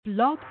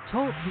Blog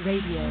Talk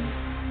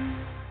Radio.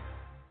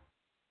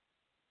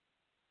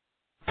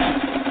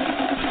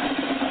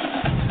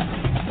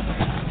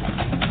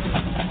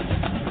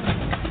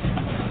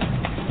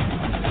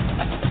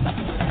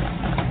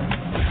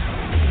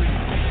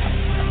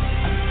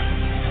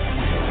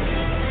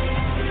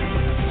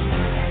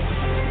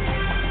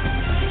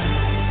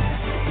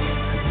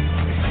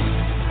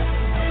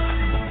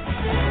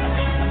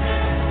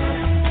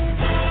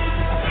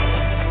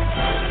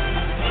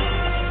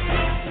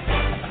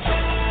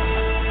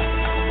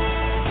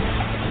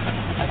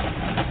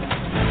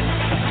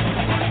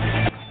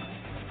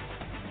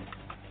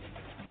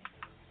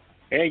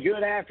 Hey,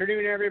 good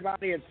afternoon,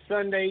 everybody. It's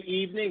Sunday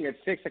evening at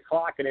 6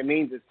 o'clock, and it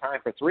means it's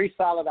time for 3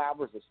 solid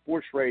hours of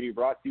sports radio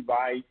brought to you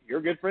by your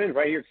good friends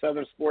right here at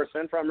Southern Sports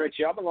Center. I'm Rich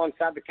Elb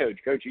alongside the coach.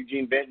 Coach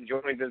Eugene Benton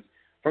joins us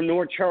from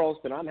North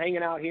Charleston. I'm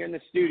hanging out here in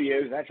the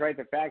studios. That's right,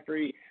 the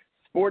Factory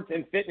Sports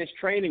and Fitness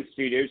Training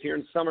Studios here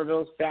in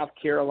Summerville, South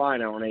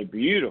Carolina, on a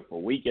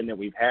beautiful weekend that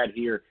we've had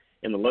here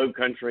in the Low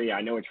Country.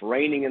 I know it's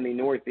raining in the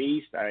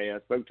Northeast. I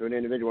spoke to an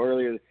individual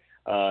earlier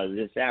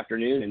this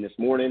afternoon and this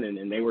morning,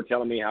 and they were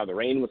telling me how the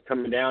rain was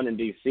coming down in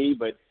D.C.,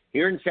 but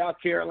here in South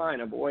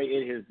Carolina, boy,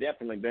 it has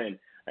definitely been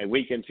a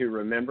weekend to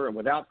remember. And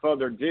without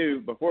further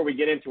ado, before we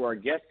get into our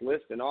guest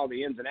list and all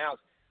the ins and outs,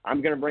 I'm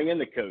going to bring in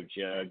the coach.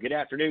 Good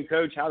afternoon,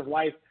 Coach. How's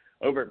life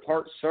over at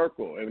Park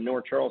Circle in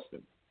North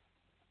Charleston?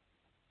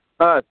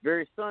 It's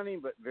very sunny,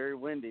 but very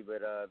windy,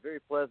 but very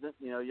pleasant.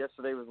 You know,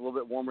 yesterday was a little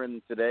bit warmer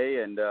than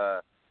today, and,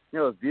 it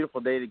was a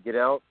beautiful day to get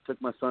out. Took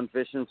my son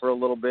fishing for a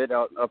little bit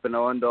up in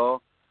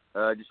Owendale.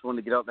 Just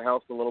wanted to get out the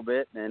house a little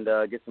bit and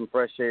get some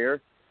fresh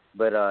air.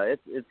 But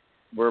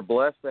we're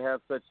blessed to have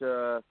such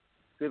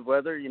good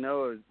weather. You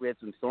know, we had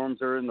some storms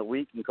earlier in the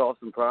week and caused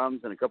some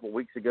problems, and a couple of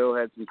weeks ago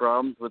had some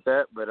problems with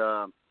that. But,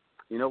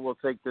 we'll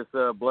take this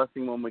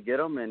blessing when we get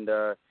them and,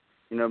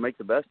 make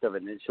the best of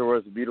it. And it sure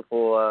was a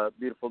beautiful,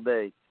 beautiful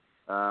day.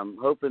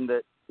 Hoping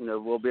that,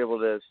 we'll be able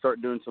to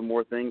start doing some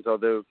more things,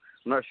 although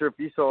I'm not sure if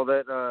you saw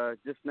that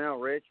just now,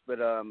 Rich, but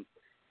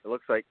it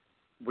looks like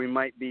we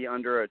might be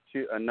under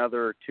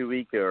another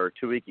 2-week or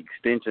 2-week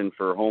extension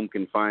for home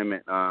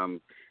confinement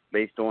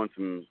based on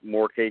some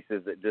more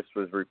cases that just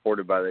was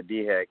reported by the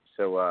DHEC.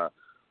 So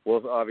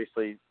we'll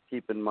obviously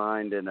keep in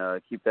mind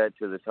and keep that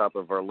to the top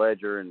of our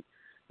ledger and,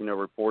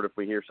 report if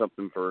we hear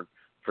something for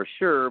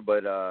sure.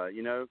 But,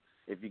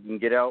 if you can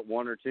get out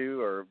one or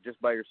two or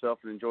just by yourself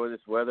and enjoy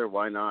this weather,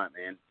 why not,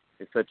 man?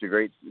 It's such a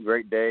great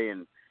day.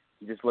 And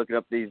just looking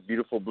up these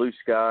beautiful blue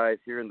skies,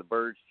 hearing the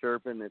birds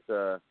chirping,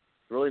 it's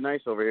really nice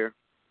over here.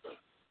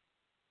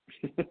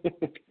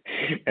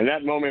 And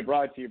that moment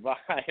brought to you by,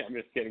 I'm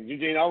just kidding,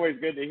 Eugene, always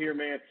good to hear,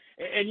 man.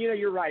 And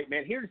you're right,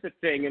 man. Here's the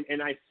thing,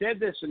 and I said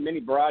this in many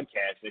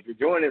broadcasts. If you're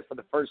joining us for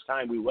the first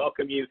time, we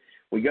welcome you.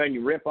 We go and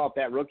you rip off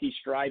that rookie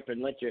stripe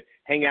and let you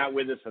hang out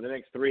with us for the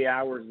next 3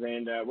 hours.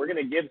 And we're going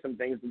to give some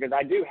things because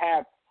I do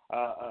have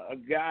a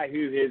guy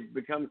who has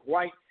become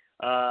quite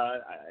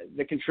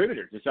the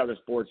contributor to Southern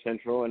Sports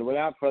Central. And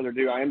without further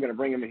ado, I am going to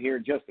bring him in here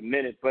in just a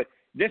minute. But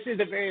this is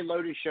a very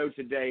loaded show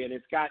today, and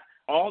it's got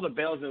all the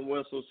bells and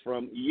whistles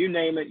from you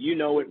name it, you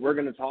know it. We're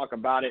going to talk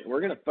about it.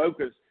 We're going to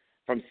focus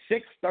from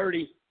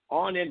 6:30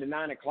 on into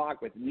 9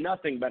 o'clock with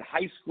nothing but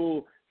high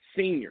school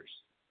seniors.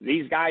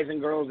 These guys and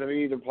girls are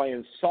either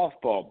playing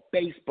softball,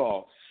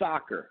 baseball,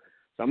 soccer.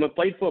 Some have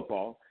played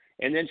football,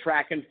 and then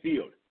track and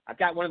field. I've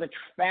got one of the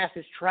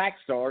fastest track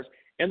stars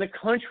in the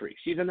country.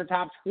 She's in the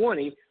top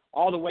 20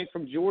 all the way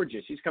from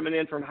Georgia. She's coming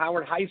in from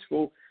Howard High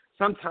School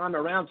sometime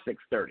around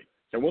 6:30.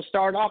 So we'll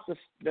start off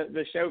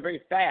the show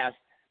very fast.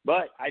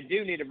 But I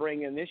do need to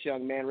bring in this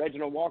young man.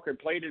 Reginald Walker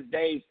played his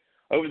days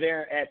over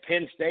there at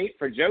Penn State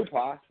for Joe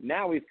Pa.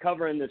 Now he's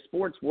covering the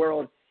sports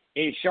world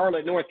in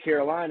Charlotte, North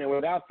Carolina.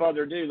 Without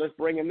further ado, let's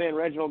bring him in.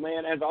 Reginald,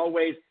 man, as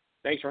always,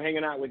 thanks for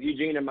hanging out with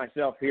Eugene and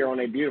myself here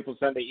on a beautiful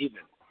Sunday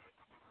evening.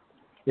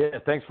 Yeah,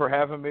 thanks for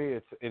having me.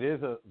 It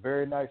is a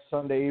very nice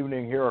Sunday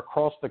evening here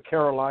across the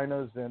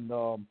Carolinas, and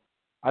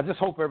I just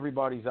hope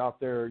everybody's out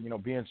there,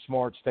 being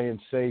smart, staying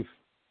safe,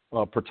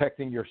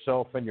 protecting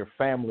yourself and your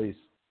families.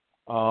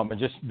 And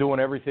just doing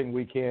everything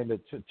we can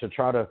to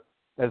try to,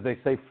 as they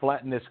say,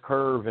 flatten this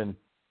curve and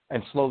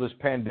slow this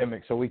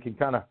pandemic so we can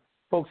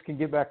folks can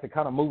get back to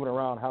kind of moving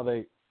around how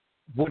they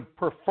would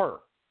prefer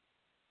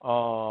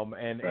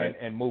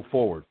and move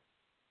forward.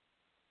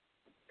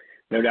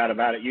 No doubt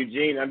about it.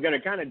 Eugene, I'm going to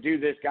kind of do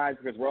this, guys,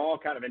 because we're all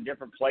kind of in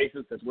different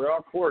places because we're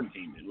all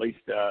quarantined, at least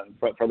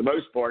for the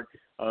most part.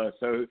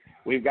 So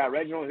we've got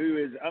Reginald, who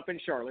is up in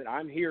Charlotte.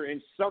 I'm here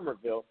in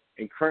Summerville.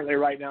 And currently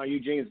right now,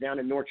 Eugene is down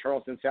in North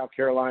Charleston, South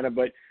Carolina.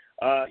 But,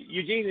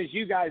 Eugene, as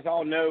you guys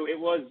all know, it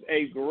was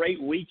a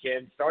great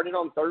weekend. Started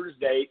on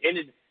Thursday,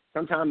 ended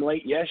sometime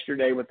late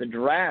yesterday with the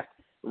draft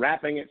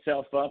wrapping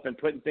itself up and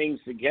putting things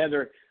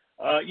together.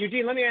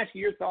 Eugene, let me ask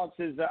you your thoughts.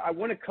 I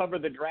want to cover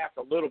the draft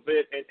a little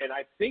bit, and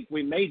I think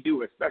we may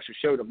do a special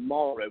show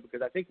tomorrow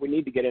because I think we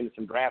need to get into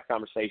some draft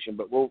conversation,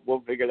 but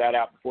we'll figure that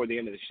out before the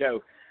end of the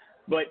show.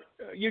 But,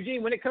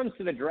 Eugene, when it comes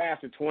to the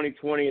draft of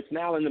 2020, it's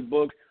now in the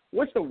books.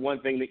 What's the one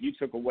thing that you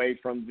took away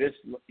from this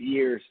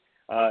year's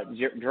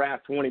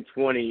draft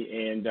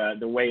 2020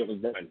 and the way it was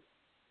done?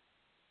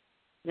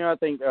 I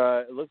think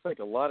it looks like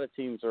a lot of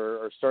teams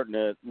are starting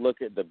to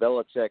look at the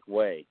Belichick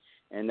way,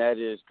 and that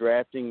is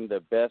drafting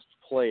the best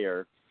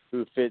player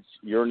who fits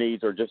your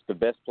needs or just the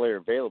best player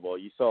available.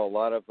 You saw a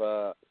lot of,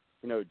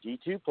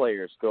 D2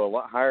 players go a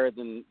lot higher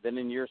than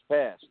in years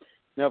past.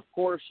 Now, of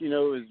course, it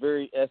was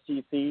very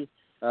SEC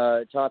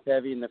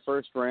top-heavy in the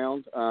first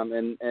round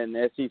and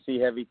SEC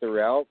heavy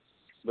throughout.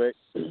 But,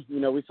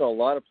 we saw a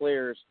lot of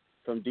players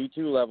from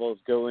D2 levels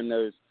go in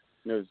those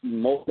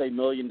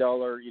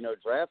multi-million-dollar,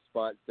 draft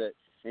spots that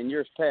in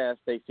years past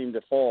they seemed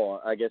to fall.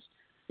 I guess,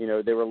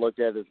 they were looked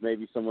at as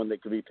maybe someone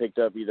that could be picked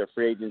up either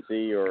free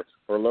agency or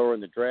lower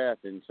in the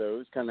draft. And so it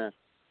was kind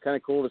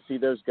of cool to see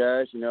those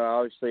guys.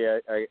 Obviously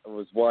I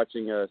was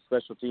watching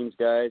special teams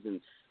guys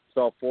and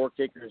saw 4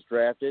 kickers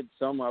drafted.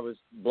 Some I was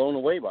blown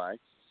away by.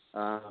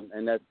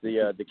 And that's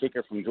the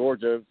kicker from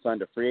Georgia,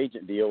 signed a free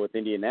agent deal with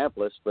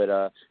Indianapolis,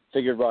 but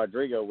figured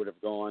Rodrigo would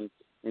have gone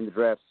in the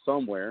draft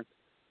somewhere.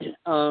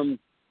 I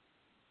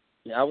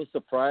was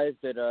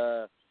surprised at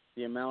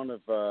the amount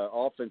of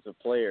offensive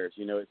players.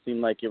 It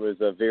seemed like it was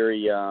a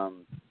very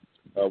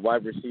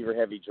wide receiver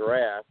heavy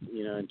draft,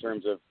 in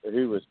terms of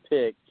who was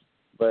picked,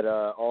 but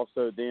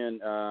also then,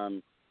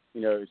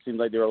 it seemed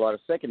like there were a lot of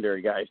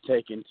secondary guys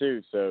taken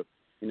too. So,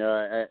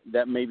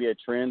 that may be a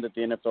trend that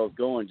the NFL is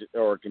going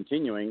or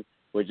continuing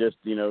with just,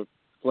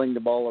 fling the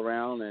ball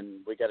around,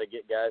 and we got to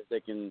get guys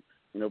that can,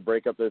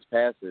 break up those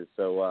passes.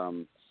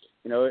 So,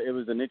 it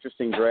was an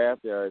interesting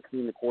draft.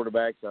 Seeing the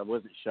quarterbacks, I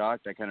wasn't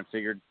shocked. I kind of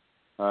figured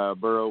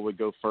Burrow would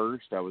go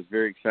first. I was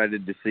very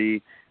excited to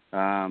see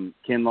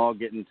Kinlaw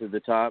getting to the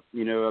top,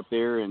 up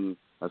there, and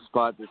a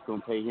spot that's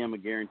going to pay him a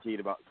guaranteed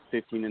about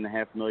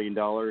 $15.5 million,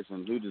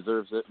 and who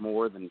deserves it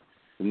more than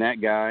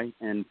that guy.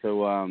 And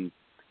so,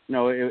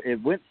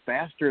 it went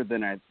faster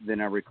than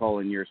I recall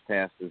in years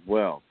past as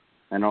well.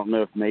 I don't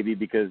know if maybe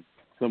because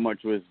so much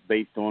was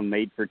based on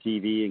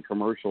made-for-TV and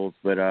commercials,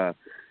 but, it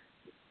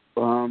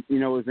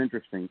was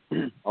interesting.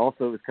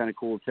 Also, it was kind of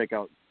cool to check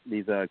out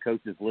these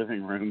coaches'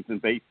 living rooms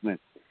and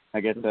basements. I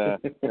guess that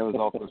was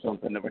also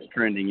something that was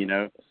trending,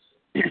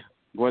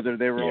 whether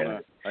they were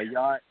on a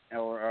yacht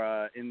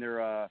or in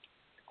their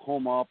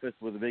home office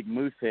with a big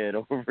moose head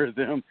over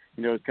them.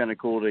 It's kind of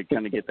cool to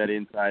kind of get that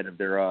inside of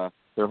their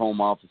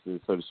home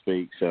offices, so to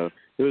speak. So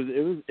it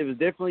was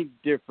definitely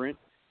different.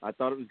 I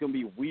thought it was going to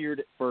be weird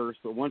at first,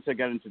 but once I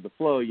got into the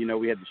flow,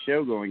 we had the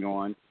show going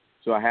on,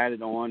 so I had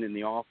it on in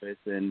the office,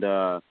 and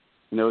it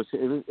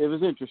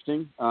was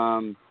interesting.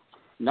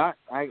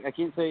 I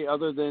can't say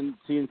other than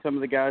seeing some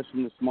of the guys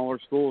from the smaller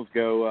schools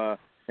go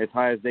as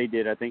high as they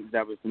did. I think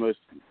that was the most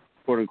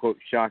quote unquote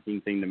shocking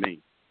thing to me.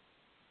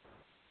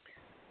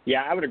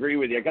 Yeah, I would agree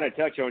with you. I got to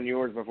touch on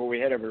yours before we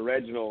head over to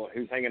Reginald,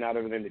 who's hanging out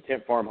over there in the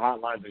Tent Farm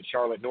Hotlines in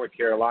Charlotte, North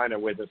Carolina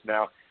with us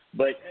now.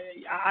 But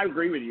I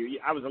agree with you.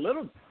 I was a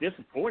little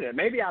disappointed.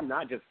 Maybe I'm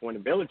not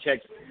disappointed.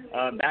 Belichick's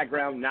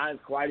background not as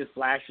quite as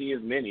flashy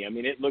as many. I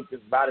mean, it looked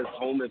about as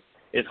home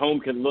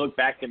could look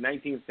back in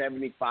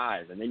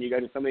 1975. And then you go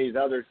to some of these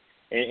others,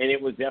 and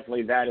it was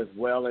definitely that as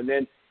well. And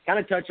then kind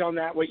of touch on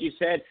that, what you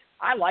said.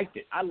 I liked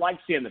it. I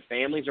liked seeing the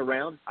families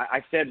around.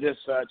 I said this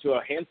to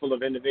a handful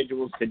of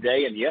individuals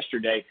today and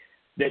yesterday,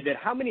 that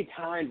how many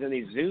times in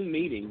these Zoom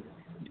meetings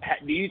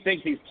do you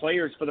think these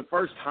players for the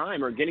first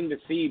time are getting to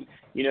see,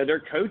 their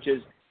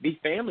coaches be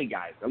family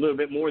guys a little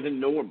bit more than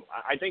normal?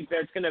 I think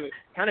that's going to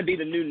kind of be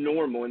the new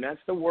normal, and that's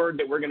the word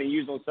that we're going to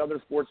use on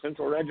Southern Sports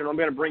Central. Reginald, I'm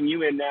going to bring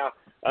you in now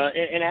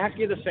and ask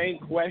you the same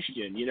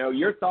question.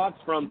 Your thoughts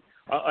from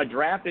a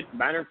draft that,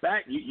 matter of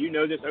fact, you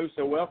know this oh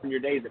so well from your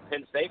days at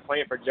Penn State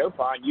playing for Joe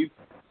Pa. You've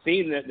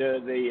seen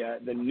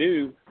the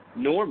new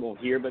normal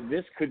here, but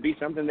this could be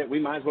something that we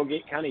might as well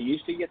get kind of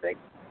used to, you think?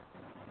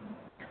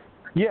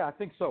 Yeah, I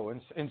think so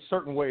in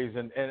certain ways.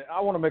 And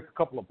I want to make a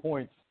couple of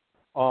points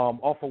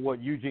off of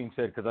what Eugene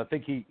said, because I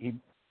think he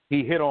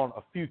hit on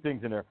a few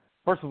things in there.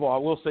 First of all, I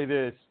will say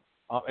this.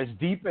 As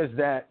deep as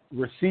that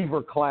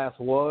receiver class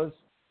was,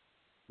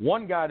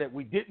 one guy that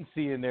we didn't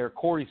see in there,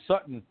 Corey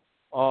Sutton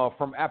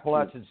from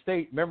Appalachian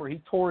State, remember,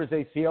 he tore his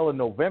ACL in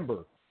November.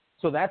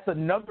 So that's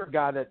another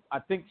guy that I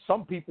think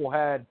some people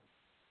had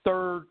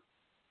third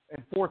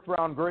and fourth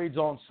round grades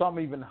on, some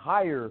even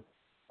higher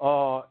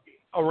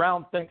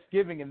around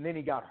Thanksgiving, and then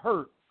he got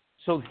hurt.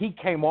 So he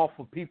came off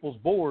of people's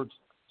boards.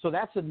 So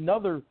that's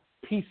another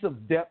piece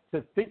of depth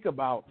to think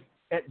about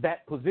at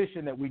that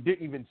position that we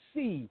didn't even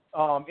see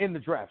in the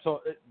draft.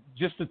 So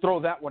just to throw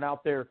that one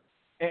out there.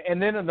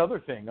 And then another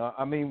thing,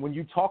 I mean, when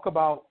you talk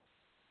about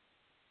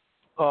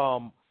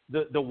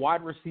the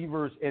wide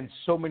receivers and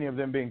so many of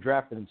them being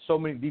drafted and so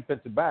many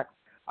defensive backs,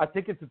 I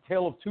think it's a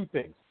tale of two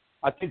things.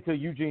 I think to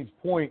Eugene's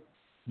point,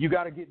 you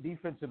got to get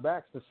defensive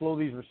backs to slow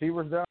these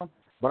receivers down.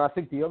 But I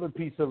think the other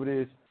piece of it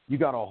is you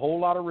got a whole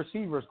lot of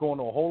receivers going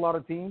to a whole lot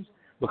of teams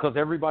because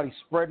everybody's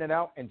spreading it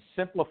out and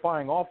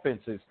simplifying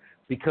offenses,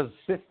 because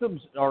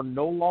systems are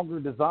no longer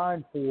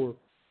designed for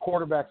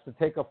quarterbacks to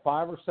take a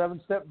 5 or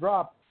 7 step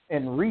drop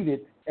and read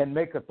it and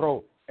make a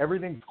throw.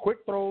 Everything's quick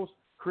throws,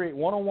 create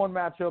one-on-one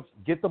matchups,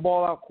 get the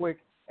ball out quick,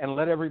 and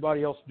let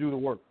everybody else do the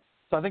work.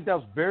 So I think that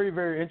was very,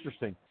 very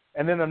interesting.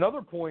 And then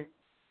another point,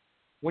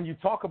 when you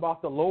talk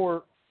about the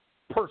lower,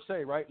 per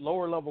se, right,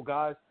 lower level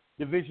guys,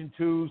 Division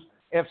IIs,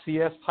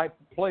 FCS type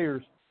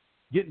players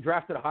getting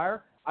drafted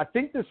higher, I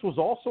think this was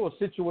also a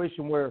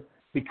situation where,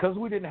 because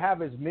we didn't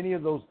have as many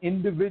of those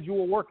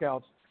individual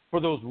workouts for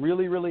those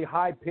really, really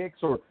high picks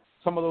or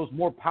some of those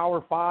more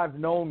Power 5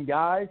 known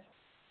guys,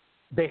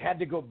 they had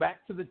to go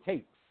back to the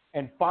tape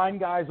and find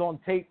guys on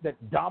tape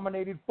that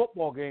dominated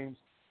football games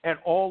at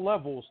all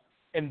levels.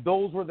 And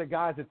those were the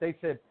guys that they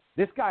said,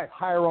 this guy is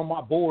higher on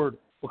my board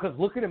because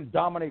look at him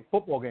dominate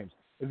football games.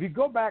 If you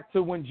go back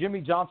to when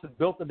Jimmy Johnson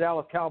built the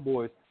Dallas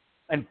Cowboys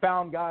and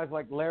found guys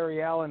like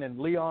Larry Allen and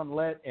Leon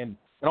Lett and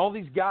all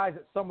these guys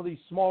at some of these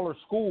smaller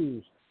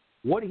schools,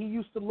 what he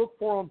used to look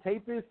for on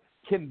tape is,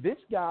 can this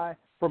guy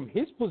from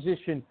his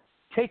position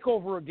take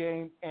over a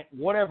game at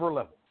whatever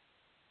level?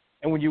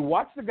 And when you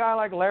watch the guy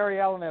like Larry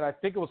Allen at, I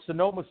think it was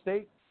Sonoma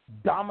State,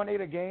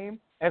 dominate a game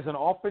as an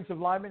offensive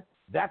lineman,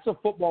 that's a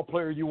football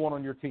player you want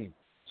on your team.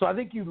 So I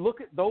think you look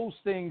at those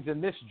things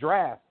in this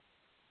draft,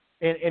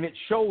 and it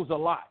shows a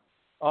lot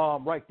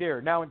right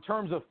there. Now, in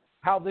terms of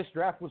how this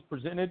draft was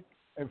presented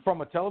and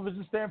from a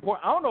television standpoint,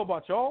 I don't know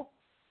about y'all.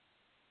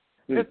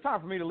 It's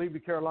time for me to leave the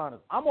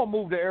Carolinas. I'm going to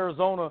move to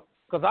Arizona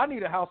because I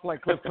need a house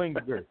like Cliff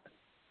Kingsbury.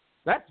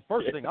 That's the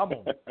first thing I'm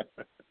on.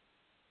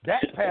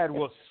 That pad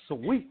was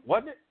sweet,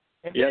 wasn't it?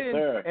 And yes, then,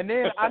 sir. And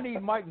then I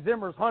need Mike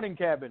Zimmer's hunting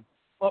cabin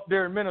up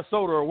there in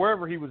Minnesota or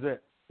wherever he was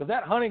at. Because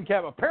that hunting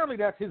cabin, apparently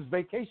that's his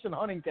vacation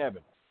hunting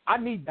cabin. I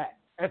need that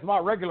as my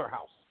regular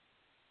house.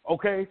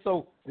 Okay,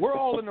 so we're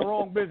all in the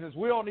wrong business.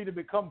 We all need to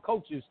become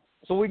coaches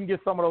so we can get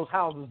some of those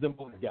houses them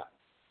boys got.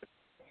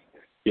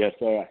 Yes,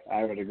 sir.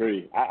 I would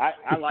agree.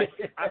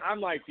 I'm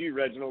like you,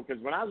 Reginald,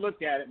 because when I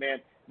looked at it, man,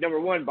 number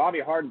one, Bobby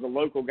Harden's a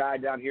local guy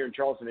down here in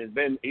Charleston.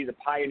 He's a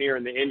pioneer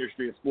in the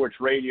industry of sports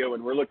radio,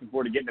 and we're looking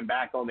forward to getting him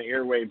back on the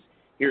airwaves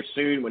here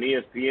soon when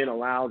ESPN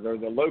allows, or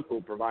the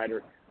local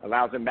provider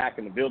allows him back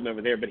in the building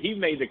over there. But he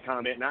made the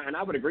comment, and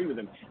I would agree with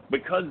him,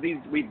 because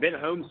we've been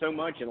home so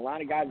much, and a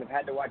lot of guys have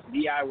had to watch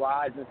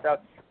DIYs and stuff.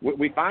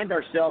 We find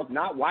ourselves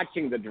not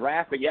watching the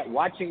draft, but yet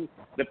watching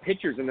the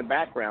pictures in the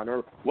background,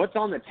 or what's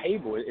on the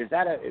table.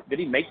 Did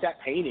he make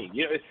that painting?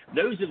 You know,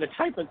 those are the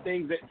type of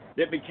things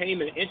that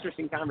became an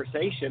interesting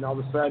conversation all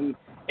of a sudden,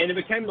 and it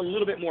became a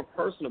little bit more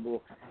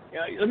personable.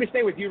 Let me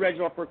stay with you,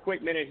 Reginald, for a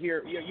quick minute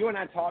here. You and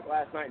I talked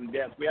last night in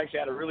depth. We actually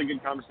had a really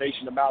good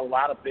conversation about a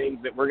lot of things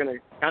that we're going to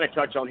kind of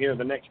touch on here in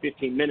the next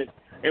 15 minutes.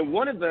 And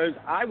one of those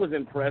I was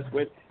impressed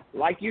with,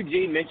 like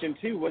Eugene mentioned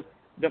too, was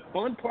the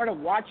fun part of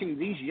watching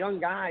these young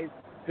guys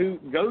who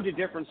go to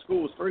different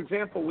schools. For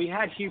example, we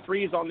had Hugh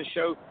Freeze on the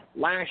show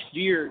last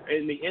year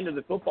in the end of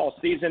the football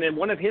season, and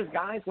one of his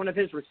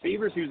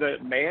receivers, who's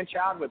a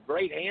man-child with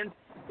great hands,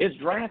 is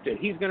drafted.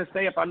 He's going to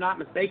stay, if I'm not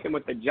mistaken,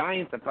 with the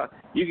Giants.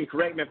 You can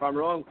correct me if I'm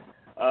wrong,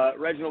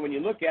 Reginald, when you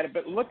look at it.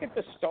 But look at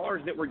the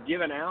stars that were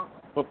given out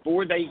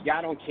before they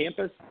got on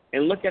campus,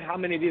 and look at how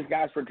many of these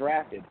guys were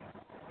drafted.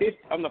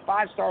 On the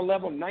 5-star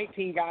level,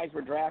 19 guys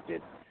were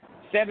drafted,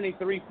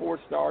 73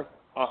 4-stars,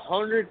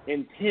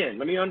 110.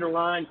 Let me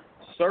underline,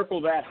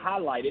 circle that,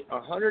 highlight it,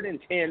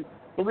 110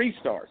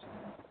 3-stars,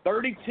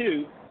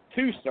 32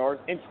 2-stars,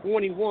 and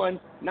 21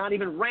 not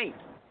even ranked.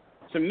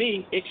 To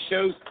me, it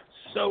shows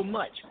so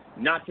much,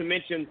 not to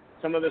mention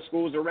some of the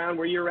schools around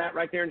where you're at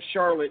right there in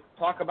Charlotte.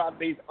 Talk about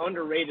these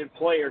underrated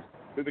players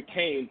who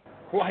became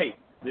quite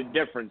the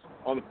difference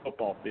on the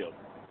football field.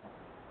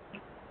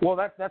 Well,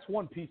 that's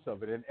one piece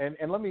of it,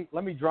 and let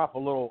me drop a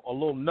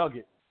little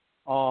nugget.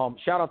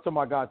 Shout out to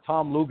my guy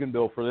Tom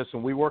Luganville for this,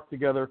 and we worked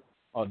together.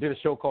 Did a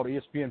show called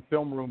ESPN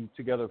Film Room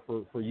together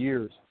for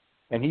years,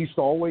 and he used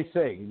to always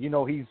say, you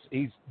know,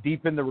 he's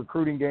deep in the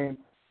recruiting game.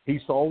 He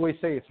used to always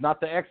say, it's not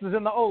the X's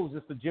and the O's,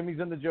 it's the Jimmies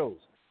and the Joes.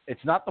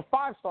 It's not the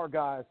 5-star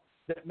guys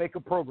that make a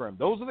program.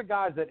 Those are the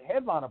guys that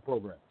headline a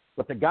program.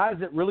 But the guys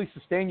that really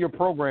sustain your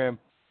program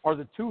are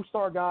the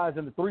 2-star guys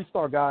and the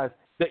 3-star guys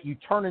that you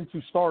turn into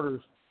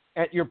starters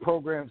at your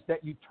programs,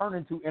 that you turn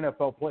into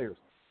NFL players.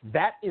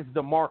 That is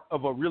the mark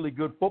of a really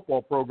good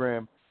football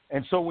program.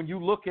 And so when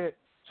you look at,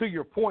 to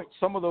your point,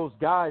 some of those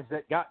guys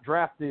that got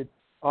drafted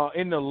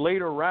in the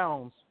later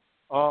rounds,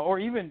 or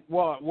even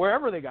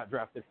wherever they got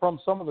drafted from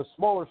some of the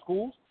smaller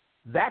schools,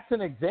 that's an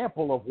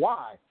example of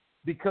why.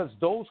 Because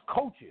those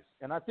coaches,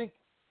 and I think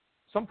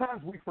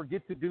sometimes we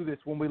forget to do this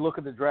when we look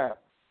at the draft,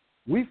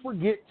 we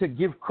forget to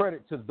give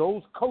credit to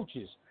those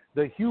coaches,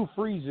 the Hugh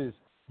Freezes,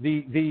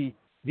 the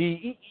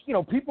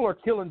people are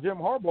killing Jim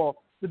Harbaugh.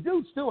 The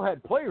dude still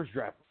had players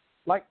drafted.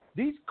 Like,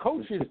 these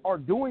coaches are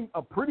doing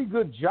a pretty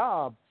good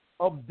job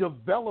of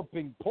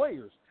developing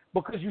players,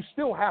 because you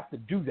still have to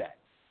do that.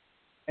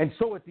 And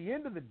so at the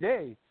end of the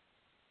day,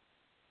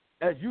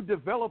 as you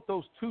develop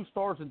those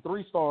 2-stars and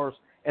 3-stars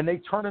and they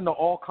turn into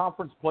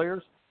all-conference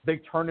players, they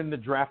turn into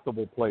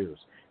draftable players.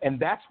 And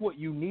that's what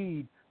you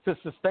need to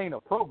sustain a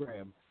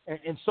program.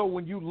 And so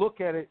when you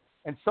look at it,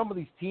 and some of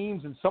these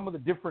teams and some of the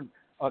different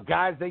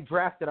guys they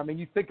drafted, I mean,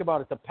 you think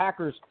about it, the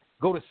Packers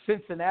go to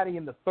Cincinnati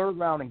in the 3rd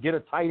round and get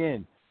a tight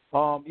end.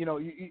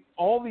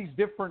 All these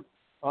different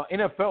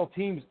NFL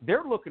teams,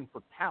 they're looking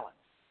for talent.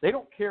 They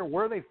don't care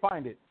where they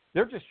find it.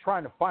 They're just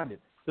trying to find it.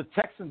 The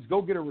Texans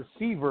go get a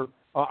receiver,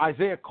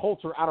 Isaiah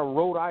Coulter, out of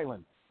Rhode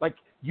Island. Like,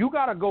 you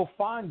got to go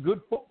find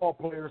good football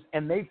players,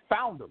 and they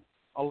found them.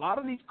 A lot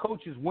of these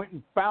coaches went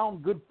and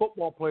found good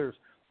football players.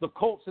 The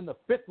Colts in the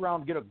 5th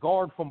round get a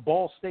guard from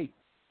Ball State.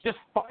 Just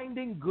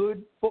finding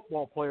good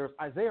football players.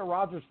 Isaiah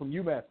Rodgers from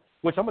UMass,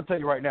 which I'm going to tell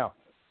you right now,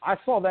 I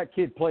saw that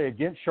kid play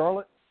against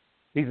Charlotte.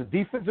 He's a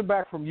defensive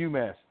back from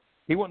UMass.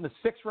 He went in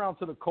the 6th round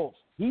to the Colts.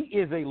 He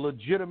is a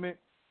legitimate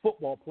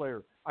football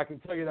player. I can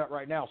tell you that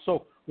right now.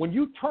 So when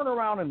you turn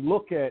around and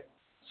look at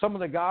some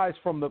of the guys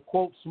from the,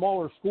 quote,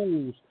 smaller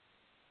schools,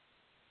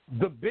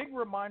 the big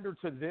reminder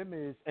to them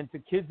is, and to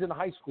kids in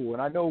high school,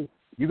 and I know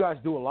you guys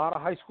do a lot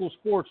of high school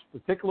sports,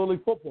 particularly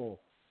football,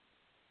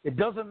 it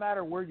doesn't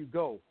matter where you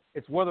go.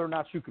 It's whether or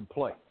not you can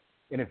play.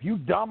 And if you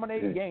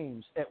dominate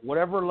games at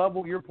whatever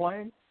level you're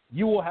playing,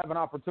 you will have an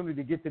opportunity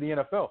to get to the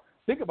NFL.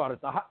 Think about it.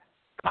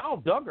 Kyle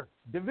Duggar,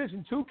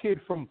 Division II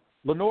kid from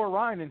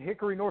Lenore-Ryan in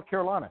Hickory, North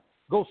Carolina,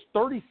 goes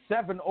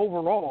 37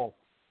 overall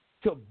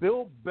to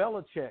Bill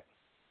Belichick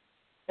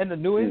and the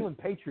New England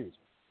Patriots.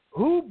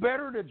 Who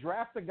better to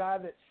draft a guy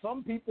that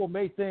some people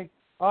may think,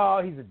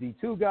 oh, he's a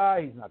D2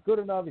 guy, he's not good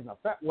enough, he's not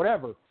fat,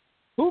 whatever.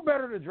 Who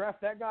better to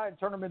draft that guy and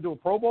turn him into a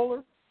Pro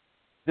Bowler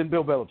than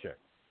Bill Belichick?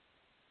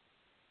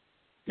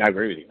 I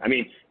agree with you. I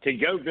mean, to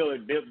go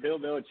Bill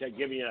Belichick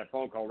giving you that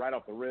phone call right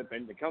off the rip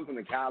and to come from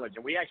the college,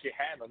 and we actually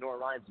had Lenore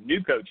Ryan's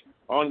new coach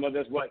on with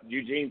us,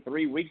 Eugene,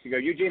 3 weeks ago.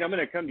 Eugene, I'm going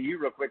to come to you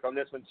real quick on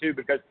this one too,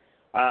 because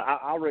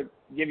I'll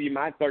give you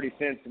my 30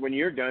 cents when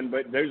you're done,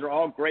 but those are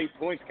all great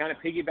points, kind of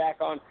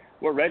piggyback on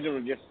what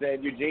Reginald just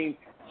said. Eugene,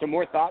 some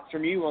more thoughts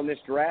from you on this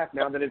draft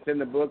now that it's in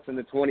the books and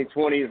the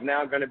 2020 is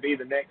now going to be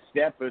the next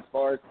step as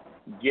far as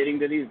getting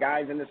to these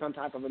guys into some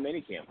type of a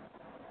minicamp?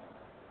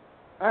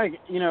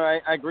 I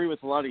agree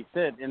with a lot he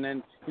said. And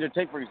then,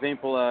 take, for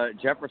example,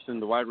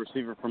 Jefferson, the wide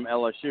receiver from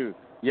LSU.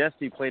 Yes,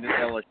 he played at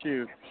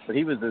LSU, but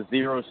he was a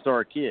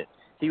zero-star kid.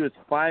 He was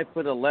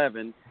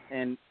 5'11",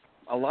 and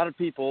a lot of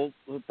people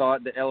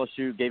thought that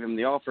LSU gave him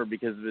the offer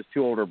because of his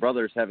 2 older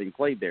brothers having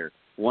played there,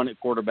 one at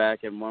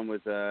quarterback and one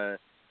was a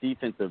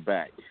defensive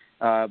back.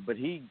 But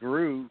he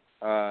grew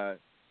to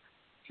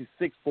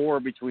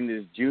 6'4" between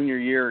his junior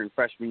year and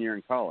freshman year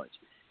in college.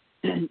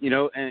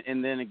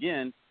 And then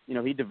again,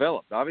 he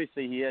developed.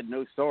 Obviously, he had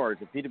no stars.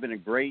 If he'd have been a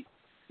great,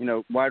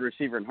 wide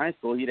receiver in high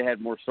school, he'd have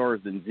had more stars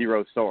than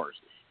 0 stars.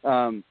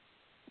 So,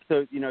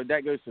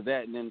 that goes to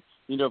that. And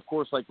then, of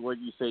course, like what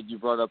you said, you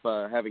brought up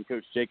having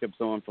Coach Jacobs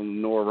on from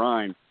Lenore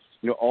Ryan.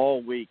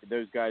 All week,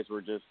 those guys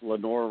were just,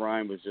 Lenore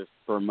Ryan was just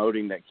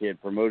promoting that kid.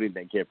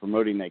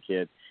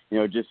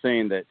 Just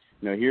saying that,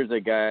 here's a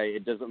guy,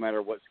 it doesn't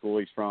matter what school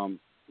he's from.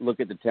 Look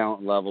at the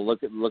talent level.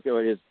 Look at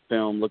his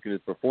film. Look at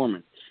his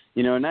performance.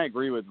 And I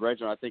agree with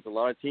Reginald. I think a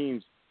lot of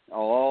teams,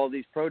 all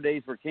these pro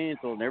days were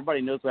canceled, and everybody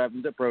knows what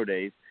happens at pro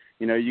days.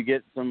 You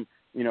get some,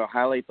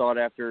 highly thought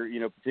after,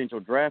 potential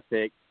draft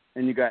pick,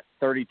 and you got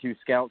 32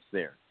 scouts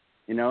there,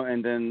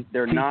 and then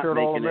they're not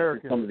making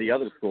it to some of the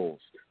other schools.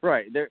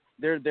 Right. They're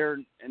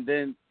and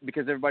then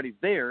because everybody's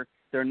there,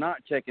 they're not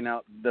checking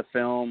out the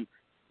film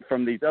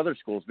from these other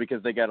schools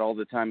because they got all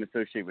the time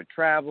associated with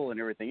travel and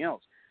everything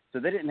else. So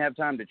they didn't have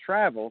time to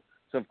travel.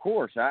 So, of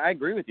course, I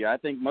agree with you. I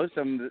think most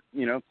of them,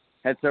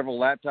 had several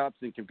laptops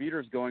and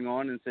computers going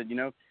on and said,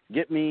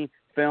 get me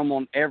film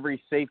on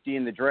every safety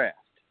in the draft.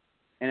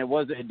 And it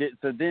wasn't.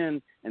 So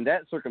then, in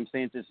that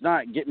circumstance, it's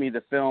not get me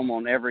the film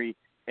on every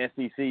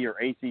SEC or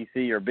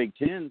ACC or Big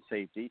Ten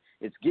safety.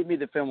 It's get me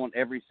the film on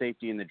every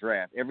safety in the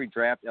draft, every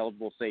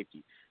draft-eligible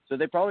safety. So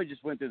they probably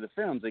just went through the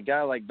films. A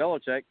guy like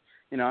Belichick,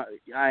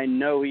 I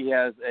know he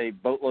has a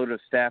boatload of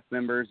staff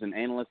members and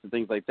analysts and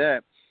things like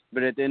that,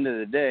 but at the end of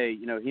the day,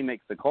 he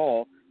makes the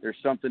call. There's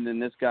something in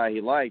this guy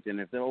he liked, and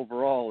if the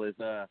overall is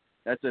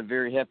that's a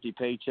very hefty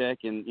paycheck,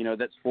 and,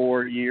 that's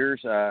 4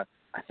 years.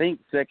 I think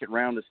second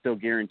round is still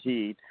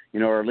guaranteed,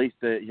 or at least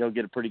he'll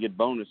get a pretty good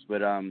bonus.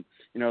 But,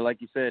 like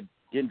you said,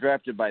 getting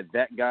drafted by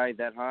that guy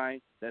that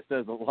high, that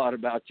says a lot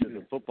about you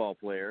as a football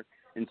player.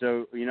 And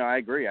so, I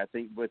agree. I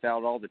think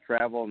without all the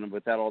travel and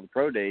without all the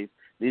pro days,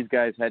 these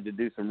guys had to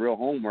do some real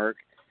homework,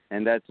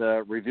 and that's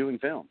reviewing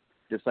film,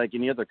 just like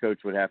any other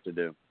coach would have to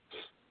do.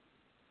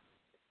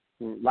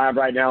 Live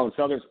right now on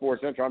Southern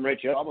Sports Central. I'm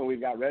Rich Elman. We've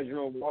got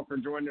Reginald Walker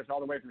joining us all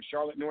the way from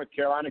Charlotte, North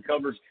Carolina.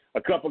 Covers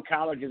a couple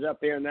colleges up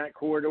there in that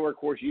corridor. Of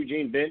course,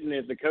 Eugene Benton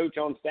is the coach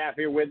on staff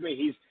here with me.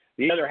 He's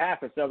the other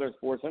half of Southern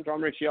Sports Central.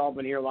 I'm Rich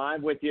Elman here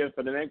live with you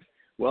for the next,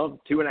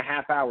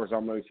 2.5 hours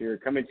almost here.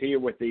 Coming to you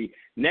with the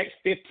next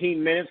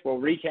 15 minutes. We'll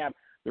recap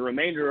the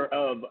remainder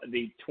of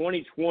the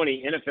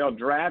 2020 NFL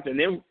Draft. And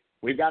then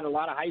we've got a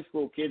lot of high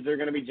school kids that are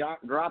going to be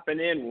dropping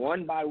in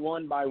one by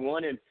one,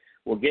 and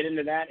we'll get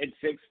into that at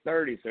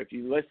 6:30. So if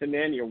you listen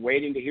in, you're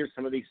waiting to hear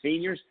some of these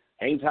seniors,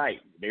 hang tight.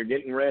 They're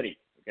getting ready.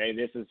 Okay,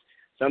 this is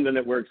something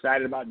that we're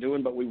excited about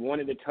doing, but we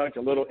wanted to touch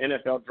a little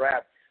NFL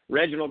draft.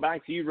 Reginald,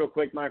 back to you real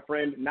quick, my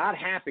friend. Not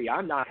happy.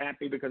 I'm not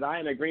happy because I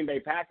am a Green Bay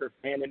Packers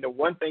fan, and the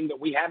one thing that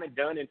we haven't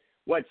done in,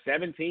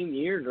 17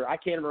 years, or I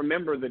can't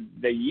remember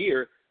the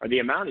year, or the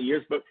amount of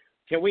years, but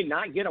can we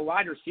not get a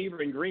wide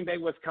receiver in Green Bay,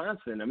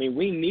 Wisconsin? I mean,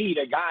 we need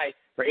a guy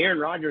for Aaron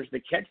Rodgers to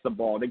catch the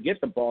ball, to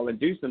get the ball, and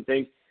do some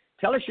things.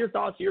 Tell us your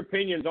thoughts, your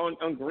opinions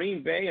on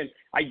Green Bay. And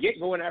I get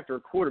going after a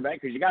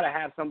quarterback because you got to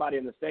have somebody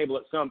in the stable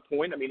at some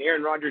point. I mean,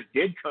 Aaron Rodgers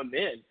did come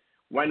in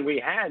when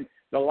we had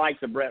the likes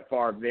of Brett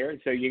Favre there, and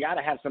so you got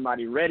to have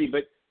somebody ready.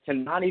 But to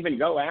not even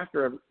go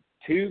after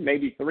 2,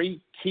 maybe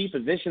 3 key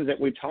positions that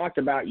we've talked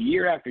about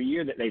year after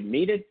year that they've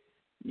needed,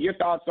 your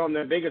thoughts on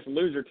the biggest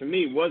loser to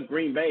me was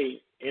Green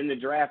Bay in the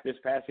draft this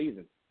past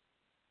season.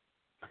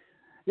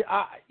 Yeah,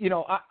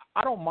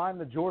 I don't mind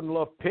the Jordan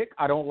Love pick.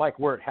 I don't like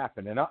where it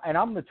happened. And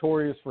I'm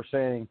notorious for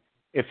saying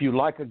if you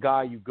like a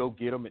guy, you go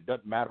get him. It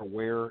doesn't matter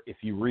where. If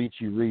you reach,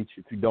 you reach.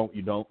 If you don't,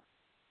 you don't.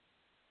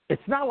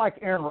 It's not like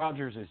Aaron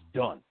Rodgers is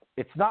done.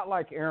 It's not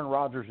like Aaron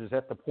Rodgers is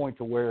at the point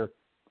to where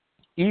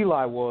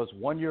Eli was,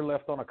 1 year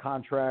left on a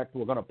contract.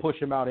 We're going to push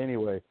him out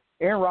anyway.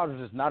 Aaron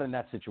Rodgers is not in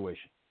that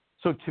situation.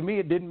 So to me,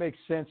 it didn't make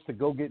sense to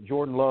go get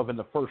Jordan Love in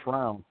the first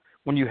round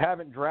when you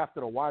haven't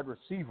drafted a wide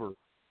receiver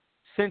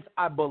since,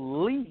 I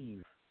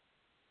believe,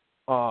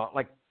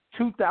 like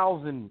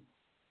 2000,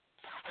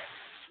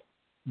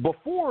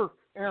 before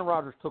Aaron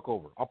Rodgers took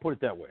over. I'll put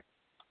it that way.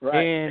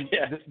 Right. And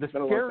yeah, the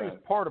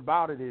scariest part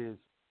about it is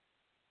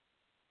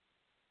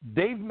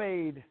they've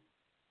made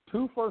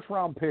 2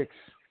 first-round picks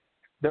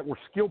that were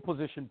skill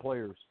position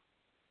players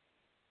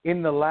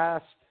in the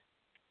last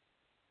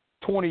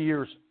 20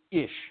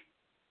 years-ish.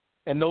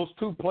 And those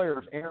 2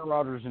 players, Aaron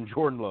Rodgers and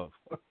Jordan Love.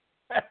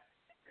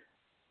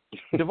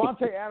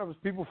 Devontae Adams,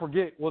 people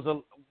forget,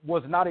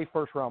 was not a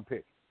first-round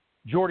pick.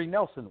 Jordy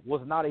Nelson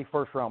was not a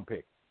first-round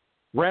pick.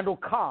 Randall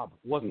Cobb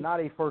was not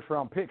a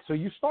first-round pick. So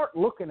you start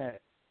looking at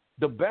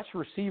the best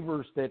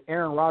receivers that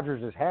Aaron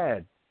Rodgers has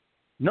had.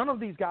 None of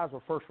these guys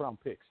were first-round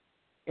picks.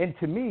 And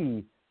to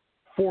me,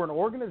 for an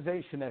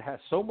organization that has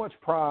so much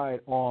pride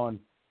on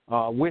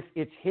with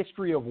its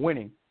history of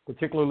winning,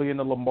 particularly in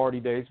the Lombardi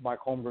days, Mike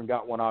Holmgren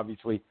got one,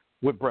 obviously,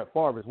 with Brett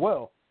Favre as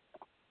well,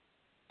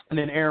 and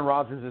then Aaron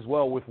Rodgers as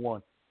well with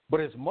one. But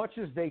as much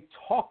as they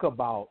talk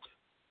about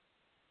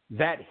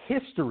that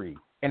history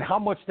and how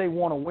much they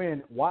want to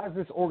win, why is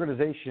this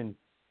organization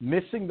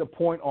missing the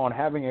point on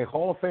having a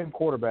Hall of Fame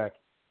quarterback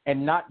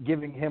and not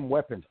giving him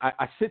weapons?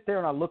 I sit there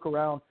and I look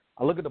around.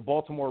 I look at the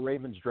Baltimore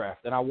Ravens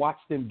draft, and I watch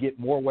them get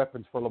more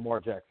weapons for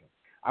Lamar Jackson.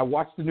 I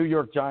watch the New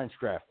York Giants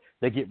draft.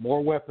 They get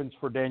more weapons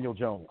for Daniel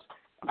Jones.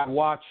 I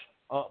watch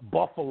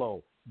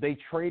Buffalo. They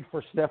trade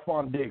for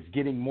Stephon Diggs,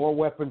 getting more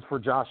weapons for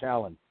Josh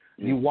Allen.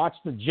 You watch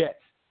the Jets.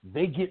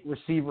 They get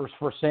receivers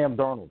for Sam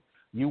Darnold.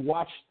 You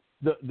watch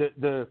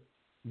the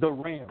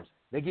Rams.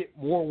 They get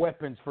more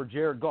weapons for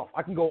Jared Goff.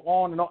 I can go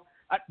on and on.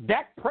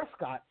 Dak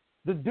Prescott,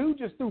 the dude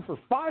just threw for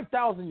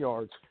 5,000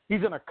 yards.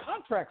 He's in a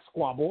contract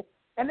squabble,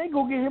 and they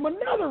go get him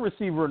another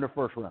receiver in the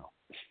first round.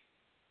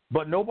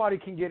 But nobody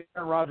can get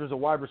Aaron Rodgers a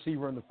wide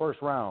receiver in the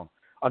first round,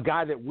 a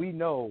guy that we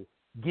know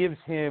gives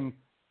him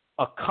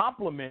a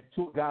compliment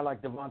to a guy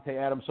like Devontae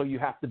Adams, so you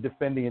have to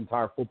defend the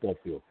entire football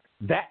field.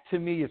 That, to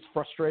me, is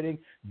frustrating.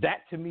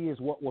 That, to me, is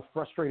what will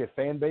frustrate a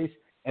fan base.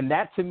 And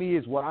that, to me,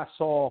 is what I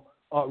saw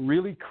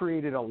really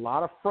created a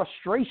lot of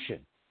frustration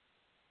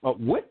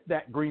with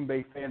that Green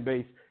Bay fan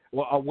base,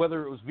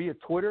 whether it was via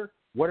Twitter,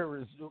 whether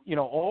it was,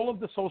 all of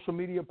the social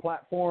media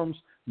platforms,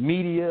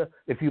 media.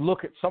 If you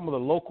look at some of the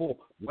local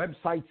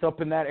websites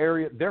up in that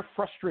area, they're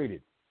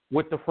frustrated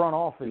with the front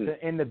office.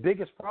 And the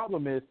biggest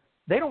problem is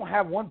they don't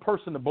have one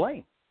person to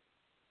blame.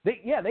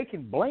 They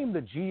can blame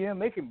the GM.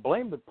 They can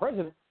blame the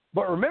president.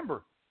 But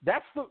remember,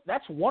 that's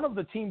one of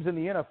the teams in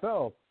the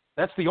NFL.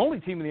 That's the only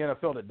team in the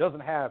NFL that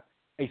doesn't have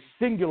a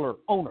singular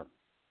owner.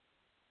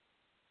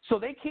 So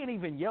they can't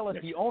even yell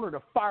at the owner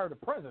to fire the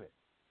president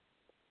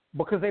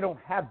because they don't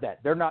have that.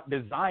 They're not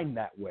designed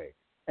that way.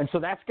 And so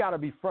that's got to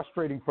be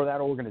frustrating for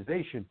that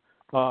organization.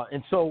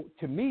 And so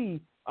to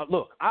me,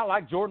 look, I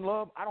like Jordan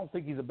Love. I don't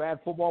think he's a bad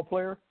football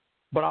player,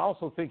 but I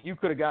also think you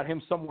could have got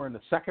him somewhere in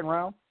the second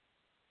round.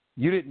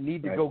 You didn't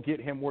need to go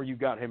get him where you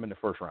got him in the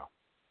first round.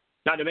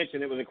 Not to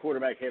mention it was a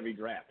quarterback-heavy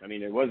draft. I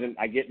mean, it wasn't –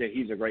 I get that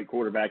he's a great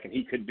quarterback and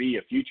he could be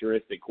a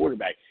futuristic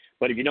quarterback.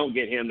 But if you don't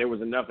get him, there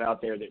was enough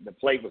out there that the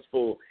plate was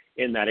full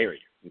in that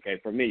area, okay,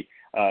 for me.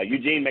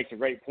 Eugene makes a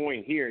great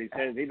point here. He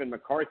says even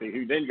McCarthy,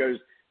 who then goes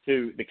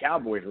to the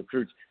Cowboys,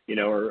 recruits,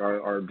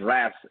 or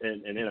drafts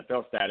in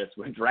NFL status,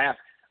 would draft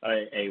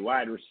a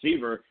wide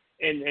receiver.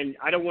 And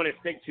I don't want to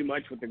stick too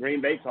much with the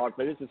Green Bay talk,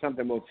 but this is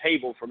something we'll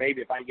table for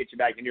maybe if I can get you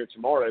back in here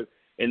tomorrow.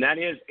 And that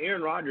is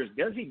Aaron Rodgers.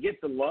 Does he get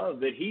the love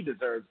that he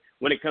deserves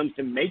when it comes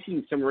to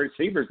making some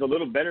receivers a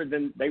little better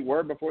than they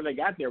were before they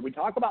got there? We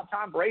talk about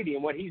Tom Brady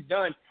and what he's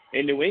done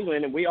in New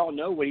England, and we all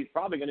know what he's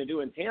probably going to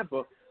do in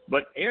Tampa.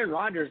 But Aaron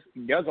Rodgers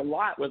does a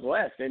lot with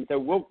less. And so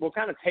we'll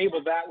kind of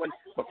table that one.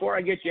 Before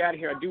I get you out of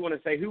here, I do want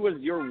to say, who was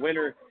your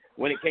winner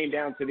when it came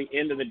down to the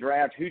end of the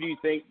draft? Who do you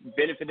think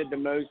benefited the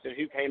most and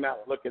who came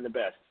out looking the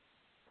best?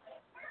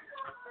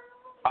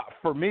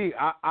 For me,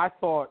 I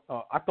thought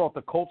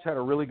the Colts had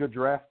a really good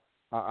draft.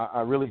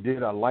 I really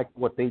did. I liked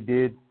what they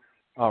did,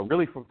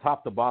 really from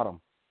top to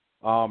bottom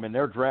in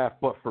their draft.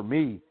 But for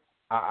me,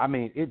 I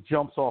mean, it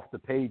jumps off the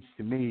page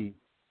to me,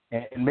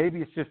 and maybe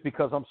it's just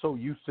because I'm so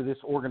used to this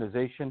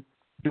organization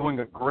doing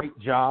a great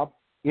job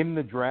in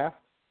the draft,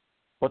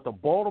 but the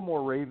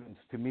Baltimore Ravens,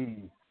 to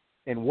me,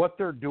 and what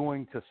they're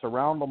doing to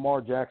surround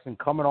Lamar Jackson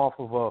coming off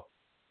of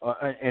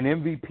an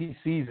MVP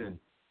season,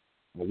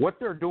 what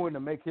they're doing to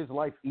make his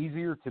life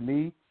easier, to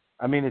me,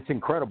 I mean, it's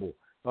incredible.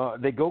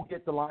 They go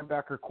get the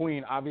linebacker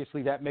Queen.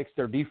 Obviously, that makes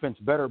their defense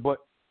better,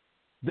 but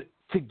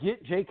to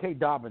get J.K.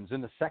 Dobbins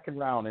in the second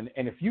round, and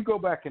if you go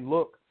back and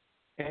look,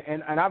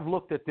 and I've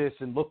looked at this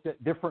and looked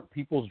at different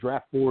people's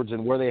draft boards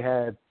and where they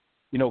had,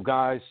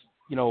 guys,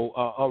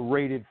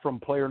 rated from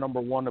player number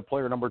 1 to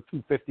player number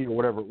 250 or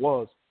whatever it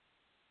was,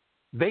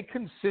 they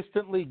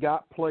consistently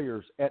got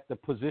players at the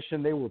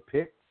position they were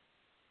picked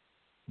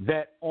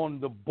that on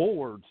the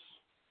boards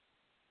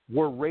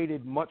were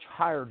rated much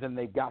higher than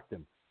they got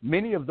them.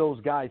 Many of those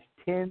guys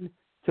 10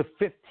 to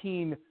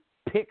 15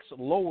 picks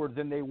lower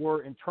than they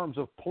were in terms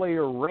of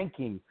player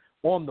ranking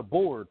on the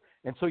board.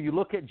 And so you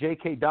look at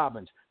J.K.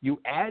 Dobbins. You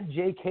add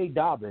J.K.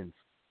 Dobbins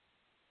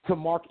to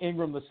Mark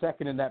Ingram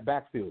II in that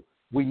backfield.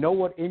 We know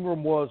what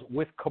Ingram was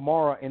with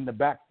Kamara in the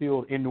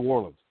backfield in New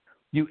Orleans.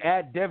 You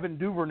add Devin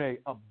Duvernay,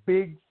 a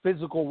big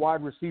physical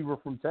wide receiver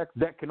from Texas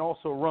that can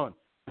also run.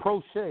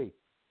 Prochet,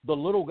 the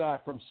little guy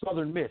from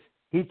Southern Miss,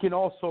 he can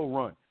also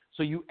run.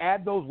 So you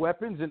add those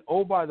weapons, and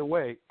oh, by the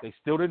way, they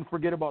still didn't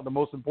forget about the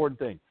most important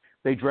thing.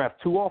 They draft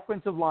 2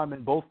 offensive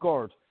linemen, both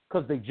guards,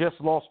 because they just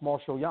lost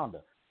Marshall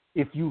Yanda.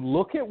 If you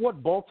look at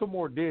what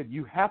Baltimore did,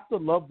 you have to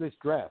love this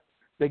draft.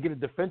 They get a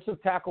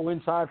defensive tackle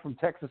inside from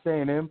Texas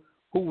A&M,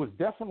 who was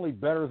definitely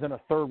better than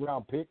a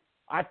third-round pick.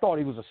 I thought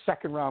he was a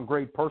second-round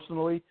grade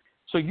personally.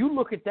 So you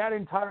look at that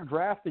entire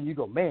draft, and you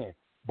go, man,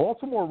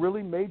 Baltimore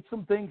really made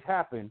some things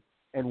happen.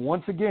 And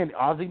once again,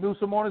 Ozzie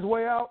Newsome on his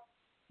way out,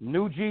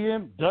 new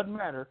GM, doesn't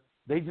matter.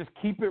 They just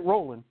keep it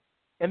rolling.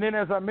 And then,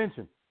 as I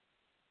mentioned,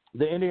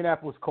 the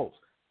Indianapolis Colts.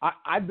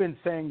 I've been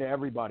saying to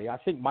everybody, I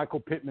think Michael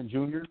Pittman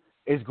Jr.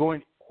 is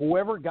going –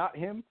 whoever got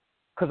him,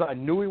 because I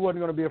knew he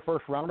wasn't going to be a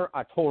first-rounder,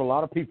 I told a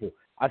lot of people,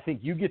 I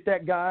think you get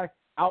that guy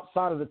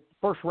outside of the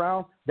first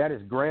round, that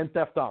is Grand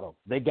Theft Auto.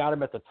 They got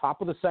him at the top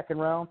of the second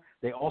round.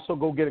 They also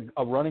go get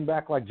a running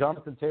back like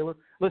Jonathan Taylor.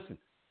 Listen,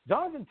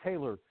 Jonathan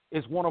Taylor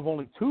is one of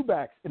only 2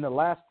 backs in the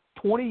last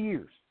 20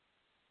 years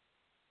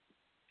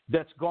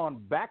that's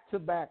gone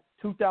back-to-back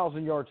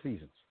 2,000-yard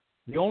seasons.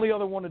 The only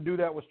other one to do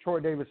that was Troy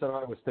Davis at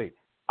Iowa State.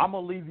 I'm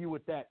going to leave you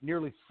with that.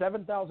 Nearly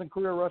 7,000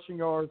 career rushing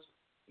yards.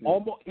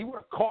 Almost, he would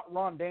have caught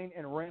Ron Dane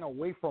and ran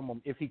away from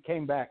him if he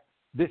came back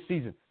this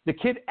season. The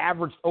kid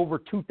averaged over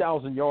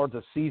 2,000 yards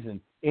a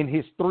season in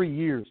his 3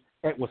 years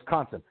at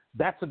Wisconsin.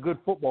 That's a good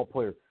football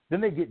player.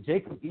 Then they get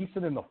Jacob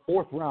Eason in the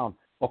 4th round,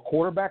 a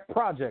quarterback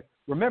project.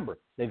 Remember,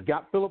 they've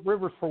got Phillip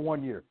Rivers for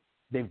 1 year.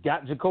 They've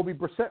got Jacoby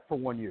Brissett for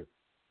 1 year.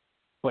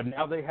 But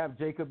now they have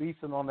Jacob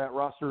Eason on that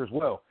roster as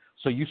well.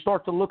 So you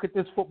start to look at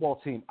this football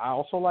team. I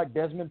also like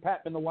Desmond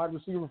Patman, the wide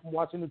receiver from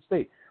Washington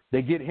State.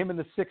 They get him in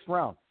the 6th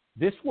round.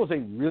 This was a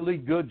really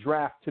good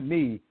draft to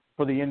me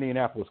for the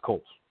Indianapolis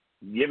Colts.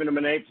 Giving them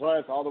an A+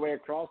 all the way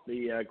across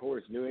the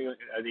course. New England,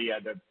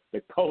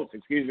 the Colts,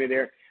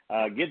 there.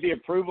 Get the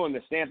approval and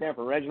the stamp down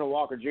for Reginald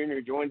Walker Jr.,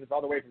 who joins us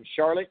all the way from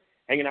Charlotte,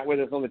 hanging out with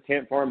us on the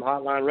Tent Farm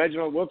Hotline.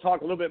 Reginald, we'll talk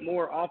a little bit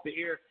more off the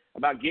air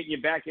about getting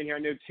you back in here. I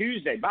know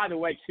Tuesday, by the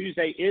way,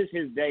 Tuesday is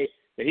his day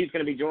that he's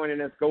going to be joining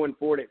us going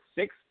forward at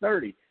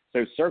 6:30.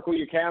 So circle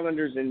your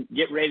calendars and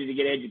get ready to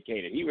get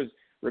educated. He was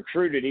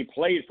recruited. He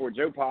played for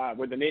Joe Pa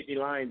with the Nittany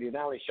Lions. He's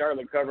now in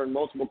Charlotte covering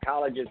multiple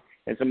colleges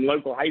and some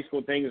local high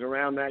school things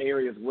around that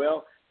area as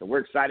well. So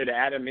we're excited to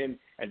add him in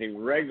as a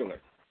regular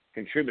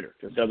contributor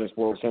to Southern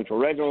Sports Central.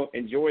 Reginald,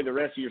 enjoy the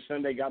rest of your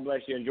Sunday. God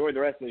bless you. Enjoy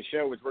the rest of the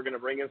show as we're going to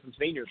bring in some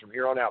seniors from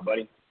here on out,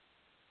 buddy.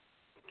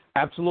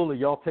 Absolutely.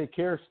 Y'all take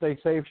care. Stay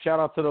safe.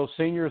 Shout out to those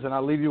seniors, and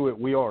I'll leave you with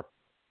We Are.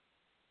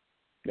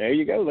 There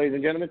you go, ladies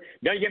and gentlemen.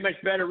 Doesn't get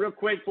much better. Real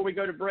quick before we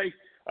go to break,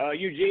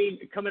 Eugene,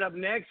 coming up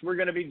next, we're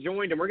going to be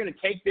joined, and we're going to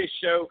take this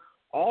show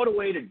all the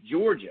way to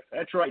Georgia.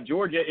 That's right.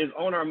 Georgia is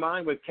on our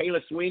mind with Kayla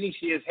Sweeney.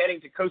 She is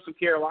heading to Coastal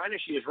Carolina.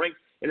 She is ranked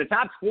in the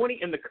top 20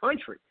 in the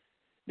country.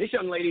 This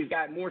young lady's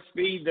got more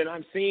speed than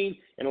I've seen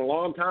in a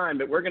long time,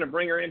 but we're going to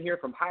bring her in here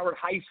from Howard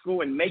High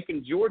School in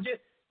Macon, Georgia.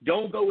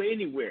 Don't go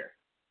anywhere.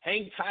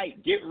 Hang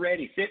tight. Get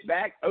ready. Sit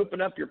back. Open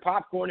up your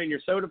popcorn and your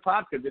soda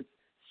pop because it's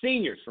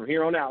seniors from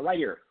here on out right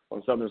here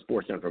on Southern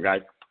Sports Central,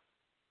 guys.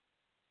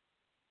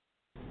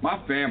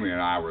 My family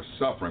and I were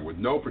suffering with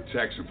no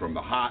protection from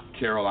the hot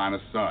Carolina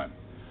sun.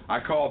 I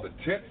called the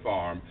Tent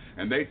Farm,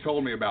 and they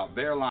told me about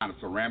their line of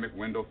ceramic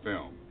window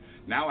film.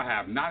 Now I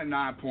have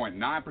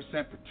 99.9%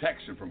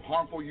 protection from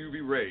harmful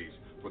UV rays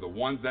for the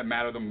ones that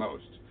matter the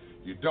most.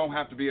 You don't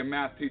have to be a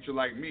math teacher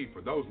like me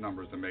for those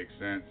numbers to make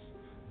sense.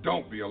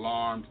 Don't be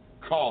alarmed.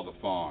 Call the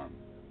farm.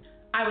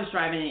 I was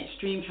driving in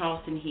extreme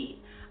Charleston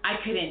heat. I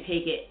couldn't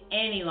take it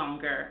any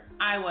longer.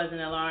 I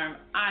wasn't alarmed.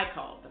 I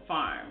called the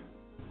farm.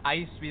 I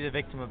used to be the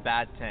victim of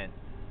bad tent.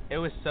 It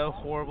was so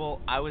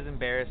horrible, I was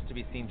embarrassed to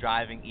be seen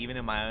driving even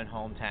in my own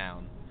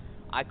hometown.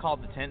 I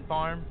called the tent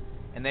farm,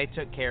 and they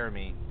took care of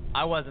me.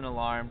 I wasn't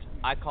alarmed.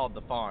 I called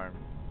the farm.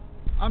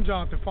 I'm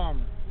Jonathan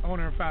Farmer,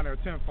 owner and founder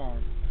of Tent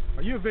Farm.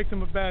 Are you a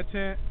victim of bad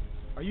tent?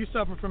 Are you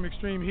suffering from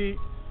extreme heat?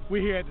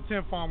 We here at the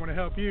Tent Farm want to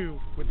help you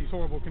with these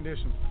horrible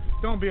conditions.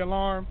 Don't be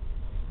alarmed.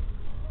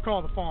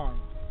 Call the farm.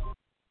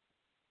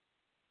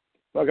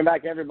 Welcome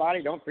back,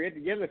 everybody. Don't forget to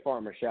give the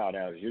farmer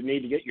shout-outs. You need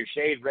to get your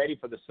shade ready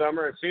for the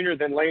summer. Sooner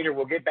than later,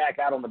 we'll get back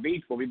out on the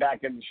beach. We'll be back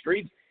in the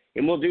streets,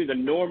 and we'll do the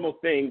normal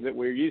things that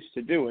we're used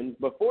to doing.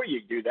 Before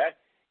you do that,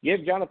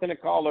 give Jonathan a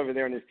call over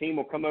there, and his team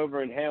will come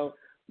over and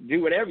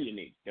do whatever you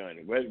need done,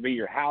 whether it be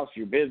your house,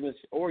 your business,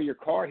 or your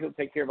car. He'll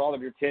take care of all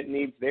of your tent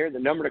needs there. The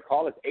number to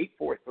call is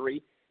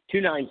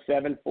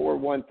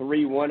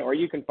 843-297-4131, or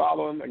you can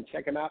follow him and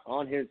check him out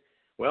on his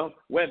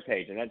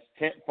webpage, and that's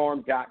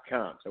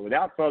tentfarm.com. So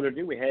without further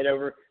ado, we head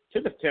over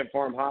to the Tent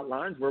Farm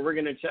hotlines, where we're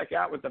going to check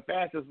out with the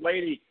fastest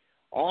lady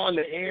on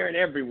the air and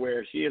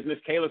everywhere. She is Miss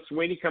Kayla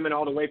Sweeney, coming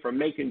all the way from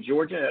Macon,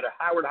 Georgia, at a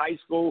Howard High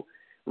School,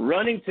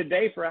 running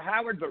today for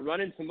Howard, but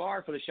running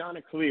tomorrow for the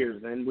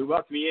Chanticleers. And we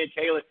welcome you in,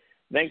 Kayla.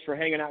 Thanks for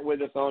hanging out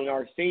with us on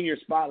our Senior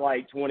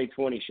Spotlight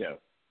 2020 show.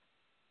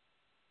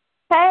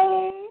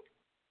 Hey.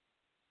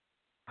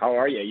 How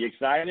are you? You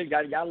excited?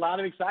 Got a lot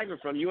of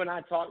excitement from you. And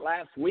I talked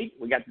last week.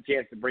 We got the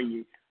chance to bring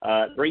you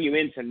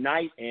in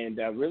tonight, and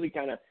really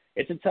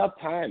it's a tough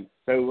time.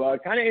 So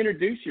kind of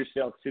introduce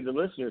yourself to the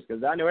listeners,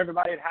 because I know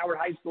everybody at Howard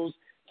High School's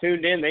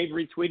tuned in. They've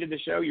retweeted the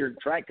show. Your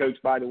track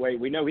coach, by the way,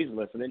 we know he's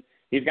listening.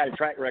 He's got a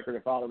track record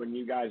of following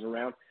you guys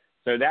around.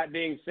 So that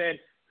being said,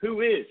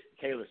 who is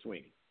Kayla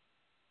Sweeney?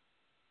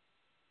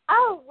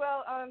 Oh,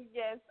 well,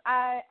 yes.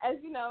 As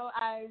you know,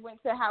 I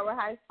went to Howard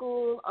High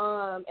School,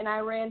 and I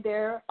ran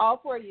there all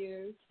 4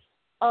 years.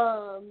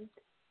 And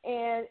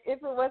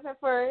if it wasn't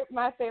for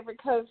my favorite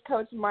coach,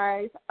 Coach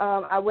Mars,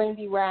 I wouldn't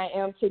be where I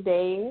am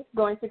today,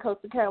 going to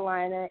Coastal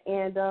Carolina.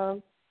 And,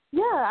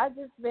 I've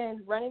just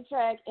been running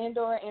track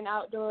indoor and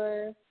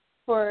outdoor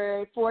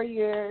for 4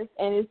 years,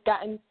 and it's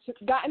gotten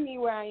me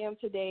where I am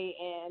today.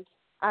 And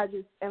I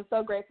just am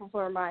so grateful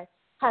for my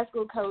high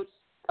school coach,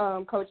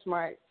 Coach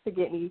Smart, to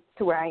get me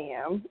to where I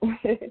am.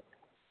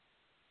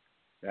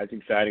 That's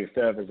exciting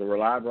stuff. As we're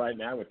live right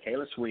now with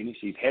Kayla Sweeney.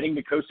 She's heading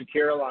to Coastal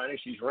Carolina.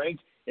 She's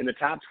ranked in the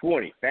top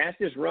 20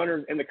 fastest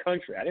runners in the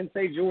country. I didn't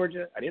say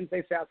Georgia. I didn't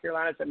say South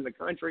Carolina. I said in the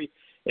country.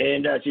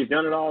 And she's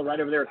done it all right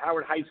over there at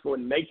Howard High School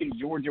in Macon,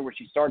 Georgia, where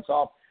she starts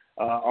off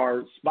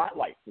our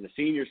spotlight for the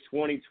seniors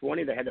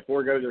 2020. They had to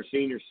forego their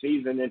senior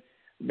season. And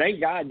thank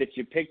God that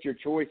you picked your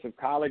choice of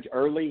college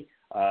early,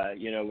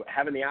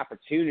 having the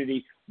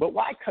opportunity. But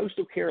why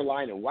Coastal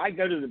Carolina? Why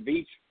go to the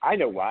beach? I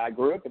know why. I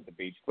grew up at the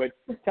beach. But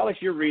tell us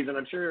your reason.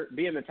 I'm sure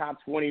being the top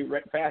 20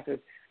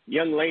 fastest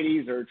young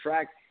ladies or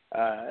track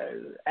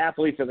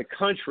athletes of the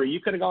country, you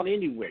could have gone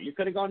anywhere. You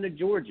could have gone to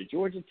Georgia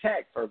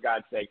Tech, for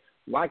God's sake.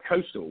 Why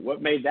Coastal?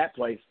 What made that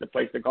place the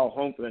place to call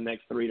home for the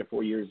next 3 to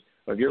 4 years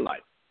of your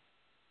life?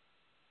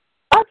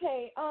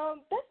 Okay,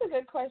 that's a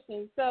good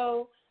question.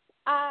 So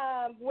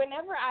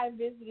whenever I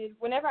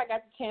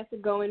got the chance to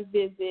go and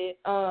visit,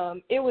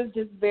 it was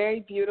just very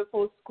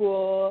beautiful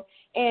school,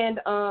 and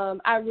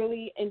I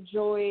really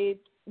enjoyed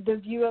the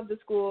view of the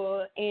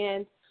school,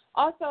 and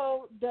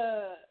also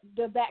the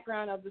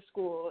background of the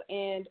school,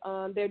 and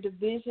their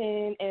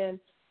division, and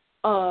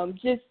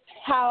just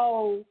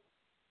how,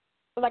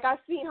 like, I've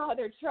seen all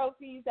their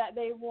trophies that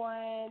they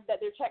won, that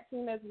their track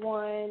team has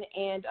won,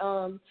 and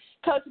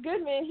Coach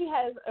Goodman, he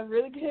has a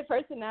really good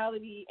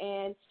personality,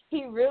 and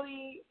he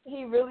really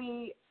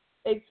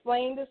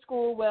explained the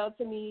school well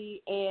to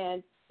me,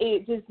 and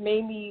it just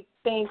made me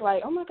think,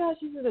 like, oh my gosh,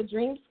 this is a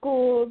dream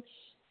school.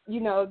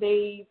 You know,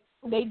 they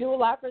do a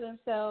lot for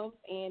themselves,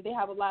 and they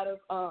have a lot of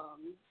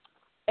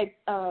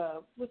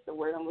what's the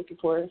word I'm looking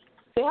for?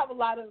 They have a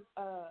lot of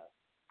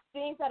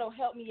things that'll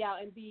help me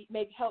out and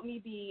help me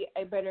be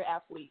a better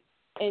athlete.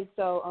 And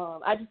so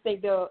I just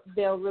think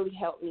they'll really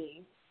help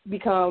me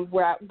get to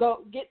where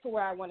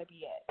I want to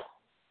be at.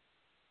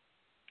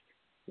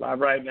 Live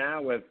right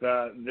now with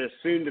the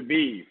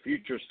soon-to-be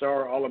future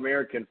star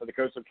All-American for the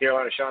Coastal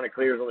Carolina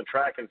Chanticleers on the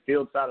track and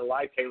field side of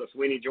life. Kayla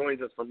Sweeney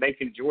joins us from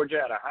Macon,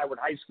 Georgia at a Howard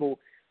High School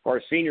for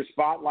our senior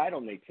spotlight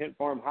on the Tent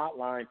Farm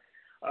Hotline.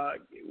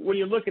 When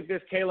you look at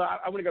this, Kayla,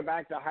 I want to go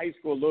back to high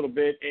school a little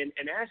bit and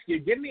ask you,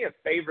 give me a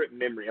favorite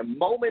memory, a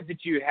moment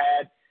that you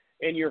had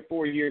in your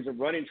 4 years of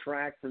running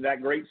track for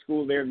that great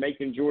school there in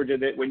Macon, Georgia,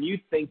 that when you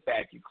think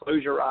back, you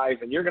close your eyes,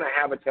 and you're going to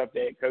have a tough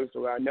day at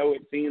Coastal. I know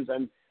it seems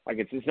like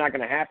it's just not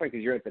going to happen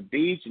because you're at the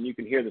beach and you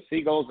can hear the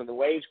seagulls and the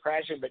waves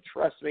crashing, but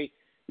trust me,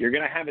 you're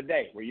going to have a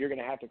day where you're going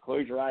to have to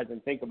close your eyes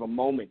and think of a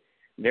moment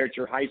there at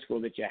your high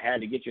school that you had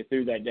to get you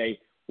through that day.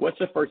 What's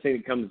the first thing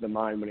that comes to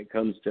mind when it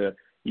comes to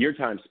your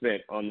time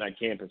spent on that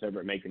campus over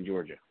at Macon,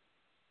 Georgia?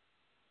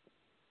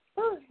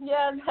 Oh,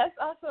 yeah, that's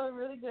also a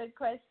really good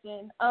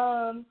question.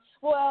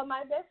 Well,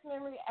 my best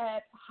memory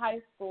at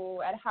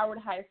Howard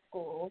High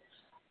School,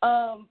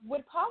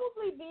 would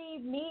probably be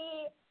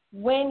me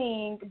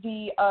winning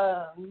the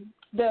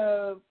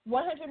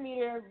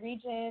 100-meter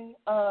region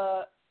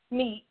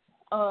meet.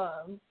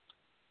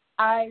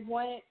 I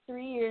won it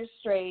 3 years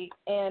straight,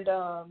 and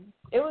I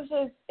was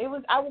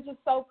just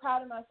so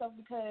proud of myself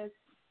because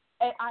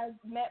I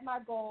met my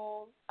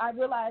goals. I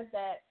realized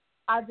that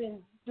I've been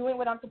doing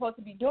what I'm supposed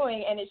to be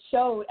doing, and it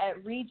showed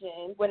at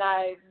region when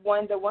I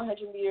won the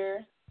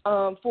 100-meter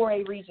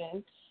 4A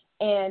region.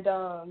 And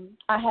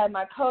I had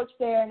my coach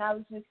there, and I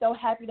was just so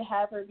happy to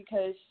have her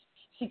because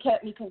she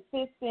kept me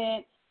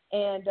consistent,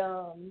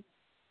 and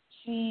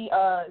she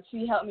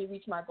helped me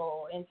reach my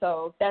goal. And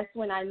so that's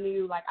when I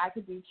knew, like, I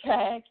could do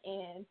track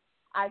and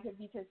I could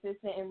be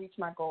consistent and reach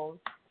my goals.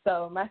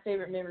 So my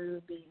favorite memory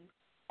would be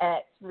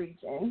at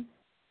region.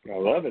 I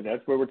love it.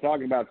 That's what we're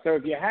talking about. So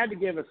if you had to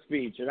give a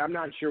speech, and I'm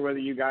not sure whether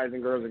you guys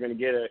and girls are going to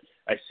get a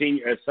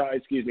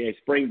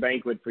spring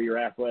banquet for your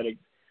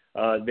athletics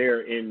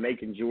there in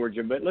Macon,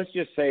 Georgia, but let's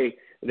just say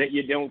that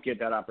you don't get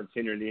that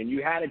opportunity and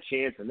you had a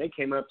chance and they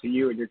came up to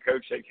you and your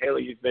coach said,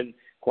 Kayla, you've been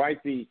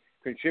quite the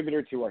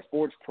contributor to our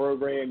sports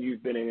program.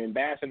 You've been an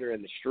ambassador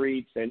in the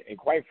streets. And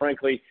quite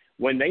frankly,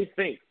 when they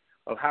think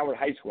of Howard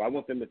High School, I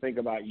want them to think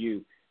about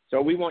you.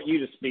 So we want you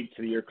to speak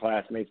to your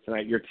classmates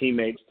tonight, your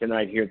teammates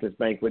tonight here at this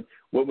banquet.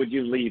 What would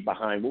you leave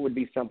behind? What would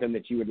be something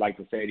that you would like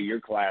to say to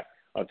your class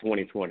of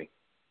 2020?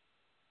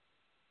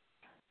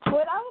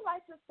 What I would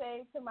like to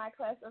say to my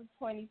class of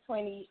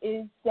 2020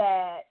 is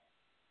that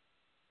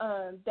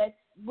that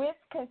with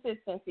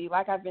consistency,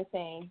 like I've been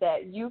saying,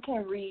 that you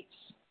can reach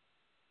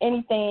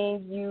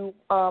anything you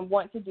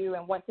want to do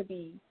and want to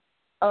be.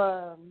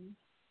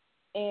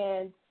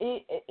 And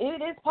it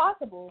is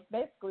possible,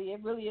 basically.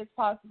 It really is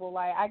possible.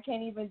 Like, I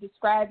can't even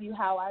describe you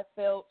how I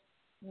felt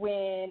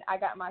when I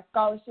got my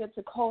scholarship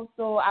to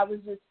Coastal. I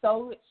was just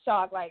so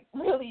shocked. Like,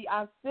 really,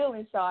 I'm still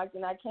in shock,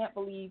 and I can't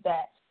believe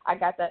that I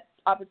got that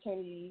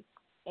opportunity.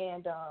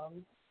 And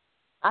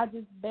I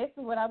just,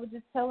 basically what I would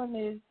just tell them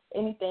is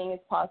anything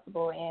is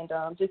possible. And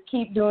just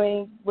keep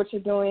doing what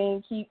you're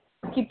doing. Keep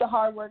the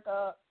hard work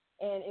up,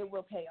 and it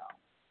will pay off.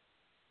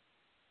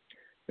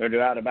 No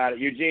doubt about it.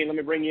 Eugene, let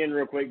me bring you in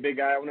real quick, big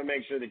guy. I want to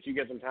make sure that you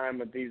get some time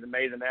with these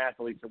amazing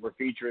athletes that we're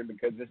featuring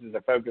because this is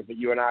a focus that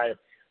you and I have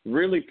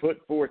really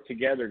put forth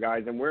together,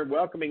 guys. And we're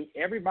welcoming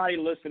everybody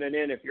listening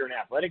in. If you're an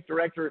athletic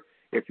director,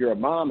 if you're a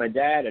mom, a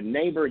dad, a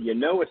neighbor, you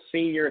know a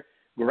senior,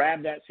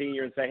 grab that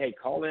senior and say, hey,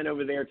 call in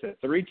over there to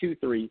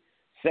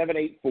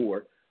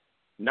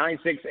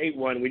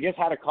 323-784-9681. We just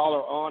had a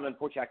caller on.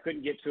 Unfortunately, I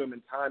couldn't get to him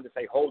in time to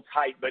say hold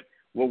tight, but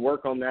we'll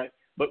work on that.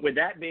 But with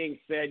that being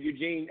said,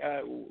 Eugene,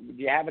 do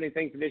you have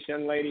anything for this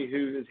young lady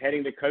who is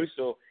heading to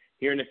Coastal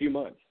here in a few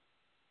months?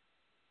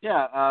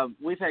 Yeah,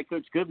 we've had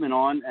Coach Goodman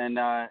on, and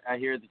I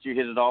hear that you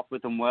hit it off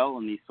with him well,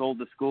 and he sold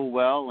the school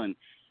well. And,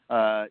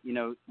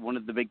 one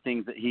of the big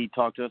things that he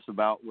talked to us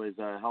about was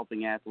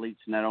helping athletes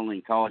not only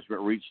in college but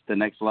reach the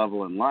next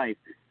level in life.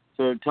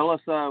 So tell us,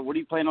 what do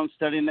you plan on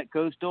studying at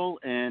Coastal,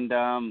 and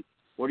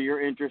what are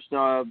your interests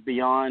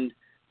beyond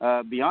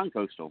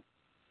Coastal?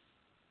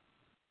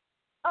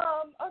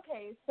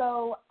 Okay,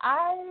 so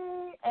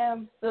I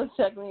am still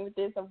struggling with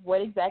this of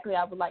what exactly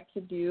I would like to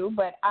do,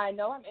 but I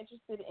know I'm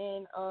interested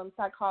in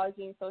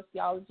psychology and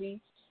sociology,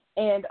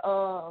 and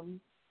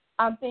I'm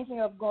thinking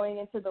of going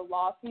into the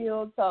law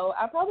field. So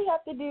I probably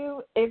have to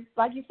do, if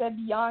like you said,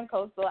 beyond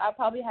Coastal, I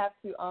probably have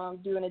to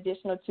do an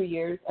additional 2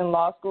 years in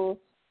law school.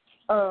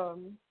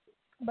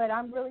 But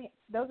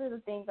those are the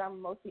things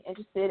I'm mostly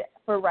interested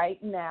for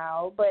right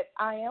now. But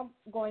I am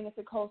going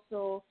into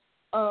Coastal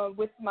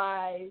with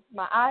my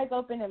eyes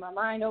open and my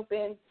mind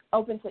open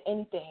to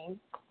anything.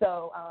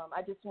 So I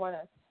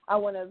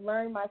want to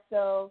learn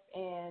myself,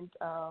 and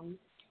I'm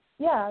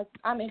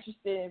interested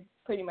in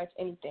pretty much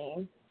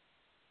anything.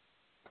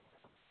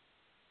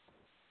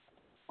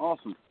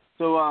 Awesome.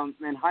 So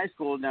in high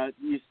school, now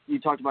you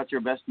talked about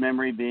your best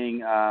memory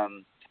being,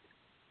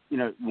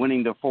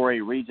 winning the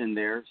 4A region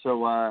there.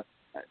 So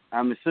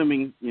I'm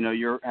assuming,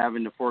 you're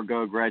having to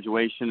forego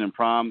graduation and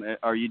prom.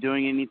 Are you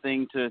doing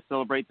anything to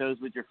celebrate those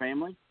with your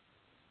family?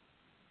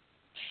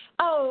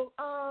 Oh,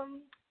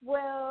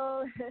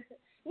 well,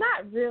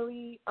 not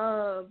really.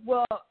 As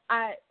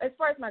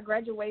far as my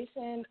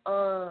graduation,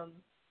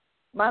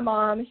 my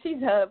mom, she's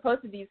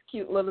posted these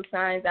cute little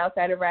signs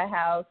outside of our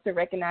house to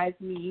recognize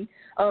me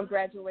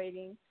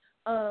graduating.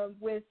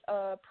 With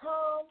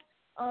prom,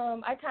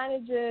 I kind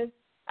of just,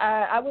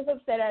 I was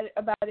upset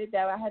about it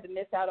that I had to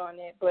miss out on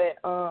it, but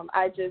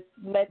I just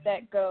let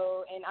that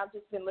go, and I've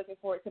just been looking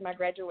forward to my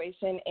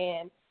graduation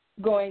and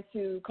going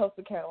to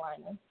Coastal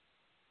Carolina.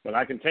 Well,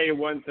 I can tell you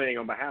one thing.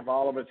 On behalf of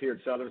all of us here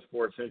at Southern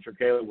Sports Central,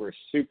 Kayla, we're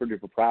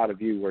super-duper proud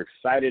of you. We're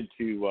excited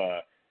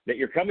that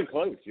you're coming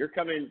close. You're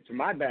coming to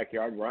my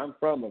backyard where I'm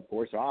from, of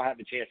course, so I'll have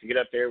the chance to get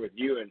up there with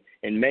you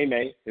and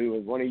May, who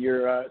is one of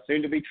your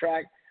soon-to-be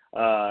track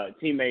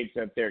teammates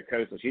up there at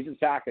Coastal. She's in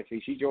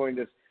Sakacy. She joined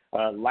us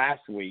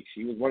last week.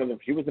 She was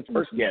the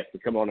first guest to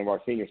come on of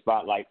our senior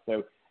spotlight.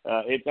 So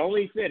it's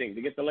only fitting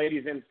to get the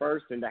ladies in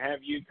first and to have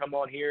you come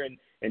on here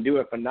and do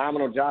a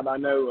phenomenal job. I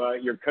know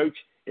your coach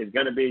is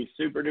going to be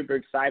super-duper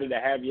excited to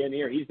have you in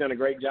here. He's done a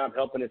great job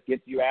helping us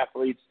get you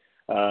athletes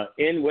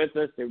in with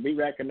us to be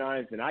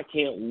recognized, and I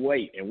can't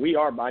wait. And we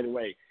are, by the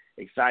way,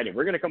 excited.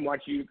 We're going to come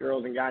watch you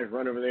girls and guys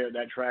run over there at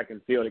that track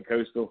and field at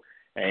Coastal.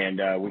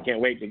 And we can't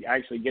wait to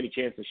actually get a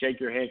chance to shake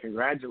your hand,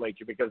 congratulate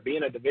you, because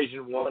being a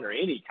Division I or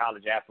any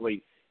college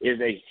athlete is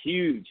a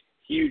huge,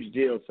 huge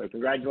deal. So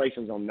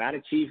congratulations on that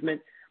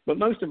achievement. But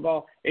most of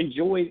all,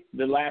 enjoy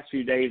the last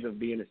few days of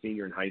being a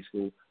senior in high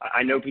school.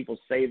 I know people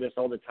say this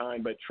all the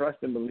time, but trust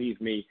and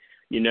believe me,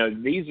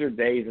 these are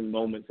days and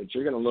moments that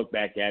you're going to look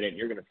back at it and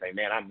you're going to say,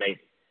 man, I made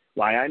it.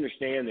 While I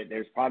understand that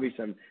there's probably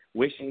some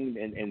wishing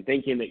and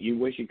thinking that you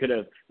wish you could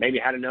have maybe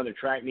had another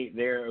track meet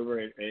there over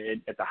at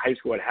the high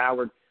school at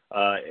Howard,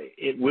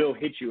 it will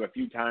hit you a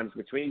few times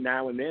between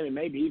now and then, and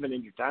maybe even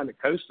in your time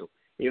at Coastal,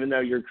 even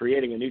though you're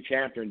creating a new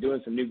chapter and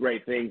doing some new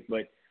great things.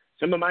 But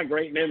some of my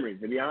great memories,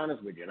 to be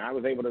honest with you, and I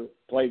was able to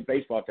play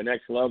baseball at the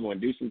next level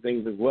and do some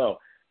things as well,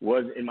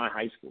 was in my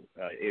high school.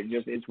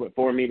 It's what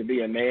formed me to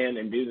be a man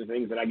and do the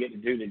things that I get to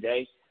do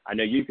today. I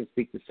know you can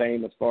speak the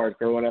same as far as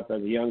growing up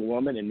as a young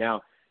woman, and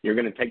now you're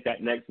going to take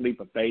that next leap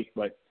of faith.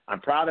 But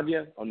I'm proud of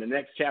you. On the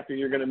next chapter,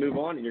 you're going to move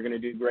on, and you're going to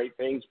do great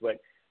things.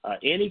 But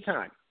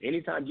anytime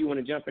you want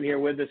to jump in here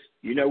with us,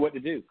 you know what to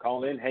do.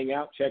 Call in, hang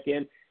out, check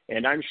in,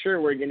 and I'm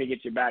sure we're going to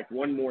get you back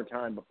one more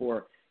time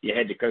before you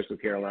head to Coastal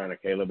Carolina,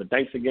 Caleb. But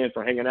thanks again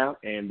for hanging out,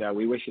 and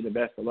we wish you the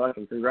best of luck,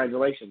 and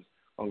congratulations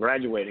on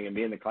graduating and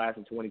being the class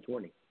of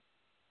 2020.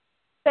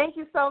 Thank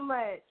you so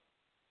much.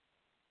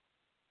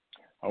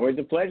 Always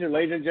a pleasure,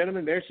 ladies and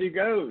gentlemen. There she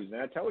goes.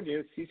 I told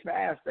you, she's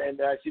fast, and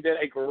she did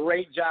a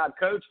great job.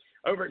 Coach,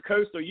 over at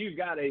Coastal, you've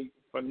got a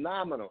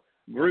phenomenal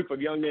group of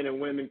young men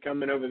and women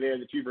coming over there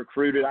that you've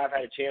recruited. I've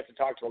had a chance to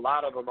talk to a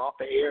lot of them off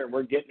the air, and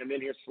we're getting them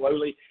in here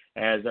slowly.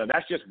 As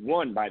that's just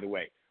one, by the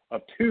way,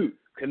 of two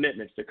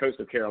commitments to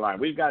Coastal Carolina.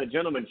 We've got a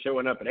gentleman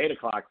showing up at 8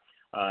 o'clock.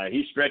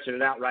 He's stretching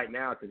it out right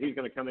now because he's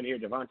going to come in here.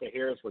 Devontae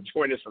Harris will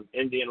join us from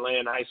Indian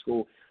Land High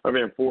School over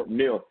there in Fort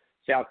Mill,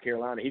 South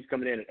Carolina. He's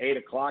coming in at 8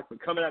 o'clock.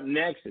 But coming up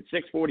next at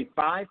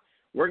 6:45,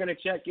 we're going to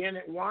check in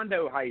at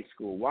Wando High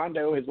School.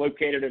 Wando is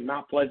located in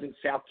Mount Pleasant,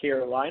 South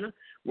Carolina,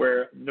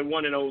 where the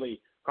one and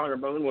only Connor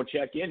Bone will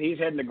check in. He's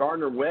heading to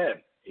Gardner-Webb.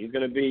 He's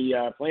going to be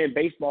playing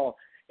baseball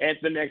at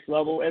the next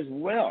level as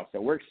well.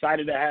 So we're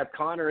excited to have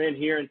Connor in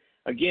here. And,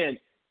 again,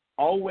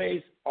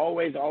 always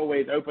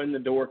open the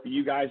door for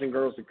you guys and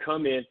girls to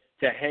come in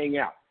to hang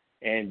out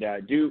and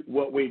do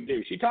what we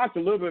do. She talked a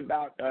little bit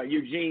about,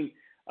 Eugene,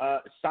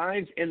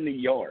 signs in the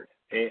yard,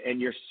 and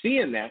you're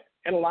seeing that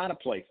in a lot of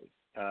places.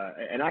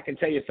 And I can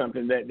tell you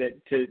something,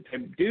 that to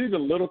do the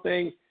little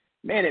things,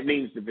 man, it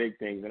means the big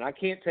things. And I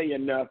can't tell you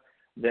enough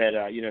that,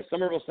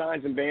 Somerville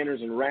Signs and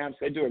Banners and Wraps,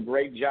 they do a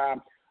great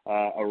job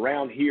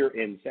around here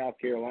in South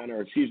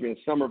Carolina, in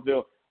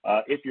Somerville.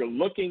 If you're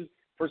looking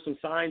for some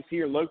signs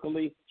here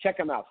locally, check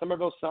them out.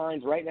 Somerville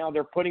Signs, right now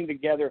they're putting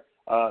together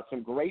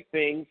some great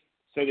things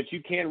so that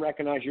you can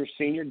recognize your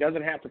senior.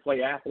 Doesn't have to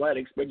play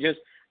athletics, but just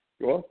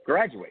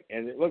graduate.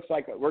 And it looks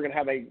like we're going to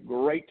have a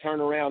great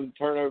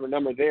turnover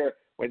number there.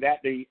 With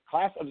that, the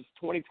class of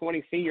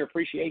 2020 senior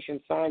appreciation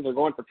signs are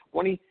going for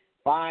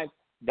 $25,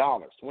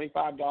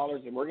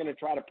 and we're going to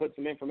try to put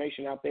some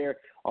information out there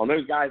on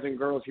those guys and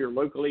girls here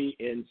locally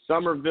in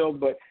Somerville.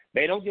 But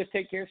they don't just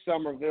take care of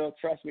Somerville.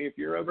 Trust me, if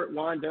you're over at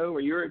Wando or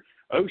you're at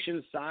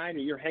Oceanside or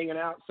you're hanging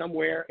out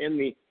somewhere in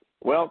the,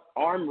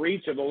 arm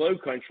reach of the Low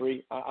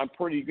Country, I'm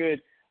pretty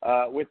good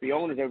with the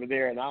owners over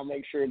there, and I'll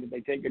make sure that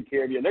they take good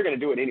care of you. And they're going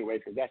to do it anyway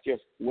because that's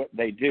just what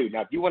they do.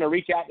 Now, if you want to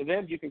reach out to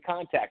them, you can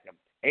contact them,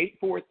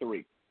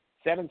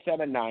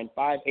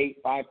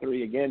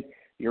 843-779-5853. Again,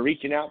 you're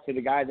reaching out to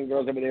the guys and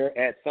girls over there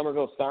at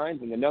Somerville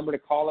Signs, and the number to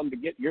call them to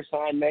get your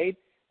sign made,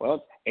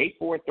 it's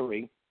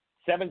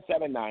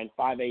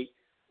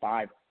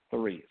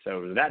 843-779-5853.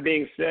 So that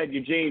being said,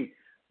 Eugene,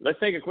 let's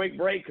take a quick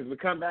break because we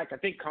come back. I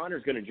think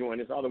Connor's going to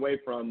join us all the way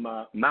from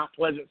Mount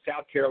Pleasant,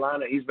 South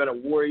Carolina. He's been a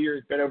Warrior.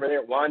 He's been over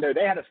there at Wando.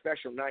 They had a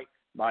special night,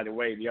 by the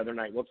way, the other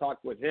night. We'll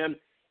talk with him,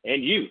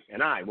 and you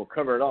and I will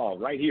cover it all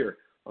right here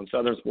on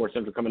Southern Sports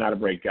Central coming out of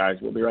break,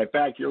 guys. We'll be right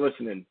back. You're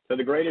listening to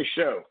the greatest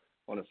show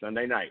on a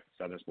Sunday night,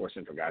 Southern Sports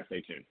Central, guys.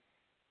 Stay tuned.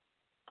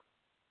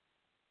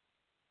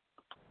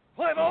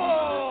 Play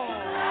ball!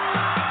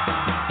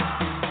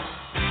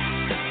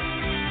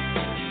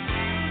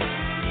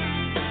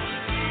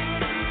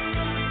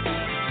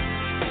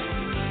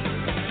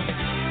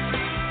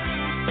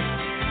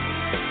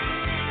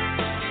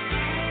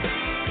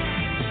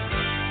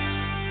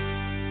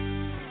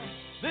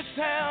 This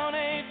town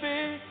ain't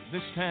big,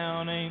 this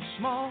town ain't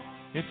small.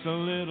 It's a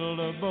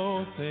little of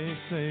both, they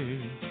say.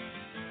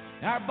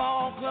 Our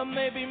ball club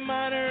may be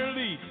minor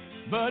league,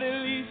 but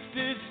at least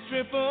it's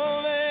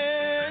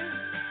AAA.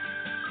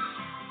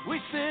 We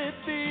sit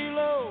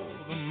below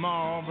the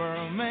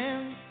Marlboro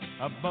Man,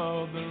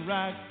 above the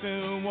right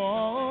field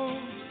wall.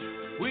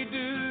 We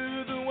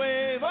do the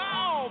wave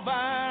all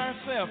by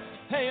ourselves.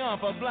 Hey, a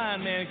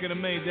blind man could have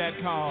made that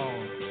call.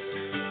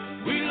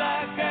 We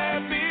like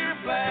our beer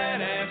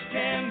flat as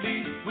can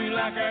be. We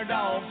like our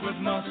dogs with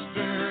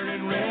mustard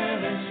and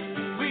relish.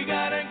 We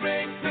got a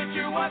great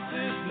pitcher, what's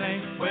his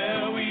name?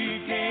 Well,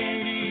 we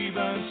can't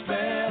even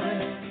spell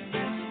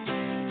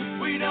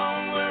it. We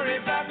don't worry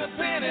about the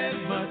pen as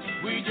much.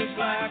 We We just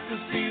like to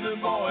see the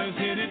boys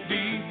hit it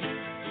deep.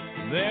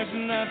 There's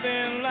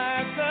nothing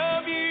like the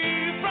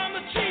view from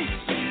the cheap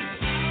seat.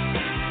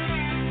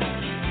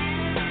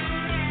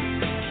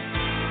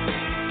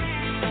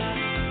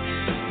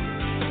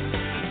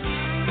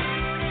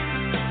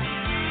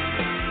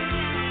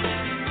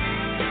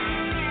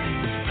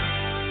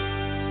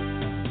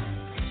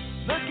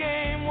 The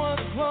game was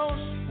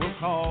close, we'll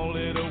call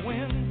it a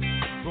win.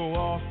 Go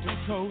off to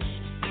coast,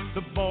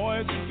 the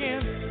boys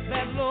again.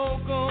 That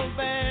local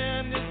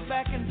band is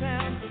back in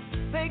town.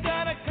 They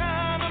got a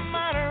kind of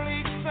minor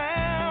league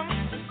sound.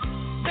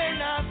 They're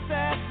not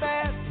that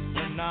bad,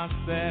 they're not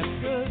that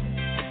good,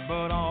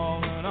 but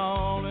all in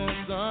all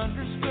it's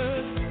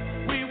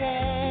understood. We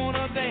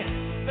wanna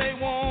dance, they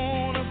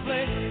wanna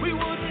play. We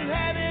wouldn't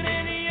have it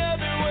any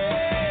other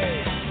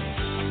way.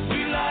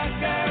 We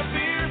like our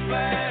beer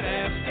flat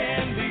as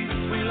can be.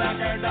 We like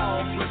our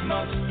dogs with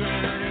mustard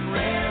and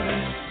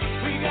relish.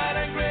 We got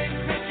a great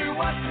pitcher,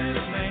 what's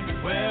his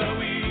name? Well,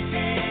 we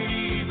can't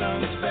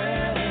even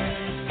spell it.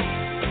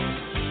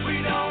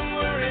 Don't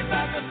worry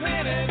about the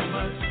pennies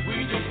much. We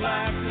just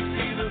like to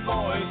see the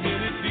boys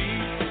hit it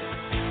deep.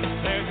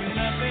 There's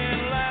nothing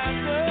like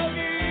the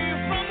view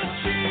from the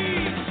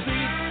cheap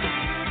seat.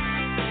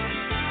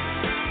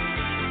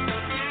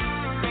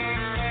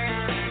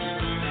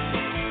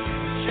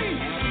 Cheap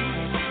seat.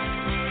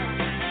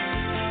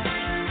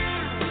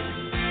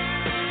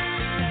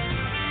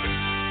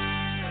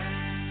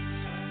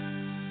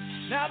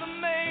 Now the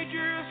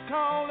major's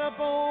called up,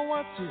 oh,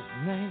 what's his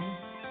name?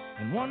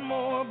 And one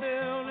more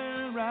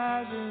building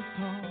rises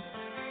tall.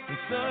 And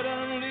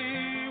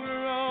suddenly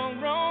we're all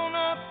grown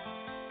up.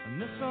 And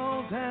this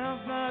old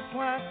town's not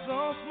quite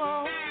so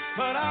small.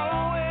 But I'll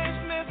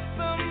always miss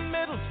the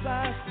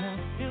middle-sized town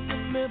in the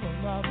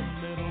middle of the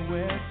Middle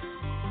West.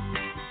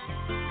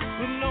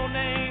 With no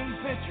name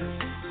pitchers,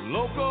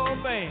 local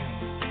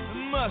bands,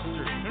 and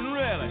mustard and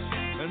relish,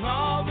 and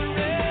all the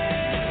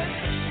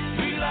rest.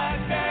 We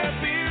like our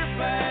beer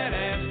flat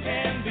as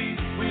can be.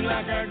 We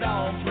like our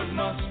dogs with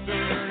mustard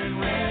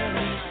and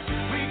relish.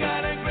 We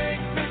got a great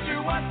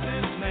pitcher, what's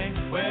his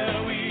name?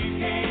 Well, we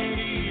can't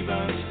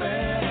even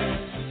spell it.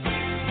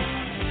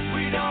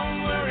 We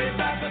don't worry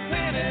about the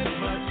pennies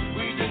much.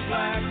 We just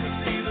like to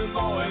see the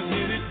boys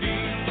hit it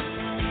deep.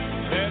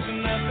 There's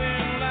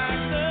nothing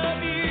like the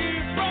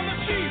view from the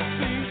cheap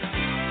seat.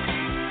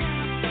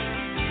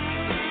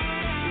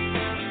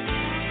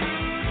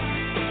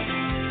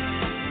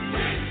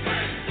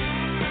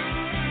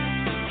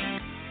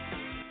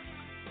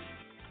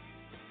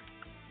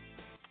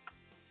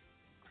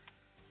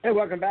 Hey,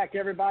 welcome back,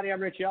 everybody.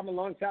 I'm Richie. I'm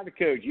alongside the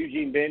coach,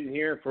 Eugene Benton,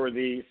 here for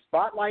the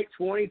Spotlight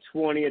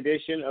 2020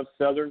 edition of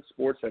Southern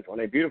Sports Central. On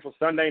a beautiful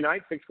Sunday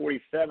night,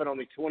 6:47 on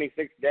the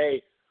 26th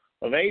day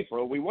of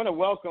April. We want to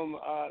welcome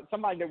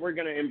somebody that we're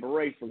going to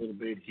embrace a little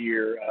bit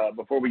here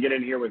before we get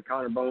in here with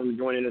Connor Bone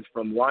joining us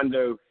from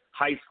Wando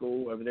High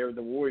School over there with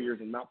the Warriors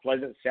in Mount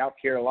Pleasant, South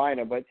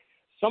Carolina. But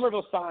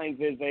Somerville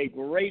Signs is a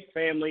great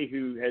family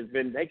who has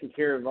been taking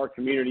care of our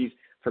communities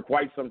for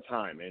quite some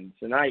time. And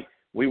tonight,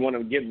 we want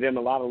to give them a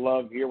lot of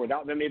love here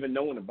without them even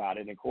knowing about it.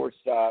 And, of course,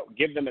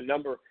 give them a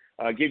number,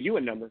 give you a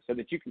number so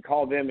that you can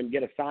call them and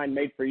get a sign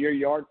made for your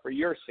yard for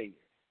your senior.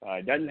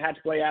 It doesn't have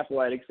to play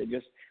athletics. It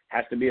just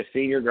has to be a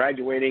senior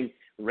graduating,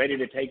 ready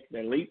to take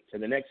the leap to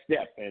the next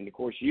step. And, of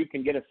course, you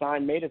can get a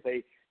sign made. It's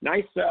a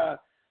nice,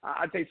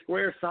 I'd say,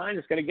 square sign.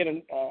 It's going to get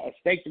a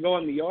stake to go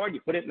in the yard.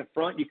 You put it in the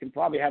front. You can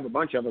probably have a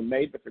bunch of them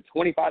made, but they're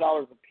 $25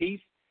 a piece,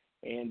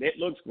 and it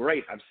looks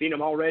great. I've seen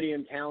them already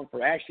in town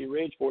for Ashley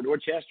Ridge, Fort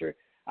Dorchester.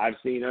 I've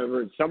seen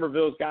over in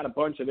Somerville's got a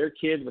bunch of their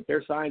kids with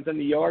their signs in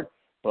the yard.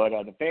 But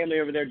the family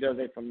over there does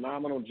a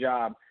phenomenal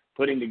job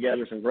putting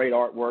together some great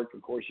artwork.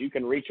 Of course, you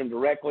can reach them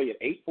directly at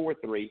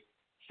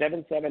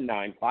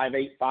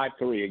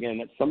 843-779-5853. Again,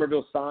 that's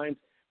Somerville Signs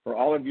for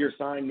all of your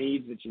sign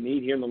needs that you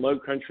need here in the Low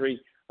Country.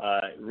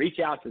 Reach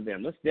out to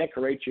them. Let's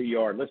decorate your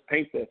yard. Let's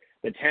paint the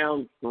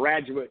town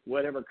graduate,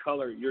 whatever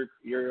color your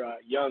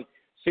young,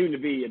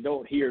 soon-to-be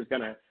adult here is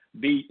going to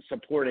be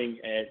supporting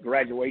at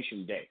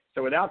graduation day.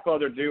 So without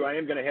further ado, I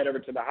am going to head over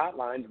to the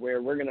hotlines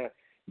where we're going to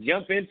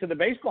jump into the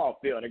baseball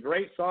field. A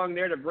great song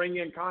there to bring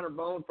in Connor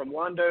Bone from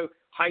Wando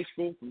High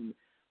School from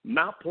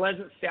Mount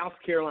Pleasant, South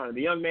Carolina.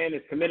 The young man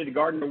is committed to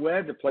Gardner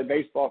Webb to play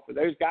baseball for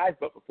those guys,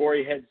 but before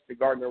he heads to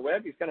Gardner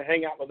Webb, he's going to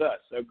hang out with us.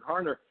 So,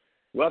 Gardner,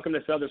 welcome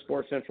to Southern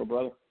Sports Central,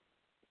 brother.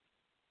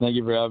 Thank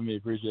you for having me.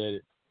 Appreciate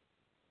it.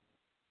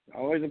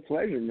 Always a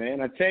pleasure, man.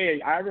 I tell you,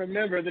 I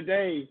remember the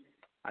day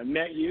I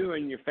met you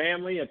and your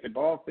family at the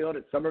ball field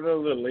at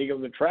Somerville Little League. It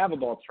was a travel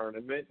ball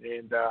tournament,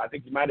 and I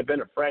think you might have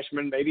been a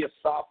freshman, maybe a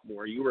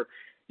sophomore. You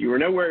were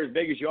nowhere as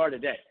big as you are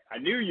today. I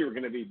knew you were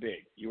going to be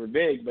big. You were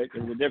big, but it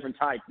was a different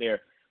type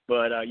there.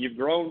 But you've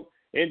grown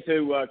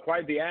into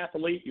quite the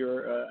athlete.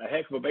 You're a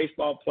heck of a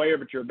baseball player,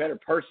 but you're a better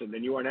person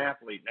than you are an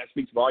athlete. That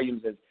speaks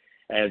volumes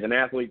as an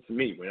athlete to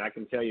me. When I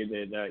can tell you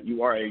that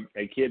you are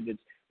a kid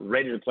that's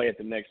ready to play at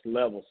the next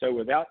level. So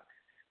without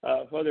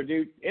further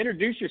ado,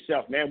 introduce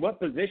yourself, man. What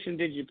position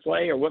did you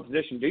play, or what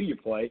position do you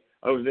play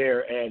over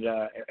there at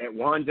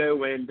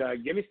Wando?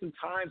 And give me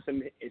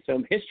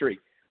some history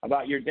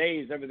about your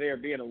days over there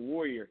being a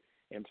Warrior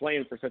and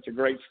playing for such a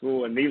great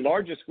school, and the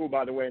largest school,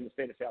 by the way, in the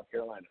state of South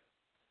Carolina.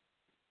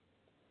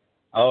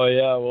 Oh,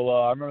 yeah. Well,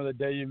 I remember the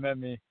day you met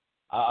me.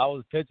 I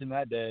was pitching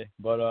that day,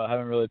 but I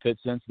haven't really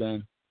pitched since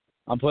then.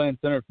 I'm playing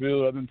center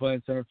field. I've been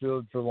playing center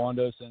field for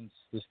Wando since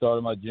the start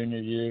of my junior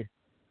year,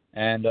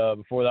 and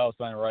before that I was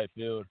playing right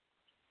field.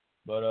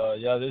 But,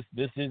 yeah,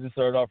 this season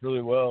started off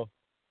really well.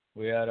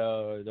 We had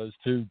those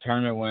 2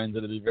 tournament wins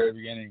at the very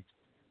beginning,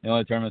 the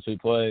only tournaments we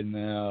played,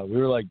 and we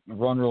were, like,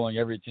 run-rolling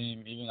every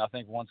team, even I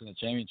think once in the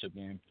championship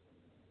game.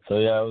 So,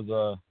 yeah, it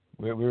was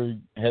we were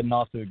heading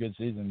off to a good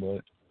season,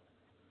 but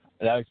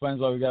that explains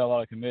why we got a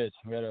lot of commits.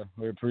 We're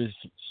a pretty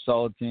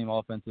solid team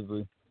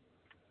offensively.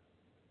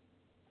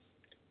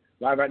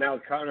 Live right now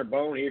with Connor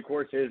Bone. He, of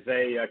course, is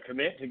a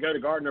commit to go to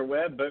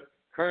Gardner-Webb, but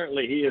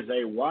currently he is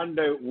a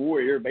Wando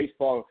Warrior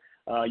baseball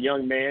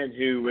young man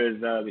who is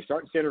the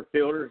starting center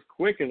fielder,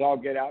 quick as all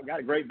get out.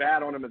 Got a great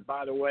bat on him,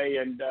 by the way.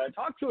 And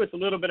talk to us a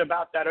little bit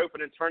about that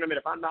opening tournament,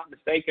 if I'm not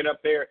mistaken, up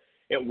there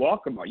at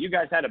Walkmore. You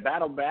guys had a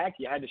battle back.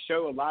 You had to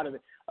show a lot of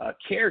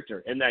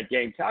character in that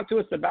game. Talk to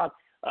us about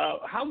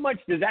how much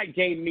does that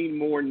game mean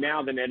more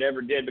now than it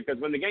ever did? Because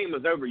when the game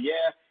was over,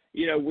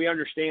 we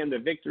understand the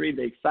victory,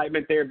 the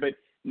excitement there, but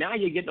now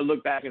you get to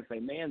look back and say,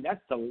 man,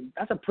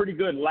 that's a pretty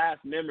good last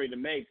memory to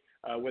make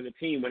with a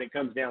team when it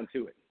comes down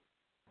to it.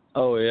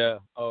 Oh yeah.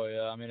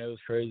 I mean, it was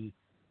crazy.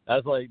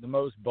 That's like the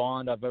most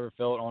bond I've ever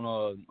felt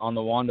on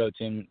the Wando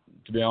team,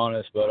 to be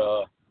honest.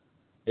 But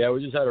yeah,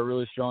 we just had a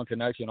really strong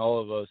connection, all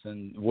of us,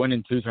 and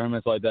winning 2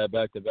 tournaments like that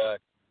back to back,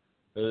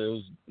 it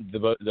was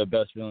the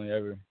best feeling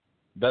ever.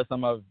 Best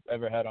time I've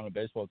ever had on a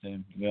baseball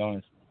team, to be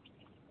honest.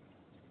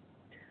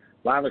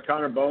 Live with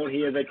Connor Bone.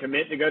 He is a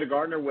commit to go to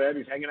Gardner-Webb.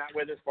 He's hanging out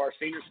with us for our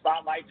Senior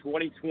Spotlight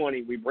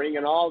 2020. We bring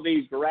in all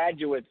these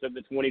graduates of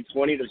the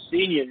 2020. The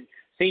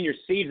senior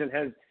season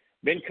has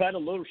been cut a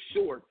little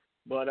short,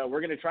 but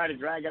we're going to try to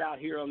drag it out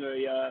here on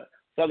the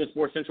Southern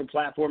Sports Central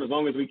platform as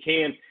long as we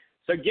can.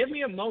 So give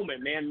me a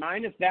moment, man,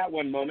 minus that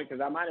one moment,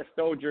 because I might have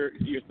stole your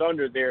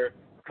thunder there,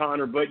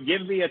 Connor, but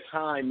give me a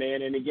time,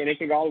 man. And, again, it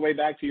can go all the way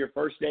back to your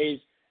first days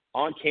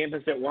on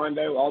campus at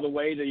Wando, all the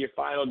way to your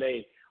final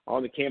day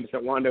on the campus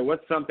at Wando.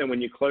 What's something when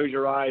you close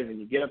your eyes and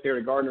you get up there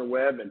to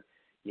Gardner-Webb and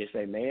you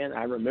say, man,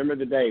 I remember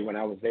the day when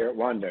I was there at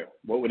Wando?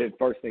 What would the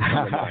first thing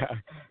come to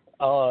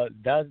mind?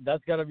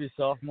 That's got to be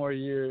sophomore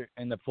year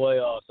in the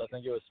playoffs. I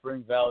think it was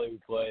Spring Valley we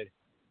played,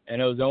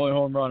 and it was the only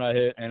home run I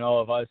hit in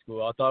all of high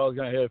school. I thought I was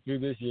going to hit a few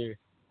this year.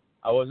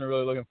 I wasn't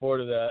really looking forward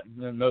to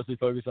that, mostly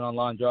focusing on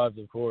line drives,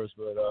 of course.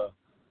 But,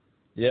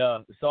 yeah,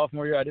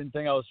 sophomore year I didn't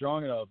think I was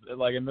strong enough.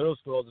 Like in middle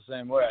school, it was the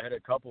same way. I hit a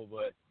couple,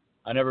 but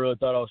I never really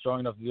thought I was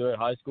strong enough to do it at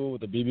high school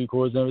with the BB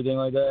cores and everything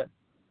like that.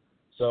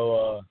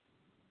 So,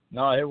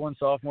 no, I hit one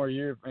sophomore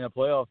year in a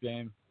playoff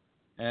game,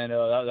 and that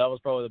was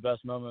probably the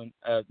best moment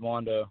at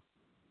Wando.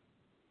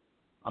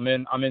 I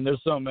mean,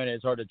 there's so many,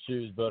 it's hard to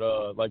choose,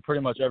 but like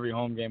pretty much every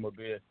home game would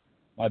be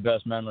my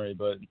best memory.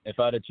 But if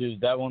I had to choose,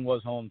 that one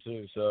was home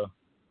too, so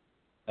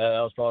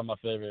that was probably my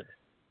favorite.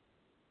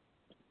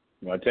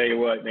 Well, I tell you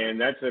what, man,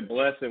 that's a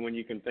blessing when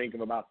you can think of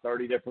about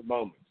 30 different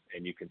moments,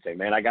 and you can say,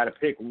 man, I got to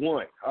pick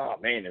one. Oh,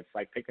 man, it's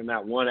like picking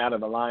that one out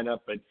of the lineup.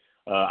 But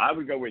I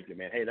would go with you,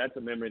 man. Hey, that's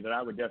a memory that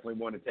I would definitely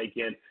want to take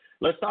in.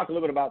 Let's talk a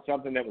little bit about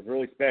something that was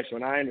really special,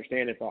 and I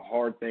understand it's a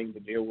hard thing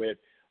to deal with.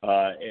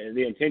 And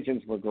the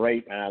intentions were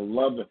great, and I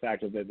love the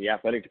fact that the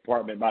athletic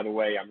department, by the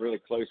way, I'm really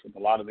close with a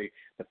lot of the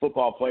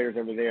football players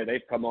over there.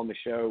 They've come on the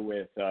show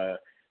with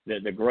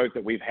the growth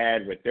that we've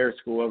had with their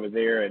school over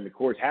there. And, of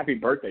course, happy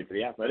birthday to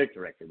the athletic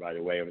director, by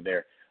the way, over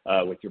there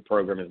with your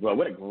program as well.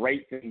 What a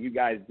great thing you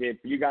guys did.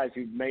 For you guys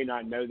who may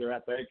not know, their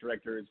athletic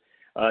director is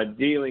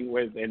dealing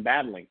with and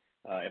battling,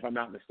 if I'm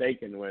not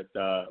mistaken, with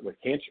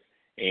cancer.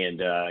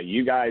 And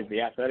you guys,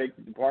 the athletic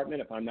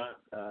department, if I'm not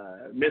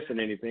missing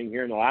anything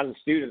here, and a lot of the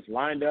students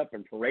lined up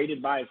and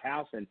paraded by his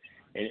house and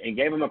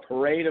gave him a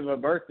parade of a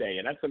birthday.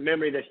 And that's a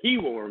memory that he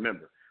will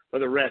remember for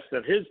the rest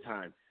of his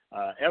time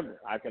ever,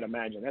 I can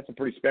imagine. That's a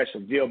pretty special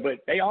deal. But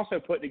they also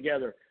put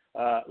together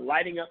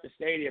lighting up the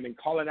stadium and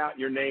calling out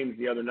your names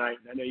the other night.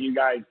 I know you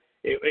guys,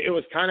 it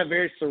was kind of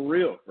very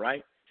surreal,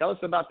 right? Tell us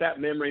about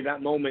that memory,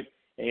 that moment,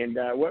 and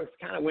what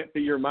kind of went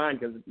through your mind.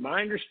 Because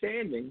my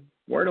understanding,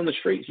 word on the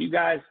streets, you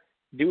guys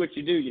do what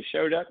you do. You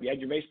showed up, you had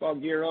your baseball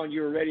gear on,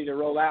 you were ready to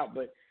roll out.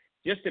 But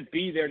just to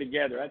be there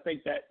together, I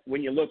think that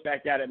when you look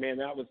back at it, man,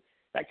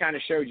 that kind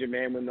of showed you,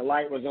 man, when the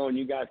light was on,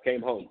 you guys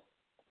came home.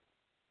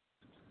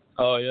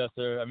 Oh, yes,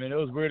 sir. I mean, it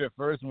was weird at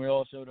first when we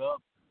all showed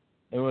up.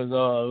 It was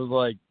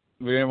like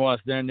we didn't want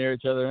to stand near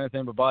each other or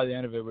anything, but by the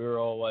end of it, we were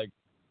all, like,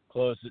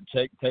 close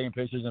to taking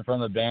pictures in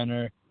front of the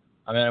banner.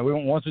 I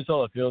mean, once we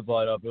saw the fields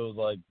light up, it was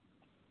like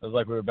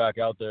we were back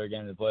out there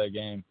again to play a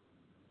game.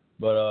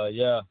 But,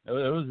 yeah, it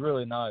was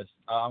really nice.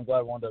 I'm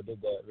glad Wando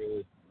did that,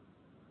 really.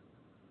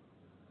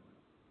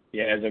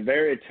 Yeah, it's a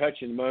very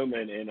touching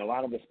moment, and a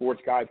lot of the sports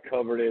guys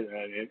covered it,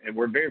 and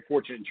we're very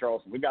fortunate in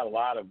Charleston. We've got a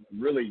lot of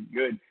really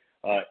good,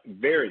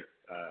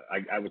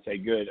 I would say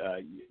good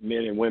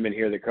men and women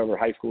here that cover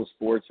high school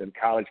sports and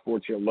college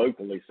sports here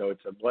locally, so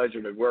it's a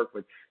pleasure to work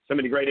with so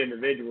many great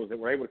individuals that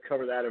were able to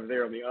cover that over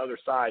there on the other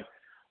side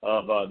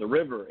of the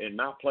river in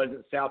Mount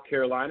Pleasant, South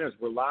Carolina. As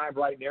we're live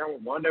right now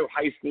with Wando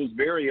High School's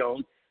very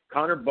own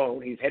Connor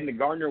Bone. He's heading to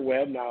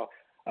Gardner-Webb now.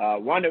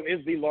 Wando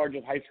is the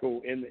largest high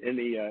school in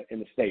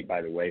the state,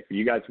 by the way. For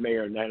you guys who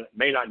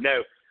may not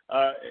know,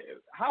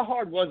 how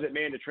hard was it,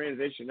 man, to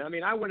transition? I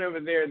mean, I went over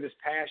there this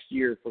past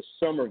year for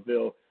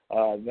Summerville.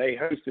 They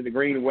hosted the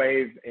Green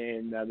Wave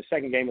and the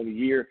second game of the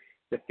year.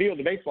 The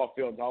baseball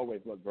fields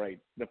always look great.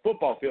 The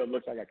football field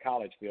looks like a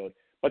college field,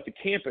 but the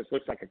campus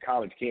looks like a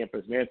college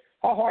campus, man.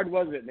 How hard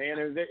was it, man?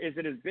 Is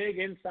it as big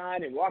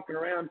inside and walking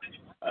around?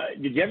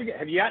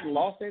 Have you gotten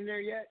lost in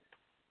there yet?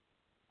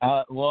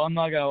 Well, I'm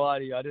not gonna lie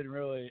to you. I didn't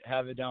really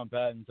have it down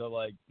pat until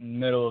like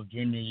middle of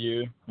junior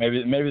year,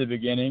 maybe the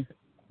beginning.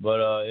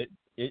 But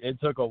it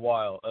took a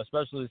while,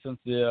 especially since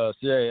the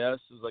CAS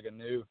was like a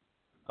new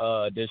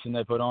addition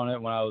they put on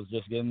it when I was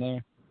just getting there.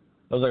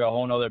 It was like a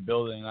whole nother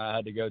building I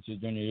had to go to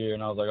junior year,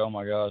 and I was like, oh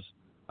my gosh.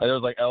 Like, there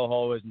was like L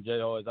hallways and J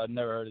hallways. I'd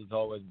never heard of these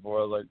hallways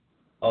before.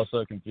 I was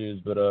so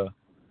confused. But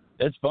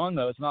it's fun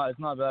though. It's not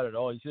bad at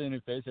all. You see a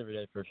new face every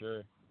day for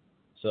sure.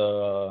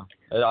 So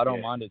I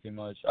don't mind it too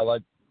much. I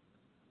like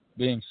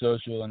being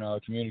social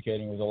and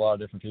communicating with a lot of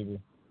different people.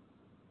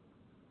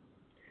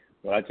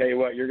 Well, I tell you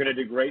what, you're going to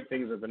do great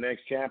things with the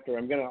next chapter.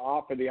 I'm going to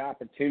offer the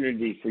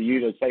opportunity for you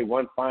to say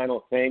one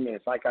final thing, and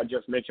it's like I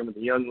just mentioned with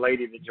the young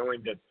lady that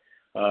joined us,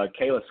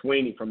 Kayla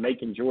Sweeney from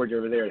Macon, Georgia,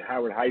 over there at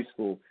Howard High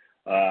School.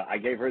 I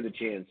gave her the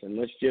chance, and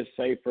let's just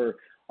say for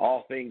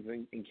all things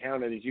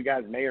encountered, as you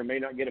guys may or may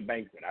not get a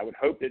banquet. I would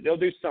hope that they'll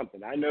do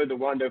something. I know the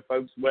Wando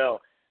folks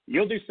well.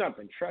 You'll do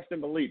something. Trust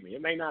and believe me.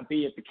 It may not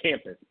be at the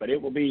campus, but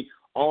it will be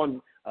on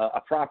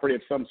a property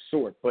of some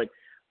sort. But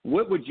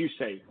what would you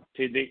say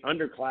to the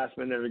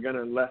underclassmen that are going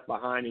to be left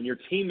behind and your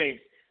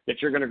teammates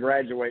that you're going to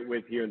graduate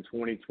with here in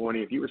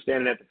 2020? If you were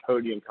standing at the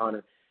podium,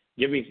 Connor,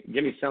 give me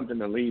something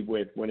to leave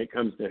with when it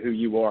comes to who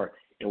you are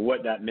and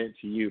what that meant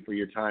to you for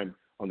your time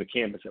on the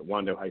campus at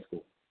Wando High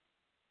School.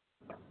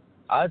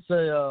 I'd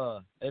say,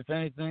 if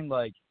anything,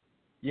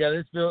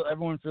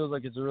 everyone feels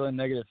like it's a really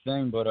negative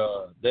thing, but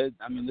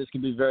this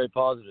can be very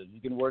positive.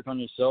 You can work on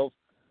yourself.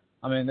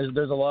 I mean,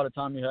 there's a lot of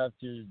time you have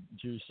to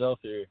yourself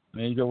here. I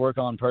mean, you can work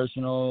on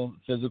personal,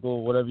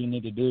 physical, whatever you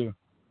need to do,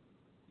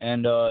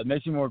 and it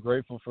makes you more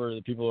grateful for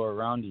the people who are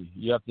around you.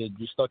 You're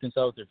stuck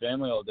inside with your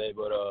family all day,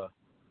 but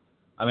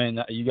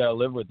you gotta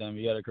live with them.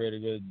 You gotta create a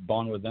good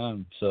bond with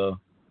them. So,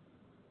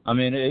 I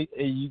mean,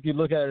 you could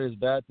look at it as a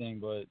bad thing,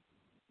 but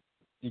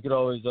you could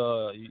always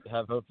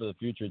have hope for the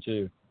future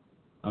too.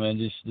 I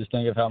mean, just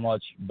think of how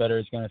much better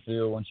it's gonna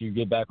feel once you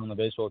get back on the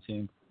baseball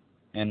team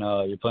and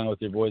you're playing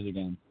with your boys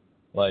again.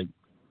 Like,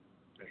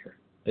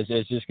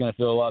 it's just gonna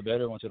feel a lot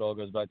better once it all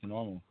goes back to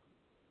normal.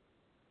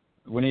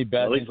 We need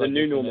bad things like the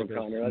new this normal, to make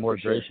Connor, us more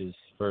gracious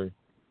for.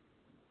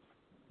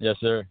 Yes,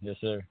 sir. Yes,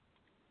 sir.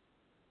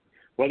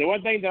 Well, the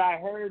one thing that I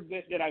heard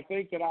that I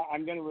think that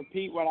I'm going to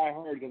repeat what I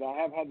heard because I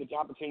have had the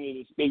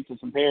opportunity to speak to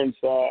some parents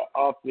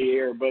off the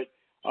air. But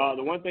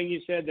the one thing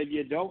you said that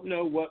you don't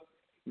know what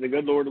the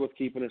good Lord was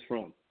keeping us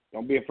from.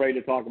 Don't be afraid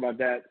to talk about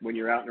that when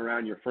you're out and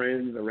around your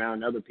friends,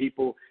 around other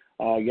people.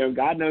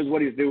 God knows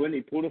what He's doing.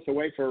 He pulled us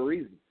away for a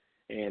reason,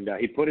 and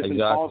He put us in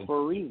pause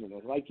for a reason.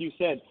 Like you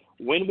said,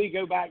 when we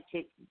go back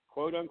to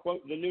quote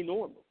unquote the new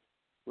normal,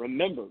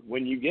 remember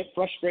when you get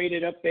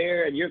frustrated up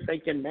there and you're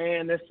thinking,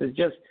 man, this is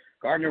just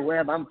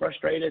Gardner-Webb, I'm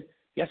frustrated.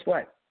 Guess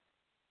what?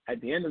 At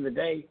the end of the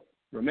day,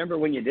 remember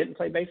when you didn't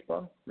play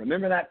baseball?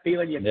 Remember that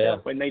feeling you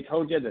felt when they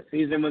told you the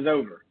season was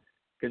over?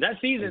 Because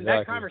that season,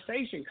 that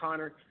conversation,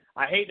 Connor,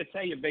 I hate to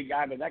tell you, big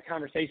guy, but that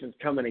conversation's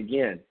coming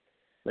again.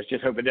 Let's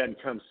just hope it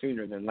doesn't come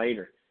sooner than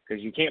later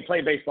because you can't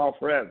play baseball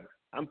forever.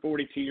 I'm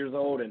 42 years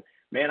old, and,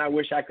 man, I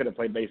wish I could have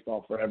played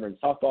baseball forever, and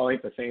softball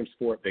ain't the same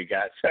sport, big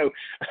guy. So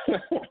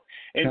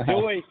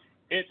enjoy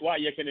it while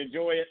you can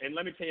enjoy it. And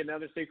let me tell you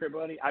another secret,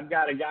 buddy. I've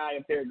got a guy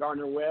up there at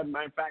Gardner-Webb.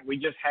 Matter of fact, we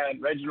just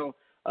had Reginald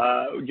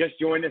just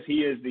joined us.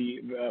 He is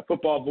the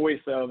football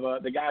voice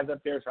of the guys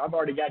up there, so I've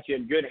already got you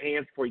in good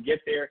hands before you get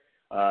there.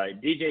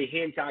 DJ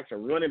Hancock's a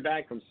running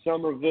back from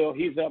Somerville.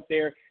 He's up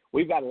there.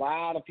 We've got a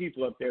lot of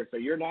people up there, so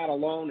you're not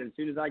alone. And as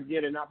soon as I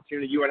get an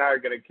opportunity, you and I are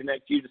going to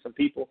connect you to some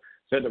people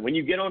so that when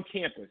you get on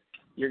campus,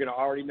 you're going to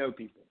already know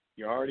people.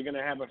 You're already going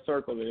to have a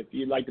circle that if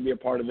you'd like to be a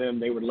part of them,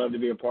 they would love to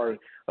be a part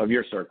of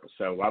your circle.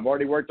 So I've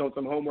already worked on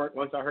some homework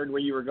once I heard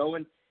where you were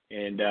going,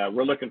 and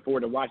we're looking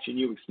forward to watching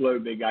you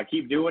explode, big guy.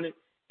 Keep doing it,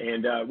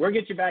 and we'll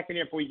get you back in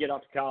here before you get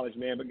off to college,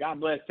 man. But God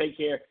bless. Take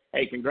care.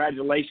 Hey,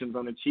 congratulations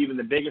on achieving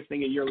the biggest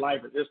thing in your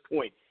life at this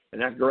point, and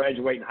that's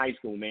graduating high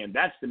school, man.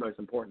 That's the most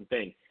important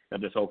thing of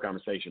this whole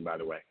conversation, by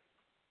the way.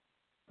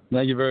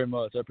 Thank you very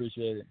much. I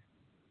appreciate it.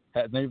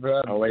 Thank you for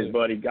having me. Always,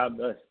 buddy. God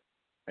bless.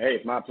 Hey,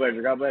 it's my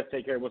pleasure. God bless.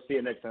 Take care. We'll see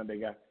you next time,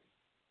 big guy.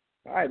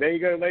 All right, there you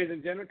go, ladies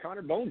and gentlemen.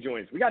 Connor Bone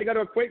joins. We got to go to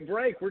a quick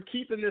break. We're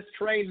keeping this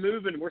train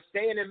moving. We're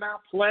staying in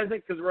Mount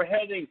Pleasant because we're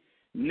heading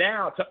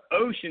now to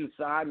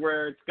Oceanside,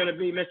 where it's going to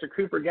be Mr.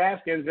 Cooper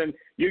Gaskins. And,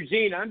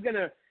 Eugene, I'm going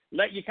to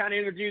let you kind of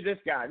interview this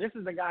guy. This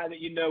is a guy that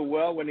you know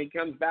well. When he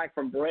comes back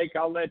from break,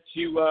 I'll let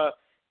you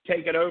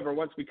take it over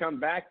once we come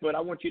back. But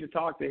I want you to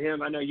talk to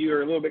him. I know you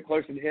are a little bit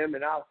closer to him,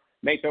 and I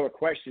may throw a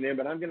question in,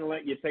 but I'm going to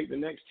let you take the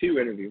next two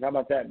interviews. How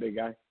about that, big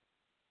guy?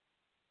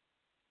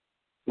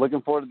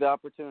 Looking forward to the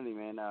opportunity,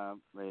 man. I'm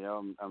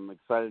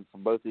excited for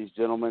both these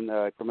gentlemen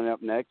coming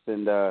up next,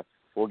 and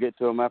we'll get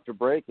to them after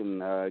break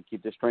and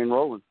keep this train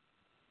rolling.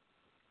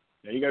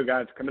 There you go,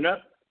 guys. Coming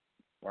up,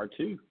 part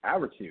 2,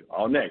 hour 2,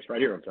 all next, right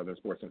here on Southern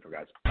Sports Central,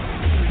 guys.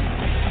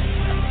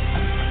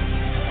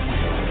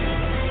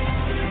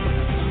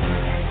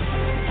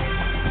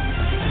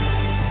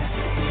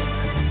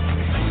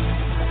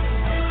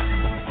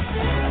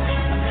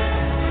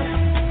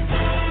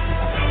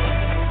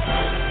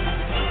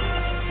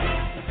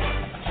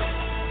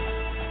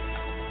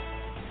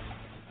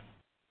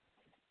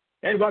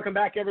 And welcome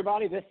back,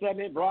 everybody. This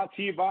segment brought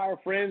to you by our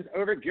friends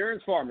over at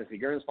Guerin's Pharmacy.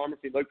 Guerin's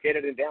Pharmacy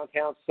located in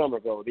downtown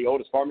Summerville, the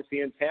oldest pharmacy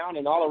in town,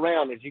 and all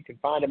around, as you can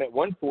find them at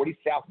 140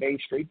 South Main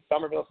Street,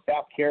 Summerville,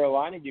 South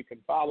Carolina. You can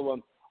follow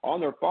them on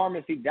their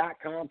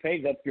pharmacy.com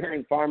page. That's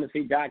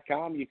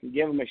guerinpharmacy.com. You can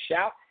give them a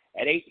shout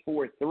at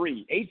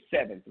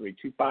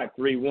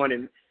 843-873-2531.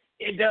 And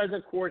it does,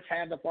 of course,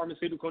 have the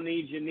pharmaceutical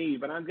needs you need,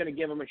 but I'm going to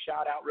give them a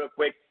shout out real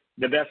quick.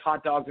 The best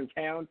hot dogs in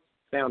town,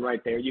 found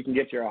right there. You can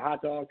get your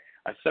hot dog,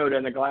 a soda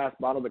in a glass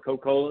bottle, the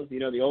Coca-Colas,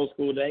 the old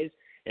school days,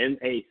 and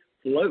a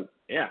float.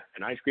 Yeah,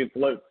 an ice cream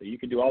float. So you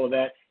can do all of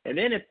that. And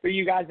then if for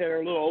you guys that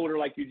are a little older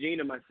like Eugene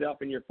and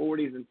myself in your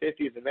 40s and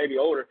 50s and maybe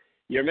older,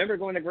 you remember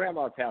going to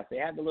Grandma's house. They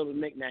had the little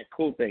knick-knack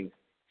cool things.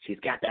 She's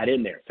got that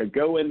in there. So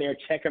go in there,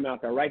 check them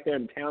out. They're right there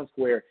in Town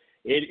Square.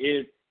 It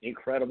is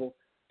incredible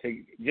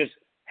to just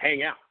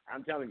hang out.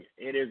 I'm telling you,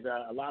 it is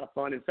a lot of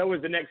fun. And so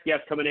is the next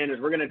guest coming in, as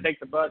we're going to take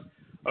the bus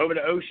over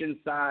to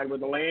Oceanside where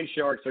the Land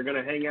Sharks are going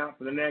to hang out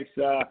for the next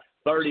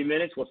 30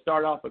 minutes. We'll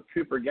start off with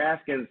Cooper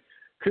Gaskins.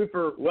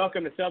 Cooper,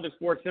 welcome to Southern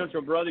Sports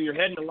Central, brother. You're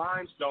heading to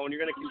Limestone. You're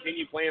going to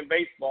continue playing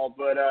baseball,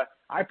 but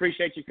I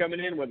appreciate you coming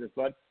in with us,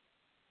 bud.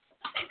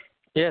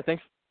 Yeah,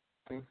 thanks.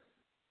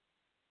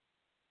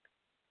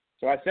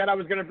 So I said I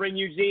was going to bring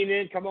Eugene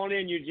in. Come on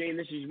in, Eugene.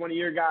 This is one of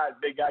your guys,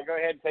 big guy. Go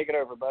ahead and take it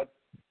over, bud.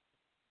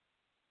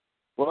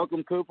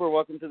 Welcome, Cooper.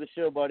 Welcome to the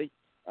show, buddy.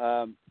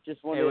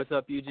 Just wanted hey, what's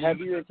up, Eugene? Have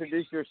you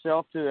introduce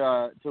yourself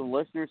to the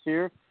listeners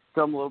here.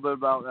 Tell them a little bit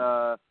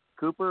about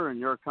Cooper and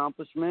your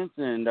accomplishments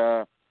and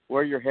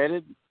where you're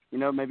headed.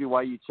 Maybe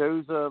why you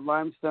chose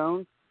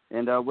Limestone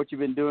and what you've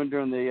been doing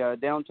during the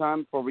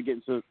downtime before we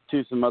get into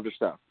some other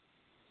stuff.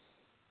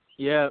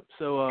 Yeah,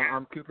 so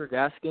I'm Cooper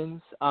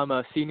Gaskins. I'm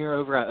a senior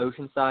over at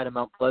Oceanside in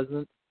Mount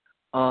Pleasant.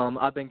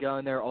 I've been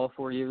going there all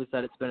 4 years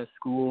that it's been a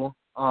school.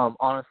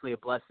 Honestly, a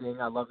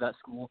blessing. I love that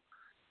school.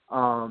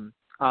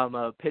 I'm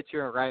a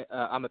pitcher,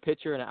 I'm a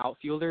pitcher and an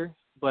outfielder,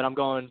 but I'm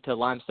going to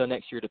Limestone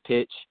next year to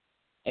pitch.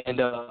 And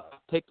I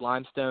picked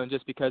Limestone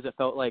just because it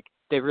felt like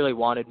they really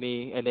wanted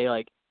me, and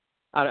I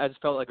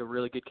just felt like a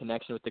really good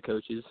connection with the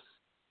coaches.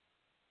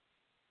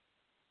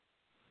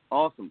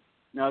 Awesome.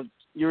 Now,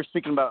 you were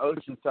speaking about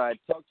Oceanside.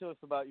 Talk to us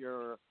about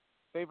your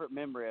favorite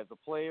memory as a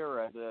player,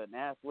 as an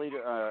athlete,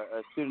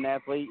 a student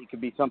athlete. It could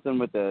be something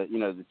with the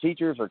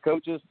teachers or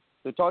coaches.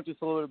 So talk to us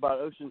a little bit about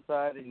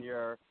Oceanside and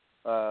your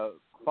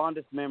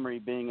fondest memory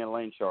being a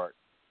Lane Shark.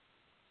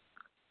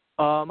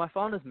 My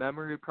fondest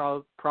memory would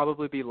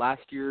probably be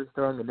last year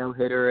throwing the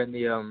no-hitter in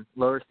the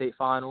lower state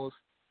finals.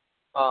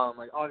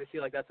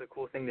 Obviously, that's a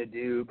cool thing to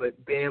do,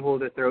 but being able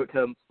to throw it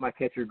to my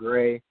catcher,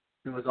 Gray,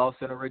 who was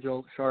also an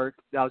original Shark,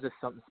 that was just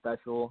something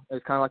special. It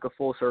was kind of like a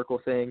full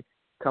circle thing,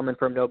 coming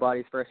from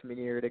nobody's freshman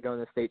year to going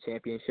to the state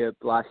championship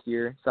last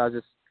year. So I was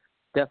just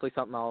definitely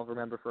something I'll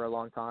remember for a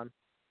long time.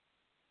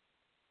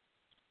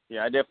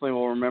 Yeah, I definitely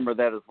will remember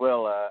that as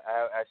well.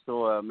 I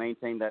still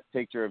maintain that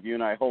picture of you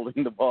and I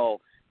holding the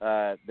ball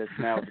that's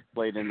now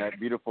displayed in that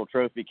beautiful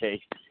trophy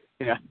case.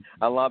 Yeah,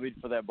 I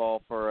lobbied for that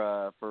ball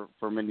for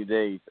many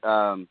days.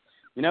 And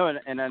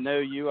I know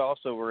you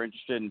also were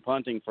interested in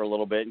punting for a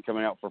little bit and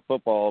coming out for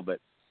football,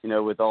 but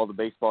with all the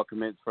baseball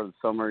commits for the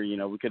summer,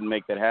 we couldn't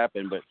make that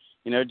happen. But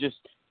just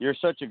you're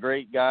such a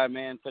great guy,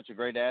 man, such a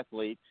great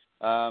athlete.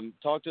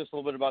 Talk to us a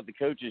little bit about the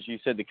coaches. You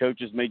said the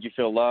coaches made you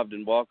feel loved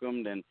and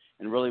welcomed and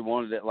really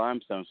wanted at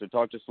Limestone. So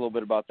talk to us a little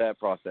bit about that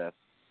process.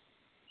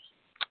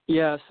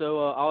 Yeah,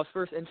 so I was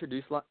first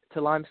introduced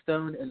to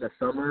Limestone in the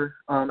summer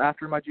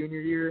after my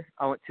junior year.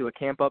 I went to a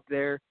camp up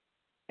there,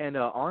 and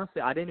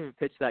honestly, I didn't even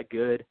pitch that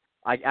good.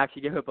 I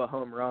actually gave up a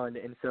home run,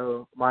 and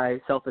so my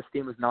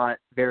self-esteem was not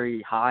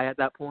very high at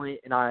that point,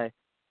 and I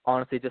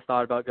honestly just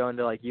thought about going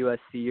to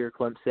USC or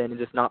Clemson and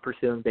just not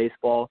pursuing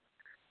baseball.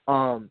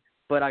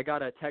 But I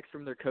got a text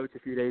from their coach a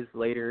few days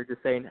later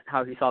just saying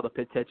how he saw the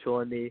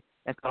potential in me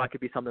and thought I could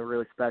be something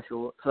really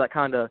special. So that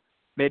kind of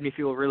made me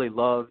feel really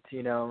loved,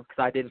 because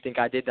I didn't think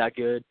I did that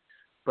good,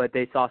 but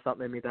they saw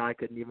something in me that I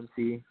couldn't even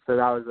see. So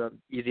that was an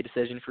easy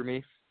decision for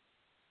me.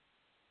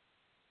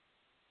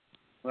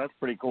 Well, that's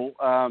pretty cool.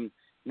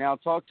 Now,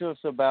 talk to us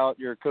about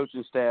your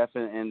coaching staff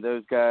and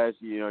those guys,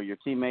 your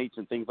teammates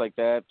and things like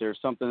that. If there's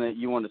something that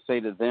you want to say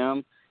to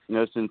them,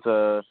 since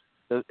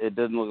it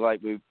doesn't look like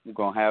we're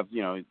going to have,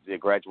 the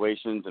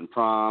graduations and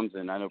proms,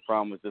 and I know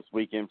prom was this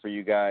weekend for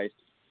you guys,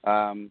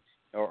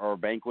 or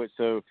banquet.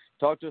 So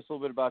talk to us a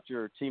little bit about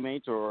your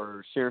teammates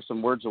or share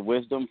some words of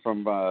wisdom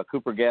from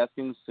Cooper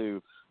Gaskins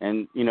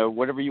and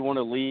whatever you want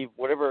to leave,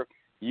 whatever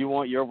you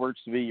want your words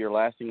to be, your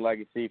lasting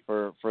legacy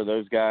for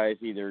those guys,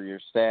 either your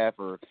staff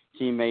or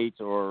teammates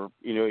or,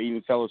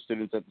 even fellow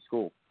students at the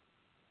school.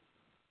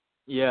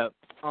 Yeah.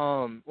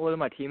 Well, to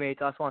my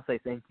teammates, I just want to say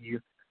thank you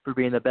for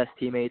being the best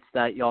teammates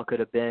that y'all could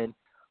have been.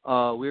 We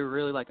were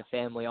really like a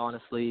family,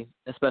 honestly,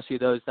 especially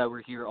those that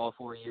were here all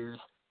 4 years.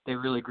 They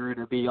really grew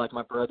to be like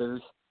my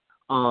brothers.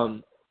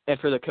 And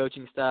for the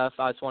coaching staff,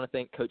 I just want to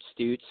thank Coach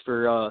Stutz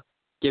for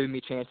giving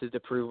me chances to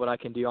prove what I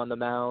can do on the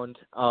mound.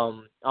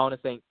 I want to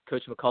thank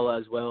Coach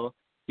McCullough as well.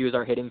 He was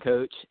our hitting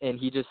coach, and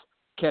he just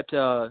kept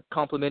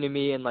complimenting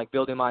me and like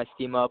building my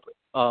esteem up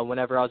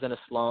whenever I was in a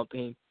slump.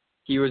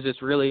 He was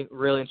just really,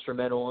 really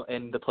instrumental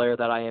in the player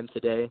that I am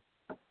today.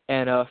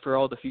 And for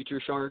all the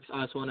future Sharks,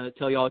 I just want to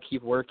tell y'all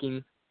keep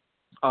working.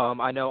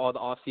 I know all the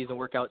off-season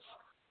workouts,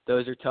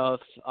 those are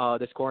tough.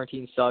 This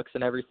quarantine sucks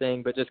and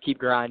everything, but just keep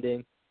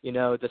grinding.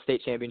 The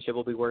state championship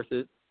will be worth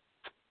it.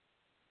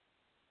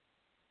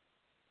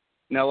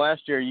 Now,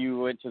 last year you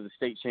went to the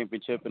state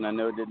championship, and I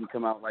know it didn't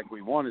come out like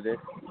we wanted it,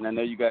 and I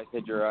know you guys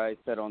had your eyes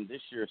set on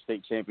this year's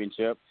state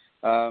championship.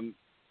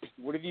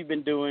 What have you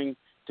been doing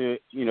to,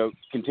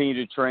 continue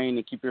to train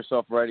and keep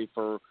yourself ready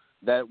for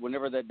that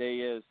whenever that day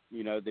is,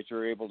 that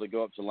you're able to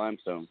go up to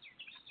Limestone?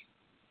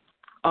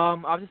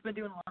 I've just been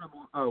doing a lot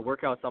of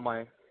workouts on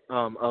my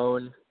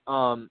own.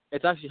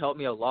 It's actually helped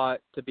me a lot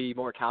to be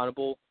more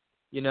accountable,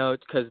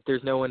 because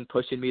there's no one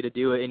pushing me to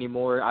do it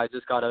anymore. I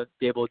just got to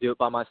be able to do it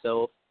by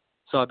myself.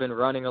 So I've been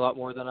running a lot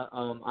more than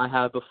I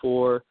have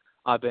before.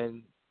 I've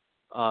been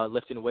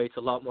lifting weights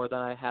a lot more than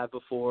I have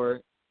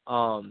before,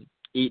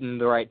 eating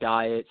the right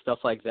diet, stuff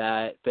like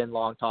that, been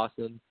long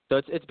tossing.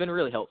 So it's been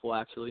really helpful,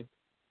 actually.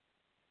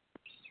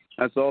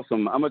 That's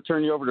awesome. I'm going to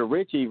turn you over to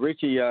Richie.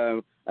 Richie,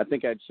 I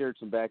think I'd shared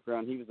some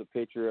background. He was a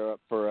pitcher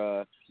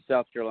for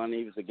South Carolina.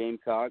 He was a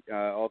Gamecock,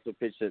 also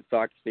pitched at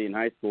Sauk State in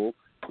high school.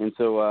 And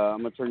so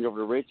I'm going to turn you over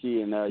to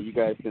Richie, and you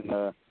guys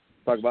can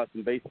talk about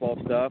some baseball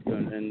stuff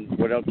and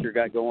what else you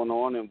got going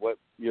on and what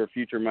your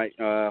future might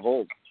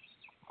hold.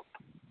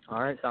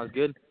 All right, sounds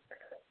good.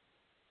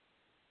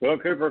 Well,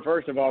 Cooper,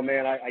 first of all,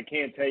 man, I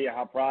can't tell you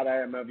how proud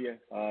I am of you.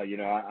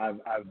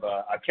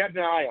 I've kept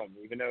an eye on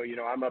you, even though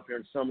I'm up here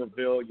in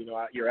Summerville.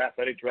 Your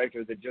athletic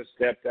director that just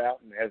stepped out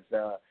and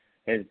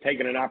has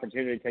taken an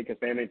opportunity to take his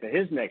family to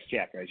his next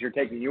chapter. As you're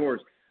taking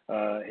yours,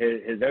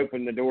 has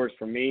opened the doors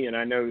for me, and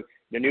I know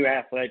the new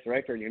athletic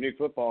director and your new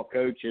football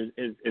coach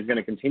is going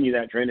to continue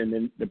that trend, and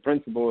then the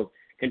principals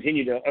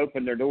continue to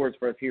open their doors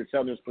for us here at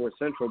Southern Sports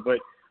Central. But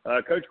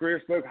Coach Greer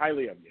spoke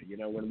highly of you.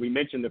 When we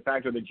mentioned the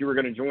factor that you were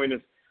going to join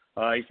us,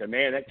 he said,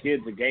 man, that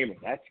kid's a gamer.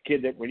 That's a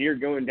kid that when you're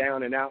going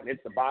down and out and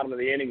it's the bottom of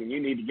the inning and you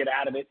need to get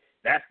out of it,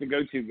 that's the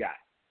go-to guy.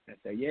 I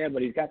said, yeah,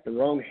 but he's got the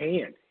wrong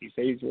hand. He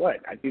said, he's what?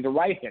 He's a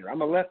right-hander.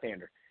 I'm a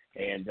left-hander.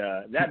 And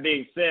that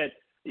being said,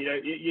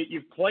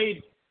 you've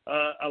played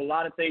a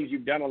lot of things.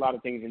 You've done a lot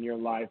of things in your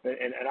life.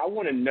 And I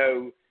want to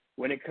know,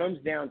 when it comes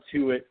down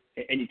to it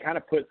and you kind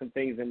of put some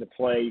things into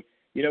play,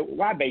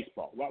 why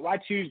baseball? Why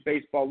choose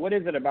baseball? What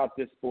is it about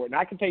this sport? And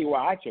I can tell you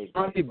why I chose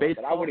baseball,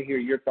 but I want to hear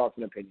your thoughts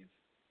and opinions.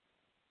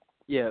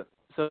 Yeah,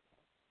 so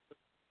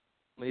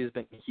it has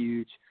been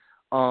huge.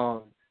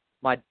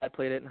 My dad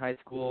played it in high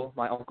school.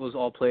 My uncles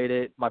all played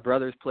it. My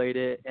brothers played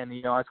it. And,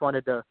 I just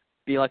wanted to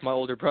be like my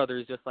older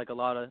brothers, just like a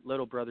lot of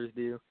little brothers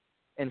do.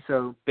 And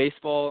so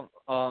baseball,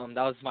 that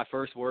was my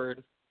first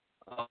word.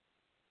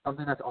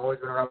 Something that's always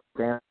been around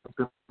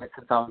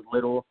since I was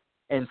little,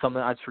 and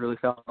something I just really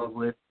fell in love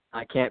with.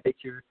 I can't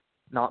picture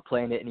not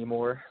playing it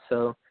anymore.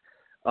 So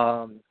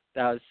that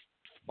was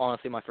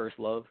honestly my first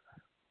love.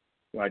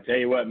 Well, I tell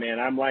you what, man,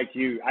 I'm like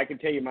you. I can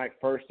tell you my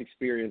first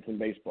experience in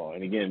baseball.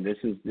 And again, this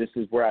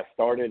is where I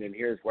started, and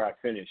here's where I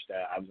finished.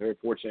 I was very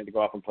fortunate to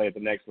go off and play at the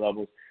next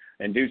levels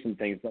and do some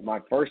things. But my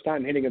first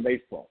time hitting a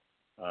baseball,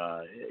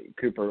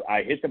 Cooper,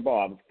 I hit the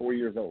ball. I was 4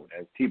 years old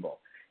as T-ball,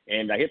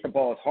 and I hit the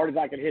ball as hard as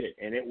I could hit it,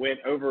 and it went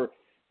over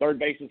third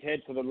base's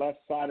head to the left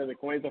side of the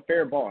coin. It's a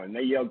fair ball, and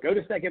they yelled, "Go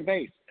to second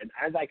base!" And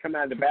as I come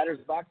out of the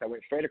batter's box, I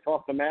went straight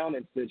across the mound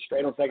and stood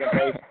straight on second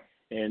base.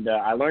 And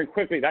I learned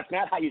quickly that's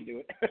not how you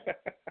do it.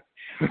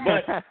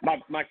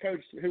 But my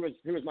coach, who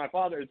was my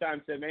father at the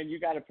time, said, "Man, you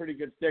got a pretty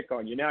good stick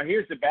on you." Now,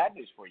 here's the bad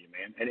news for you,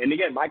 man. And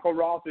again, Michael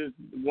Roth is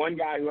one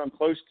guy who I'm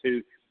close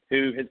to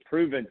who has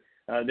proven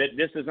that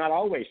this is not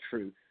always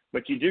true.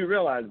 But you do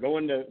realize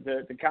going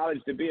to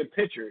college to be a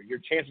pitcher, your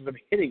chances of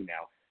hitting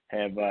now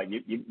have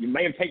you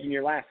may have taken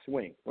your last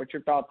swing. What's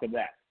your thoughts of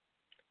that?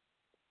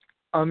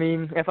 I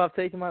mean, if I've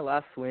taken my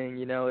last swing,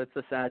 it's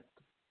a sad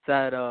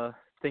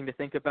thing to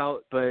think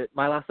about, but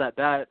my last at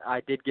bat,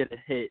 I did get a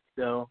hit,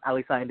 so at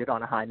least I ended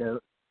on a high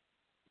note.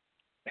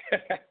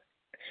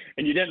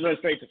 and you didn't run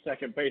straight to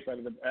second base out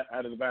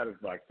of the batter's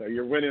box. So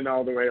you're winning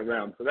all the way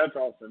around. So that's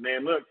awesome,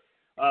 man. Look,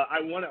 I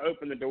want to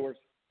open the doors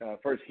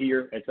first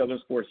here at Southern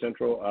Sports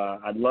Central.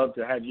 I'd love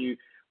to have you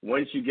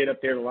once you get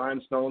up there to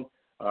Limestone.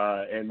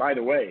 And by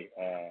the way,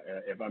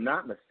 if I'm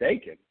not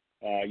mistaken,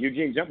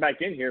 Eugene, jump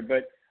back in here,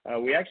 but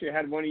we actually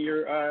had one of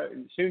your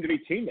soon-to-be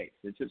teammates.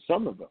 It's at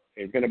Somerville.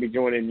 He's going to be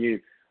joining you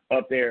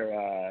up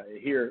there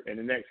here in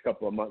the next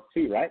couple of months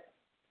too, right?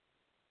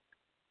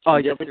 Oh,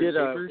 yes, we did.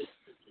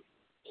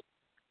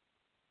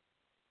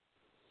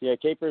 Yeah,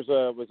 Capers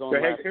was on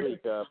last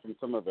week from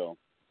Somerville.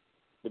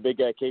 The big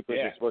guy Capers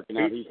is working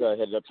out. He's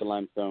headed up to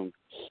Limestone.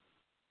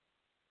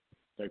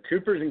 So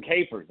Coopers and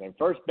Capers, the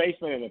first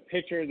baseman and the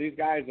pitcher, these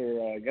guys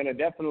are going to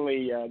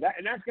definitely and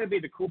that's going to be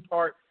the cool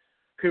part,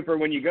 Cooper.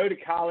 When you go to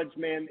college,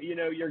 man, you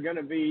know, you're going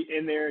to be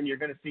in there and you're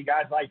going to see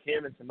guys like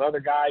him and some other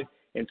guys,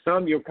 and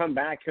some you'll come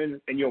back and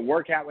you'll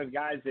work out with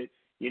guys that,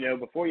 you know,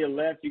 before you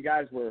left, you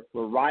guys were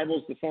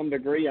rivals to some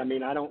degree. I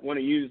mean, I don't want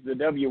to use the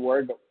W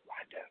word, but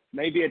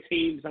maybe a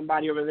team,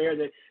 somebody over there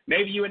that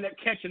maybe you end up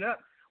catching up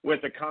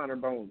with a Connor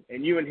Bone,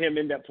 and you and him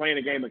end up playing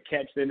a game of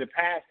catch. In the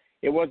past,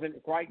 it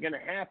wasn't quite going to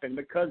happen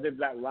because of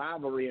that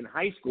rivalry in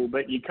high school.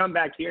 But you come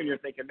back here and you're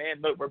thinking,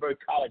 man, look, we're both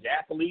college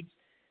athletes.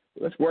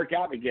 Let's work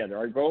out together.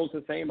 Our goals are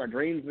the same. Our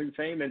dreams are the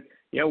same. And,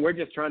 you know, we're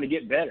just trying to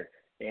get better.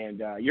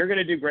 And you're going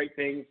to do great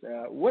things.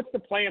 What's the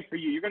plan for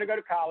you? You're going to go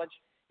to college,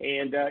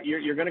 and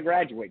you're going to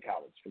graduate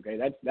college, okay?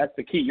 That's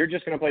the key. You're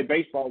just going to play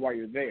baseball while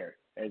you're there,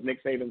 as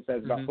Nick Saban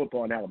says about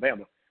football in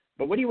Alabama.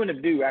 But what do you want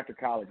to do after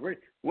college?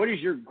 What is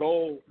your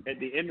goal at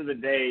the end of the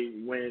day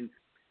when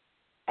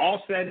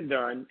all said and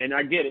done? And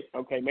I get it,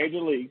 okay,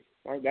 Major League.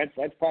 All right,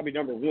 that's probably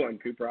number one,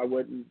 Cooper. I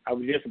was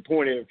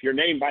disappointed if your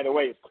name, by the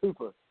way, is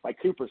Cooper, like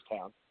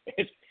Cooperstown.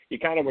 You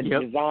kind of were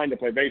designed to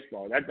play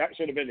baseball. That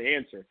should have been the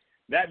answer.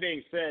 That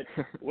being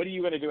said, what are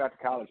you going to do after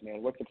college,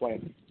 man? What's the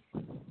plan?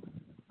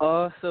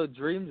 So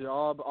dream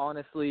job,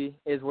 honestly,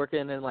 is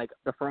working in like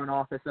the front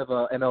office of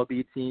a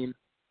MLB team.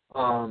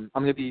 I'm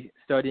going to be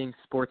studying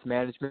sports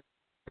management,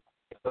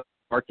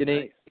 marketing.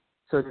 Nice.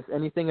 So just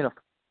anything in a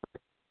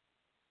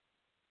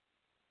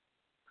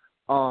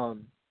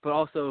but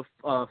also,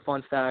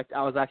 fun fact,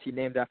 I was actually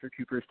named after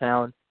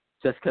Cooperstown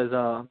just because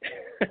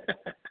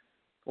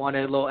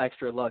wanted a little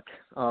extra luck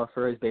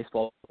for his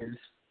baseball players.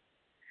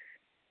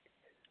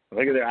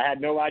 Look at that. I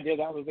had no idea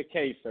that was the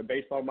case. So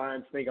baseball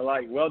minds think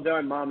alike. Well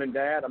done, Mom and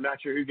Dad. I'm not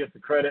sure who gets the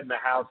credit in the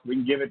house. We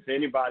can give it to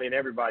anybody and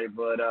everybody.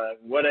 But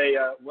what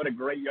a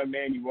great young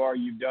man you are.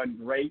 You've done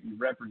great.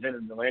 You've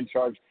represented the Land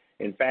Sharks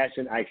in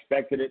fashion. I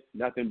expected it.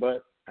 Nothing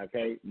but,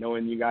 okay,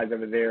 knowing you guys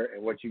over there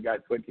and what you guys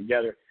put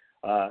together.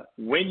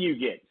 When you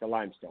get to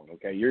Limestone,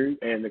 okay, you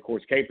and, of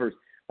course, Capers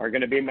are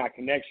going to be my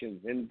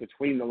connections in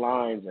between the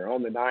lines or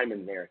on the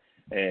diamond there.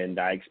 And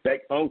I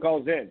expect phone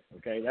calls in,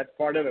 okay? That's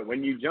part of it.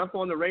 When you jump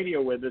on the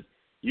radio with us,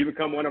 you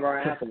become one of our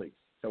athletes.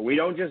 So we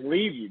don't just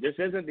leave you. This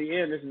isn't the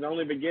end. This is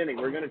only the beginning.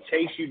 We're going to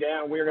chase you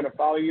down. We're going to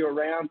follow you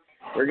around.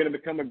 We're going to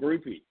become a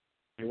groupie.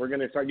 And we're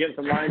going to start getting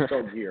some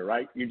Limestone here,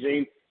 right,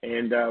 Eugene?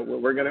 And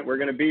we're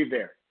going to be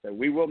there. So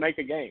we will make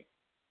a game.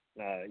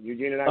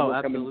 Eugene and I will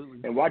absolutely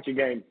come and watch a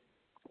game.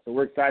 So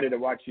we're excited to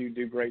watch you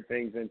do great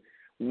things. And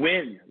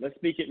let's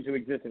speak it into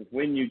existence,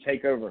 when you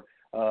take over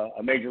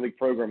a major league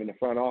program in the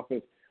front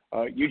office.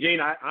 Eugene,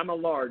 I'm a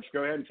large.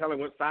 Go ahead and tell him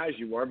what size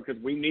you are because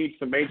we need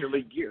some major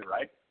league gear,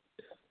 right?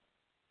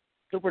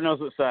 Cooper knows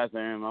what size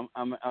I am.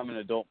 I'm an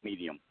adult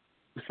medium.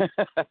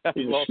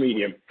 He's a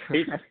medium.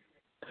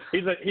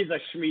 He's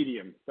a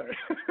schmedium.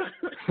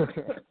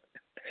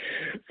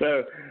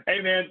 So,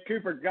 hey, man,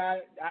 Cooper,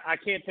 I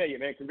can't tell you,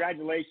 man,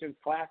 congratulations,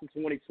 class of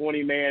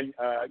 2020, man.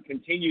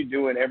 Continue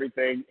doing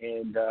everything,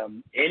 and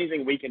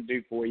anything we can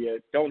do for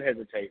you, don't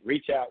hesitate.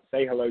 Reach out,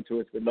 say hello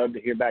to us. We'd love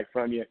to hear back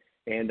from you.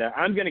 And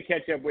I'm going to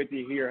catch up with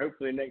you here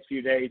hopefully in the next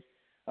few days.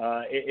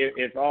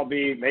 If all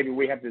be, maybe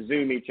we have to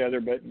Zoom each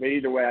other, but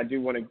either way, I do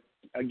want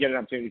to get an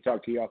opportunity to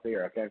talk to you off the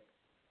air, okay?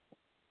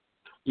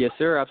 Yes,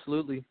 sir,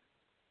 absolutely.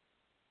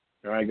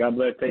 All right, God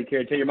bless. Take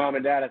care. Tell your mom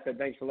and dad I said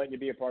thanks for letting you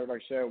be a part of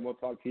our show, and we'll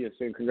talk to you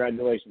soon.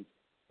 Congratulations.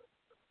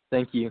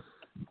 Thank you.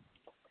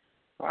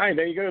 All right,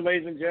 there you go,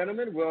 ladies and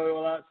gentlemen.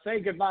 We'll say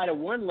goodbye to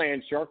one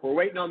land shark. We're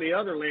waiting on the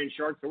other land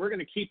shark, so we're going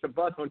to keep the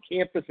bus on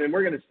campus, and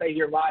we're going to stay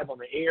here live on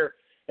the air.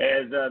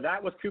 As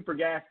that was Cooper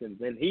Gaskins,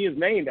 and he is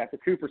named after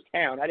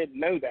Cooperstown. I didn't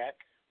know that.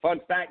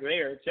 Fun fact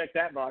there. Check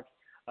that box.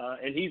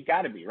 And he's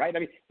got to be, right? I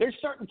mean, there's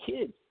certain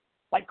kids,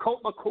 like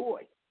Colt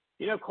McCoy.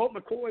 You know, Colt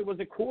McCoy was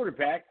a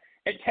quarterback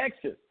at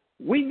Texas.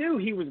 We knew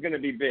he was going to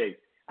be big.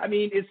 I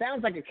mean, it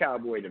sounds like a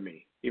cowboy to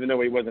me, even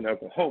though he wasn't in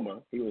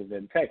Oklahoma. He was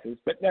in Texas.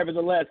 But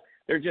nevertheless,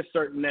 there's just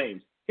certain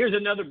names. Here's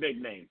another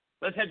big name.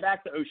 Let's head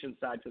back to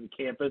Oceanside to the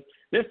campus.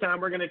 This time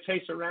we're going to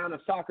chase around a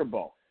soccer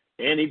ball.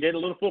 And he did a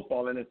little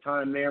football in his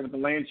time there with the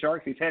Land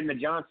Sharks. He's heading to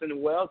Johnson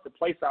and Wells to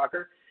play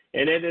soccer.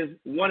 And it is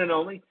one and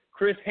only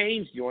Chris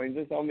Haynes joins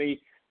us on the,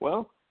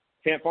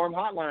 Tent Farm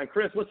Hotline.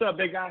 Chris, what's up,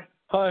 big guy?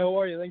 Hi, how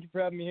are you? Thank you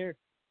for having me here.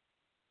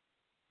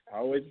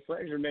 Always a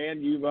pleasure,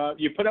 man.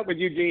 You put up with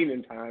Eugene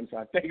in time, so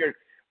I figured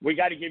we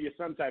got to give you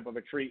some type of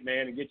a treat,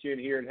 man, and get you in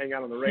here and hang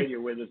out on the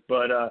radio with us.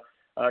 But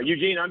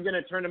Eugene, I'm going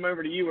to turn them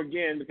over to you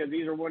again because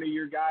these are one of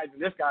your guys,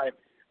 and this guy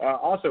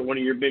also one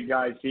of your big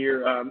guys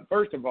here.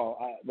 First of all,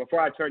 before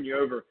I turn you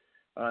over,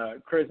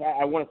 Chris,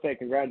 I want to say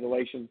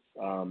congratulations.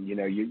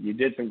 You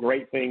did some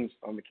great things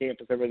on the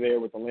campus over there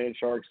with the Land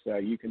Sharks.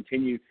 You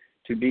continue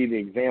to be the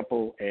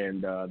example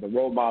and the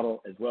role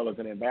model as well as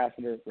an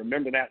ambassador.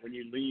 Remember that when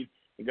you leave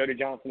and go to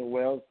Johnson &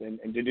 Wales and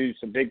to do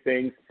some big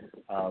things.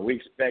 We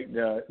expect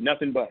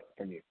nothing but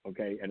from you,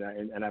 okay?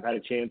 And I've had a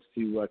chance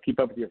to keep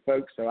up with your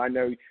folks, so I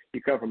know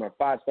you come from a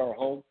 5-star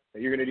home, so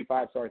you're going to do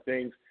 5-star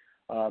things.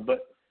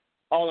 But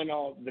all in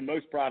all, the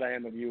most proud I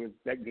am of you is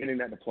getting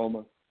that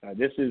diploma.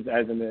 This is,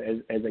 as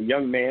a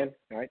young man,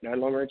 all right, no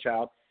longer a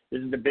child,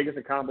 this is the biggest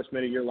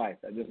accomplishment of your life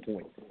at this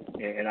point.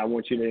 And I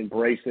want you to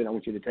embrace it. I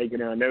want you to take it.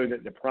 And I know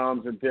that the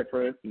proms are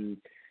different and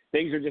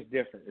things are just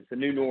different. It's the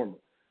new normal.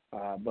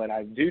 But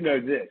I do know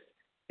this,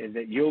 is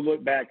that you'll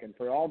look back, and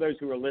for all those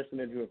who are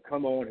listening, who have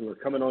come on, who are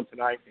coming on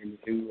tonight, and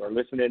who are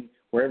listening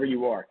wherever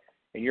you are,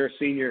 and you're a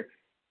senior,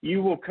 there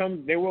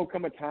will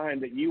come a time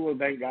that you will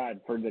thank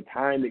God for the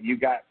time that you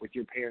got with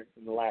your parents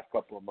in the last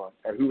couple of months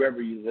or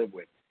whoever you live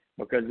with,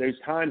 because those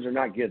times are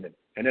not given.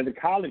 And as a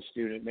college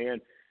student, man,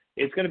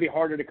 it's going to be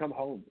harder to come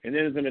home. And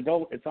then as an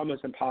adult, it's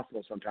almost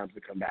impossible sometimes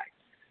to come back.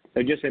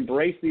 So just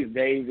embrace these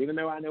days, even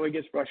though I know it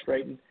gets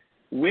frustrating.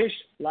 Wish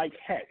like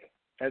heck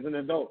as an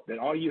adult that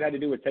all you had to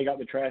do was take out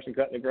the trash and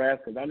cut the grass,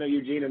 because I know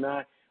Eugene and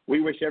I,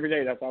 we wish every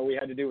day that's all we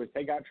had to do was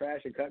take out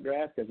trash and cut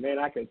grass, because, man,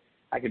 I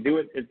could do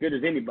it as good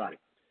as anybody.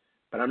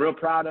 But I'm real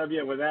proud of you.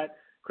 And with that,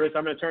 Chris,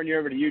 I'm going to turn you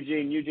over to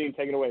Eugene. Eugene,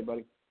 take it away,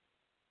 buddy.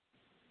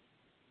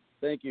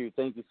 Thank you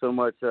so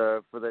much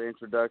for that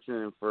introduction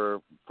and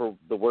for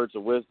the words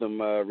of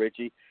wisdom,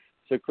 Richie.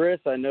 So, Chris,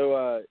 I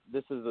know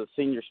this is a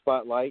senior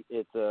spotlight.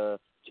 It's a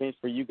chance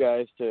for you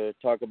guys to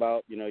talk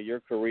about, your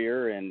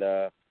career.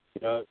 And,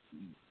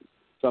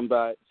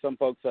 some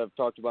folks have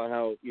talked about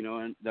how,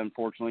 and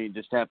unfortunately it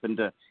just happened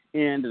to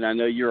end. And I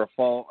know you're a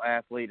fall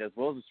athlete as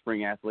well as a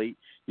spring athlete.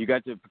 You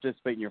got to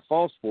participate in your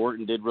fall sport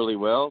and did really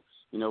well.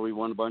 We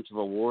won a bunch of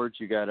awards.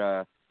 You got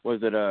a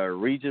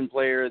region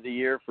player of the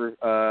year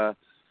for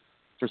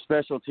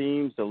special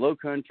teams, the low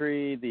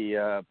country,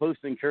 the Post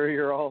and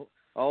Courier, all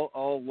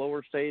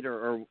lower state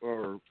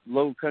or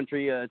low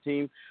country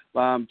team.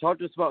 Talk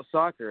to us about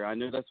soccer. I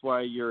know that's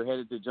why you're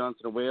headed to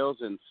Johnson & Wales,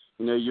 and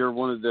you're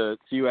one of the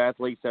few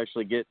athletes to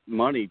actually get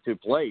money to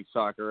play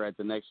soccer at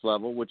the next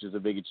level, which is a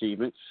big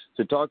achievement.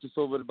 So talk to us a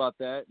little bit about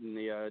that and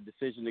the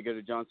decision to go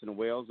to Johnson &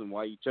 Wales and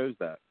why you chose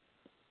that.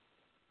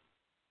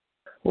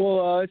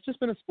 Well, it's just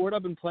been a sport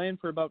I've been playing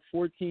for about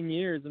 14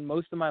 years, and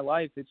most of my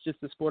life it's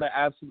just a sport I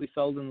absolutely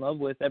fell in love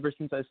with. Ever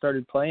since I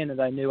started playing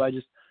it, I knew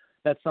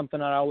that's something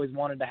I always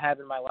wanted to have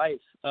in my life.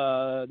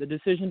 The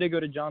decision to go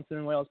to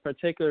Johnson & Wales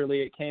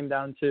particularly, it came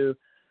down to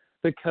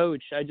the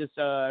coach.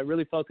 I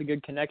really felt a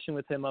good connection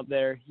with him up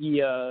there.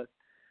 He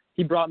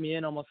brought me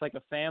in almost like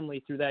a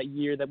family through that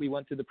year that we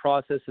went through the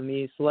process of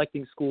me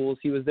selecting schools.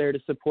 He was there to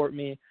support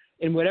me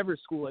in whatever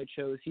school I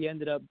chose. He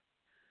ended up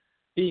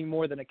being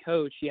more than a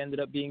coach. He ended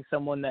up being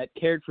someone that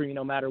cared for me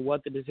no matter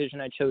what the decision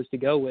I chose to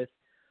go with.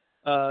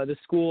 The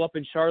school up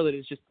in Charlotte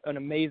is just an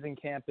amazing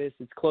campus.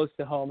 It's close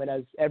to home. It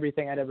has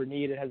everything I'd ever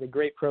need. It has a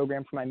great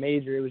program for my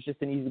major. It was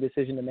just an easy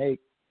decision to make.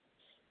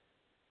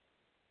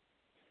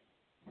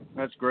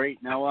 That's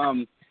great. Now,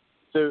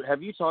 so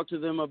have you talked to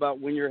them about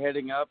when you're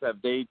heading up?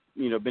 Have they,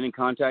 been in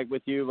contact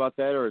with you about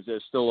that, or is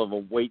it still of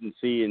a wait and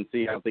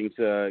see how things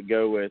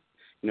go with?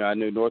 I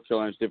know North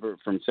Carolina is different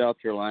from South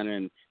Carolina,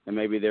 and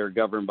maybe they're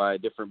governed by a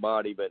different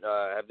body. But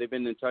have they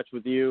been in touch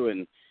with you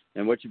and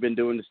what you've been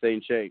doing to stay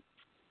in shape?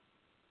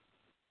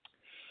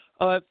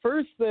 At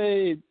first,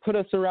 they put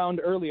us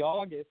around early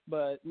August,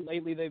 but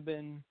lately they've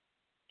been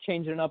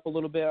changing it up a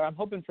little bit. I'm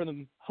hoping for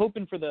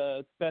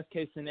the best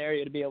case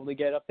scenario to be able to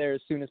get up there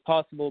as soon as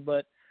possible.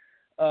 But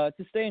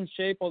to stay in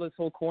shape, all this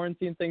whole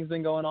quarantine thing's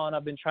been going on.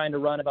 I've been trying to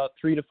run about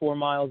 3 to 4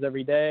 miles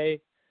every day.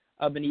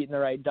 I've been eating the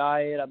right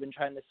diet. I've been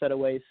trying to set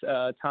away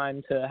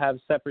time to have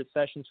separate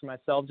sessions for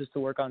myself just to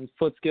work on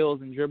foot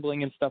skills and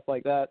dribbling and stuff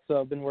like that. So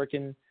I've been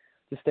working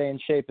to stay in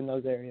shape in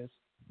those areas.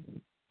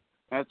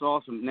 That's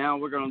awesome. Now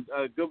we're going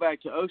to go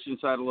back to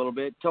Oceanside a little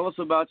bit. Tell us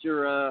about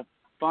your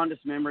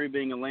fondest memory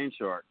being a Land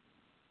Shark.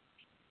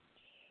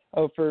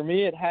 Oh, for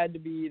me, it had to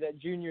be that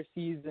junior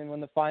season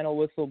when the final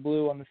whistle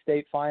blew on the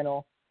state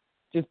final.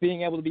 Just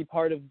being able to be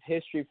part of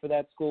history for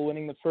that school,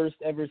 winning the first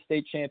ever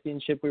state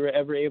championship we were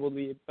ever able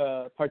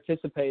to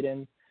participate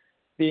in,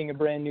 being a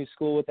brand new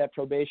school with that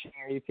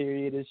probationary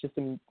period is just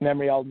a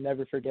memory I'll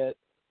never forget.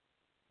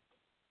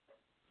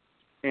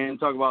 And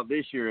talk about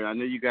this year. I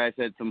know you guys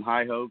had some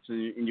high hopes,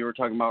 and you were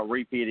talking about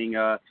repeating.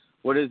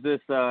 What is this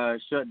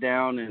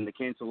shutdown and the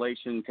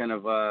cancellation kind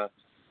of,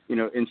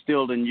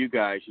 instilled in you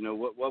guys?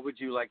 What would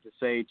you like to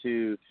say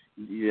to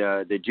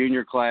the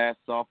junior class,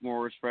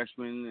 sophomores,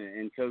 freshmen,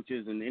 and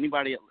coaches, and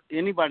anybody at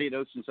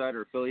Oceanside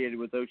or affiliated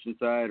with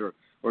Oceanside,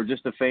 or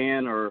just a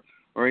fan, or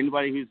or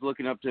anybody who's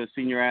looking up to a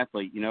senior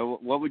athlete,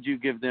 what would you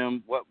give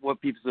them?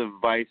 What pieces of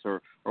advice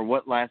or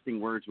what lasting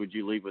words would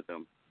you leave with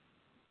them?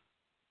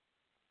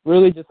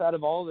 Really, just out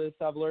of all this,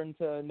 I've learned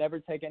to never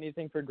take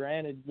anything for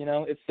granted.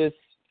 If this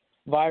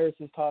virus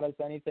has taught us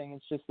anything,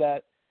 it's just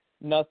that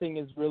nothing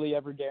is really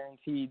ever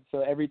guaranteed.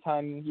 So every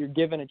time you're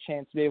given a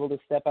chance to be able to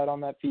step out on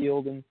that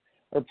field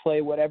or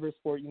play whatever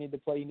sport you need to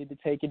play, you need to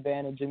take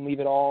advantage and leave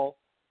it all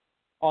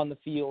on the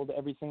field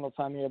every single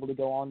time you're able to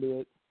go onto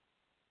it.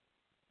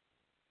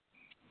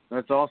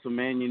 That's awesome,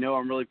 man.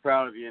 I'm really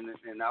proud of you,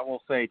 and I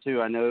will say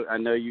too. I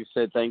know you've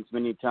said thanks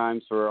many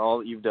times for all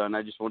that you've done.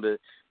 I just want to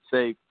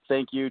say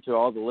thank you to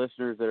all the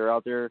listeners that are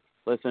out there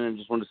listening, and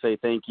just want to say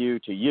thank you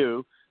to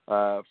you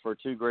for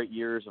 2 great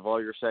years of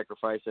all your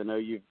sacrifice. I know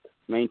you've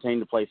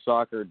maintained to play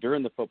soccer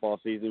during the football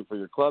season for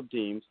your club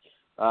teams,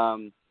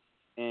 and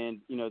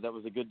that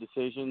was a good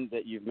decision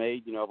that you've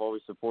made. I've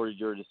always supported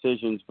your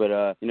decisions, but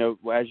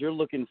as you're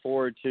looking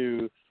forward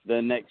to the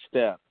next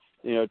step.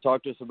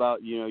 Talk to us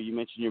about, you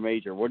mentioned your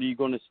major. What are you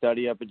going to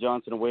study up at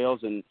Johnson & Wales,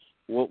 and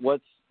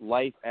what's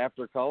life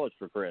after college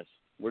for Chris?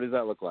 What does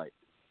that look like?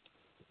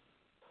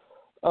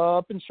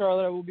 Up in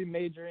Charlotte, I will be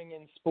majoring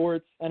in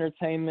sports,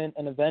 entertainment,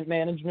 and event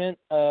management.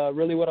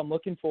 Really what I'm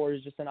looking for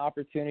is just an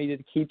opportunity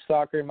to keep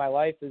soccer in my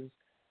life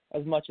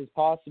as much as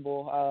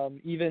possible.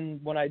 Even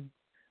when I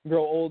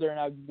grow older and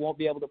I won't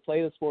be able to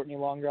play the sport any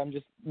longer, I'm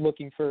just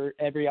looking for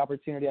every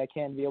opportunity I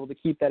can to be able to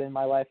keep that in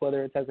my life,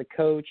 whether it's as a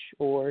coach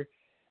or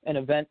an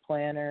event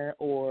planner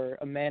or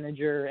a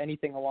manager, or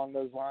anything along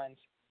those lines.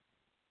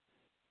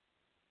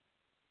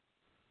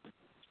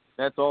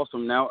 That's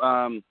awesome.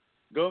 Now,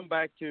 going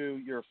back to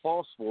your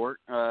fall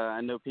sport,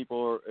 I know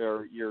people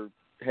you're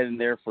heading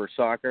there for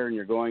soccer, and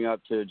you're going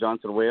up to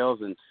Johnson & Wales,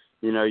 and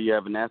you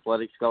have an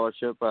athletic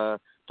scholarship.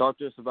 Talk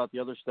to us about the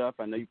other stuff.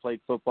 I know you played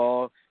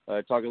football.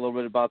 Talk a little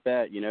bit about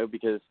that,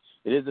 because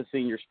it is a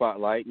senior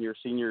spotlight, and your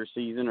senior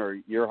season or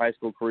your high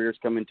school career is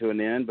coming to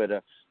an end. But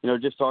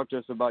just talk to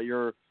us about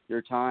your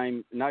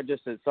time, not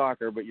just at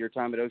soccer, but your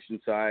time at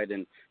Oceanside,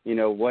 and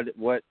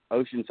what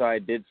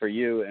Oceanside did for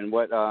you, and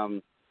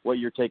what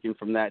you're taking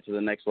from that to the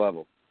next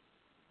level.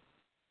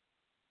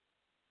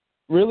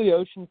 Really,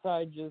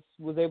 Oceanside just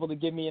was able to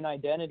give me an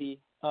identity.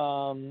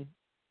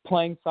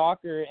 Playing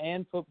soccer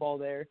and football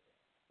there,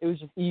 it was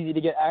just easy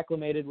to get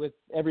acclimated with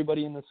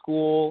everybody in the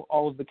school,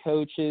 all of the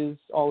coaches,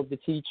 all of the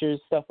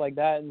teachers, stuff like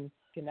that, and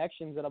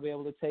connections that I'll be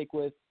able to take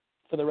with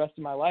for the rest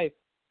of my life.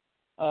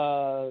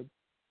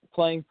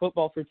 Playing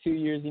football for 2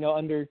 years,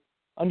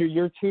 under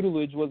your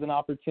tutelage was an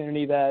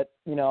opportunity that,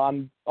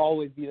 I'm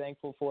always be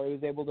thankful for. It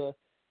was able to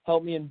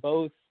help me in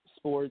both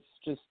sports,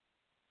 just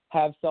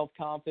have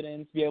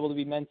self-confidence, be able to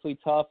be mentally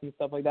tough and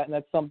stuff like that. And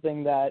that's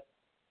something that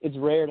is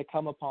rare to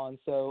come upon.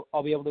 So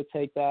I'll be able to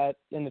take that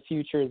in the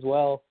future as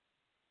well.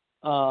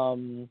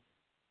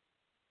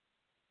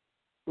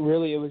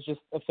 Really, it was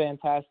just a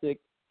fantastic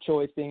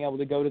choice being able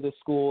to go to the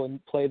school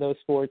and play those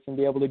sports and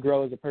be able to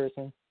grow as a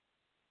person.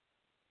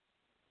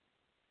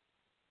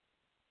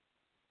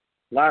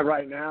 Live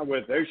right now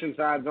with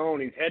Oceanside's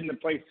own. He's heading to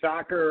play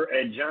soccer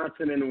at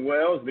Johnson &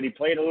 Wales, but he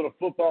played a little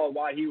football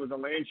while he was a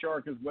land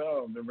shark as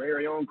well. The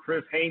very own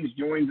Chris Haynes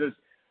joins us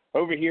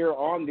over here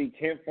on the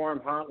Tent Farm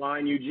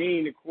Hotline.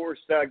 Eugene, of course,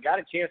 got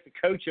a chance to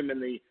coach him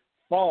in the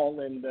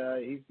fall, and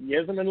he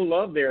has him in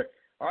love there.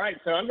 All right,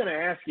 so I'm going to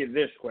ask you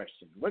this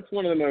question. What's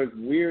one of the most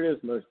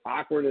weirdest, most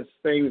awkwardest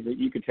things that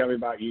you could tell me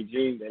about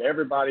Eugene that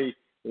everybody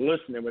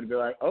listening would be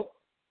like, oh,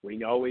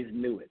 we always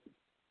knew it?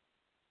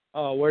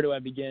 Oh, where do I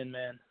begin,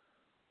 man?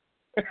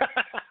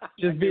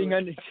 Just being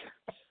under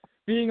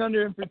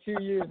him for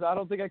 2 years, I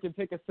don't think I can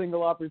pick a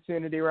single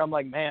opportunity where I'm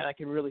like, man, I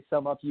can really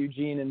sum up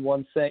Eugene in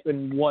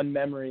one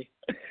memory.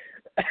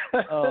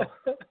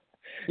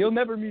 You'll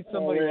never meet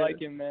somebody like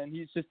him, man.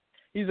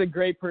 He's a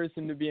great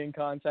person to be in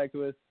contact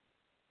with.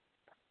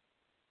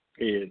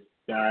 He is.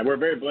 We're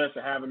very blessed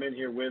to have him in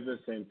here with us,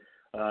 and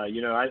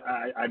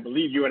I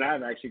believe you and I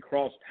have actually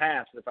crossed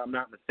paths, if I'm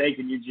not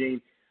mistaken, Eugene.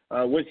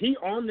 Was he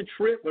on the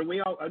trip when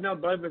we all? No, a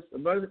lot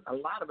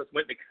of us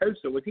went to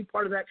Coastal. Was he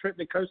part of that trip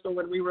to Coastal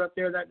when we were up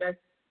there that day,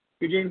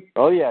 Eugene?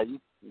 Oh yeah,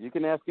 you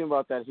can ask him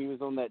about that. He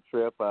was on that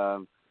trip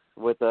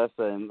with us,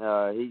 and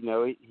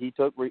he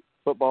took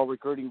football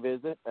recruiting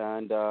visit,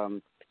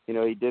 and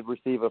he did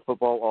receive a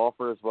football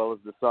offer as well as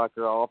the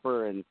soccer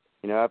offer, and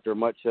after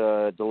much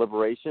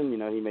deliberation,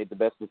 he made the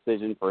best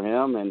decision for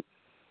him. And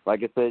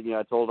like I said,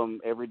 I told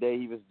him every day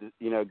he was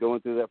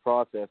going through that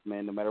process,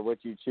 man. No matter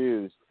what you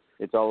choose,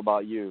 it's all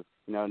about you.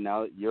 Now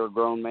that you're a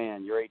grown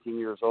man, you're 18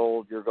 years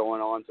old, you're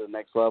going on to the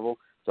next level.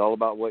 It's all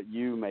about what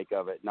you make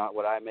of it, not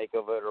what I make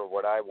of it or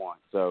what I want.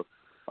 So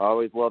I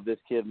always love this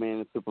kid, man,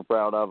 and super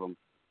proud of him.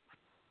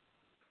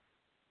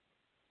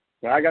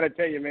 Well, I got to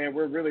tell you, man,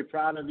 we're really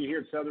proud of you here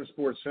at Southern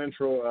Sports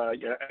Central.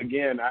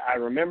 Again, I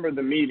remember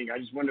the meeting. I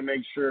just wanted to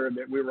make sure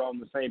that we were on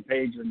the same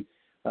page and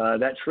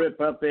that trip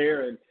up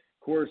there. And,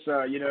 of course,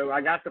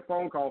 I got the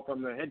phone call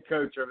from the head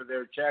coach over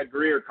there. Chad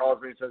Greer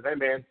calls me and says, hey,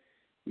 man,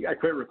 you got to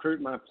quit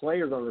recruiting my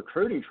players on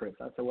recruiting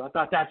trips. I said, well, I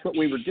thought that's what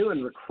we were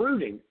doing,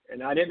 recruiting.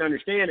 And I didn't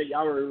understand that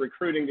y'all were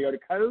recruiting to go to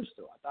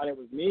Coastal. I thought it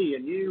was me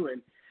and you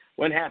and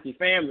one happy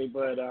family.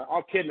 But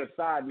all kidding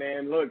aside,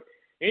 man, look,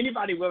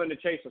 anybody willing to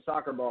chase a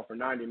soccer ball for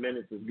 90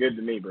 minutes is good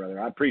to me, brother.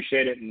 I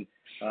appreciate it. And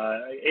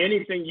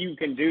anything you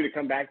can do to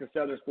come back to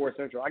Southern Sports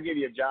Central, I'll give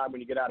you a job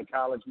when you get out of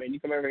college, man. You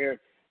come over here.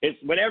 It's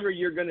whatever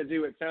you're going to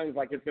do, it sounds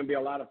like it's going to be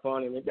a lot of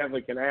fun, and it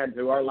definitely can add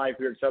to our life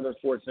here at Southern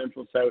Sports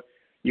Central. So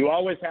you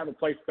always have a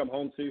place to come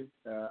home to.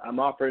 I'm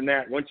offering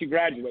that. Once you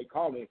graduate,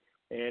 call me,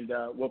 and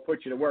we'll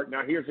put you to work.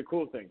 Now, here's the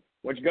cool thing.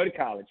 Once you go to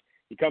college,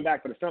 you come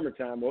back for the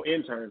summertime, we'll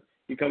intern.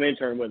 You come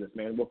intern with us,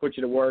 man. We'll put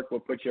you to work. We'll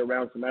put you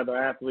around some other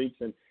athletes,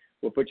 and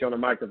we'll put you on a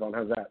microphone.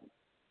 How's that?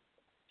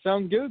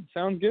 Sounds good.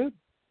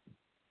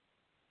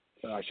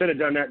 I should have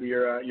done that to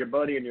your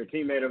buddy and your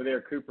teammate over there,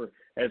 Cooper,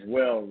 as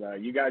well.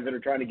 You guys that are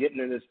trying to get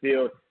into this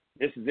field,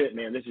 this is it,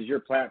 man. This is your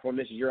platform.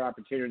 This is your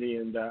opportunity.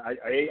 And,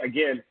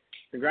 again,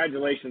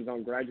 congratulations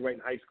on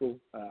graduating high school.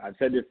 I've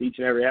said this to each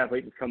and every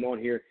athlete that's come on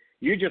here.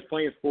 You're just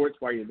playing sports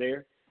while you're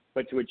there.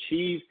 But to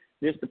achieve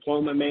this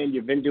diploma, man,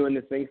 you've been doing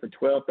this thing for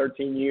 12,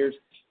 13 years,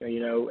 and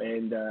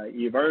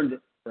you've earned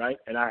it, right?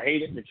 And I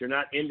hate it that you're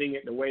not ending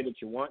it the way that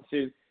you want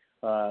to.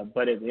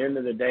 But at the end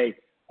of the day,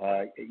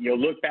 you'll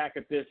look back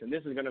at this, and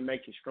this is going to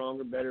make you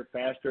stronger, better,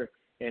 faster.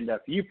 And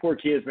for you poor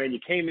kids, man, you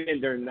came in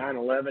during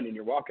 9/11, and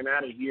you're walking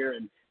out of here,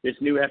 and this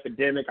new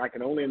epidemic, I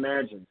can only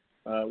imagine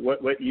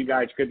what you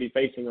guys could be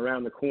facing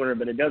around the corner.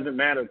 But it doesn't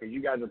matter because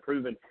you guys are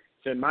proven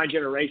to my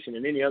generation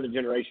and any other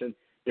generation,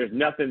 there's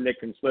nothing that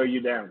can slow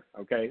you down,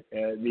 okay?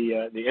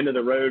 The end of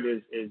the road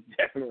is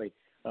definitely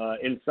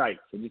in sight.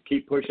 So just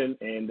keep pushing,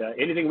 and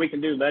anything we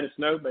can do, let us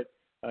know. But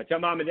tell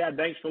Mom and Dad,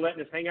 thanks for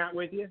letting us hang out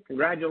with you.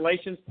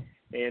 Congratulations.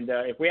 And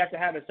if we have to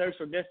have a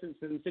social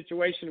distancing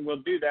situation, we'll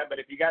do that. But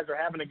if you guys are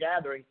having a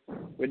gathering,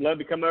 we'd love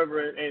to come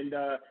over and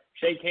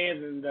shake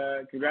hands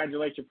and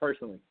congratulate you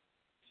personally.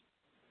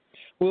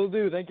 Will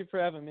do. Thank you for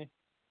having me.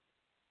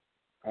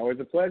 Always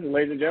a pleasure,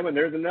 ladies and gentlemen.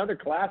 There's another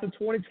class of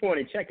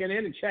 2020 checking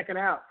in and checking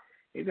out.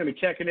 He's going to be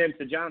checking in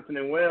to Johnson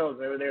and Wells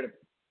over there to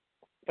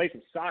play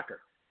some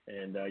soccer.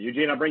 And,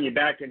 Eugene, I'll bring you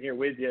back in here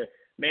with you.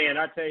 Man,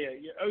 I tell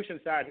you,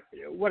 Oceanside,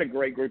 what a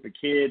great group of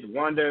kids.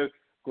 Wando,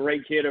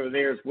 great kid over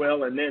there as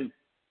well. And then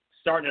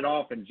starting it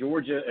off in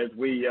Georgia as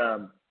we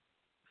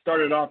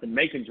started off in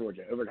Macon,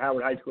 Georgia, over at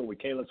Howard High School with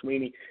Kayla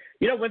Sweeney.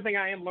 You know, one thing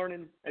I am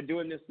learning at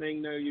doing this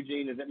thing, though,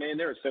 Eugene, is that, man,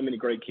 there are so many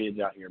great kids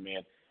out here,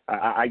 man.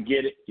 I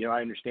get it. You know,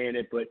 I understand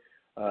it. But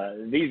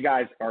these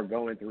guys are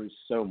going through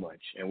so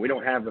much. And we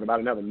don't have about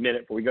another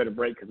minute before we go to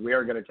break because we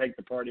are going to take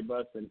the party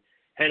bus and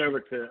head over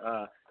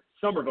to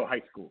Somerville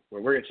High School,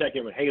 where we're going to check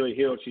in with Haley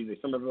Hill. She's a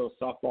Somerville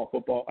softball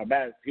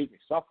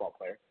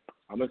player.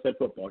 I almost said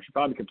football. She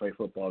probably can play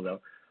football, though.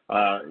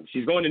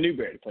 She's going to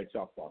Newberry to play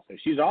softball. So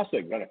she's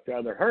also going to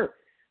further her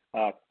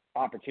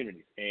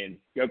opportunities and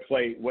go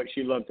play what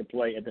she loves to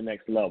play at the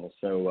next level.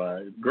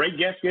 So great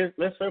guest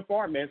list so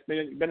far, man.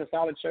 It's been a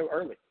solid show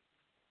early.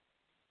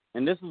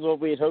 And this is what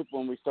we had hoped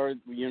when we started,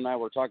 you and I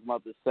were talking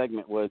about this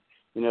segment was,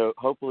 you know,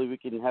 hopefully we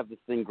can have this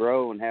thing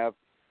grow and have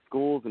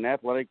schools and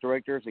athletic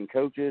directors and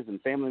coaches and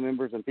family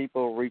members and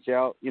people reach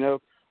out, you know,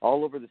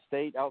 all over the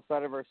state,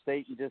 outside of our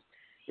state, and just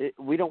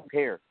we don't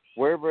care.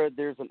 Wherever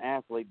there's an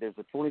athlete, there's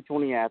a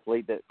 2020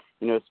 athlete that,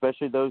 you know,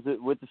 especially those that,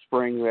 with the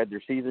spring who had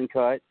their season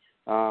cut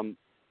and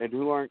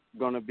who aren't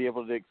going to be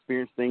able to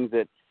experience things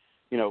that,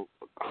 you know,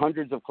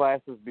 hundreds of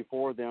classes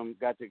before them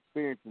got to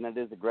experience, and that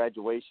is a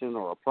graduation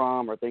or a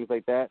prom or things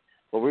like that.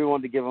 But we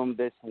wanted to give them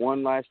this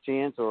one last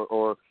chance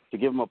or to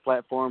give them a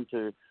platform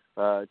to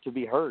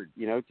be heard,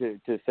 you know,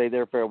 to say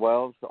their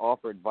farewells, to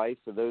offer advice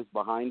to those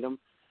behind them,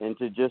 and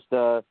to just,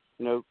 you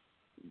know,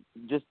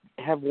 just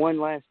have one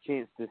last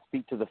chance to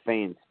speak to the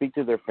fans, speak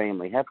to their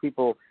family, have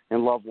people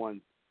and loved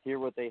ones hear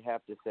what they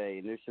have to say.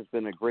 And it's just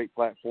been a great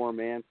platform,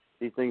 man.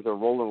 These things are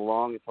rolling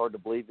along. It's hard to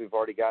believe we've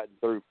already gotten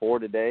through 4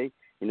 today,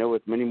 you know,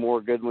 with many more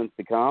good ones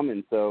to come.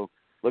 And so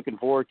looking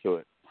forward to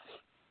it.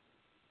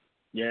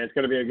 Yeah, it's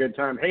going to be a good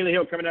time. Haley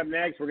Hill coming up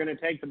next. We're going to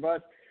take the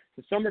bus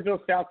to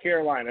Somerville, South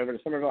Carolina, over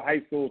to Somerville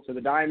High School, to the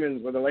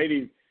Diamonds with the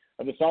ladies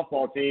of the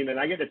softball team. And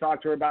I get to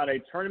talk to her about a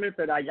tournament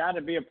that I got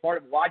to be a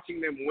part of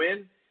watching them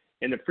win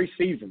in the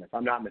preseason, if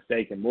I'm not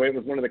mistaken. Boy, it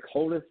was one of the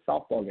coldest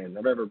softball games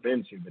I've ever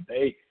been to, but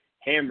they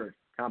hammered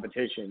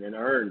competition and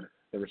earned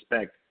the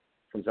respect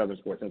from Southern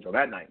Sports Central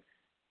that night.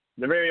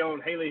 The very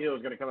own Haley Hill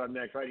is going to come up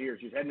next right here.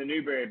 She's heading to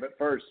Newberry, but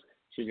first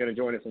she's going to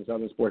join us on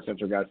Southern Sports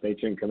Central. Guys, stay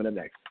tuned. Coming up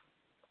next.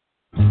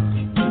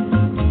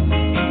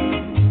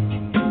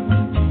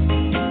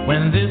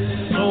 When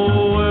this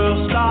whole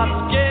world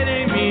starts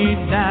getting me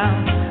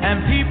down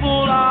and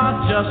people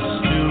are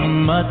just too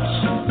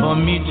much for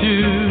me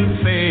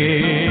to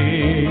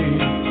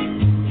face,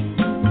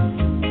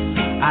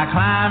 I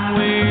climb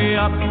way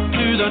up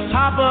to the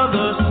top of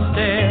the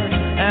stairs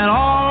and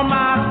all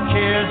my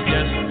cares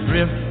just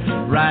drift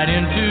right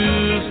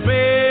into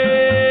space.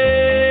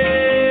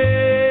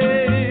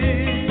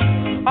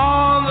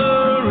 On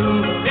the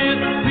roof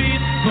it's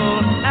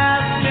peaceful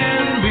as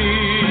can be,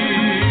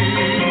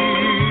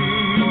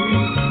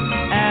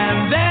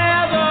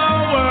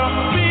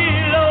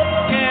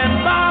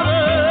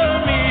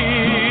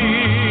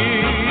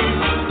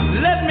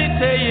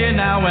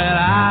 Now when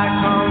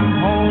I come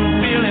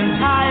home feeling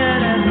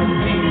tired and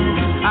weak,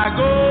 I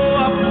go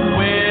up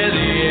where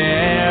the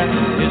air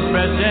is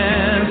fresh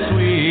and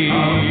sweet.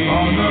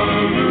 On the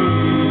roof,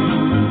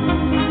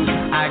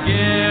 I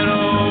get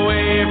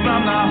away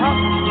from the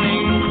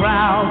hustling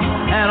crowd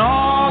and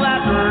all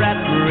that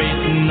rat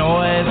race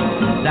noise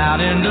down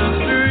in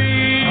the street.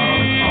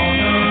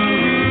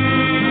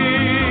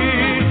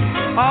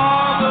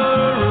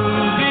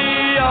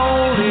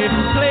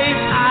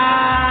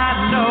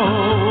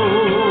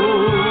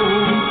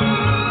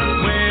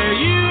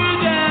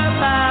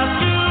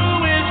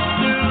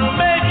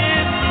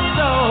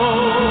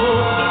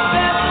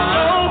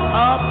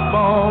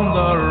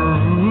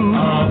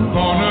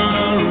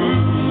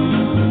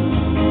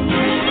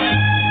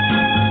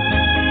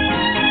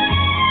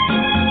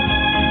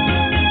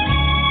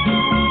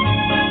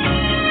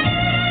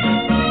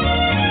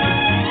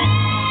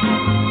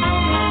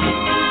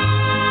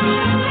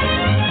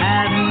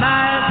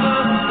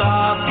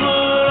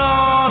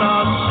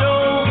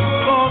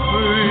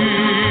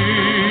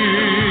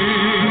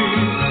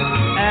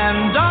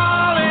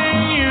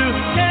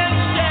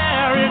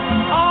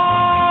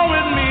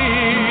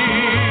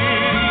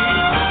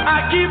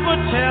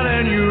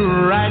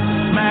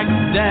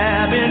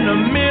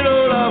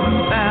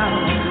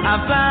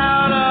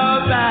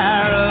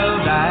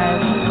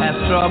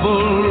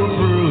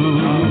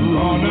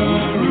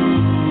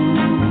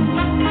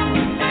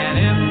 And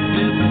if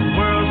this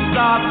world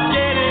stops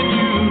getting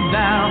you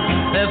down,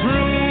 there's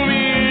room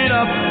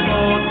enough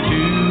for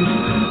two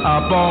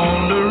up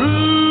on the roof.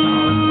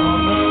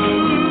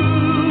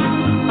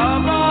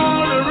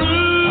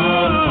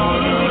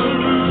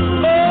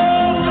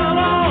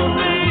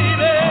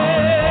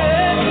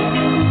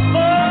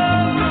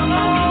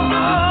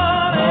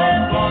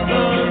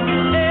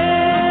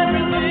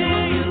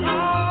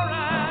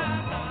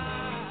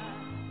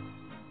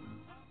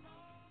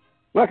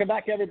 Welcome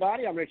back,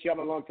 everybody. I'm Rich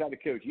Yellman alongside the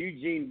coach,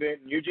 Eugene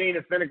Benton. Eugene,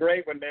 it's been a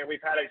great one, man.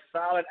 We've had a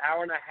solid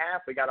hour and a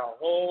half. We got a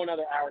whole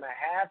another hour and a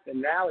half, and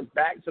now it's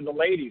back to the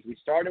ladies. We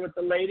started with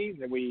the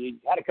ladies, and we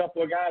had a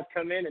couple of guys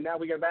come in, and now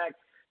we go back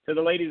to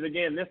the ladies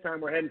again. This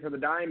time we're heading to the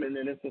Diamond,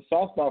 and it's the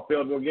softball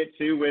field we'll get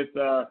to with,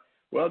 the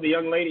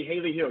young lady,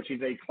 Haley Hill.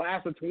 She's a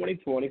class of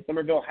 2020,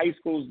 Somerville High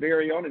School's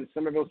very own in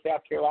Somerville,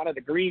 South Carolina, the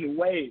Green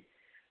Wave.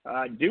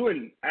 They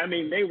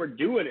were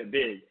doing it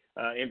big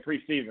in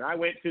preseason. I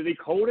went to the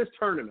coldest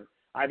tournament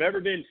I've ever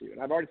been to, and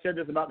I've already said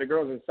this about the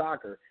girls in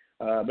soccer,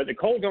 but the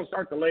cold don't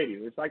start the ladies.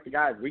 It's like the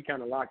guys, we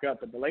kind of lock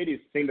up, but the ladies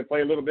seem to play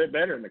a little bit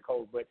better in the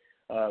cold. But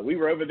we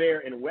were over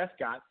there in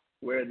Westcott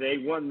where they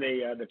won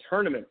the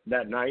tournament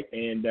that night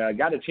and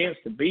got a chance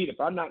to beat,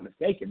 if I'm not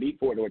mistaken, beat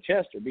Fort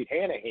Dorchester, beat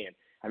Hanahan.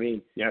 I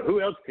mean,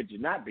 who else could you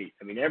not beat?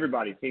 I mean,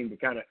 everybody seemed to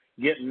kind of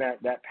get in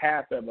that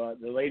path of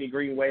the Lady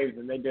Green Waves,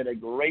 and they did a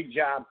great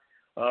job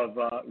of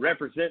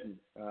representing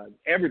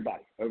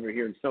everybody over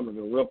here in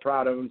Somerville. Real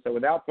proud of them. So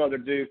without further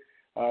ado,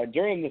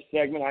 during this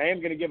segment, I am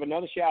going to give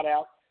another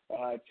shout-out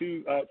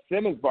to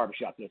Simmons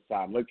Barbershop this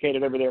time,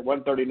 located over there at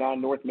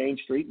 139 North Main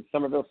Street in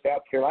Somerville,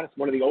 South Carolina. It's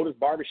one of the oldest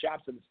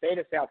barbershops in the state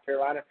of South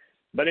Carolina,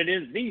 but it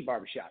is the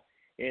barbershop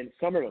in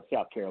Somerville,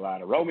 South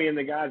Carolina. Romy and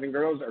the guys and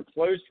girls are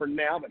closed for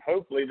now, but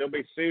hopefully they'll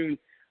be soon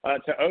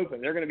to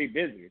open. They're going to be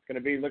busy. It's going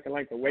to be looking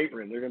like the weight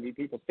room. There are going to be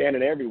people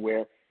standing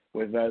everywhere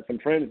with some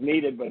friends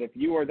needed, but if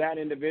you are that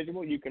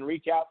individual, you can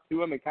reach out to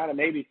them and kind of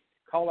maybe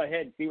call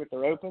ahead and see what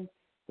they're open.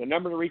 The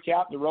number to reach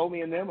out to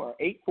Romy and them are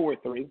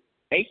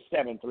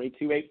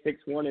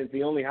 843-873-2861 is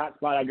the only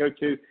hotspot I go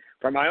to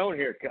for my own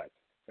haircuts.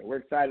 So we're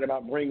excited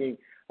about bringing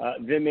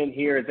them in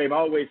here, as they've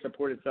always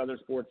supported Southern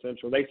Sports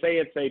Central. They say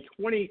it's a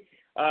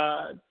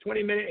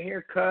 20-minute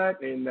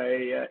haircut and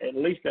at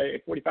least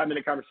a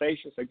 45-minute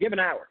conversation. So give an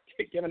hour.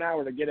 Give an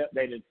hour to get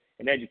updated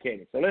and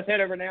educated. So let's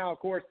head over now, of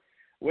course.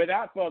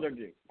 Without further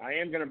ado, I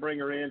am going to bring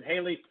her in.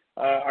 Haley,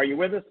 are you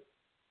with us?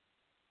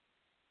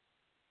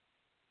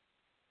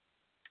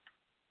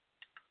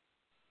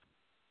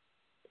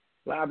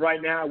 Live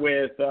right now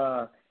with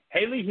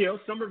Haley Hill,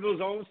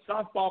 Somerville's own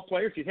softball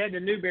player. She's heading to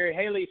Newberry.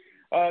 Haley,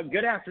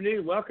 good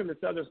afternoon. Welcome to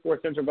Southern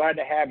Sports Central. Glad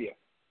to have you.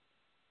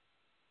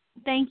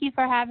 Thank you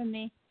for having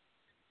me.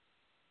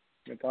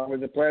 It's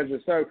always a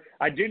pleasure. So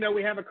I do know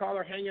we have a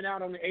caller hanging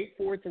out on the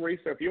 843,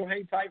 so if you'll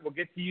hang tight, we'll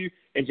get to you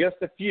in just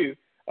a few.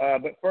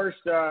 But first,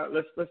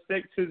 let's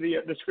stick to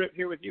the script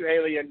here with you,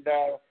 Haley. And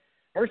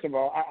first of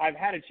all, I've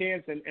had a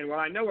chance, and when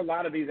I know a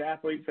lot of these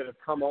athletes that have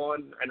come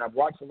on, and I've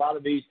watched a lot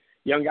of these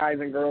young guys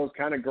and girls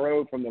kind of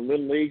grow from the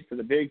little leagues to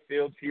the big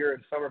fields here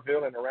in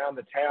Somerville and around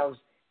the towns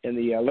in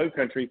the Low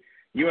Country.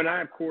 You and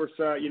I, of course,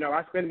 I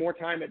spend more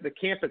time at the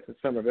campus at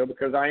Somerville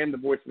because I am the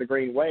voice of the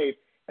Green Wave,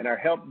 and I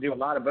help do a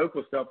lot of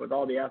vocal stuff with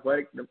all the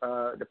athletic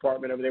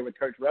department over there with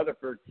Coach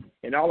Rutherford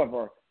and all of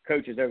our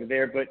coaches over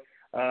there. But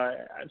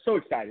I'm so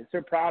excited,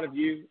 so proud of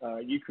you,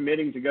 you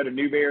committing to go to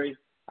Newberry.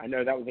 I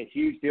know that was a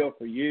huge deal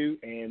for you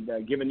and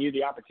giving you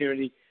the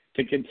opportunity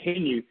to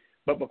continue.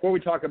 But before we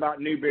talk about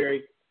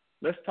Newberry,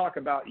 let's talk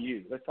about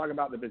you. Let's talk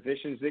about the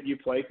positions that you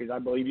play, because I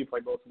believe you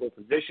play multiple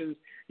positions.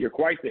 You're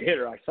quite the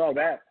hitter. I saw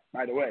that,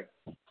 by the way,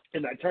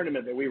 in that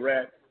tournament that we were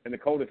at and the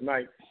coldest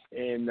night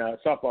in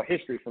softball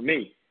history for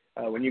me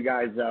when you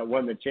guys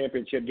won the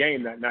championship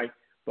game that night.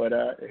 But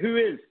who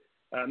is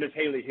Miss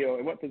Haley Hill,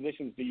 and what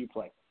positions do you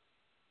play?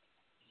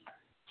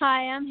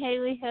 Hi, I'm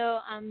Haley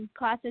Hill. I'm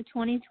class of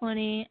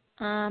 2020.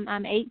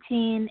 I'm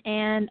 18,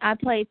 and I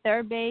play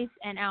third base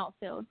and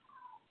outfield.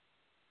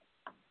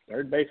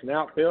 Third base and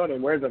outfield,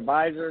 and wears a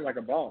visor like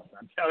a boss.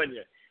 I'm telling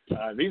you,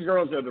 these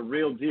girls are the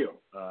real deal.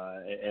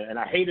 And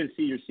I hated to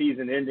see your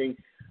season ending,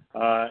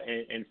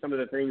 and some of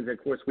the things,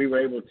 of course, we were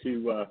able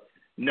to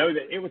know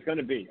that it was going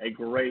to be a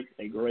great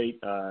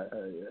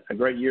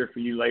year for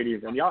you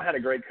ladies. And y'all had a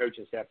great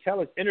coaching staff.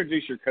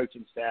 Introduce your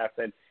coaching staff.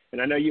 And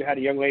I know you had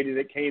a young lady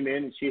that came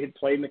in, and she had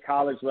played in the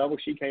college level.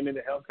 She came in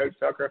to help Coach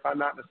Tucker, if I'm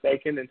not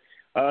mistaken.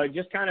 And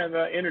just kind of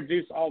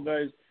introduce all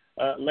those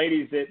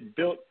ladies that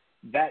built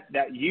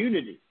that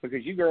unity,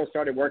 because you girls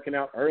started working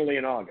out early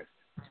in August.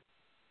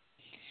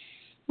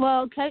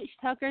 Well, Coach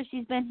Tucker,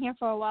 she's been here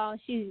for a while.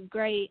 She's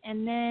great.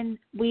 And then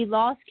we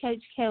lost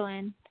Coach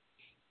Killen,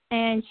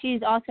 and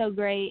she's also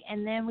great.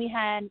 And then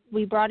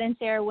we brought in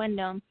Sarah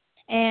Wyndham,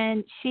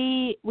 and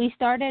we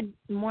started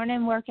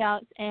morning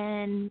workouts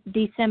in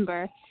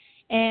December,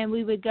 and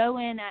we would go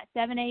in at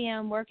 7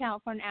 a.m., work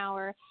out for an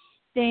hour,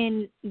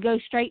 then go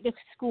straight to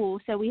school.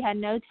 So we had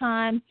no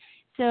time.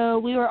 So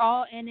we were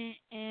all in it,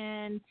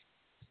 and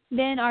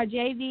then our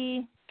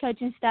JV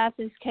coaching staff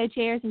is Coach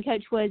Ayers and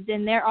Coach Woods,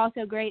 and they're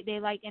also great. They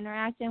like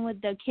interacting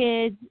with the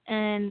kids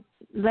and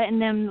letting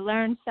them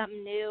learn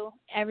something new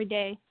every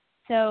day.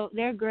 So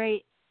they're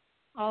great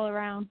all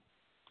around.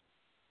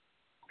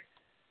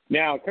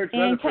 Now, Coach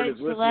Rutherford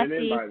is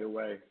listening in, by the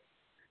way.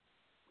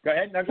 Go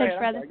ahead. No, go ahead.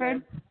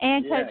 Rutherford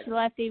and Coach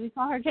Lefty. We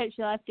call her Coach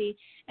Lefty,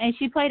 and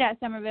she played at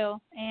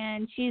Somerville,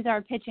 and she's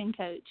our pitching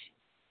coach.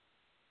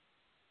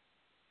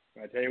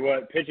 I tell you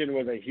what, pitching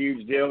was a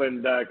huge deal,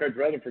 and Coach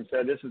Rutherford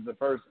said this is the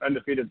first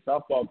undefeated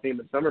softball team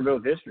in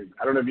Somerville's history.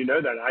 I don't know if you know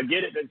that. I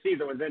get it that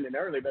season was ending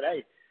early, but,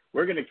 hey,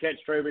 we're going to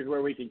catch trophies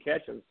where we can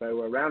catch them.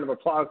 So a round of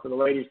applause to the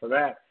ladies for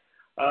that.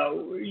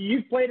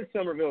 You've played at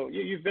Somerville.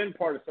 You've been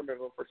part of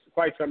Somerville for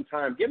quite some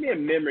time. Give me a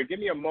memory. Give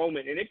me a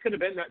moment, and it could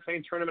have been that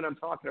same tournament I'm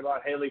talking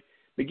about, Haley,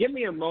 but give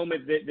me a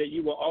moment that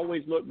you will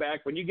always look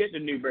back when you get to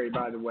Newberry,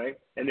 by the way,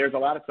 and there's a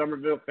lot of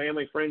Somerville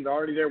family, friends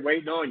already there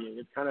waiting on you.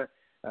 It's kind of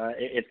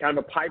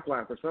a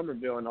pipeline for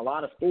Somerville in a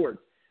lot of sports.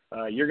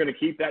 You're going to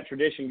keep that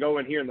tradition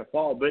going here in the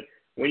fall. But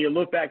when you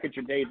look back at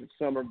your days at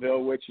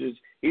Somerville, which is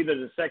either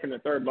the second or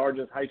third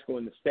largest high school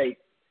in the state,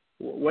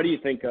 what do you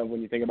think of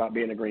when you think about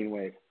being a Green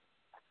Wave?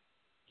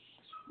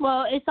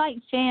 Well, it's like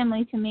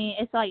family to me.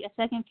 It's like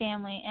a second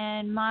family.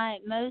 And my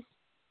most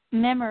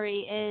memory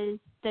is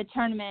the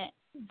tournament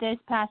this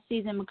past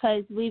season,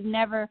 because we've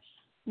never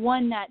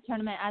won that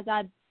tournament as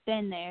I've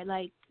been there.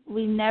 Like,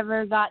 we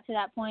never got to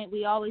that point.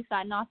 We always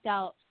got knocked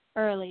out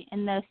early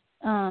in this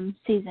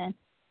season.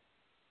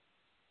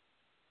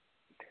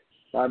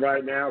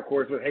 Right now, of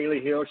course, with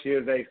Haley Hill, she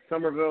is a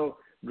Somerville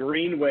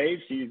Green Wave.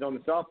 She's on the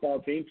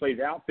softball team, plays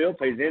outfield,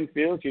 plays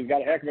infield. She's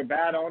got a heck of a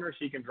bat on her.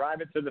 She can drive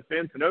it to the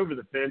fence and over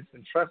the fence,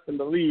 and trust and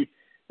believe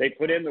they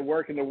put in the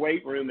work in the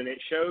weight room, and it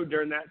showed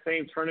during that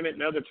same tournament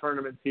and other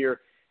tournaments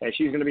here. And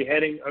she's going to be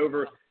heading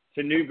over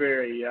to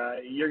Newberry.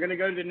 You're going to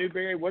go to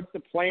Newberry. What's the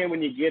plan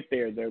when you get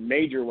there, the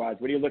major-wise?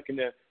 What are you looking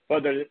to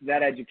further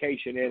that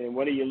education in, and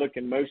what are you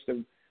looking most of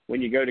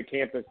when you go to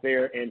campus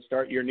there and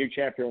start your new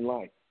chapter in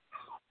life?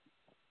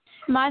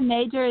 My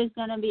major is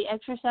going to be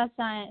exercise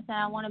science, and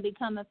I want to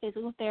become a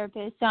physical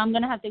therapist. So I'm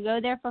going to have to go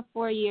there for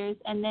 4 years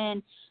and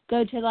then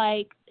go to,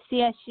 like,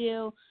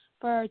 CSU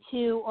for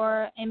 2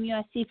 or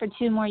MUSC for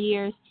 2 more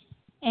years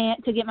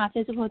and to get my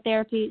physical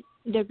therapy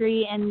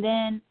degree. And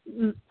then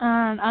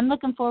I'm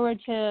looking forward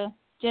to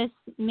just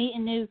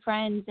meeting new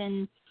friends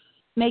and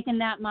making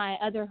that my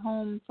other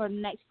home for the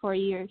next 4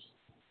 years.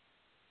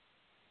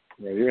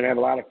 Yeah, you're going to have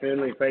a lot of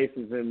friendly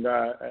faces, and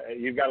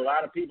you've got a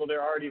lot of people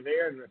there already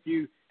there, and a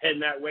few heading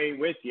that way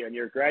with you, and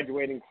your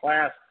graduating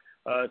class.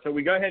 So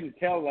we go ahead and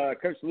tell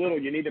Coach Little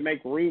you need to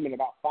make room in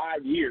about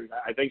 5 years.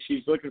 I think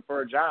she's looking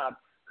for a job.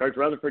 Coach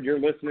Rutherford, you're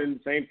listening,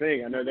 same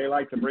thing. I know they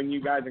like to bring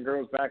you guys and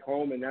girls back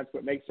home, and that's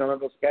what makes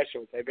Somerville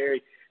special. It's a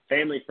very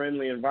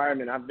family-friendly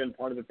environment. I've been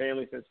part of the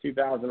family since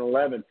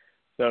 2011,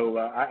 so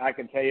I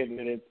can tell you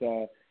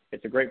that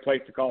it's a great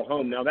place to call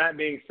home. Now, that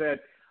being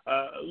said,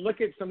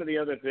 look at some of the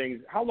other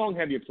things. How long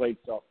have you played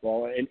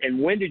softball, and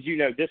when did you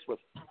know this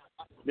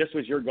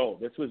was your goal?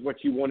 This was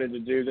what you wanted to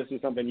do. This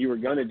was something you were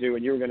going to do,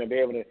 and you were going to be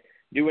able to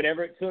do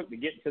whatever it took to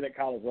get to that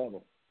college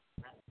level.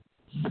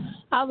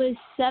 I was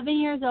 7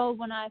 years old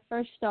when I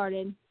first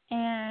started,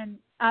 and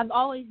I've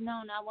always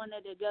known I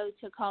wanted to go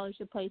to college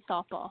to play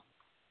softball.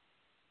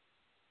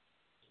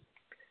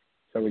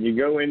 So when you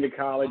go into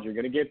college, you're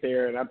going to get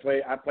there, and I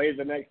play at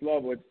the next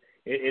level.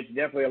 It's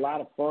definitely a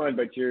lot of fun,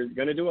 but you're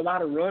going to do a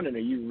lot of running. Are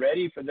you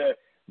ready for the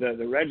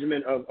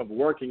regimen of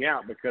working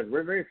out? Because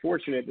we're very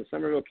fortunate. The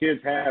Somerville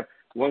kids have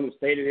one of the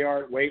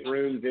state-of-the-art weight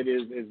rooms. It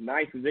is as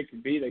nice as it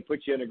could be. They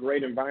put you in a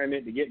great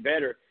environment to get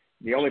better.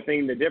 The only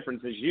thing, the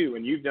difference is you,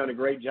 and you've done a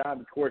great job.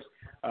 Of course,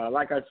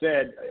 like I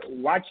said,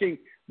 watching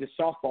the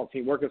softball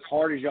team work as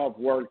hard as y'all have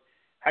worked,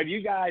 have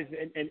you guys,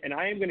 and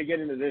I am going to get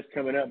into this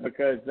coming up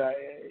because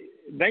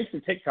thanks to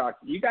TikTok,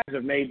 you guys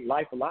have made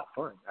life a lot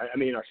fun. I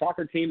mean, our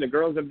soccer team, the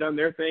girls have done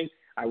their thing.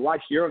 I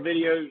watched your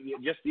video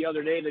just the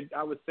other day that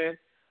I was sent.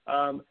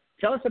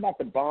 Tell us about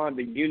the bond,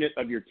 the unit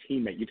of your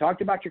teammate. You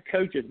talked about your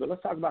coaches, but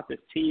let's talk about this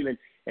team and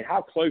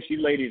how close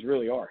you ladies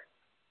really are.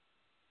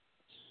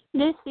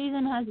 This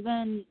season has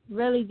been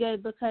really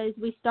good because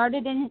we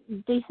started in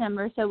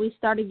December, so we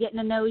started getting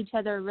to know each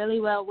other really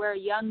well. We're a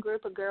young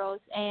group of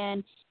girls,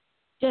 and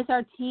just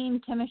our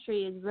team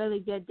chemistry is really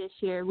good this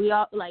year. We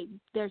all,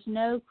 there's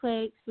no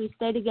cliques. We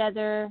stay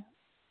together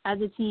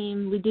as a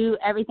team. We do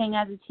everything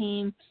as a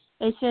team.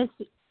 It's just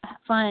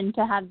fun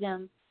to have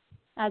them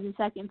as a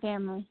second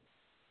family.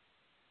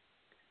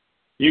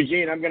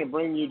 Eugene, I'm going to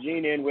bring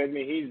Eugene in with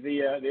me. He's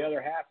the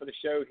other half of the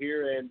show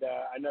here, and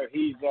I know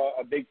he's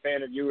a big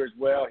fan of you as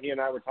well. He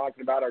and I were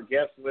talking about our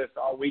guest list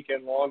all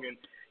weekend long, and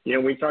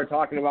we started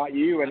talking about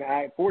you, and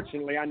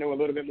fortunately I know a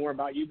little bit more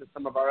about you than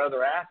some of our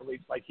other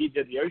athletes, like he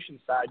did the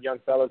Oceanside young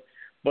fellas.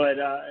 But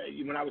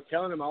when I was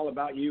telling them all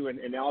about you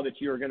and all that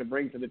you are going to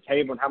bring to the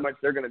table and how much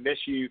they're going to miss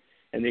you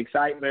and the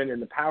excitement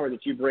and the power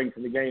that you bring to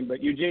the game.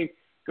 But Eugene,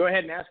 go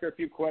ahead and ask her a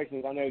few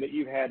questions I know that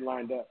you've had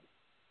lined up.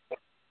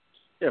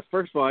 Yeah,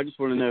 first of all, I just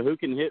want to know who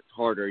can hit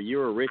harder,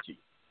 you or Richie?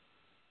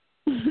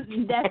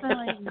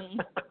 Definitely me.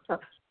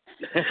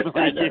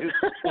 Definitely you.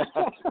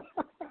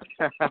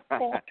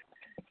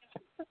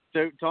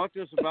 So talk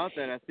to us about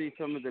that. I see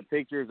some of the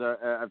pictures.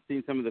 I've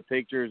seen some of the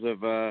pictures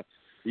of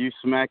you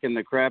smacking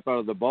the crap out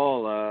of the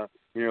ball.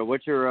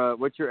 What's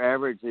your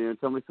average?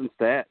 Tell me some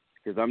stats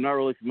because I'm not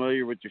really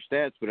familiar with your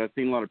stats, but I've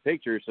seen a lot of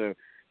pictures. So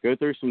go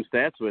through some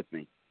stats with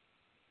me.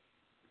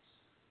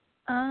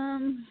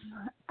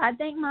 I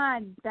think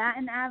my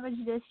batting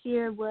average this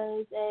year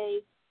was a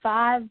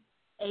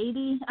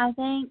 580, I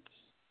think.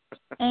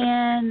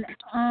 And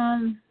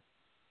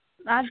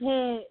I've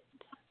hit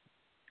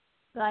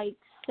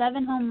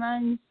 7 home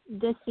runs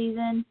this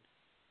season.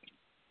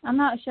 I'm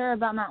not sure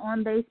about my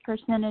on-base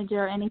percentage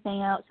or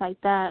anything else like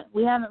that.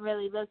 We haven't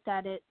really looked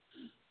at it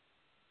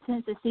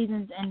since the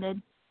season's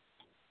ended.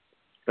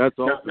 That's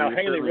awesome. Now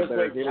Haley, real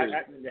quick.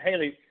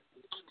 Haley,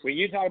 when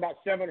you talk about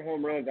 7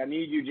 home runs, I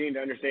need Eugene to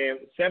understand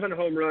 7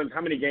 home runs.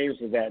 How many games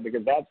was that?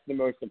 Because that's the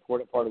most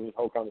important part of this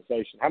whole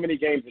conversation. How many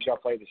games did y'all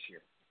play this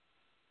year?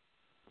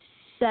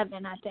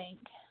 7, I think.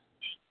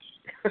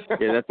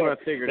 Yeah, that's what I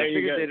figured. I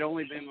figured they'd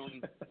only been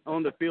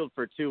on the field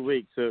for 2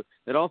 weeks, so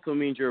that also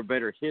means you're a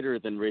better hitter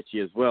than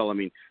Richie as well. I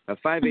mean, a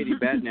 580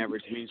 batting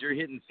average means you're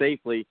hitting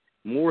safely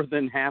more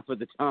than half of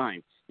the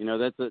time.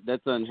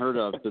 That's unheard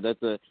of. So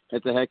that's a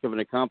heck of an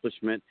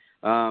accomplishment.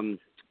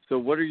 So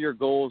what are your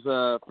goals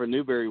for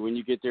Newberry when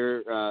you get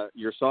there,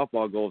 your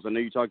softball goals? I know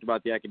you talked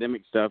about the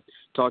academic stuff.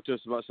 Talk to us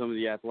about some of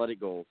the athletic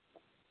goals.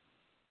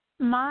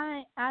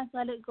 My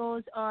athletic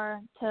goals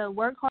are to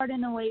work hard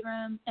in the weight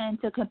room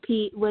and to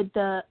compete with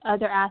the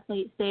other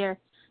athletes there,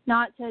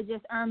 not to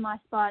just earn my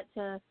spot,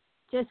 to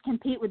just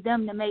compete with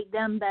them to make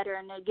them better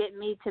and to get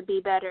me to be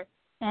better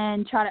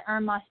and try to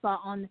earn my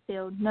spot on the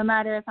field. No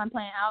matter if I'm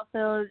playing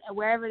outfield,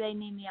 wherever they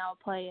need me, I'll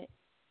play it.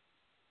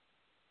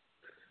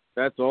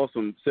 That's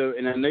awesome. So,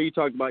 and I know you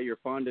talked about your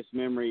fondest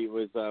memory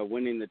was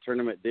winning the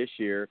tournament this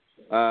year.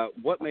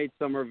 What made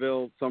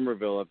Summerville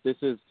Summerville? If this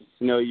is,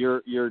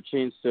 your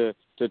chance to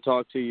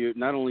talk to you,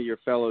 not only your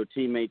fellow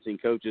teammates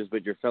and coaches,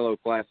 but your fellow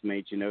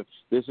classmates.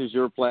 This is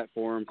your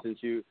platform since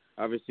you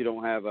obviously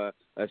don't have a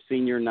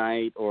senior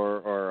night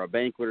or a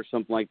banquet or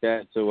something like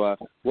that. So,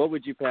 what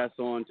would you pass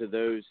on to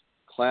those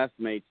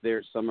classmates there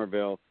at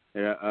Summerville?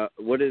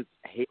 What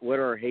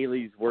are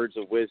Haley's words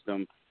of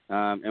wisdom,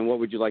 and what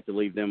would you like to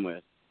leave them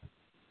with?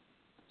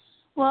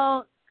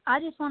 Well, I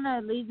just want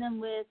to leave them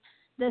with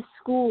the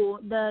school,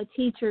 the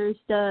teachers,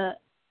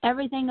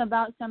 everything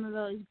about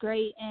Summerville is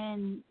great,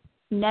 and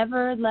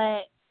never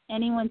let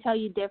anyone tell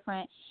you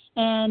different,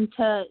 and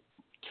to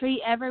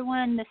treat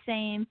everyone the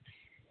same,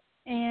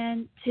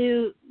 and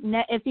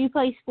if you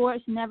play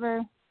sports,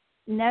 never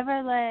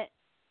let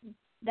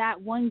that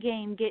one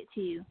game get to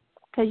you,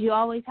 because you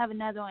always have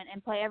another one,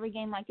 and play every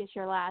game like it's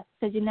your last,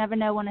 because you never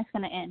know when it's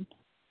going to end.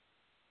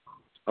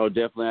 Oh,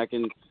 definitely. I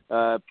can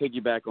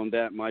piggyback on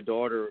that. My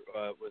daughter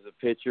was a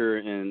pitcher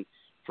and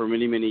for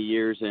many, many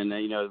years, and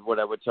what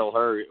I would tell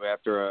her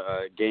after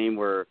a game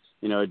where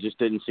it just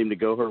didn't seem to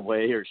go her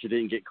way or she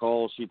didn't get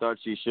calls she thought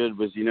she should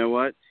was, you know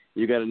what,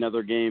 you got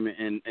another game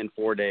in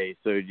 4 days,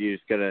 so you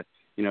just gotta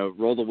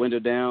roll the window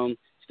down,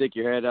 stick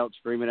your head out,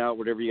 scream it out,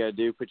 whatever you gotta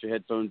do, put your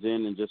headphones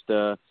in, and just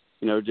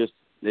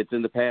it's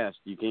in the past.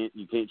 You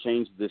can't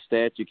change the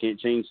stats, you can't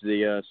change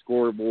the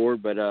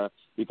scoreboard, but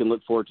you can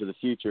look forward to the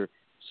future.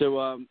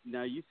 So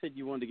now you said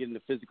you wanted to get into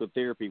physical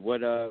therapy.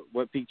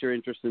 What piqued your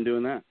interest in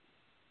doing that?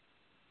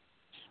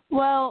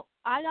 Well,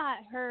 I got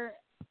hurt.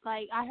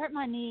 I hurt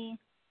my knee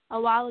a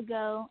while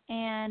ago,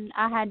 and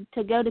I had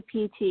to go to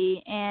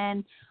PT.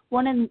 And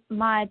one of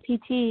my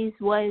PTs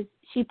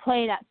she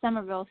played at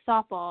Summerville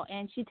softball,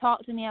 and she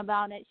talked to me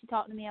about it. She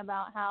talked to me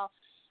about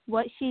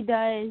what she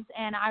does,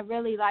 and I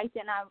really liked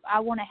it, and I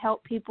want to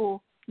help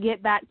people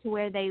get back to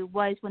where they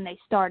was when they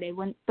started,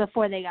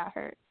 before they got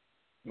hurt.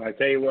 I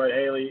tell you what,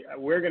 Haley,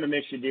 we're going to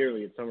miss you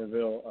dearly at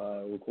Summerville.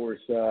 Of course,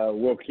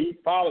 we'll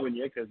keep following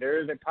you because there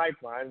is a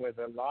pipeline with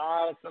a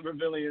lot of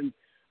Summervillians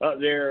up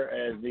there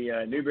as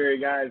the Newberry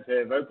guys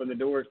have opened the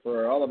doors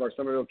for all of our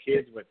Summerville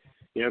kids. With,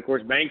 of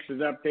course, Banks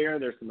is up there.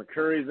 There's some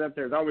McCurry's up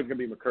there. There's always going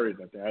to be McCurry's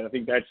up there. I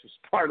think that's just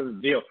part of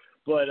the deal.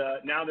 But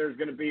now there's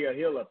going to be a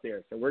hill up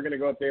there. So we're going to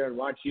go up there and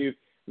watch you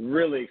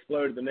really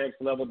explode to the next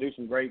level, do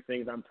some great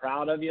things. I'm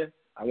proud of you.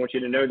 I want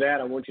you to know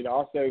that. I want you to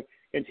also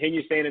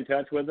continue staying in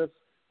touch with us.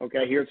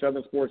 Okay, here at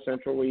Southern Sports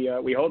Central,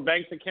 we hold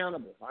Banks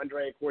accountable.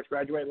 Andre, of course,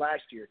 graduated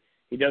last year.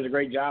 He does a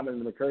great job, and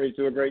the McCurrys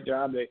do a great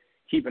job at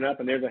keeping up.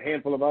 And there's a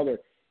handful of other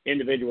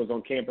individuals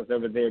on campus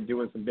over there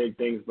doing some big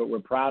things. But we're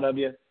proud of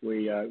you.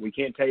 We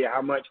can't tell you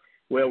how much.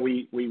 Well,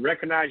 we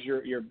recognize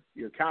your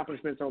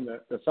accomplishments on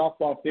the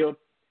softball field.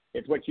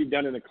 It's what you've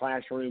done in the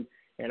classroom.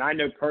 And I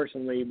know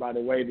personally, by the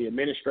way, the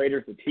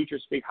administrators, the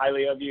teachers speak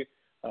highly of you.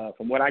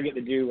 From what I get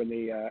to do in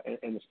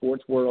the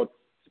sports world,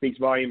 speaks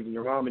volumes, and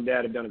your mom and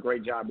dad have done a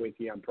great job with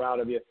you. I'm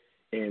proud of you,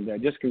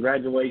 and just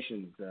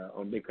congratulations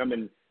on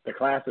becoming the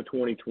class of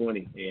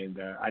 2020. And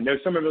I know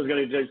Summerville's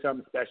going to do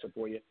something special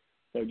for you,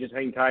 so just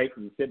hang tight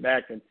and sit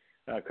back. And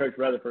Coach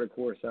Rutherford, of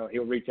course,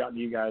 he'll reach out to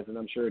you guys, and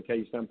I'm sure he'll tell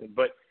you something.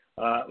 But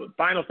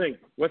final thing,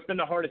 what's been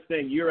the hardest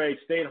thing? You're a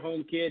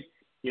stay-at-home kid.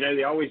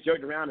 They always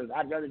joked around as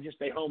I'd rather just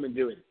stay home and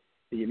do it.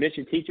 Do you miss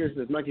your teachers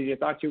as much as you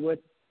thought you would?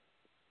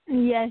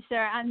 Yes, sir.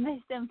 I miss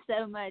them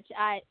so much.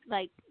 I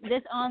like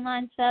this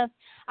online stuff.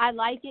 I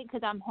like it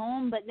because I'm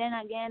home, but then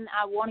again,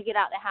 I want to get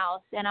out the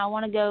house and I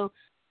want to go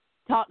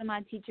talk to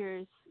my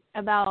teachers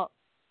about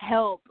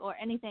help or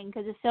anything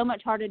because it's so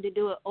much harder to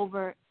do it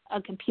over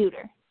a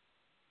computer.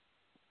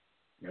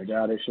 No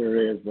doubt it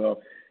sure is.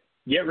 Well,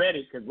 get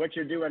ready because what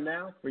you're doing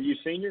now for you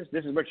seniors,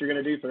 this is what you're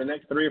going to do for the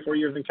next 3 or 4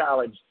 years in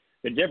college.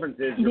 The difference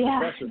is your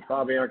professors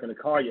probably aren't going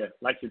to call you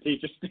like your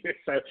teachers do.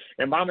 So,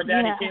 and mom and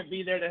daddy can't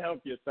be there to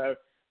help you. So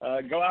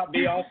go out,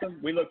 be awesome.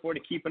 We look forward to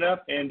keeping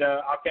up, and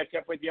I'll catch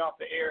up with you off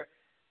the air.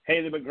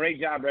 Haley, but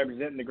great job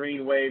representing the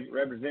Green Wave,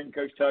 representing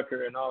Coach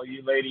Tucker and all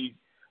you ladies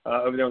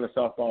over there on the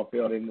softball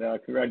field. And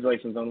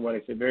congratulations on what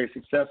is a very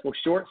successful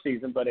short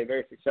season, but a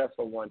very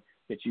successful one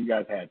that you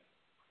guys had.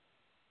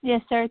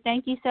 Yes, sir.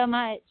 Thank you so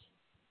much.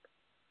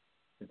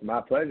 It's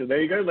my pleasure.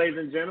 There you go, ladies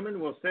and gentlemen.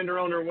 We'll send her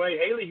on her way.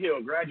 Haley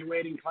Hill,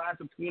 graduating class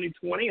of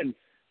 2020, and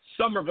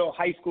Summerville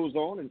High School's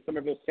on in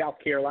Summerville, South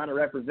Carolina,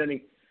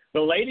 representing the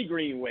Lady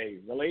Green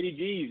Wave, the Lady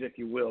G's, if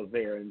you will,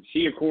 there. And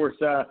she, of course,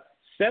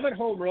 7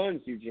 home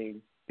runs,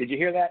 Eugene. Did you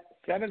hear that?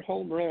 7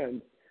 home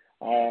runs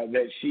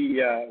that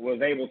she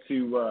was able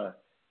to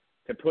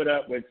put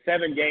up with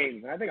 7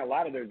 games. And I think a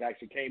lot of those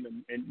actually came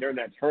in during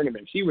that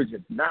tournament. She was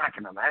just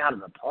knocking them out of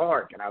the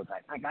park. And I was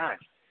like, my gosh.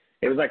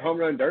 It was like home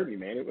run derby,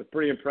 man. It was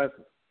pretty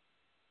impressive.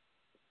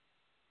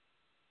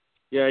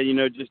 Yeah,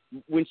 just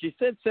when she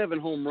said 7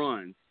 home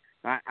runs,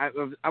 I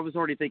was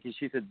already thinking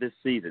she said this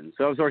season.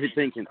 So I was already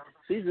thinking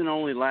season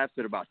only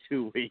lasted about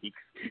 2 weeks.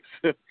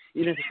 So,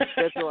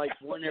 that's like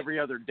one every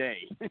other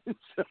day.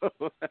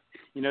 So,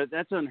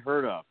 that's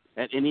unheard of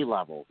at any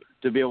level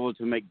to be able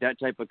to make that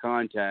type of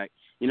contact.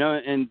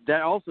 And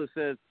that also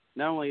says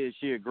not only is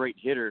she a great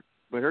hitter,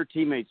 but her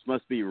teammates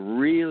must be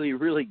really,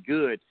 really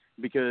good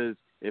because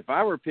if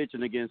I were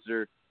pitching against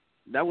her,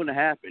 that wouldn't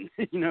have happened.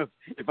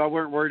 If I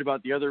weren't worried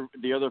about the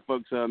other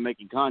folks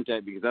making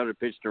contact because I would have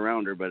pitched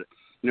around her. But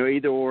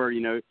either or,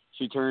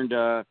 she turned.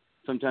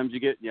 Sometimes you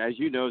get, as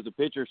you know, as a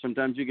pitcher,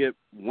 sometimes you get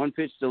one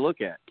pitch to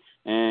look at,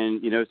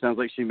 and it sounds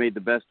like she made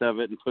the best of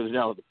it and put it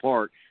out of the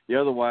park. The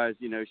otherwise,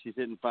 she's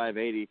hitting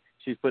 580.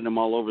 She's putting them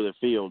all over the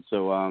field.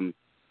 So,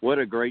 what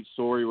a great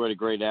story! What a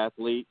great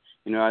athlete!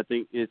 I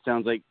think it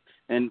sounds like,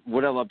 and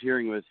what I loved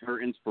hearing was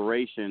her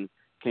inspiration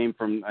came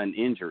from an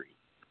injury.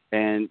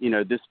 And,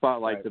 this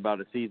spotlight's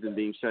about a season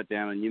being shut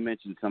down, and you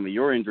mentioned some of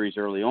your injuries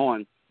early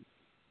on.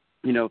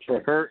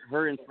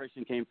 Her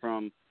inspiration came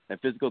from a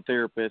physical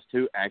therapist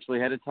who actually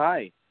had a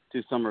tie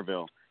to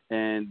Summerville,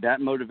 and that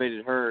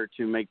motivated her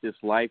to make this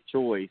life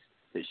choice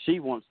that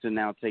she wants to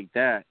now take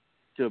that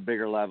to a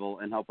bigger level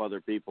and help other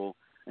people.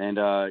 And,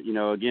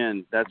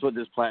 again, that's what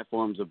this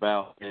platform's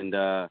about,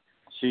 and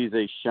she's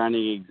a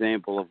shining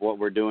example of what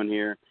we're doing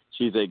here.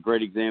 She's a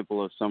great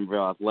example of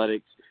Summerville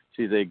athletics.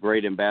 She's a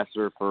great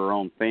ambassador for her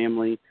own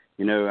family.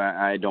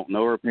 I don't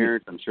know her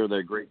parents. I'm sure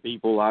they're great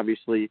people,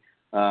 obviously.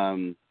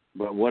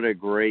 But what a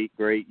great,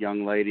 great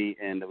young lady,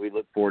 and we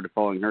look forward to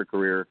following her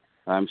career.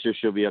 I'm sure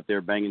she'll be up there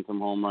banging some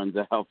home runs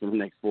out for the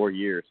next 4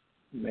 years.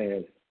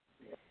 Man,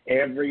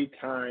 every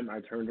time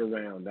I turned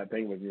around, that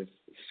thing was just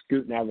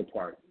scooting out of the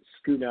park.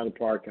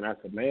 And I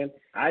said, man,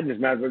 I just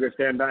might as well go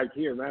stand back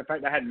here. Matter of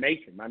fact, I had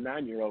Mason, my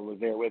 9-year-old, was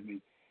there with me.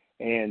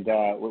 And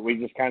we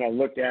just kind of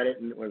looked at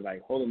it and was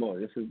like, hold on,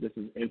 Lord, this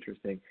is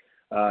interesting.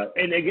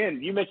 And again,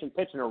 you mentioned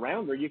pitching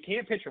around her. You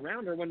can't pitch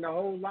around her when the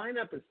whole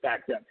lineup is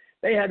stacked up.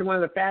 They had one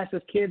of the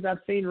fastest kids I've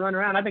seen run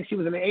around. I think she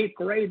was in the 8th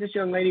grade. This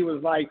young lady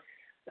was like,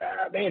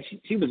 man,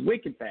 she was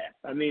wicked fast.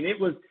 I mean, it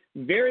was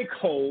very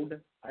cold.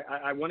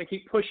 I want to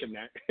keep pushing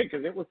that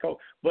because it was cold,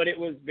 but it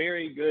was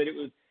very good. It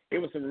was, It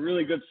was some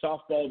really good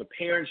softball. The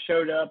parents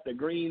showed up. The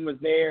green was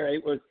there.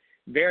 It was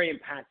very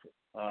impactful.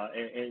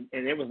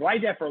 And it was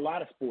like that for a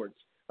lot of sports.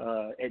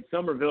 At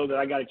Somerville that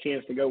I got a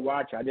chance to go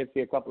watch. I did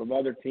see a couple of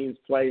other teams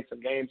play some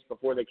games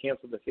before they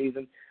canceled the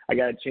season. I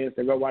got a chance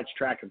to go watch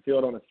track and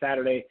field on a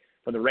Saturday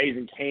for the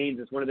Raising Canes.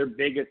 It's one of their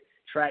biggest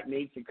track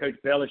meets that Coach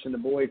Bellish and the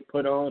boys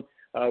put on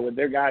with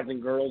their guys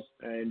and girls.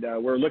 And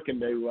we're looking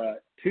to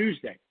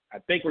Tuesday. I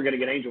think we're going to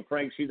get Angel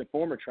Frank. She's a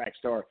former track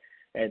star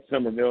at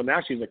Somerville.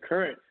 Now she's a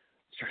current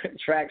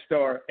track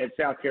star at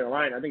South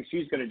Carolina. I think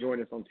she's going to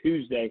join us on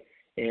Tuesday.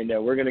 And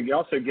we're going to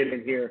also get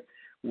in here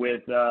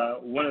with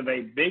one of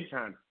a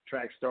big-time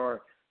track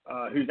star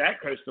who's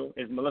at Coastal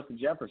is Melissa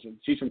Jefferson.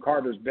 She's from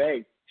Carter's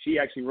Bay. She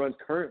actually runs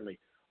currently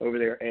over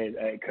there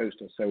at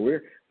Coastal. So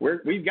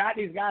we've got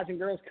these guys and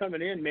girls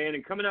coming in, man.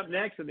 And coming up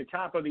next at the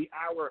top of the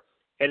hour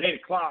at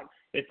 8 o'clock,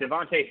 it's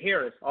Devontae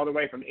Harris all the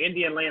way from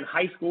Indian Land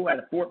High School out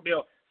of Fort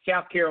Mill,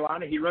 South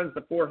Carolina. He runs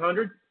the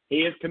 400. He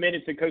is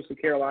committed to Coastal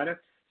Carolina.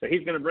 So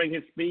he's going to bring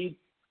his speed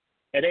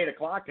at 8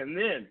 o'clock. And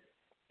then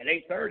at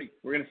 8:30,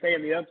 we're going to stay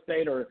in the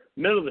upstate or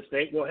middle of the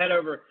state. We'll head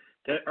over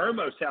to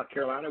Irmo, South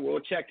Carolina. We'll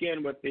check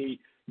in with the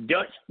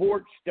Dutch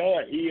Fork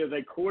stud. He is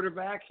a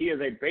quarterback. He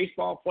is a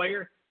baseball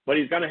player, but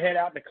he's going to head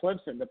out to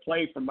Clemson to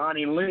play for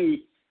Monty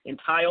Lee, and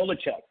Ty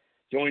Olachek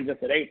joins us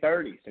at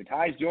 8:30. So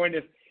Ty's joined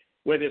us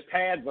with his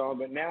pads on,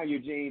 but now,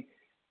 Eugene,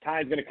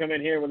 Ty's going to come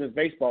in here with his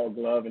baseball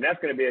glove, and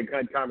that's going to be a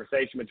good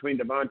conversation between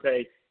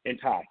Devontae and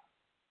Ty.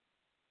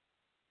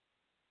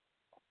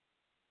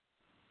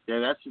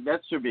 Yeah,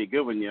 that should be a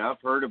good one. You know,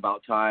 I've heard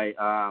about Ty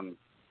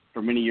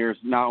for many years,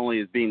 not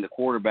only as being the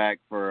quarterback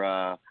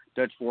for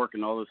Dutch Fork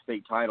and all those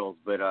state titles,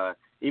 but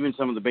even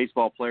some of the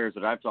baseball players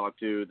that I've talked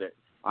to that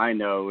I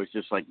know, it's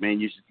just like,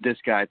 man, this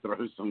guy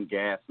throws some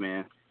gas,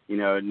 man. You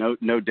know,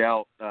 no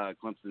doubt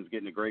Clemson's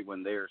getting a great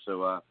one there.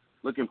 So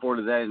looking forward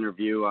to that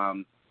interview.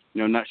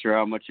 You know, not sure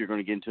how much you're going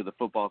to get into the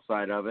football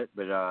side of it,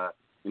 but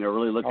you know,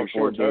 really looking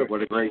forward to it.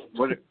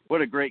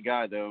 What a great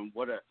guy, though, and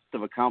what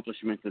of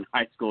accomplishments in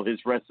high school. His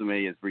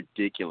resume is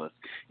ridiculous.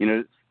 You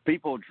know,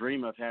 people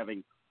dream of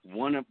having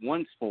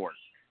one sport,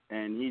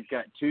 and he's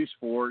got two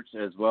sports,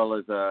 as well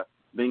as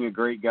being a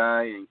great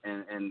guy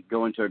and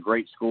going to a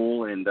great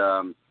school. And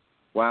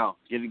wow,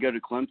 getting to go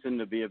to Clemson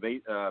to be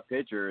a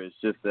pitcher is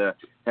just a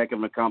heck of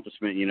an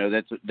accomplishment. You know,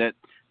 that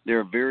there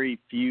are very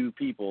few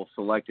people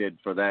selected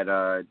for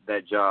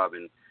that job,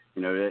 and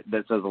you know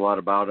that says a lot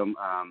about him.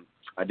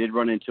 I did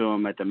run into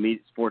him at the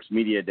Sports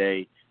Media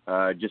Day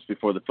just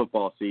before the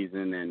football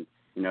season, and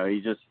you know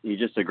he's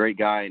just a great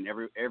guy, and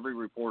every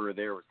reporter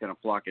there was kind of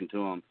flocking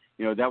to him.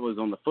 You know, that was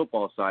on the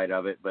football side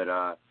of it, but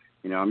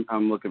you know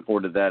I'm looking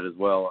forward to that as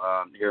well.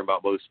 Hearing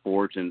about both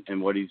sports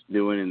and what he's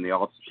doing in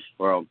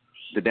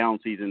the down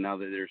season now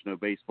that there's no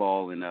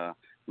baseball, and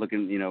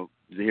looking, you know,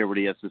 to hear what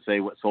he has to say,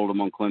 what sold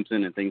him on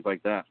Clemson and things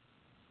like that.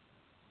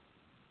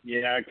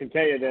 Yeah, I can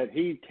tell you that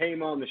he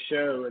came on the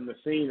show and the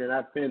scene, and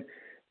I've been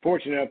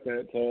fortunate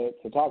enough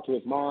to talk to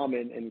his mom,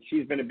 and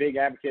she's been a big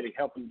advocate of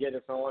helping get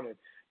us on. And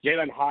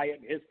Jalen Hyatt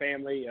and his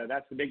family,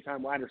 that's the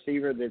big-time wide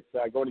receiver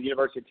that's going to the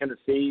University of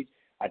Tennessee.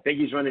 I think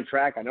he's running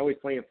track. I know he's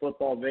playing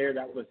football there.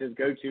 That was his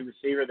go-to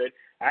receiver that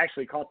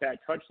actually caught that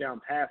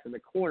touchdown pass in the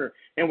corner.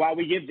 And while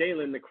we give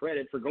Jalen the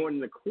credit for going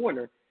in the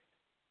corner,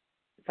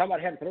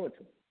 somebody had to throw it to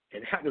him.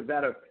 And that was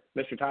that of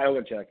Mr. Ty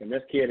Olachek. And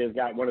this kid has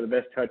got one of the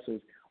best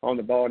touches on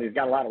the ball, and he's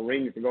got a lot of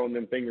rings to go on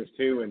them fingers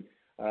too. And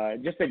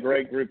just a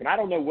great group. And I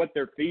don't know what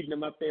they're feeding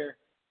them up there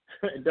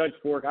at Dutch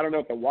Fork. I don't know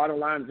if the water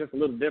line is just a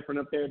little different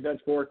up there at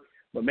Dutch Fork.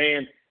 But,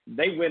 man,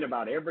 they win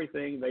about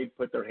everything they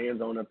put their hands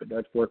on up at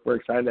Dutch Fork. We're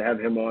excited to have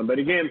him on. But,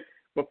 again,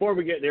 before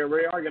we get there,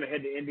 we are going to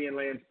head to Indian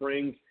Land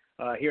Springs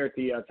here at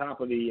the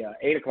top of the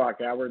 8 o'clock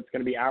hour. It's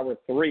going to be hour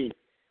 3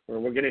 where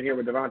we'll get in here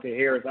with Devontae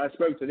Harris. I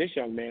spoke to this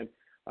young man.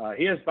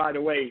 He is, by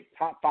the way,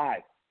 top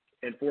 5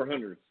 in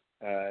 400s.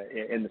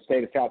 In the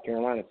state of South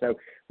Carolina. So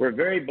we're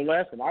very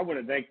blessed, and I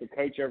want to thank the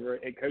coach over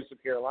at Coastal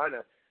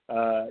Carolina,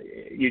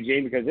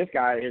 Eugene, because this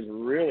guy has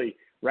really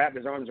wrapped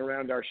his arms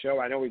around our show.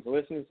 I know he's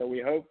listening, so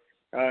we hope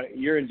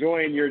you're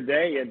enjoying your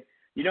day. And,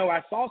 you know,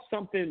 I saw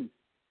something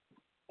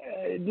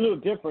a little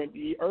different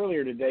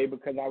earlier today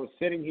because I was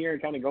sitting here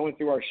and kind of going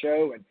through our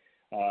show and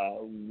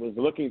was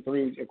looking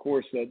through, of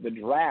course, the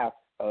draft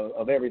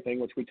of everything,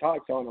 which we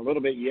talked on a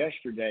little bit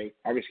yesterday,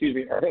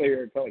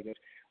 earlier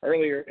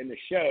in the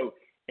show.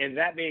 And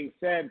that being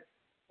said,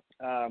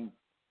 I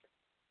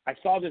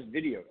saw this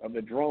video of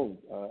the drone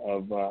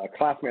of a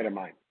classmate of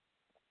mine,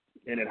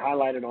 and it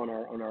highlighted on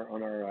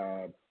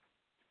our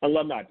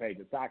alumni page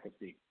at Soccer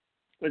Speak.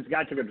 This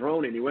guy took a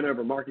drone and he went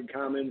over Market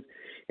Commons,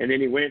 and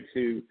then he went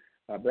to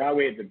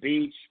Broadway at the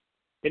beach.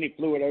 Then he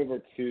flew it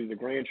over to the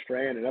Grand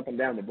Strand and up and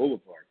down the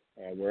boulevard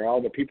where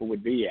all the people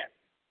would be at.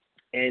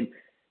 And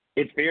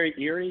it's very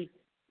eerie,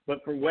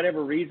 but for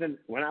whatever reason,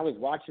 when I was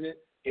watching it,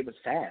 it was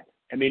sad.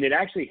 I mean, it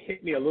actually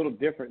hit me a little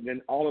different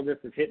than all of this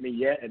has hit me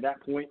yet at that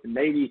point. And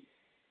maybe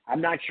I'm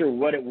not sure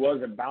what it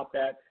was about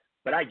that,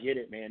 but I get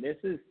it, man. This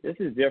is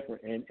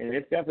different, and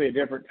it's definitely a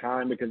different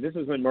time because this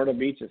is when Myrtle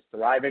Beach is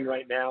thriving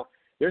right now.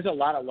 there's a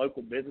lot of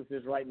local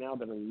businesses right now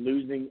that are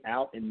losing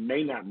out and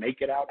may not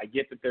make it out. I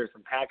get that there's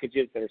some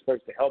packages that are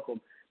supposed to help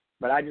them,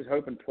 but I just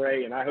hope and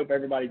pray, and I hope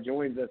everybody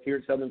joins us here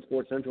at Southern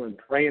Sports Central in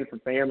praying for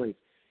families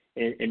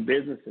and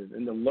businesses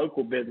and the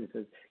local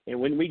businesses. And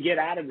when we get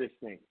out of this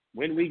thing,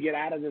 when we get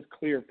out of this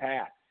clear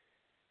path,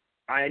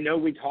 I know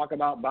we talk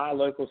about buy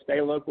local,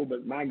 stay local,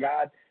 but my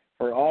God,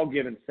 for all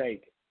given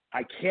sake,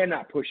 I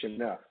cannot push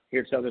enough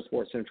here at Southern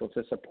Sports Central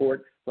to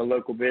support the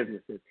local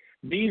businesses.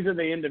 These are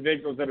the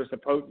individuals that are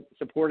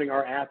supporting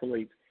our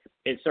athletes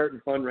in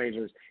certain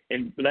fundraisers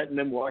and letting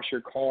them wash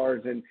your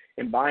cars and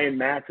buying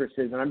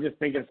mattresses. And I'm just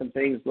thinking of some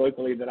things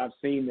locally that I've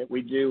seen that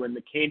we do, and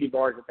the candy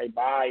bars that they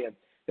buy and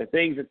the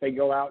things that they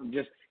go out and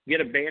just get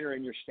a banner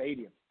in your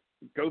stadium.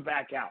 Go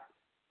back out.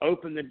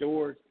 Open the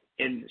doors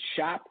and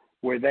shop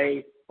where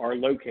they are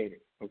located,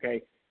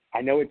 okay?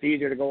 I know it's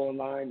easier to go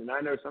online, and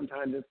I know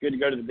sometimes it's good to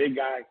go to the big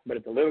guy, but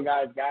if the little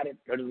guy's got it,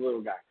 go to the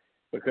little guy.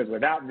 Because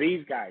without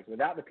these guys,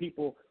 without the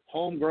people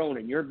homegrown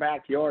in your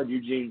backyard,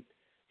 Eugene,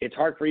 it's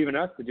hard for even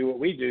us to do what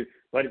we do,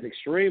 but it's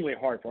extremely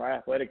hard for our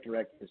athletic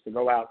directors to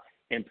go out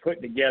and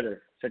put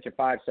together such a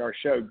five-star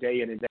show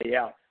day in and day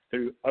out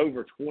through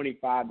over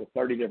 25 to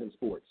 30 different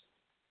sports.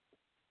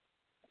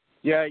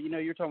 Yeah,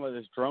 you're talking about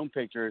those drone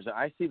pictures.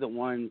 I see the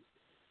ones,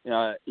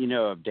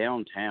 of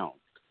downtown.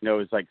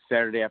 It's like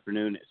Saturday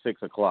afternoon at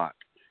 6 o'clock,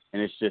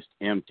 and it's just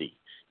empty.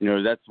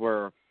 That's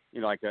where,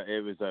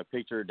 it was a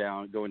picture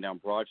going down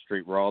Broad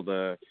Street where all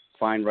the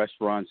fine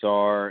restaurants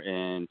are,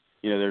 and,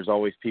 there's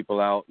always people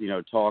out,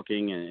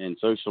 talking and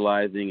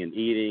socializing and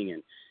eating,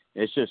 and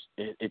it's just,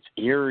 it's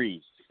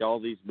eerie. All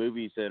these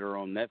movies that are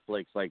on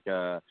Netflix, like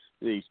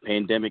these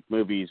pandemic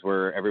movies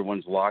where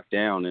everyone's locked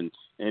down, and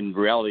in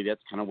reality,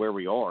 that's kind of where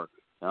we are.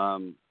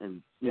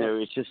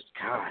 It's just,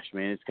 gosh,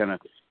 man,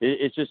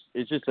 it's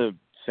just a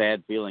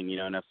sad feeling,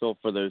 and I feel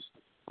for those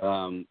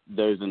in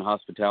the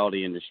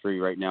hospitality industry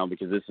right now,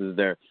 because this is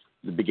the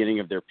beginning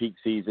of their peak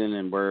season,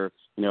 and where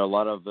a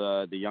lot of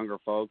the younger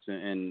folks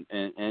and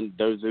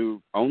those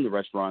who own the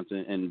restaurants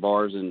and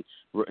bars and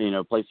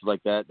places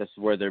like that, that's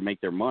where they make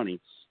their money.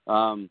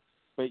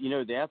 But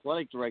the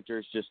athletic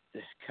directors just,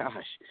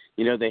 gosh,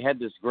 they had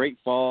this great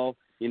fall,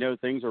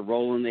 things are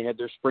rolling. They had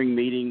their spring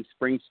meetings,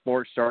 spring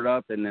sports start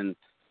up, and then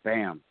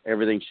bam,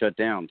 everything shut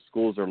down.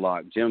 Schools are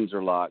locked, gyms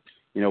are locked,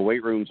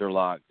 weight rooms are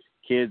locked.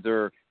 Kids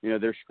are,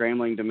 they're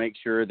scrambling to make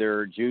sure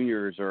their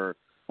juniors are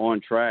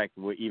on track,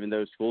 even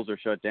though schools are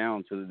shut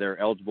down, so that they're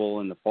eligible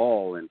in the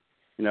fall. And,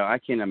 I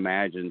can't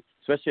imagine,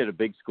 especially at a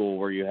big school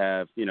where you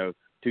have,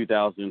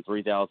 2,000,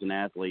 3,000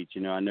 athletes.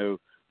 I know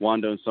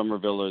Wando and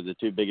Somerville are the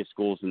two biggest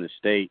schools in the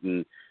state,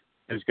 and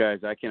those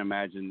guys, I can't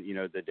imagine,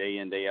 the day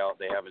in, day out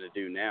they having to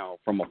do now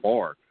from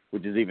afar,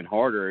 which is even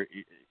harder.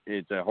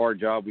 It's a hard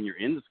job when you're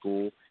in the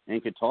school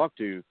and can talk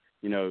to,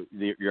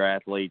 your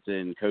athletes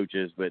and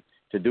coaches, but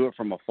to do it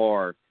from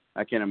afar,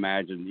 I can't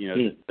imagine,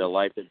 the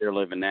life that they're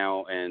living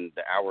now and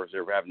the hours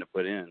they're having to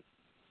put in.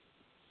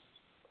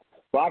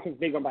 Well, I can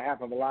speak on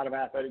behalf of a lot of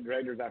athletic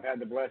directors. I've had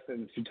the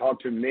blessing to talk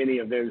to many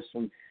of those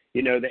from, the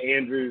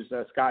Andrews,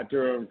 Scott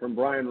Durham, from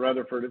Brian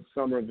Rutherford at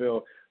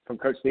Somerville, from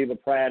Coach Steve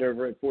Pratt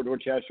over at Fort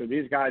Dorchester,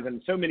 these guys, and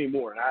so many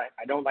more. And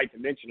I don't like to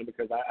mention them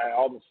because I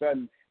all of a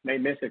sudden may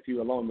miss a few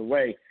along the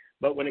way.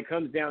 But when it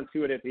comes down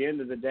to it, at the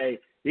end of the day,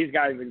 these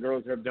guys and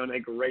girls have done a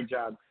great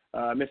job.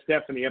 Miss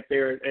Stephanie up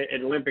there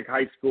at Olympic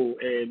High School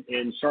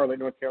in Charlotte,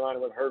 North Carolina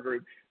with her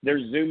group,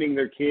 they're Zooming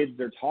their kids.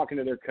 They're talking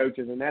to their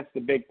coaches, and that's the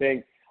big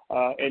thing.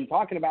 And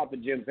talking about the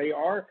gyms, they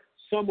are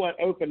somewhat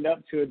opened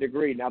up to a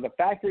degree. Now, the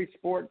factory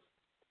sports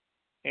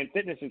and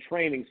fitness and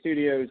training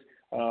studios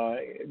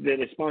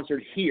that is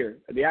sponsored here,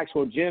 the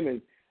actual gym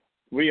is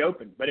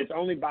reopened, but it's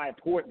only by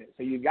appointment.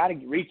 So you've got to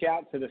reach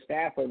out to the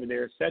staff over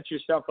there, set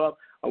yourself up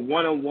a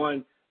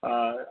one-on-one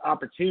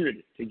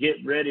opportunity to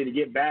get ready, to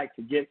get back,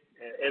 to get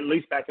at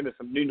least back into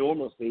some new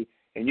normalcy.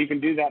 And you can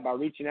do that by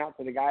reaching out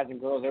to the guys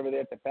and girls over there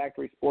at the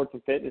Factory Sports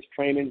and Fitness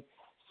Training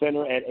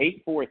Center at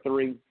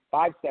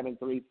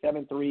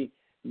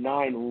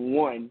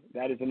 843-573-7391.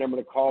 That is the number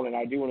to call, and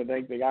I do want to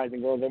thank the guys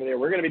and girls over there.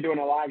 We're going to be doing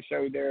a live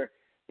show there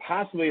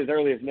possibly as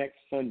early as next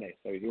Sunday.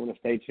 So if you want to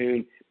stay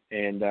tuned,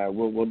 and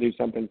we'll do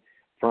something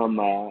from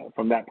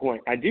that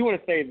point. I do want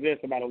to say this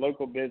about a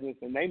local business,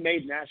 and they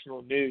made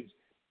national news.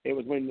 It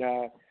was when,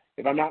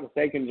 if I'm not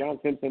mistaken, John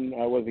Simpson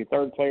was the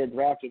third player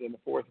drafted in the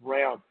fourth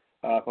round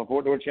from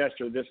Fort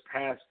Dorchester this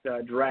past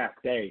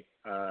draft day.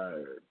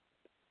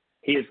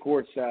 He is, of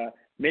course,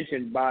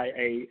 mentioned by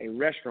a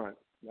restaurant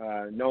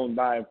known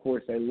by, of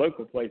course, a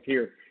local place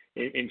here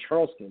in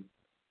Charleston.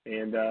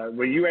 And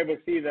were you able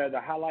to see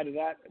the highlight of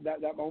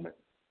that moment?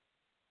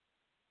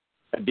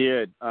 I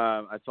did.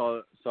 I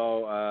saw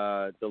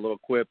the little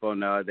quip on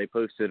they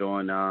posted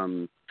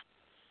on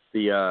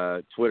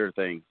the Twitter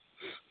thing.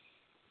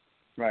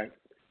 Right.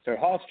 So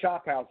Hall's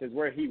Chop House is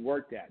where he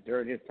worked at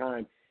during his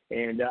time.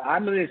 And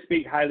I'm going to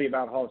speak highly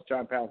about Hall's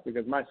Chop House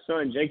because my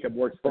son Jacob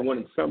works for one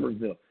in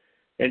Somerville.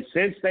 And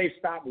since they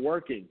stopped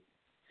working,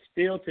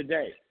 still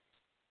today,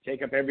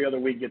 Jacob every other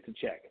week gets a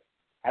check.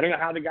 I don't know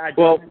how the guy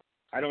does it.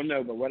 I don't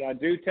know. But what I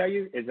do tell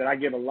you is that I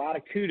give a lot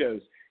of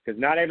kudos because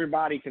not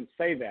everybody can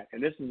say that.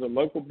 And this is a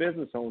local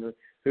business owner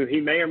who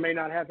he may or may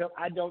not have help.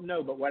 I don't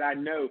know. But what I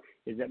know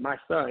is that my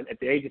son, at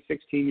the age of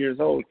 16 years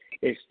old,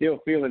 is still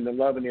feeling the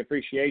love and the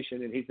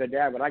appreciation. And he said,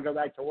 Dad, when I go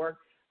back to work,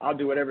 I'll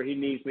do whatever he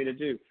needs me to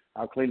do.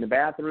 I'll clean the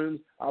bathrooms.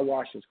 I'll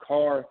wash his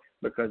car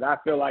because I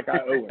feel like I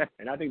owe him.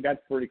 And I think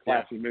that's a pretty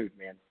classy move,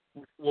 man.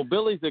 Well,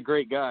 Billy's a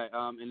great guy.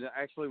 And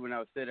actually, when I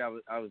was sitting,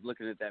 I was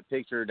looking at that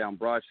picture down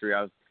Broad Street.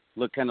 I was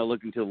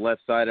looking to the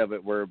left side of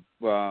it where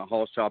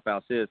Hall's Chop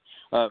House is.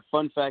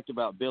 Fun fact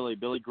about Billy: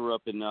 Billy grew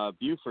up in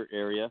Beaufort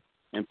area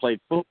and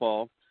played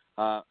football.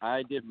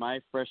 I did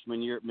my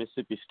freshman year at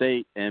Mississippi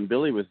State, and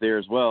Billy was there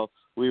as well.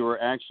 We were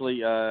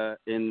actually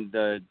in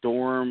the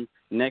dorm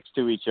next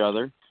to each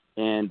other,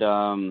 and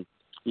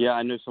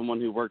I know someone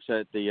who works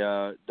at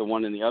the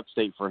one in the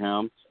upstate for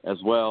him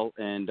as well,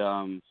 and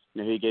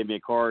he gave me a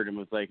card and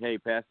was like, hey,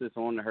 pass this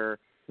on to her.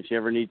 If she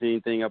ever needs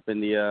anything up in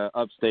the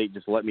upstate,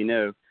 just let me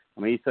know. I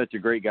mean, he's such a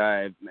great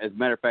guy. As a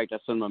matter of fact, I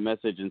sent him a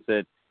message and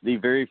said, the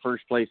very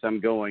first place I'm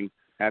going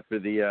after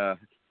the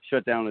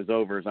shutdown is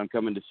over is I'm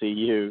coming to see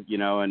you,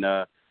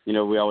 and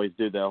we always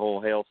do the whole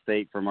Hail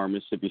State from our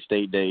Mississippi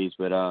State days,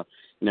 but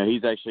he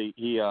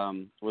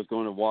was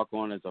going to walk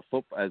on as a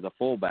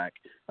fullback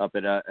up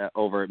at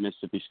over at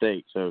Mississippi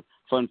State. So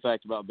fun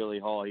fact about Billy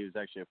Hall, he was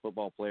actually a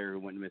football player who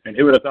went to Mississippi. And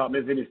who would have thought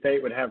Mississippi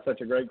State would have such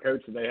a great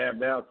coach that they have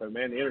now? So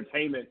man, the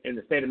entertainment in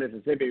the state of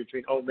Mississippi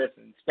between Ole Miss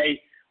and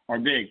State are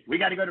big. We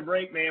got to go to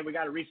break, man. We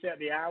got to reset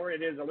the hour.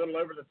 It is a little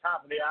over the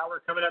top of the hour.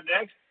 Coming up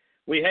next,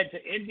 we head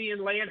to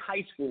Indian Land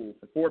High School,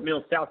 the Fort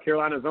Mill, South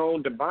Carolina's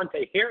own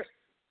Devontae Harris,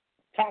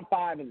 top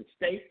 5 in the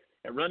state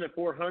at running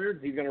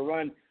 400s. He's going to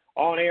run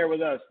on air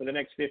with us for the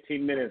next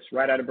 15 minutes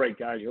right out of break,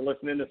 guys. You're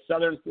listening to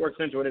Southern Sports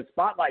Central. It is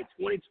Spotlight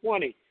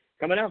 2020.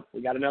 Coming up,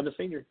 we got another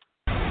senior.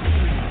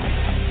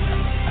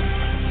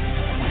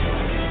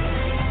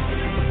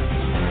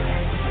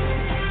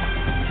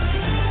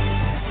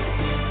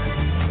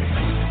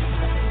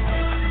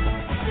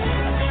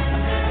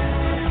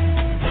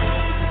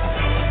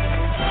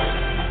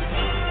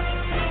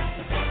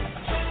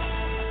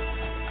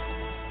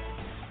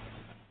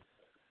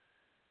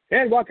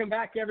 And welcome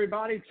back,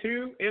 everybody,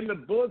 to In the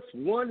Books.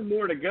 One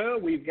more to go.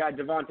 We've got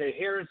Devontae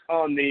Harris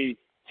on the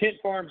Tent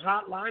Farm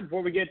hotline.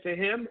 Before we get to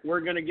him, we're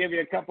going to give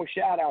you a couple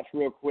shout-outs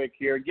real quick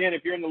here. Again,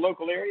 if you're in the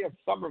local area of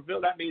Summerville,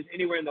 that means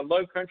anywhere in the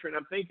Low Country. And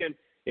I'm thinking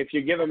if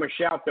you give them a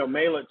shout, they'll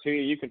mail it to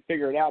you. You can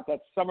figure it out.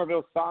 That's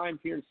Summerville Signs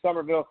here in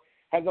Summerville.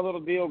 Has a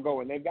little deal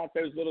going. They've got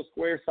those little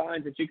square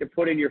signs that you can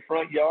put in your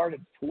front yard.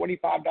 It's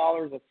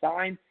 $25 a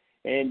sign.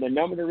 And the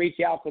number to reach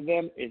out to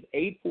them is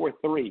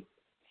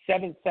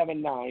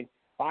 843-779-5853.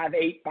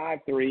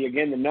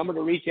 Again, the number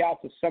to reach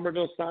out to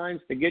Summerville Signs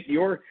to get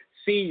your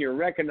senior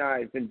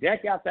recognized and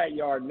deck out that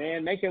yard,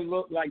 man. Make it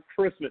look like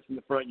Christmas in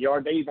the front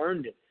yard. They've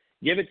earned it.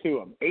 Give it to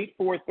them.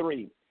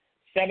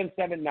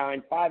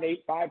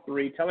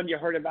 843-779-5853. Tell them you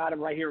heard about them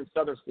right here in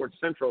Southern Sports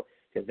Central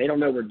because they don't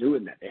know we're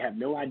doing that. They have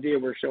no idea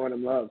we're showing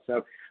them love.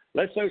 So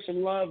let's show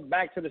some love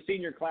back to the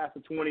senior class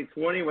of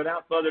 2020.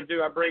 Without further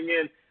ado, I bring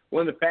in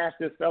one of the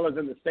fastest fellas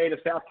in the state of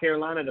South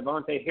Carolina,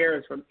 Devontae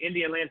Harris from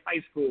Indian Land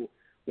High School.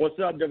 What's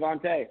up,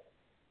 Devontae?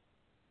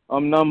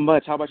 Not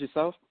much. How about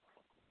yourself?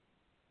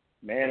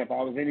 Man, if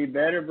I was any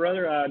better,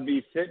 brother, I'd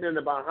be sitting in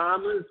the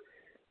Bahamas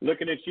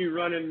looking at you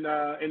running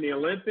in the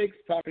Olympics,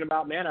 talking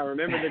about, man, I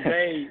remember the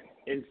day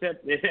that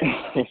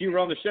you were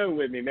on the show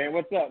with me, man.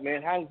 What's up,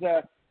 man? How's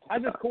this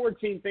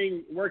quarantine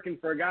thing working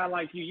for a guy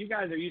like you? You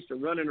guys are used to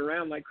running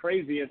around like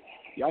crazy, and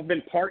y'all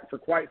been parked for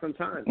quite some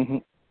time. Mm-hmm.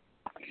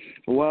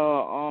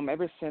 Well,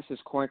 ever since this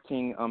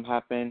quarantine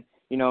happened,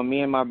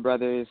 me and my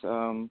brothers,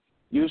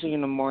 usually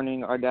in the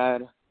morning, our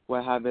dad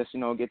will have us,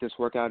 get this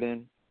workout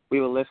in. We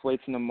will lift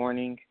weights in the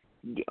morning,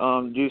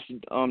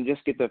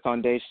 just get the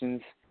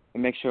foundations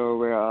and make sure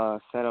we're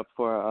set up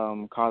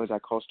for college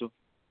at Coastal.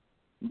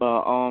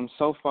 But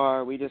so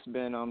far, we just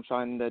been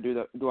trying to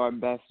do our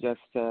best just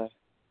to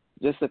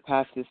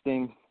pass this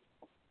thing.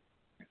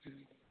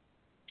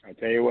 I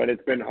tell you what,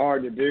 it's been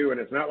hard to do, and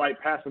it's not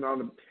like passing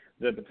on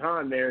the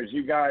baton there. As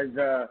you guys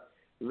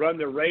run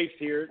the race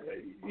here,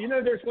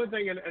 there's one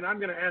thing, and I'm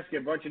going to ask you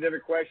a bunch of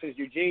different questions.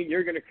 Eugene,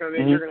 you're going to come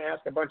in, You're going to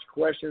ask a bunch of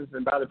questions,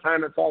 and by the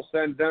time it's all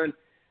said and done,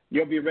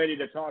 you'll be ready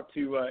to talk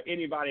to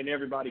anybody and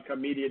everybody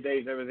come media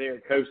days over there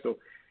at Coastal.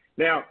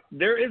 Now,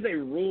 there is a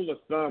rule of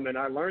thumb, and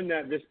I learned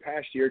that this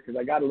past year because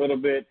I got a little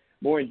bit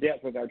more in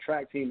depth with our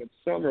track team at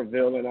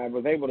Summerville, and I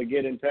was able to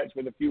get in touch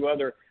with a few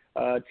other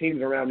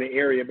teams around the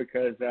area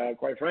because,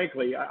 quite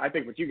frankly, I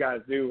think what you guys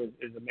do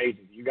is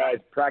amazing. You guys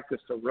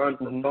practice to run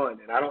for fun,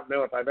 and I don't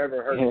know if I've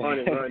ever heard fun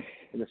and run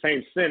in the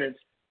same sentence,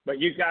 but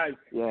you guys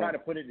try to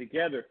put it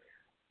together.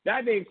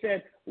 That being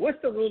said,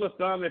 what's the rule of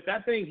thumb if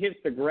that thing hits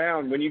the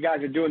ground when you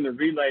guys are doing the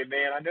relay,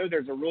 man? I know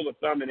there's a rule of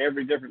thumb in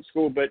every different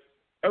school, but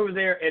over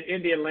there at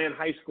Indian Land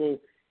High School,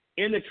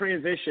 in the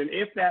transition,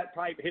 if that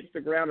pipe hits the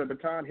ground or the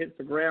baton hits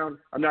the ground,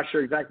 I'm not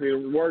sure exactly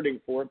the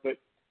wording for it, but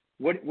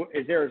what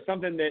is there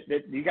something that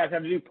you guys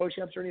have to do,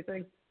 push-ups or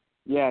anything?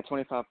 Yeah,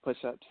 25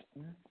 push-ups.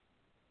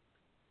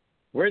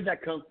 Where did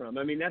that come from?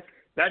 I mean,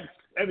 that's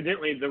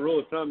evidently the rule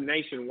of thumb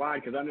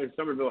nationwide, because I know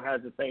Somerville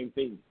has the same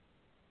thing.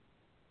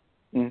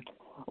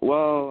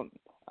 Well,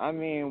 I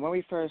mean, when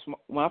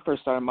I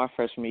first started my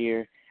freshman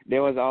year, they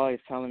was always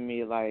telling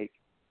me, like,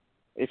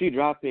 if you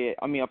drop it,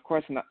 I mean, of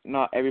course,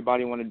 not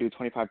everybody want to do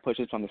 25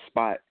 push-ups on the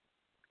spot.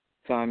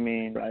 So, I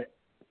mean, right.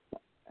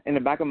 In the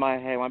back of my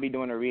head, when I be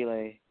doing a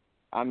relay,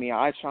 I mean,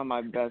 I try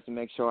my best to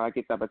make sure I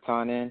get that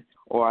baton in,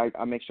 or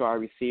I make sure I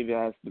receive it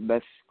as the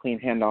best clean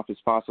handoff as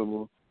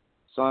possible.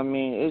 So, I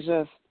mean, it's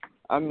just,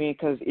 I mean,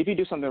 because if you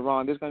do something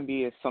wrong, there's going to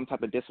be some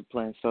type of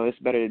discipline. So it's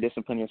better to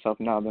discipline yourself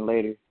now than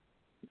later.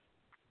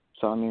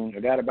 So, I mean, no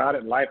doubt about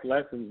it. Life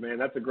lessons, man.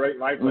 That's a great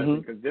life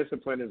lesson, because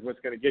discipline is what's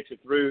going to get you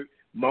through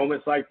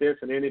moments like this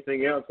and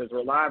anything else. As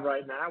we're live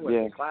right now with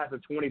the class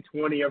of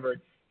 2020 over at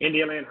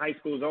Indiana High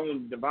School's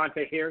own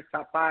Devontae Harris,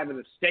 top 5 in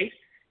the state.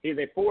 He's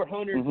a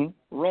 400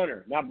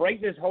 runner. Now,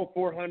 break this whole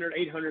 400,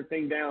 800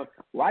 thing down.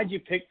 Why'd you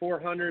pick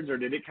 400s, or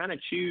did it kind of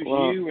choose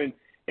you?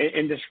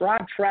 And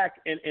describe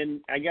track in,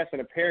 I guess, in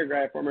a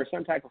paragraph form or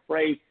some type of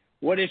phrase.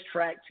 What is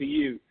track to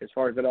you as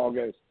far as it all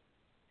goes?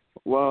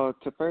 Well,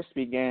 to first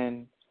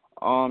begin,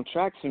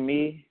 track to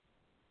me,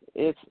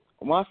 it's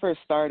when I first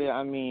started,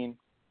 I mean,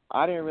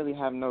 I didn't really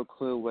have no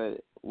clue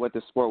what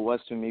the sport was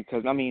to me,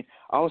 because, I mean,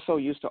 I was so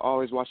used to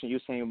always watching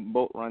Usain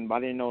Bolt run, but I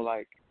didn't know,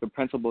 like, the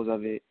principles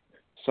of it.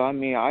 So, I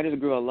mean, I just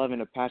grew a love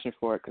and a passion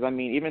for it, because, I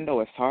mean, even though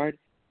it's hard,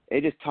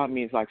 it just taught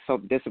me, like,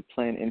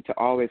 self-discipline and to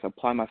always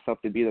apply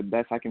myself to be the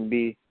best I can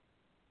be.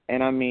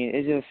 And, I mean,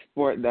 it's just a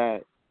sport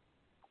that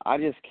I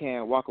just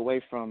can't walk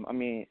away from. I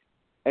mean,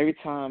 every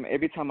time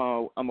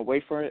I'm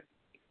away from it,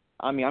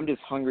 I mean, I'm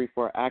just hungry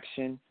for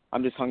action.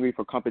 I'm just hungry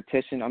for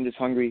competition. I'm just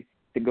hungry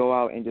to go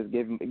out and just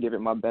give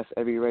it my best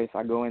every race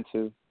I go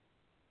into.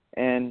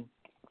 And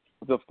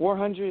the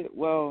 400,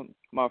 well,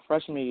 my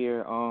freshman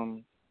year,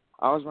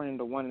 I was running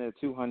the 1 and the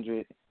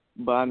 200,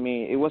 but, I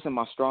mean, it wasn't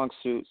my strong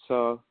suit.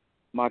 So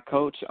my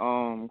coach, it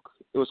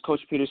was Coach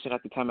Peterson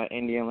at the time at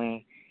Indiana.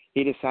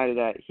 He decided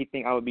that he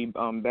think I would be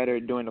better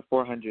doing the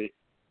 400.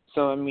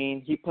 So, I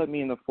mean, he put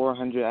me in the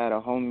 400 at a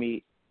home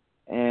meet,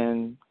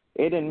 and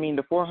it didn't mean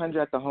the 400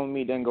 at the home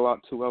meet didn't go out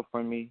too well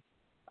for me.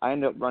 I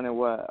ended up running,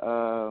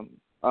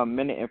 a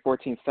minute and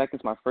 14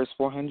 seconds, my first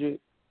 400.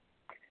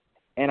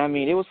 And, I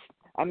mean, it was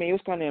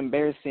kind of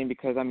embarrassing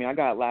because, I mean, I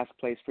got last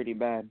place pretty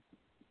bad.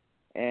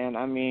 And,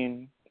 I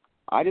mean,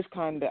 I just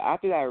kind of,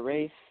 after that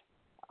race,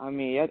 I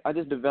mean, I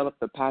just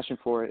developed a passion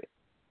for it.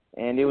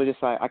 And it was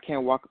just like, I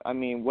can't walk, I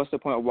mean, what's the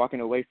point of walking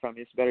away from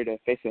it? It's better to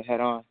face it head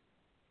on.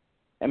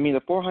 I mean,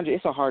 the 400,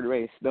 it's a hard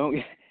race.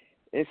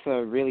 It's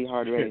a really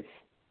hard race.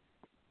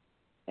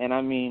 And,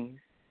 I mean,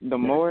 the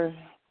more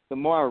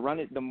I run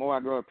it, the more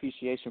I grow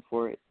appreciation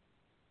for it.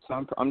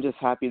 So I'm just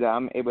happy that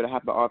I'm able to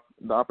have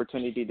the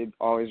opportunity to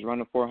always run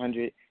the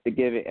 400, to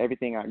give it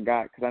everything I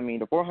got. Because, I mean,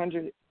 the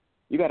 400,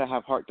 you got to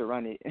have heart to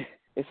run it.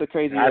 It's a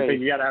crazy race. I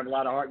think you got to have a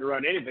lot of heart to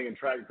run anything in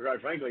track,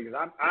 quite frankly.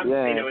 Because I'm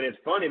you know, and it's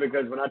funny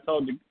because when I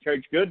told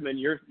Coach Goodman,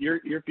 your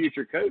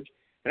future coach,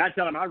 and I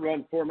tell him I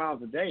run 4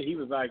 miles a day, he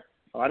was like,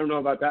 "Oh, I don't know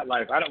about that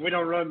life. We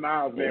don't run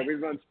miles, man. We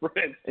run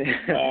sprints."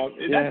 That's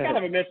kind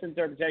of a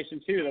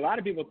misinterpretation too. A lot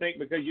of people think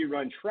because you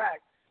run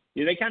track,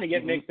 they kind of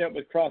get mixed up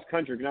with cross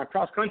country. Now,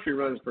 cross country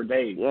runs for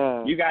days.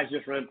 Yeah. You guys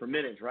just run for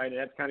minutes, right? And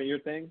that's kind of your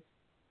thing.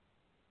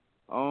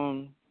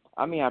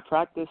 I mean, at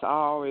practice, I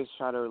always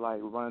try to, like,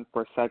 run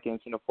for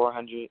seconds in the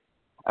 400.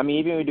 I mean,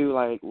 even we do,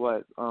 like,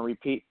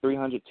 repeat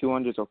 300,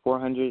 200s, or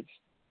 400s,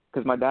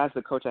 because my dad's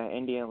the coach at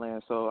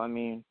Indiana, so, I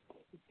mean,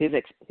 his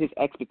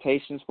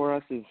expectations for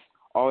us is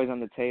always on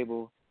the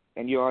table,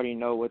 and you already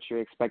know what you're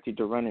expected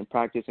to run in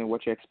practice and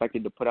what you're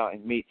expected to put out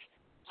in meets.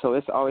 So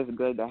it's always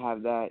good to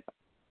have that.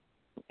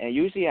 And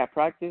usually at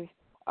practice,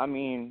 I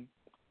mean,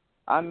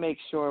 I make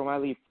sure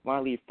when I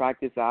leave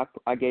practice,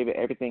 I gave it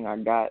everything I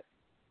got.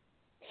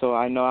 So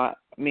I know,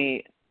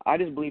 I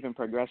just believe in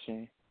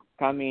progression.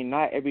 I mean,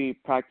 not every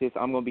practice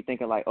I'm going to be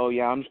thinking like, oh,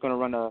 yeah, I'm just going to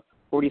run a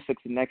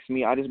 46 the next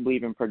meet. I just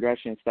believe in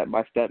progression, step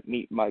by step,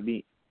 meet by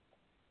meet.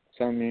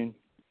 So, I mean,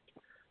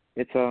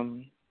 it's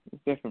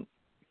different.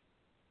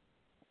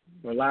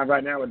 We're live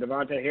right now with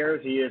Devontae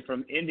Harris. He is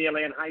from Indiana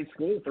High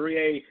School,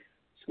 3A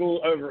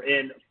school over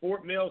in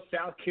Fort Mill,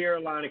 South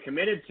Carolina,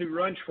 committed to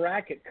run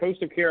track at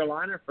Coastal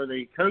Carolina for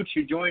the coach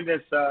who joined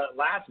us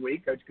last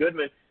week, Coach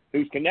Goodman,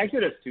 who's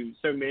connected us to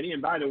so many.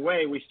 And by the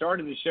way, we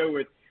started the show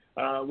with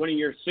one of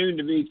your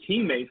soon-to-be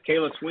teammates,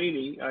 Kayla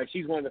Sweeney.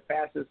 She's one of the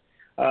fastest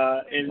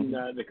in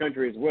the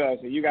country as well.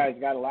 So you guys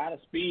got a lot of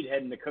speed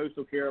heading to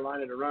Coastal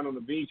Carolina to run on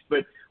the beach.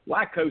 But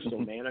why Coastal,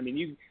 man? I mean,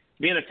 you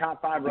being a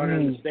top 5 runner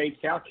in the state,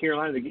 South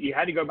Carolina, you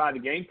had to go by the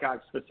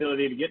Gamecocks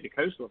facility to get to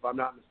Coastal, if I'm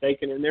not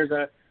mistaken. And there's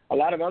a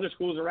lot of other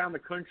schools around the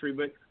country.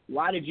 But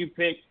why did you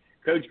pick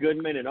Coach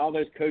Goodman and all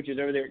those coaches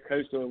over there at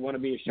Coastal and want to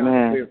be a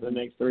shot clear for the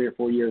next 3 or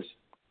 4 years?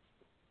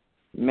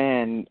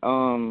 Man,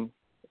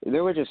 they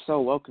were just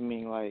so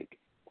welcoming. Like,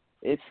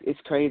 it's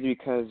crazy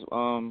because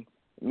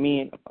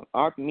me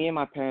and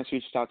my parents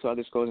reached out to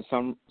other schools, and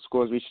some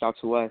schools reached out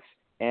to us.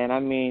 And I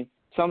mean,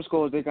 some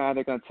schools they're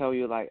either gonna tell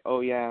you like,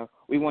 oh yeah,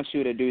 we want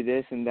you to do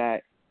this and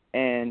that,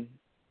 and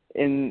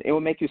and it will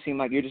make you seem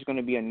like you're just going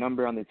to be a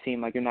number on the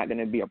team, like you're not going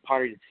to be a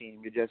part of the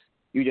team.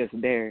 You're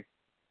just there.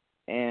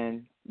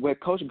 And with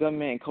Coach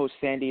Goodman and Coach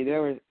Sandy,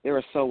 they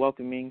were so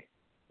welcoming.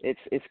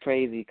 It's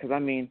crazy because, I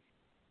mean,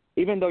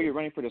 even though you're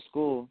running for the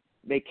school,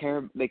 they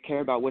care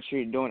about what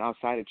you're doing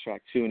outside of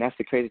track too, and that's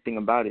the crazy thing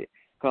about it.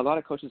 Because a lot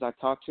of coaches I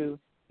talked to,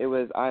 it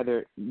was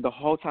either the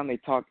whole time they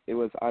talked, it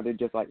was either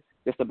just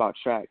about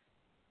track.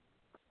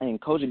 And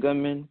Coach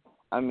Goodman,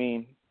 I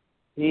mean,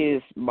 he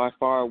is by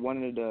far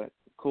one of the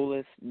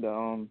coolest.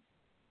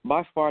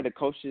 By far the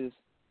coaches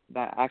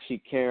that actually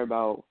care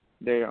about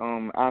their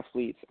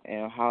athletes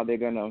and how they're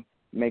gonna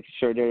make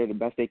sure they're the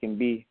best they can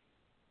be.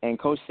 And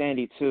Coach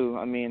Sandy too.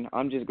 I mean,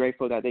 I'm just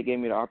grateful that they gave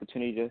me the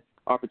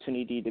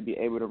opportunity to be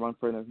able to run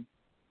for them.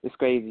 It's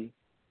crazy.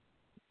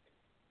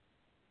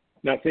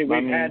 Now, see,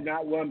 we've had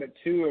not one but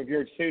two of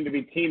your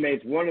soon-to-be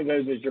teammates. One of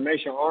those is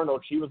Jermaisha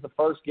Arnold. She was the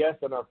first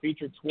guest on our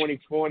featured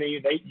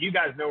 2020. You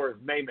guys know her as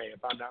May, if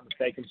I'm not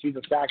mistaken. She's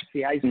a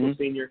Sacramento High School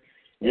senior.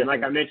 And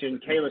like I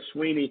mentioned, Kayla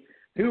Sweeney.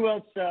 Who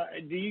else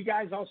do you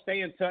guys all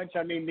stay in touch?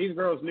 I mean, these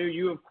girls knew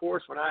you, of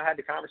course, when I had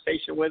the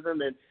conversation with them.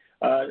 And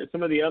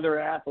some of the other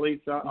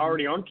athletes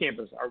already on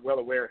campus are well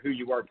aware of who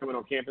you are coming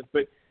on campus.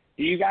 But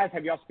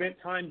have y'all spent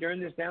time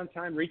during this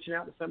downtime reaching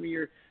out to some of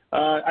your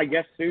I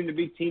guess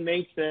soon-to-be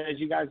teammates as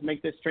you guys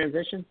make this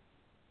transition?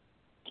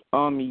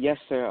 Yes,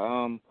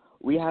 sir.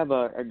 We have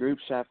a group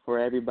chat for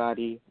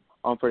everybody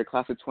for the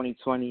class of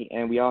 2020,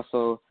 and we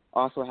also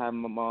have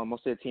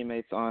most of the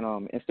teammates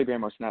on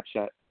Instagram or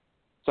Snapchat.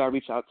 So I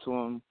reach out to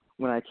them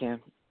when I can.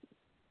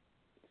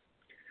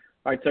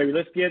 All right, so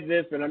let's get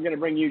this, and I'm going to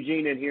bring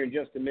Eugene in here in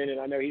just a minute.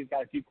 I know he's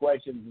got a few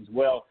questions as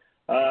well.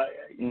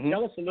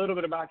 Tell us a little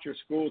bit about your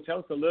school. Tell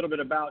us a little bit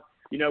about,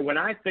 when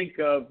I think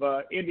of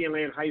Indian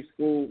Land High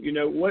School,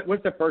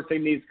 what's the first thing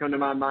that needs to come to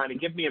my mind? And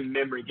give me a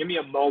memory, give me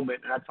a moment,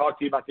 and I talked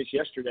to you about this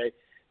yesterday,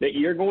 that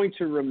you're going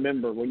to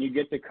remember when you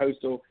get to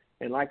Coastal.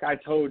 And like I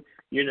told,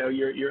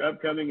 your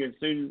upcoming and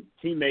soon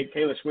teammate,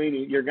 Kayla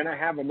Sweeney, you're going to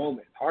have a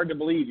moment. Hard to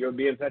believe you'll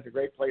be in such a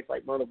great place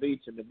like Myrtle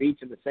Beach and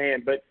the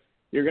sand, but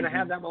you're going to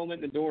have that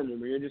moment in the dorm room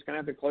where you're just going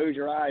to have to close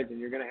your eyes and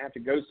you're going to have to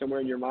go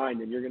somewhere in your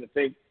mind and you're going to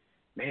think,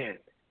 man,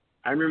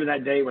 I remember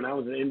that day when I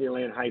was in Indian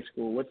Land High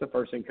School. What's the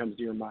first thing that comes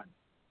to your mind?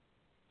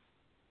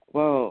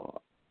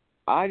 Well,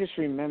 I just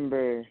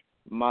remember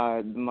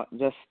my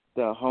just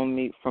the home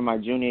meet from my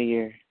junior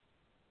year.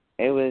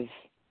 It was,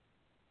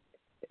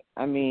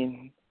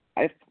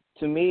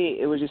 to me,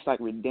 it was just like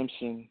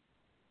redemption,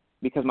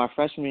 because my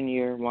freshman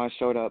year when I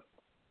showed up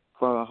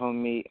for a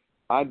home meet,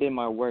 I did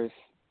my worst.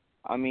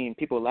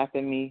 People laughed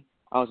at me.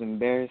 I was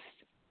embarrassed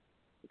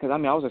because, I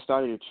was a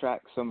starter to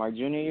track. So my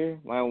junior year,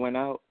 when I went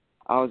out,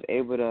 I was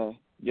able to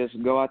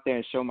just go out there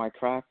and show my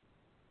craft.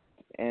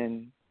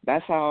 And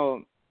that's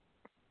how,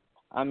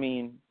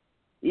 even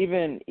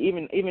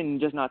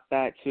just not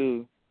that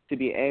too, to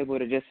be able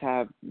to just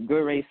have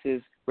good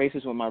races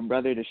with my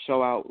brother to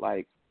show out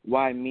like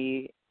why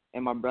me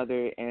and my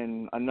brother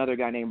and another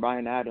guy named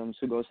Brian Adams,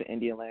 who goes to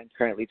Indian Land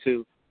currently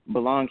too,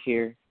 belong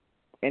here.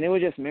 And it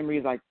was just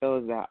memories like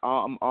those that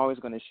I'm always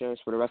going to cherish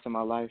for the rest of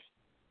my life,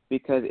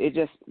 because it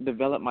just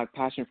developed my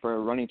passion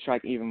for running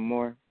track even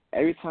more.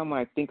 Every time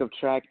I think of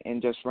track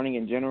and just running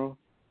in general,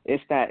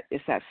 it's that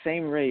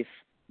same race,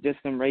 just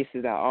some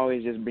races that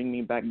always just bring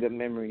me back good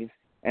memories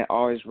and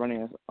always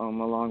running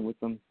along with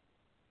them.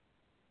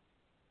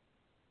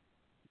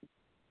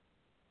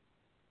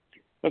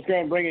 Let's go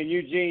ahead and bring in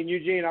Eugene.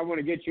 Eugene, I want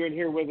to get you in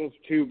here with us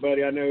too,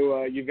 buddy. I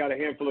know you've got a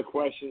handful of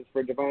questions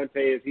for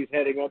Devontae as he's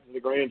heading up to the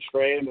Grand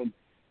Strand and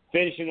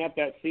finishing up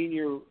that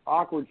senior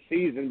awkward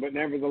season, but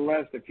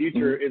nevertheless, the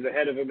future is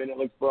ahead of him and it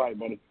looks bright,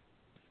 buddy.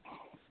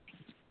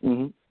 Thank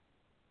you.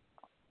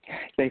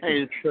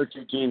 Hey, it's Coach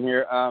Eugene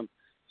here.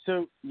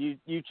 So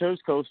you chose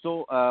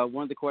Coastal.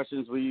 One of the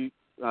questions we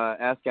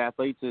ask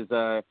athletes is,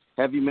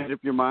 have you made up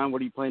your mind?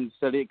 What are you planning to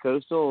study at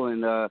Coastal?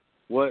 And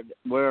what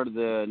are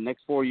the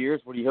next 4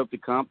 years? What do you hope to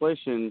accomplish?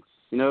 And,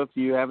 if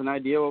you have an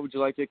idea, what would you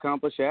like to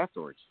accomplish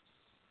afterwards?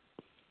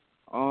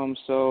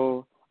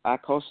 So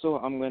at Coastal,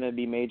 I'm going to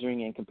be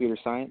majoring in computer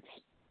science.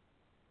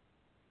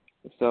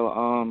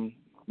 So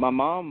my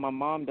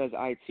mom does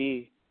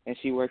IT, and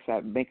she works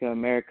at Bank of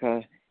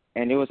America,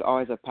 and it was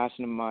always a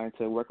passion of mine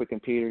to work with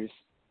computers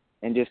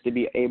and just to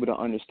be able to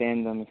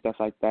understand them and stuff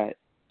like that.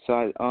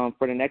 So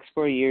for the next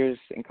 4 years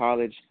in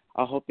college,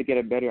 I hope to get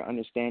a better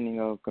understanding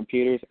of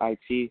computers,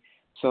 IT.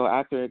 So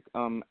after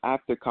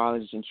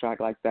college and track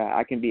like that,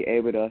 I can be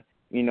able to,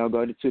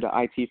 go to the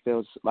IT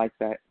fields like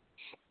that.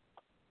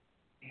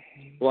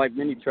 Like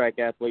many track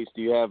athletes,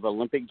 do you have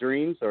Olympic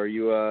dreams? Are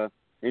you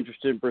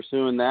interested in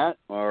pursuing that?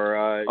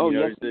 Or,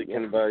 yes, is it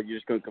kind of you're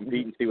just going to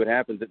compete and see what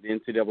happens at the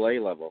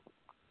NCAA level?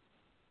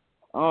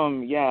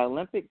 Yeah,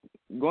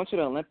 going to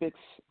the Olympics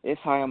is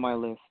high on my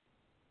list.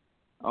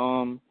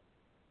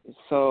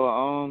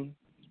 So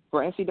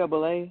for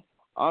NCAA,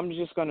 I'm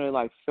just going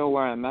to, feel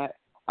where I'm at.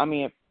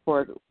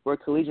 For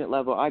collegiate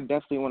level, I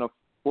definitely want a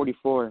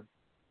 44.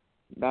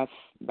 That's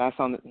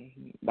on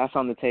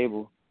the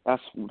table.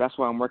 That's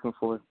what I'm working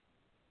for.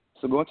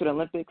 So going to the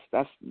Olympics,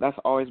 that's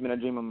always been a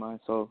dream of mine.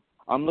 So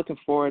I'm looking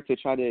forward to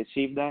try to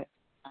achieve that.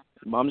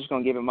 But I'm just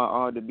going to give it my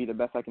all to be the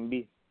best I can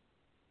be.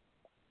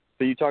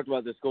 So you talked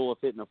about this goal of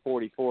hitting a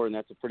 44, and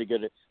that's a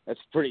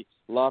pretty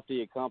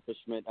lofty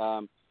accomplishment.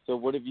 So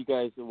what have you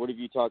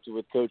talked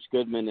with Coach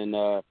Goodman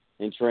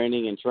in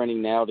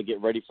training now to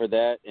get ready for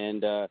that?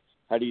 And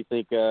how do you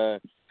think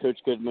Coach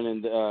Goodman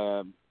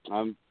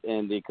and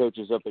the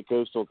coaches up at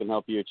Coastal can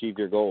help you achieve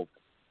your goal?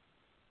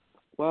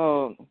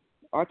 Well,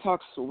 our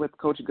talks with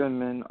Coach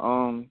Goodman,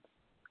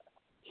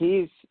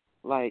 he's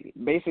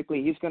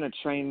basically he's gonna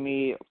train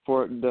me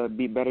to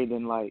be better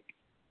than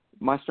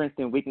my strengths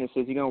and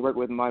weaknesses. He's gonna work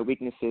with my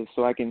weaknesses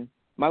so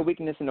my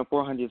weakness in the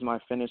 400 is my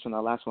finish on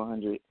the last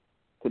 100.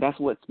 So that's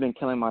what's been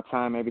killing my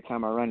time every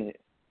time I run it.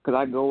 Because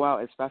I go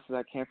out as fast as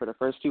I can for the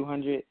first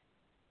 200,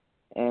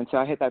 and until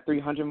I hit that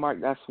 300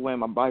 mark, that's when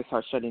my body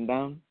starts shutting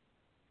down.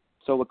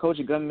 So with Coach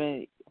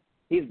Goodman,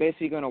 he's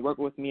basically going to work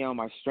with me on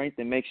my strength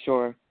and make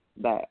sure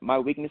that my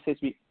weaknesses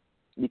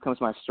becomes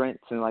my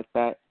strengths and like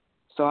that.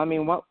 So,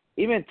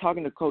 even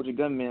talking to Coach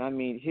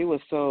Goodman, he was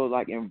so,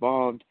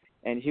 involved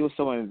and he was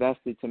so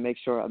invested to make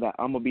sure that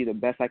I'm going to be the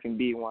best I can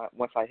be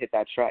once I hit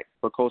that track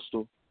for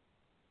Coastal.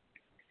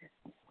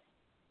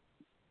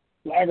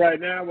 Live right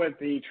now with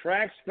the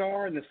track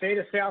star in the state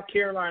of South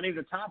Carolina. He's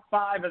the top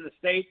 5 in the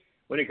state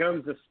when it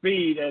comes to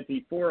speed at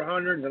the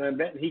 400s, and I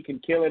bet he can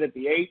kill it at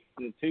the 8s,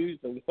 the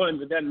 2s, the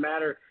 1s. It doesn't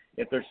matter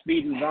if there's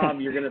speed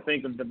involved. You're going to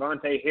think of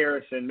Devontae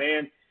Harrison.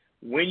 Man,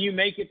 when you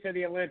make it to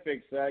the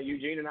Olympics,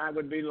 Eugene and I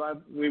would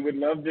love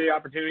the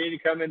opportunity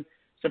to come and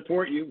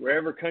support you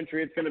wherever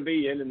country it's going to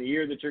be in the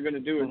year that you're going to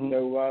do it. Mm-hmm.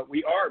 So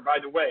we are, by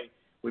the way,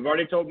 we've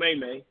already told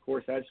May. Of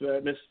course, that's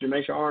Miss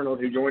Jameisha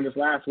Arnold, who joined us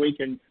last week,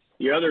 and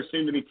the other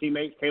soon-to-be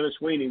teammate, Kayla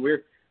Sweeney.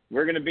 We're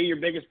going to be your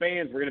biggest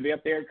fans. We're going to be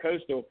up there at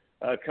Coastal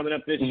coming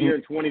up this year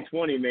in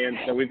 2020, man.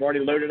 So we've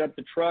already loaded up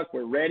the truck.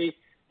 We're ready.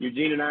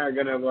 Eugene and I are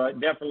going to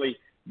definitely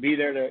be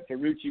there to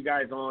root you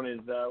guys on. As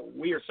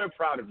we are so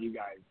proud of you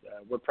guys.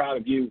 We're proud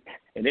of you.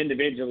 And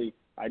individually,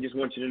 I just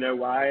want you to know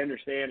why I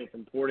understand it's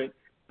important.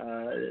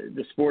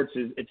 The sports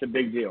it's a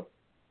big deal.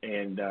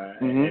 And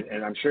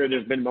and I'm sure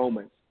there's been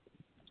moments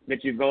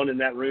that you've gone in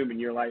that room and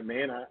you're like,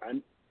 man,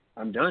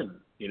 I'm done.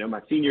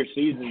 My senior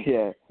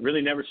season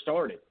really never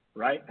started,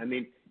 right? And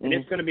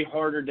it's going to be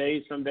harder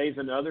days, some days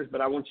than others, but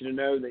I want you to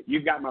know that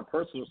you've got my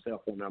personal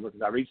cell phone number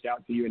because I reached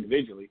out to you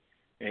individually.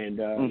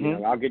 And,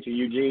 I'll get you,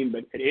 Eugene,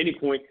 but at any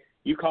point,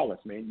 you call us,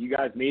 man. You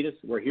guys meet us.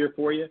 We're here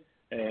for you.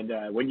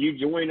 And when you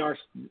join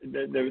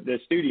the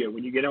studio,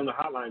 when you get on the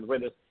hotline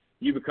with us,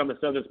 you become a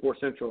Southern Sports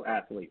Central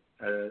athlete,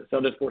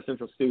 Southern Sports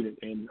Central student,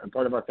 and a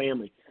part of our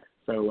family.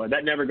 So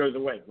that never goes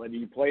away. Whether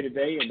you play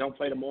today and don't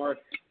play tomorrow,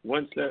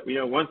 once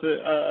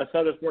a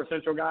Southern Sports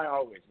Central guy,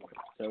 always one.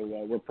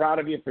 So we're proud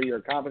of you for your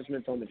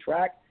accomplishments on the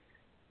track,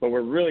 but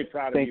we're really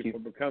proud of you for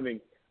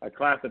becoming a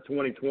class of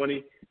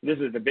 2020. This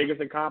is the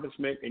biggest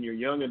accomplishment in your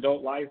young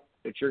adult life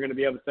that you're going to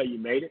be able to say you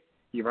made it,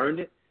 you've earned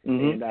it,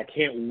 and I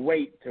can't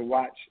wait to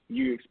watch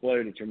you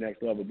explode at your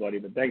next level, buddy.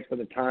 But thanks for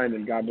the time,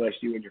 and God bless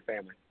you and your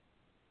family.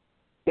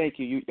 Thank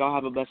you. Y'all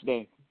have a blessed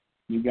day.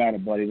 You got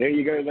it, buddy. There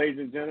you go, ladies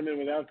and gentlemen.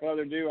 Without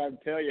further ado, I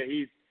tell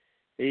you,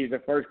 he's a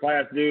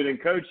first-class dude.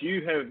 And, Coach,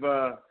 you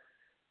have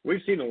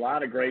we've seen a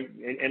lot of great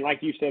 – and like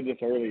you said this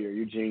earlier,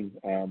 Eugene,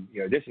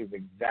 this is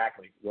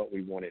exactly what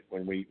we wanted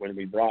when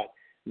we brought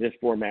this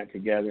format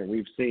together.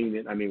 We've seen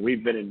it.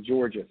 We've been in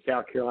Georgia,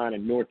 South Carolina,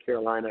 North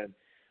Carolina.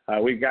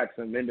 We've got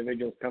some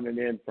individuals coming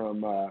in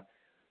from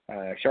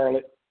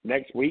Charlotte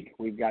next week.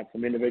 We've got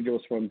some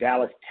individuals from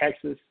Dallas,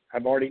 Texas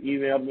have already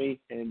emailed me,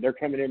 and they're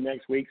coming in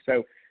next week.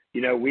 So,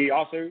 we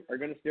also are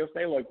going to still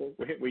stay local.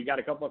 We got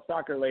a couple of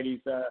soccer ladies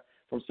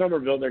from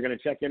Somerville. They're going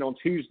to check in on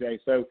Tuesday.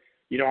 So,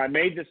 I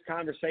made this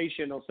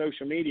conversation on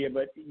social media,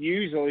 but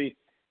usually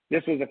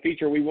this was a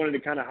feature we wanted to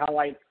kind of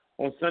highlight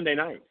on Sunday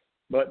nights.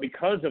 But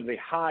because of the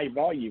high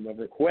volume of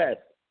requests,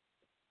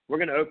 we're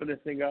going to open this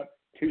thing up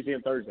Tuesday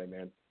and Thursday,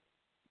 man.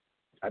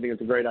 I think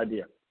it's a great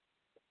idea.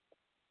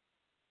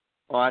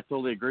 Well, I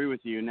totally agree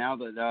with you. Now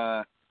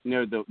that,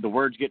 the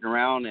word's getting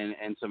around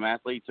and some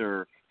athletes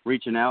are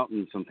reaching out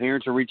and some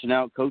parents are reaching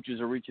out, coaches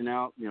are reaching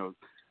out,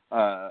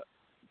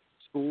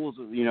 schools,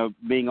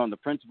 being on the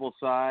principal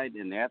side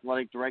and the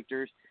athletic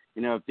directors,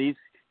 if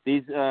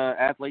these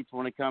athletes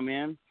want to come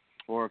in,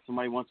 or if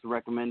somebody wants to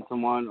recommend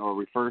someone or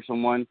refer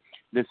someone,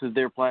 this is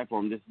their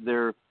platform. This is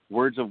their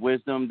words of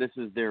wisdom. This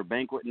is their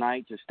banquet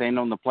night to stand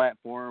on the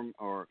platform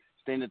or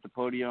stand at the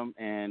podium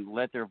and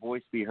let their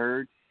voice be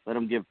heard. Let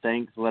them give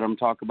thanks. Let them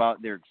talk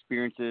about their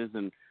experiences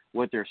and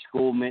what their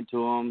school meant to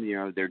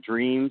them, their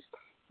dreams,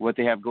 what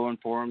they have going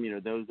for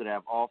them, those that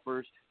have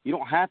offers. You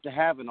don't have to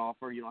have an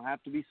offer. You don't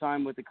have to be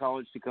signed with the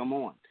college to come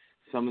on.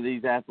 Some of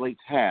these athletes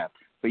have,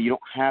 but you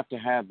don't have to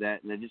have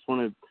that. And I just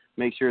want to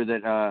make sure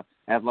that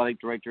athletic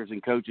directors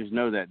and coaches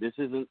know that. This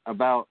isn't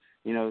about,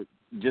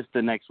 just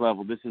the next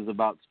level. This is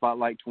about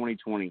Spotlight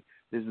 2020.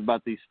 This is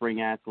about these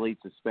spring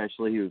athletes,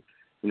 especially who,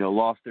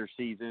 lost their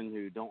season,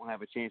 who don't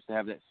have a chance to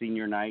have that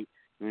senior night,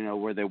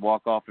 where they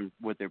walk off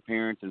with their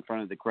parents in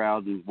front of the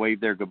crowd and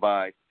wave their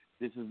goodbye.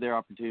 this is their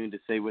opportunity to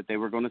say what they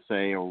were going to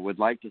say or would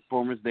like to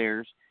perform as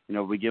theirs.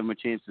 We give them a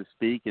chance to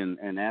speak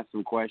and ask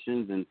some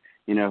questions, and,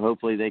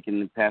 hopefully they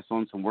can pass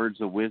on some words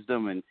of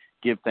wisdom and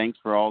give thanks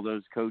for all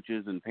those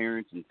coaches and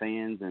parents and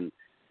fans and,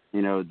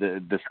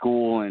 the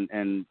school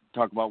and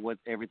talk about what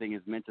everything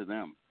has meant to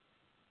them.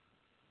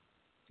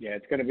 Yeah,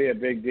 it's going to be a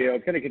big deal.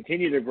 It's going to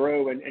continue to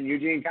grow. And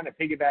Eugene, kind of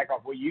piggyback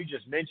off what you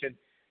just mentioned,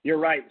 you're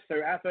right. So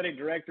athletic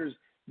directors,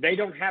 they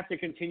don't have to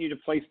continue to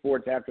play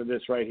sports after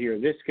this right here.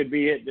 This could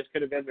be it. This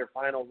could have been their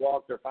final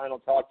walk, their final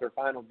talk, their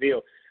final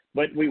deal.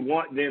 But we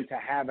want them to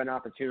have an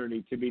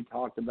opportunity to be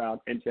talked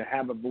about and to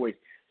have a voice.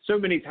 So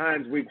many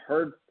times we've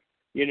heard,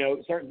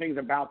 certain things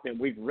about them.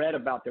 We've read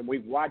about them.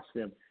 We've watched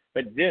them.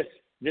 But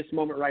this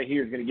moment right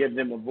here is going to give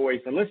them a voice.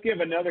 And let's give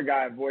another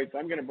guy a voice.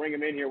 I'm going to bring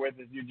him in here with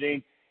us,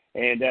 Eugene.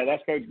 And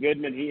that's Coach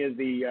Goodman. He is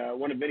the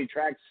one of many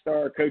track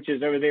star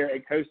coaches over there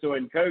at Coastal.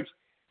 And, Coach,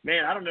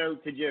 man, I don't know,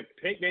 could you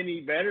pick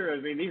any better?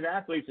 I mean, these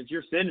athletes that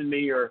you're sending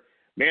me are,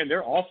 man,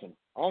 they're awesome.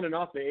 On and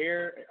off the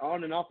air,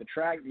 on and off the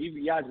track.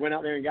 You guys went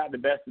out there and got the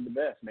best of the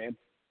best, man.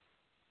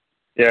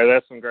 Yeah,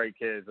 there's some great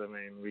kids. I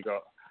mean, we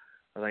got,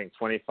 I think,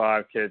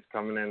 25 kids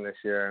coming in this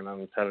year, and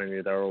I'm telling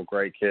you, they're all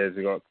great kids.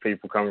 We got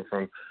people coming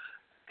from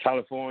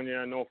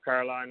California, North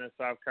Carolina,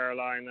 South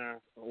Carolina,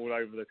 all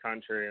over the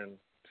country, and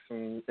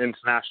some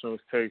internationals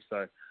too.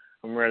 So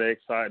I'm really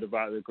excited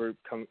about the group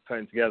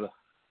putting together.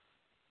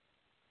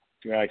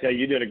 Yeah, I tell you,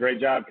 you did a great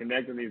job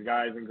connecting these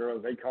guys and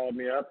girls. They called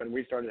me up, and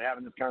we started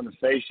having this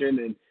conversation,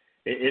 and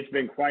it's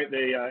been quite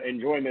the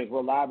enjoyment.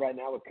 We're live right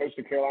now with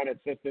Coastal Carolina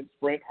assistant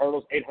sprint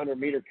hurdles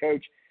 800-meter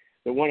coach,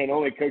 the one and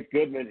only Coach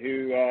Goodman,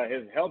 who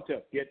has helped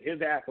us get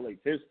his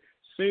athletes, his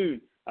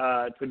soon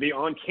to be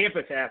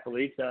on-campus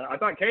athletes. I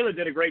thought Kayla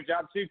did a great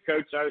job too,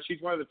 Coach.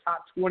 She's one of the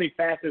top 20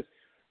 fastest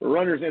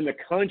runners in the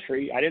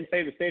country. I didn't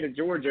say the state of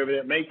Georgia over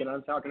there at Macon.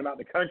 I'm talking about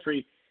the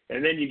country.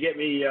 And then you get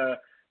me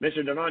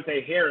Mr.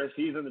 Devontae Harris.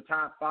 He's in the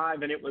top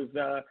 5, and it was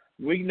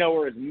we know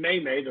her as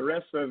May. The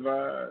rest of,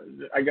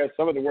 I guess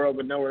some of the world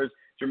would know her as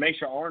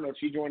Jermaisha Arnold.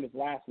 She joined us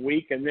last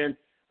week. And then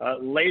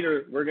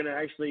later we're going to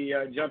actually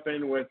jump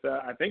in with,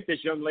 I think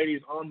this young lady's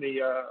on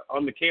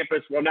the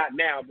campus. Well, not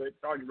now, but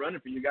it's already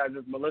running for you guys.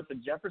 Is Melissa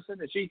Jefferson.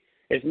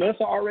 Is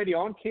Melissa already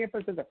on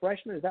campus as a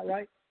freshman? Is that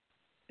right?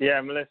 Yeah,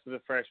 Melissa's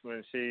a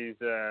freshman. She's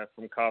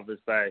from Carver's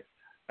Bay.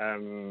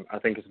 I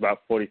think it's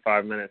about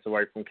 45 minutes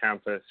away from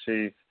campus.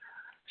 She's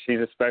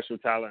a special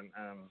talent.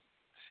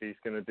 She's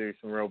going to do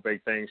some real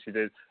big things. She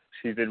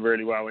did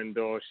really well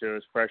indoors. She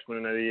was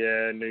freshman of the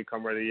year,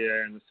 newcomer of the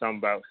year in the Sun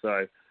Belt.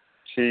 So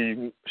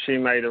she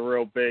made a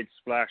real big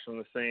splash on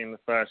the scene the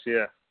first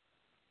year.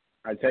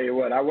 I tell you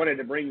what, I wanted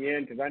to bring you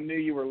in because I knew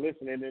you were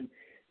listening and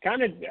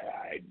kind of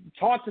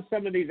talk to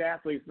some of these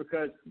athletes,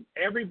 because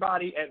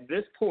everybody at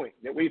this point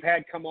that we've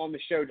had come on the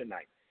show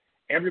tonight,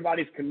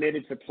 everybody's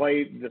committed to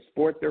play the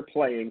sport they're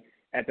playing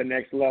at the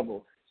next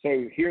level.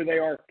 So here they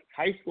are,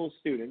 high school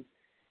students,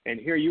 and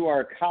here you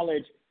are, a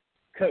college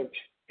coach,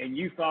 and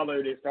you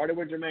followed it, started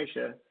with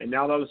Jermaisha, and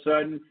now all of a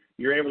sudden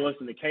you're able to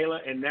listen to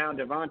Kayla and now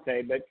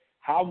Devontae. But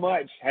how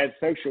much has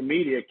social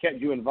media kept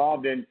you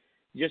involved in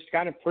just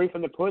kind of proof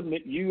in the pudding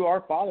that you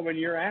are following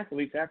your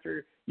athletes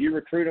after you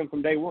recruit them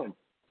from day one?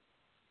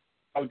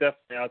 Oh,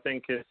 definitely. I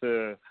think it's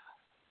a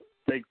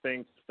big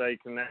thing to stay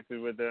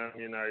connected with them,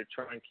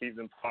 try and keep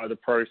them part of the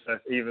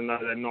process, even though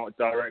they're not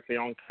directly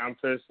on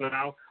campus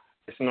now.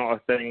 It's not a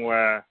thing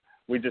where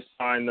we just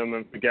sign them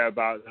and forget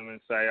about them and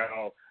say,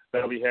 oh,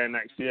 they'll be here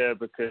next year,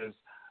 because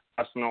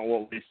that's not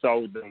what we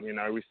sold them.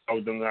 We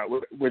sold them that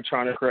we're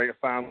trying to create a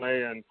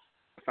family, and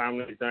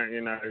families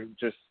don't,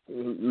 just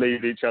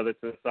leave each other to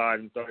the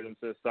side and throw them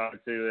to the side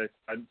too.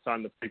 They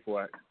sign the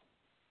paperwork.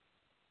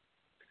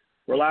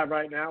 We're live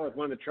right now with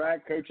one of the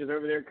track coaches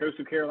over there at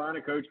Coastal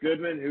Carolina, Coach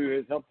Goodman, who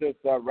has helped us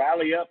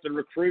rally up the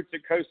recruits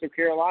at Coastal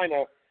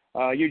Carolina.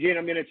 Eugene,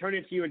 I'm going to turn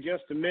it to you in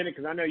just a minute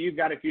because I know you've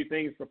got a few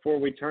things before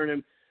we turn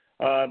him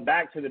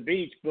back to the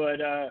beach.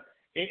 But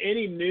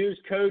any news,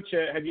 Coach?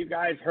 Have you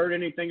guys heard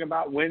anything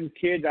about WIN's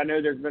kids? I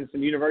know there's been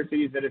some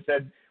universities that have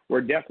said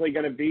we're definitely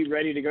going to be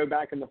ready to go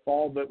back in the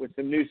fall, but with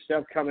some new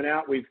stuff coming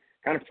out, we've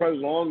kind of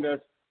prolonged us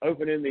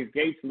opening these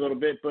gates a little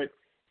bit. But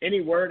any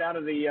word out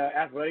of the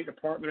athletic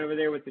department over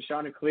there with the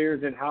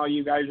Chanticleers and how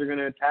you guys are going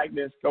to attack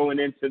this going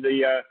into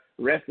the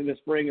rest of the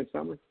spring and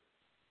summer?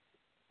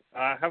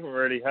 I haven't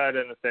really heard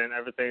anything.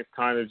 Everything's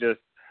kind of just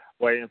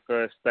waiting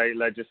for state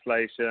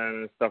legislation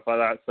and stuff like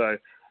that. So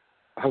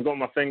I've got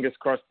my fingers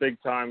crossed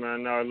big time, and I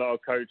know a lot of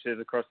coaches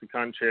across the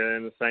country are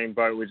in the same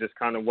boat. We're just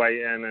kind of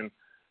waiting and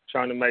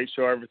trying to make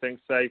sure everything's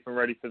safe and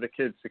ready for the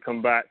kids to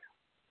come back.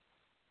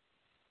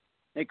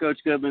 Hey, Coach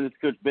Goodman, it's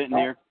Coach Benton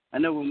here. I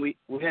know when we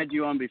had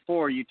you on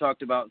before, you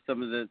talked about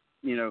some of the,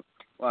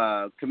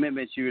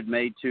 commitments you had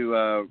made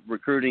to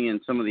recruiting and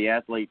some of the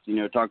athletes,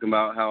 talking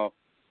about how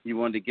you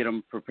wanted to get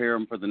them, prepare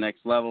them for the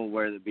next level,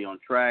 whether it be on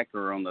track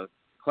or on the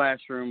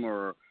classroom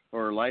or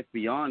life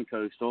beyond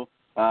Coastal.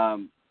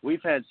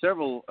 We've had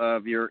several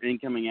of your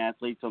incoming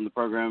athletes on the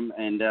program,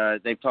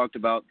 and they've talked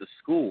about the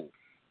school.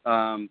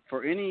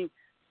 For any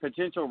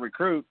potential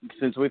recruit,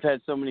 since we've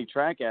had so many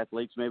track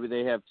athletes, maybe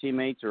they have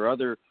teammates or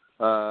other,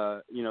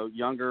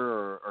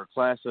 younger or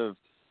class of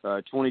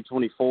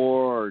 2024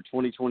 or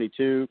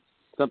 2022,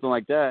 something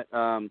like that.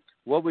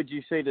 What would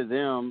you say to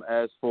them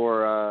as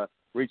for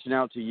reaching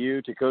out to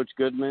you, to Coach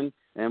Goodman,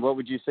 and what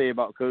would you say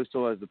about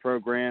Coastal as the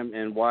program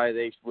and why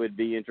they would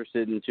be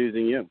interested in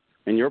choosing you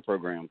and your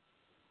program?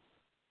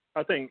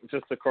 I think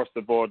just across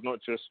the board, not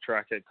just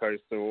track at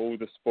Coastal, all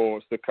the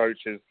sports, the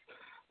coaches,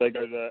 they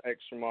go the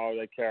extra mile.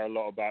 They care a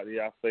lot about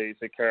the athletes.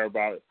 They care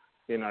about,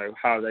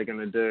 how they're going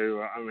to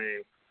do. I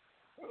mean,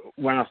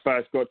 when I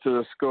first got to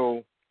the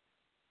school,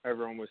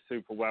 everyone was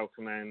super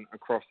welcoming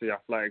across the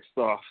athletic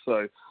staff.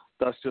 So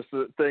that's just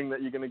the thing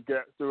that you're going to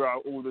get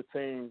throughout all the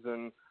teams.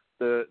 And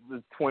the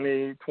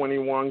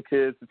 2021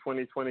 kids, the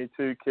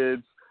 2022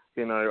 kids,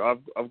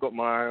 I've got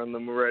my eye on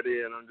them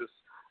already, and I'm just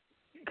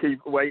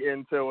keep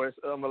waiting until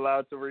I'm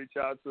allowed to reach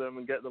out to them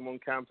and get them on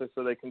campus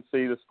so they can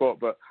see the sport.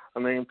 But, I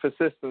mean,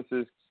 persistence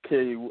is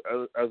key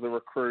as a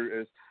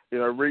recruit, is,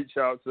 reach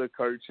out to the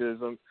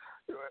coaches. And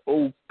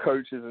all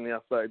coaches in the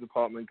athletic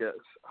department get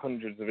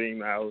hundreds of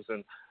emails,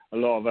 and a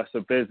lot of us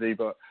are busy,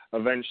 but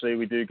eventually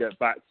we do get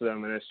back to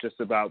them, and it's just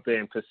about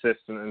being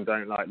persistent and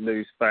don't,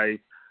 lose faith.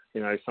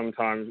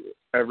 Sometimes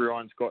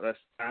everyone's got their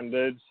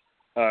standards.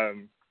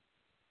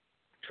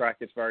 Track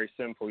is very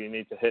simple. You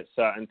need to hit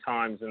certain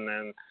times, and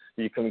then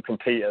you can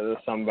compete at the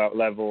Sunbelt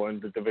level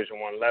and the Division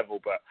I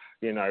level. But,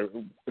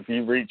 if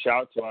you reach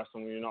out to us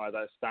and you're not at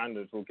those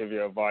standards, we'll give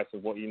you advice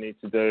of what you need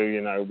to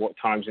do, what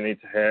times you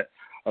need to hit.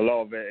 A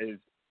lot of it is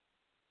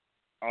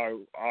I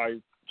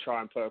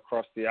try and put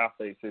across the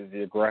athletes is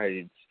your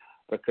grades,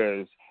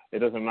 because it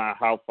doesn't matter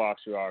how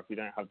fast you are if you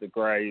don't have the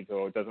grades,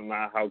 or it doesn't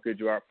matter how good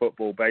you are at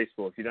football,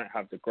 baseball. If you don't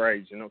have the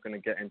grades, you're not going to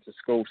get into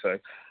school. So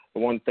the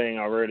one thing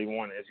I really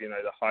want is,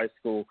 the high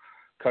school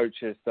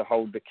coaches to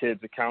hold the kids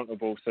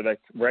accountable so they're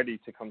ready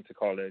to come to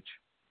college.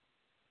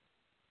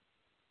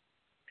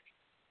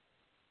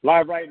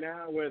 Live right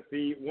now with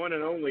the one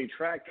and only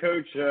track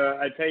coach.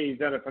 I tell you, he's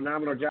done a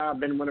phenomenal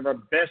job, been one of our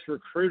best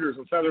recruiters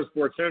in Southern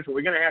Sports Central.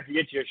 We're going to have to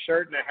get you a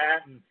shirt and a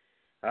hat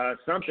and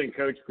something,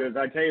 Coach, because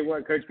I tell you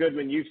what, Coach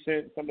Goodman, you've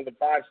sent some of the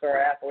five-star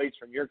athletes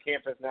from your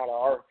campus now to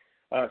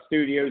our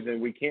studios, and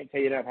we can't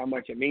tell you enough how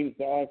much it means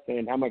to us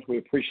and how much we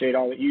appreciate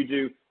all that you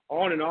do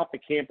on and off the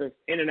campus,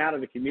 in and out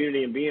of the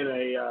community. And being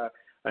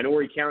an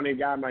Horry County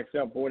guy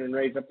myself, born and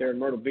raised up there in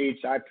Myrtle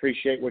Beach, I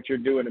appreciate what you're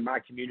doing in my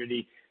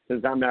community,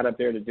 since I'm not up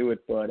there to do it.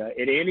 But at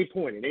any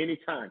point, at any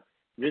time,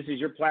 this is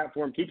your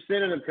platform. Keep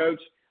sending them,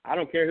 Coach. I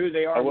don't care who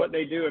they are, what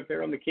they do. If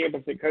they're on the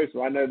campus at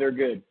Coastal, I know they're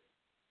good.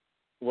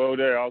 Will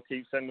do. I'll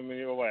keep sending them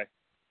your way.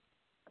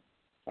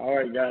 All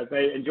right, guys.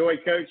 Hey, enjoy,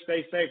 Coach.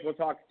 Stay safe. We'll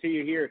talk to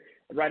you here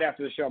right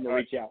after the show. I'm going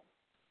to reach out.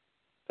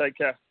 Take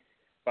care.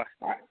 Bye.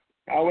 All right.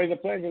 Always a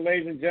pleasure,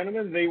 ladies and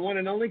gentlemen. The one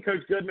and only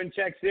Coach Goodman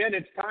checks in.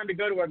 It's time to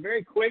go to a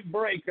very quick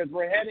break, because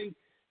we're heading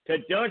to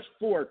Dutch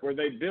Fork, where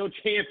they build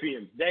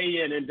champions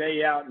day in and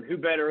day out. And who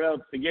better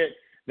else to get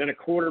than a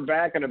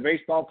quarterback and a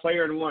baseball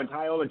player in one.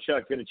 Ty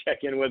Olachuk's going to check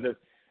in with us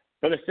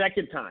for the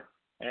second time,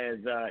 as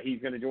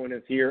he's going to join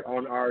us here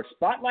on our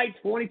Spotlight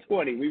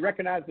 2020. We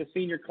recognize the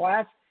senior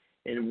class,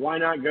 and why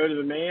not go to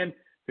the man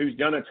who's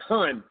done a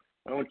ton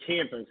on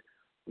campus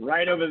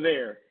right over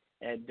there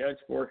at Dutch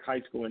Fork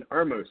High School in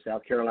Irmo,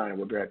 South Carolina.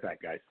 We'll be right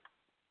back, guys.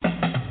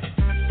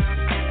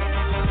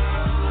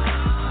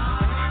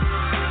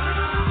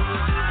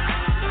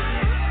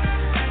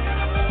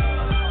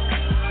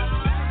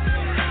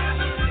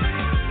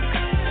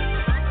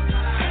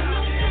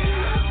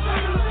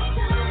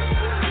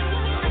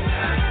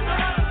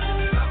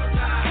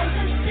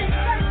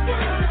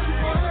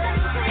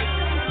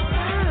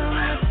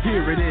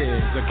 Here it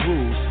is, a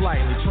groove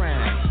slightly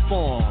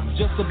transformed,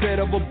 just a bit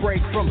of a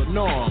break from the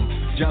norm,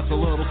 just a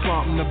little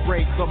something to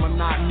break the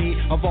monotony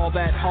of all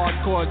that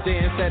hardcore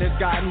dance that has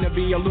gotten to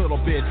be a little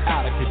bit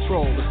out of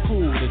control. It's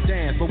cool to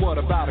dance, but what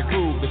about a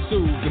groove to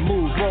soothe the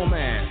move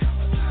romance?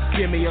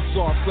 Give me a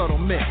soft, subtle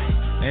mix,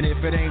 and if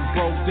it ain't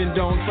broke, then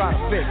don't try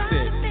to fix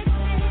it.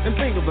 And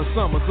think of the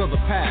summers of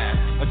the past,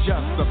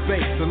 adjust the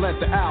bass and let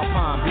the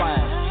alpine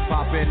blast.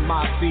 Pop in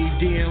my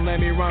CD and let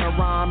me run a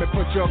rhyme and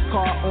put your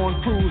car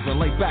on cruise and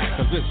lay back,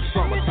 cause it's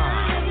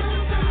summertime.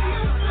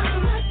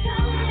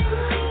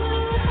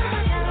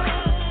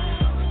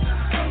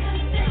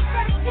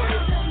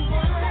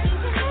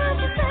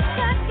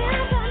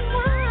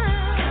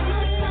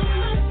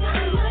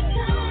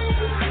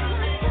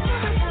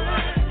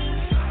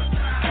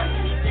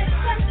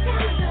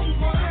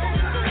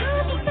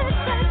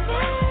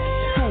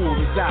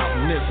 School is out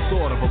and it's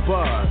sort of a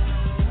buzz.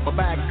 But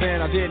back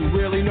then I didn't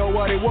really know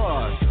what it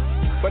was.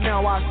 But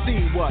now I see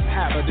what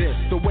happened is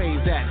the way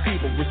that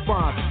people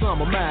respond to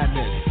summer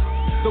madness.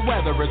 The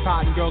weather is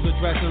hot and girls are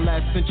dressing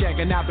less and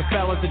checking out the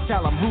fellas to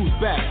tell them who's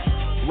best.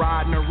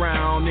 Riding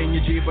around in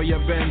your Jeep or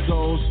your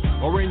Benzos,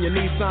 or in your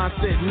Nissan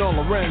sitting on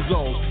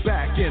Lorenzo's.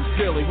 Back in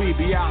Philly, we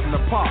be out in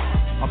the park.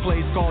 A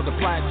place called the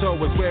Plateau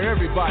is where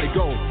everybody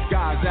goes.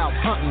 Guys out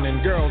hunting and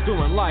girls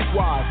doing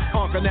likewise.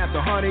 Honking at the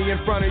honey in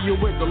front of you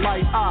with the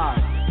light eyes.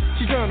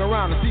 She turn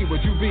around and see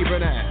what you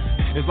beeping at.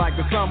 It's like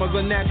the summer's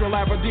a natural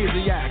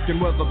aphrodisiac.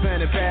 And with a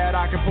pen and pad,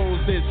 I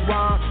compose this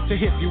rhyme to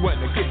hit you and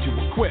to get you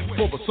equipped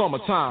for the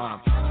summertime.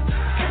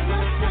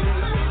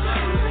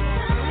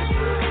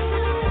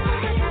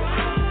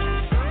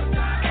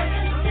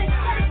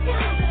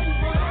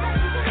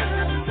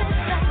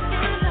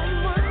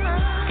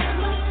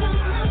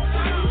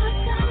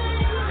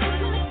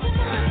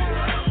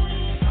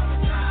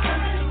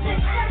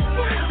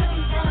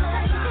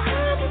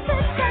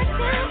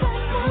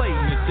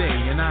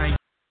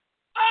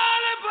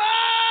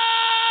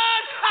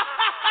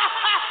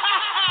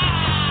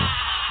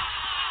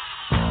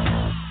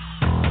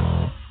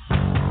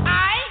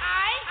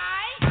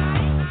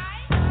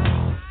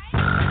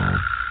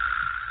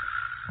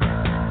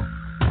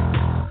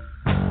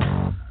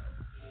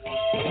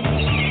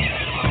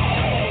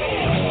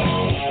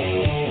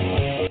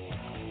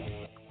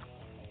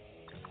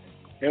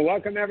 And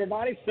welcome,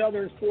 everybody.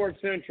 Southern Sports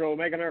Central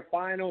making our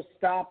final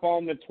stop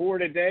on the tour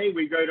today.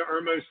 We go to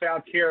Irmo,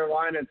 South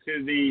Carolina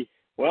to the,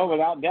 well,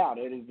 without doubt,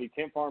 it is the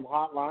Tent Farm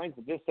Hotline.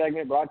 But this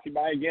segment brought to you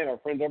by, again, our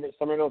friends over at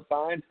Somerville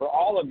Signs for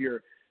all of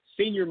your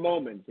senior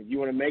moments. If you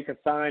want to make a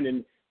sign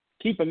and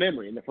keep a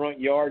memory in the front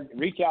yard,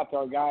 reach out to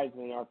our guys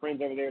and our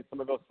friends over there at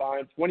Somerville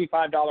Signs.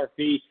 $25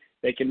 fee.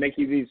 They can make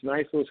you these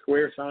nice little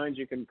square signs.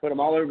 You can put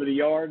them all over the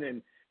yard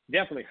and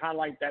definitely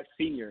highlight that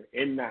senior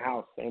in the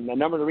house. And the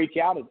number to reach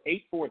out is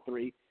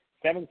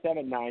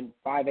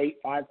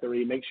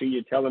 843-779-5853. Make sure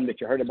you tell them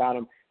that you heard about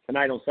them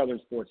tonight on Southern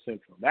Sports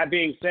Central. That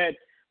being said,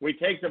 we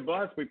take the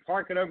bus, we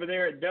park it over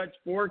there at Dutch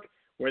Fork,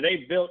 where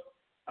they built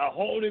a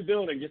whole new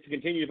building just to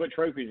continue to put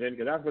trophies in,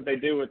 because that's what they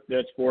do with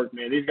Dutch Fork,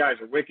 man. These guys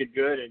are wicked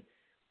good, and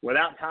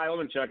without Ty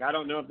Olenchuk, I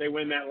don't know if they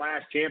win that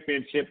last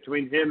championship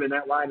between him and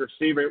that wide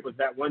receiver. It was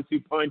that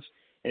 1-2 punch,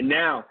 and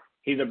now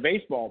he's a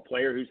baseball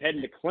player who's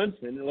heading to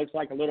Clemson. It looks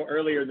like a little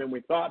earlier than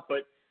we thought.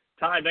 But,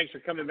 Ty, thanks for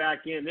coming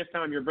back in. This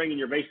time you're bringing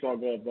your baseball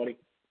gloves, buddy.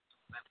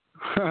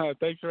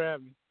 Thanks for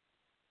having me.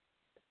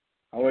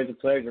 Always a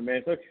pleasure,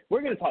 man. So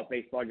we're going to talk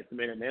baseball just a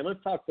minute, man.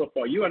 Let's talk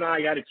football. You and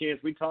I got a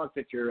chance. We talked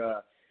at your,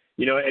 at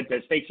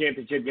the state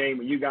championship game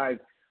when you guys,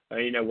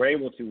 were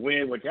able to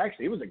win, which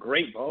actually it was a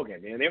great ball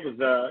game, man. It was,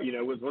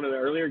 it was one of the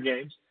earlier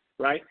games,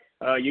 right?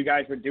 You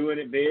guys were doing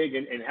it big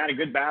and had a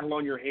good battle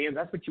on your hands.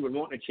 That's what you would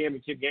want in a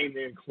championship game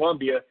there in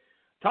Columbia.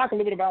 Talk a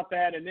little bit about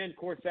that, and then, of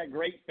course, that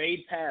great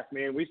fade pass,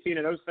 man. We've seen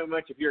it so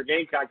much if you're a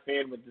Gamecock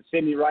fan with the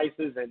Sidney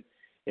Rices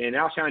and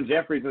Alshon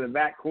Jeffries in the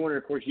back corner.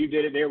 Of course, you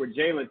did it there with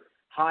Jalen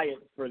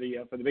Hyatt for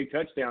the big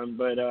touchdown.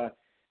 But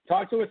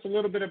talk to us a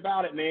little bit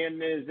about it,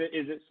 man. Is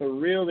it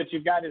surreal that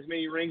you've got as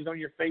many rings on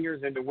your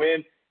fingers and to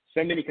win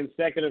so many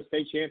consecutive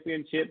state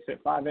championships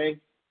at 5A?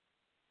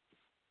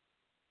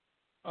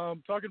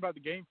 Talking about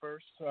the game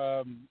first,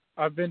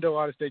 I've been to a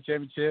lot of state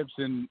championships,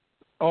 and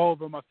all of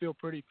them I feel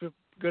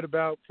good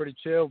about, pretty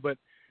chill. But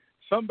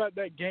something about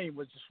that game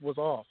was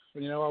off. I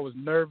was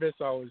nervous.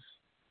 I was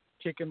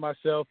kicking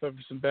myself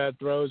over some bad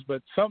throws,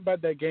 but something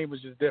about that game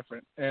was just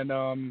different. And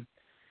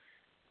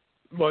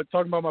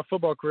talking about my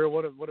football career,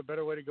 what a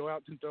better way to go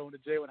out than throwing to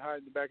Jalen Hyatt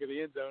in the back of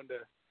the end zone to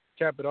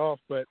cap it off.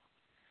 But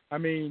I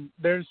mean,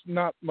 there's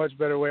not much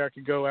better way I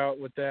could go out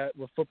with that.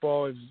 Well,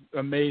 football is an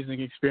amazing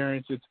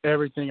experience. It's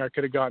everything I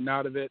could have gotten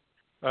out of it.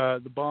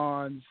 The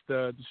bonds,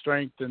 the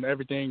strength and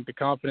everything, the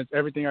confidence,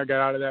 everything I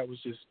got out of that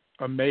was just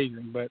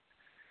amazing. But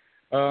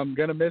I'm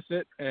going to miss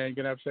it and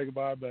going to have to say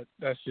goodbye, but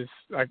that's just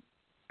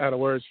out of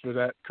words for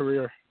that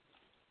career.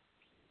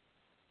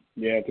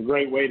 Yeah, it's a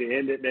great way to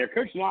end it there.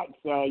 Coach Knott's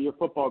your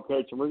football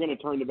coach, and we're going to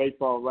turn to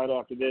baseball right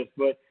after this.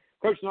 But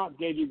Coach Knott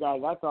gave you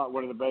guys, I thought,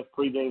 one of the best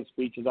pregame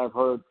speeches I've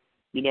heard,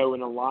 in a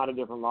lot of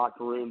different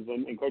locker rooms.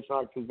 And Coach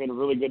Knox has been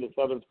really good at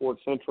Southern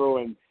Sports Central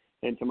and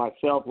to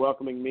myself,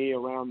 welcoming me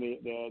around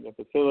the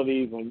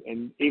facilities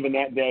and even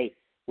that day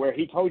where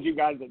he told you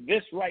guys that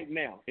this right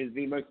now is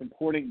the most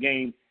important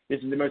game.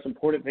 This is the most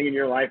important thing in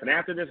your life. And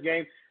after this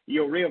game,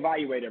 you'll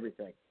reevaluate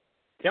everything.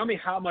 Tell me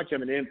how much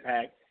of an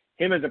impact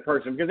him as a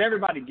person, because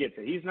everybody gets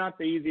it. He's not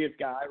the easiest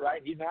guy,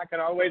 right? He's not going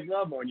to always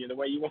love on you the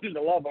way you want him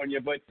to love on you,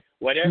 but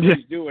whatever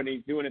he's doing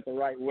it the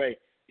right way.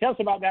 Tell us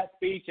about that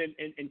speech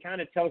and kind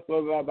of tell us a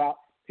little bit about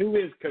who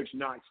is Coach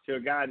Knox to a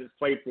guy that's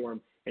played for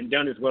him and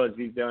done as well as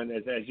he's done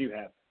as you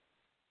have.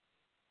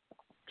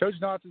 Coach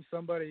Knox is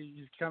somebody,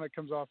 he kind of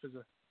comes off as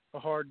a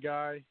hard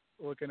guy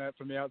looking at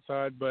from the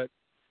outside, but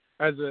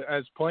as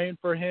playing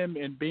for him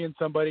and being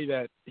somebody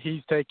that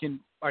he's taken,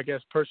 I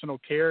guess, personal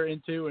care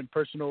into and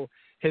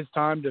his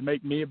time to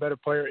make me a better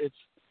player, it's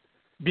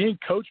being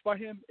coached by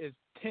him is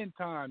 10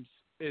 times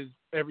is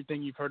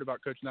everything you've heard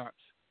about Coach Knox.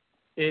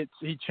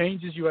 He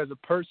changes you as a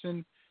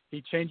person.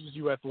 He changes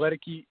you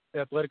athletically.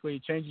 He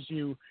changes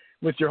you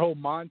with your whole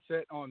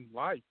mindset on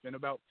life and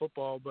about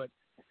football. But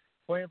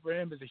playing for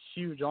him is a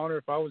huge honor.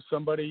 If I was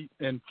somebody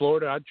in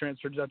Florida, I'd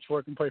transfer to Dutch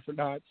Fork and play for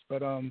Knox.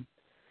 But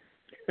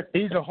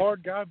he's a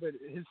hard guy, but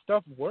his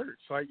stuff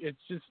works. Like, it's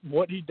just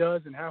what he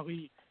does and how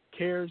he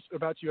cares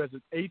about you as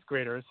an 8th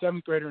grader, a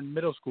 7th grader in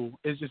middle school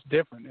is just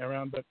different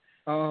around. But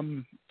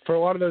for a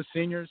lot of those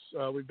seniors,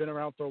 we've been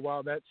around for a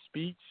while. That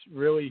speech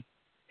really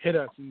hit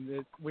us,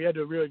 and we had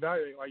to really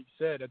evaluate, like you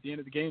said, at the end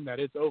of the game, that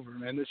it's over,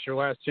 man. This is your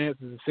last chance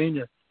as a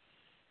senior.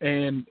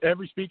 And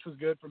every speech was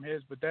good from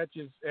his, but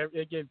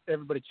it gave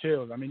everybody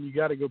chills. I mean, you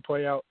got to go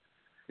play out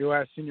your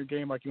last senior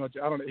game like you want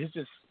to. I don't know.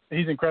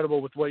 He's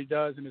incredible with what he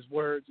does and his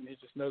words, and he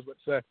just knows what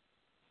to say.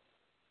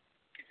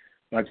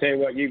 I'll tell you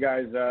what, you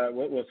guys,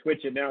 we'll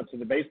switch it now to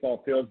the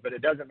baseball fields, but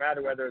it doesn't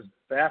matter whether it's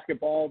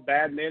basketball,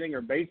 badminton,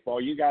 or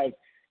baseball. You guys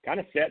kind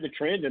of set the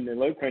trend in the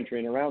low country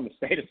and around the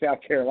state of South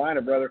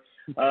Carolina, brother.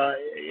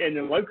 In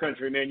the low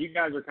country, man, you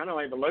guys are kind of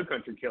like the low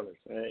country killers,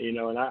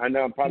 and I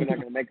know I'm probably not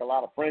going to make a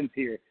lot of friends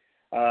here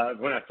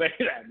when I say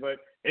that, but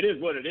it is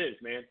what it is,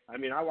 man. I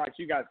mean, I watched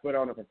you guys put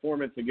on a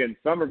performance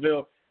against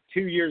Somerville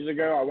 2 years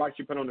ago. I watched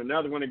you put on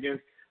another one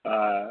against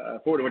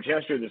Fort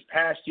Winchester this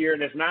past year,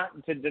 and it's not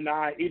to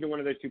deny either one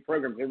of those two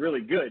programs. They're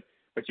really good,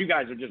 but you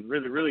guys are just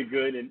really, really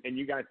good, and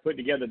you guys put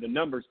together the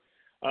numbers.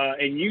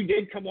 And you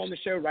did come on the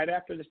show right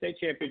after the state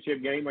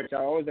championship game, which I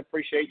always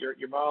appreciate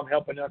your mom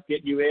helping us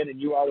get you in,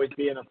 and you always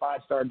being a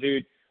five-star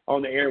dude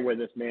on the air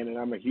with us, man, and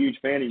I'm a huge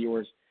fan of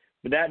yours.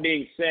 But that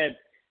being said,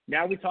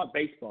 now we talk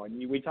baseball,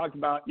 and we talked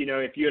about,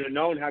 if you had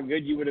known how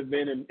good you would have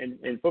been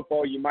in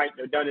football, you might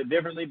have done it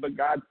differently, but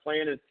God's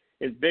plan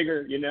is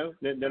bigger,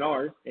 than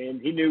ours,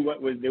 and he knew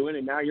what was doing,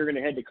 and now you're going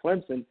to head to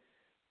Clemson.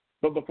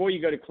 But before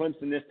you go to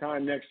Clemson this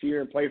time next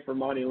year and play for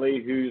Monty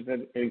Lee, who's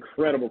an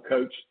incredible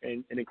coach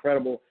and an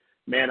incredible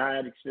man, I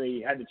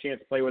actually had the chance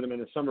to play with him in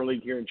the summer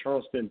league here in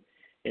Charleston,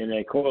 in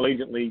a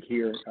collegiate league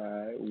here,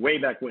 way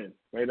back when.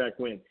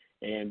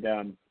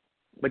 And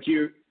but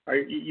you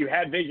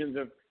had visions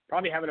of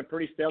probably having a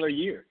pretty stellar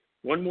year,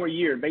 one more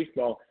year in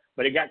baseball,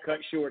 but it got cut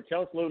short.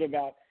 Tell us a little bit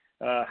about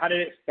how did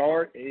it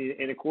start,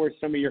 and of course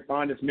some of your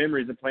fondest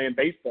memories of playing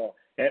baseball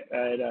at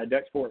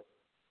Dutch Fork.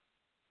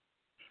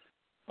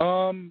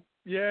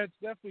 Yeah, it's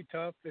definitely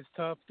tough. It's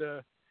tough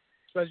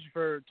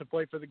especially to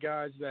play for the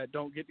guys that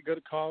don't get to go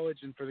to college,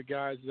 and for the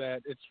guys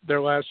that it's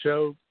their last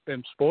show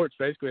in sports.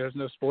 Basically, there's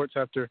no sports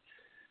after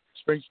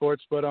spring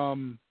sports. But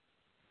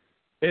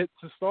to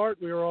start,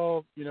 we were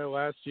all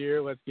last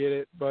year, let's get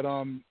it. But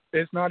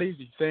it's not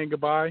easy saying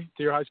goodbye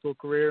to your high school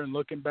career and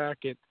looking back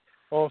at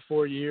all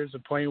 4 years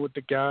of playing with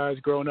the guys,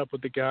 growing up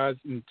with the guys,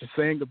 and just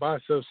saying goodbye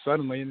so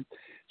suddenly. And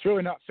it's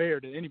really not fair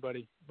to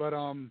anybody. But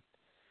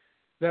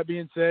that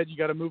being said, you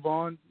got to move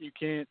on. You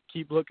can't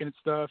keep looking at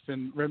stuff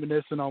and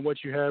reminiscing on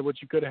what you had,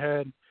 what you could have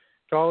had.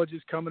 College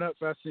is coming up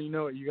faster than you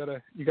know it. You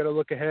gotta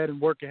look ahead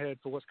and work ahead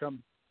for what's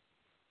coming.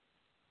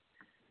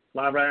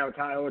 Live right now with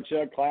Ty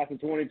Olenchuk, class of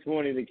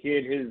 2020. The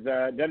kid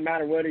doesn't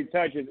matter what he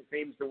touches, it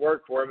seems to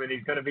work for him, and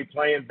he's going to be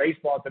playing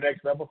baseball at the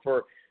next level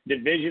for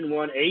Division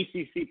I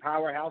ACC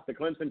powerhouse, the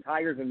Clemson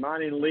Tigers, and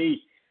Monty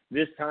Lee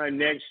this time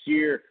next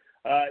year.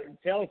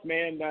 Tell us,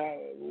 man,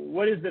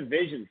 what is the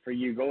vision for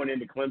you going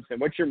into Clemson?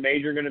 What's your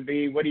major going to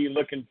be? What are you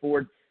looking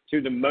forward to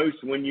the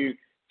most when you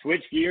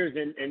switch gears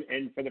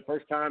and for the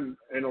first time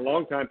in a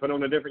long time put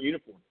on a different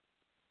uniform?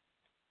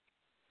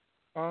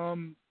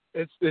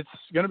 It's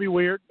going to be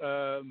weird.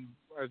 I'm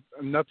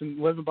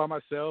living by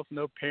myself,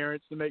 no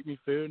parents to make me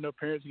food, no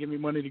parents to give me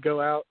money to go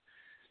out.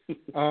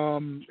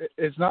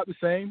 It's not the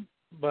same,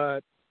 but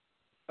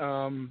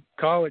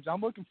college, I'm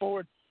looking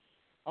forward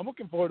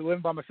to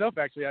living by myself,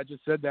 actually. I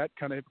just said that,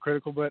 kind of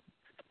hypocritical, but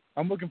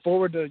I'm looking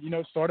forward to,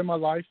 starting my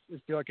life. I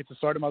feel like it's the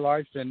start of my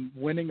life, and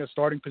winning a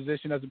starting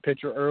position as a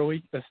pitcher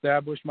early,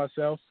 establish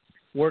myself,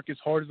 work as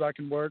hard as I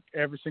can work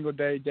every single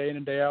day, day in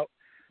and day out.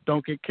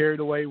 Don't get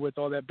carried away with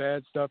all that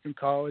bad stuff in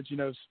college,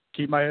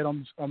 keep my head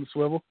on the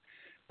swivel.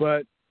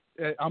 But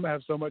I'm going to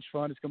have so much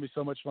fun. It's going to be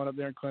so much fun up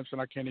there in Clemson,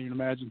 I can't even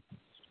imagine.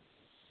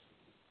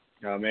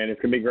 Oh, man,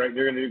 it's going to be great.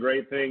 You're going to do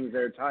great things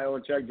there. Ty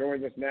Olenchuk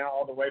joins us now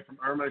all the way from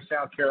Irmo,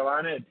 South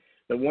Carolina,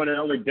 the one and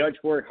only Dutch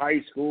Fork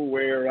High School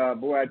where,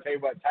 boy, I tell you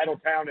what,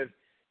 Titletown has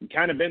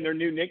kind of been their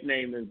new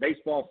nickname. There's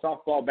baseball,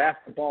 softball,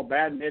 basketball,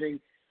 badminton.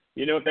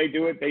 If they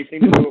do it, they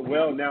seem to do it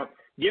well. Now,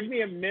 give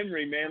me a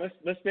memory, man.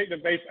 Let's stick to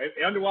baseball.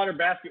 Underwater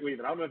basket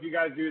weaving. I don't know if you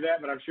guys do that,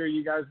 but I'm sure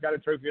you guys got a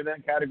trophy in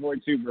that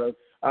category too, bro.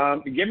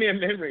 Give me a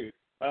memory,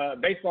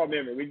 baseball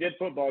memory. We did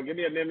football. Give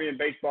me a memory in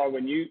baseball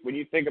when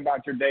you think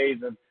about your days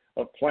of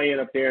playing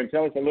up there, and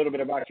tell us a little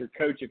bit about your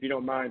coach, if you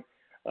don't mind,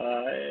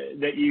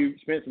 that you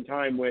spent some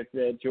time with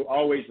to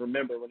always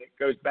remember when it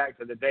goes back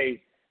to the days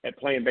at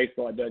playing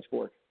baseball at Dutch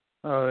Fork.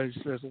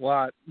 There's a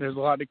lot. There's a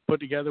lot to put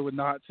together with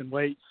Knots and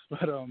Waits,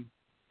 but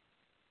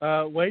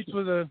Waits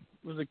was a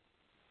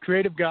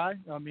creative guy.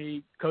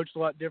 He coached a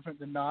lot different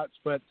than Knots,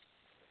 but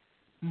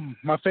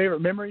my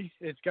favorite memory,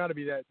 it's got to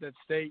be that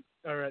state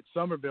or at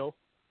Somerville.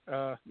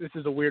 This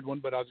is a weird one,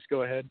 but I'll just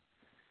go ahead.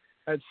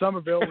 At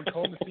Somerville, when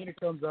Cole Messina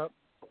comes up.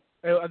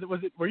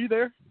 Were you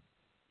there?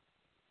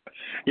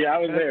 Yeah, I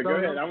was there. Go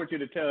ahead. I want you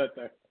to tell us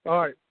that. All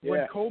right. Yeah.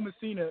 When Cole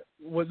Messina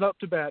was up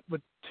to bat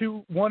with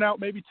one out,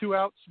 maybe two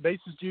outs,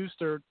 bases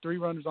juiced, or 3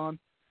 runners on.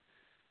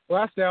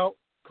 Last out,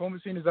 Cole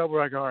Messina's up.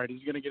 We're like, all right,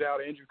 he's going to get out.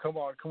 Andrew, come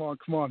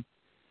on.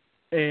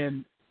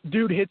 And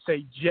dude hits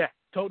a jet,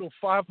 total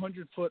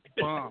 500-foot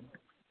bomb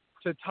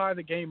to tie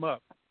the game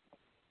up.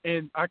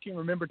 And I can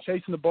remember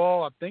chasing the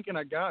ball. I'm thinking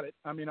I got it.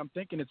 I'm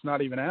thinking it's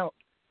not even out.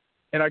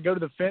 and I go to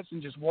the fence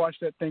and just watch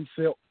that thing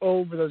sail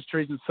over those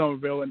trees in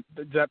Somerville, and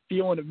that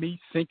feeling of me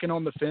sinking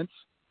on the fence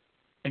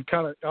and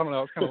kind of, I don't know,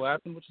 I was kind of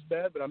laughing, which is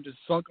bad, but I'm just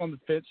sunk on the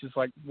fence, just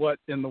like, what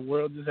in the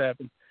world just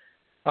happened?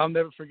 I'll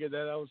never forget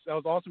that. That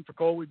was awesome for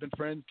Cole. We've been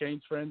friends,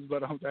 Kane's friends,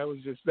 but that was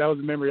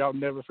a memory I'll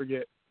never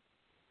forget.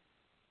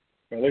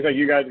 Well, it looks like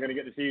you guys are going to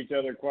get to see each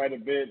other quite a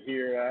bit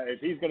here. If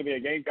he's going to be a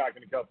Gamecock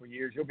in a couple of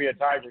years, he'll be a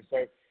Tiger.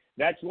 So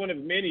that's one of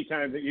many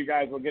times that you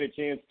guys will get a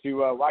chance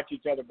to watch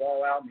each other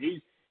ball out. And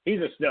he's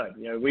a stud.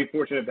 You know, we're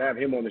fortunate to have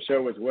him on the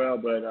show as well.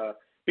 But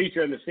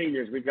featuring the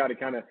seniors, we've got to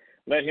kind of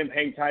let him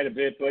hang tight a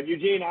bit. But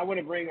Eugene, I want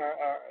to bring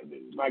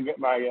my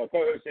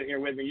co-host in here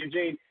with me.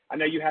 Eugene, I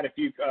know you had a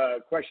few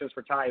questions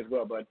for Ty as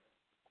well, bud.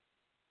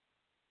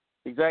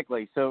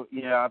 Exactly. So,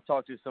 I've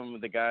talked to some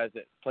of the guys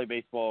that play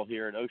baseball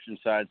here at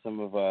Oceanside, some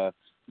of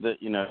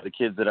the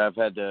kids that I've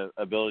had the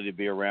ability to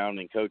be around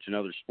and coach in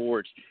other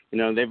sports.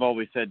 They've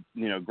always said,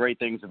 great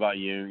things about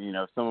you.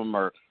 Some of them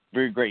are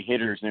very great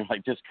hitters, and they're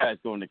like, this guy's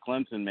going to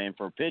Clemson, man,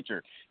 for a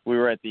pitcher. We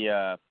were at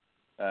the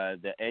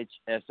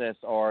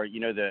HSSR,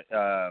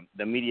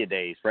 the media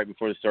days right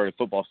before the start of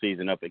football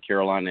season up at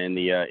Carolina in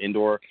the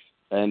indoor,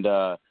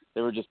 and they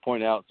were just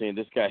pointing out, saying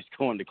this guy's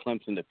going to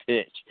Clemson to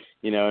pitch,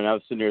 and I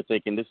was sitting there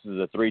thinking this is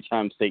a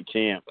 3-time state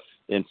champ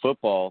in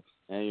football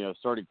and,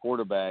 starting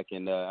quarterback.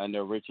 And I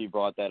know Richie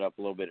brought that up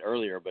a little bit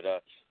earlier, but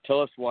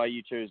tell us why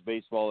you chose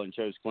baseball and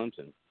chose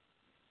Clemson.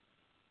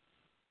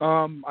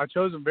 I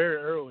chose them very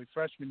early,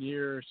 freshman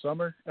year,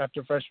 summer.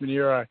 After freshman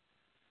year, I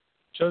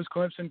chose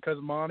Clemson because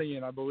of Monty,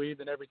 and I believed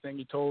in everything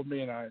he told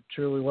me, and I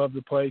truly loved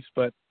the place.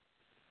 But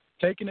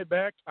taking it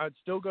back, I'd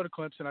still go to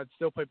Clemson. I'd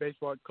still play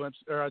baseball at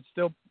Clemson, or I'd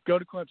still go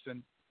to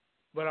Clemson.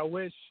 But I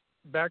wish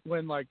back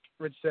when, like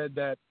Rich said,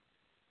 that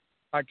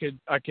I could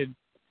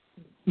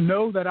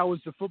know that I was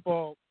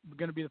going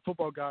to be the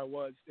football guy I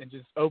was, and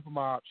just open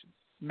my options.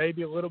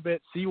 Maybe a little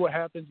bit, see what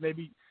happens.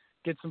 Maybe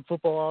get some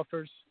football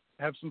offers,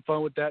 have some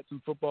fun with that,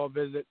 some football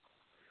visits.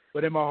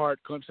 But in my heart,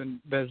 Clemson,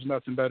 there's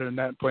nothing better than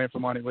that, playing for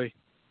Monty Lee.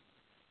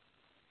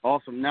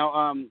 Awesome.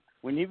 Now,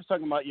 when you was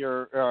talking about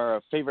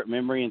your favorite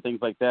memory and things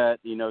like that,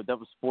 that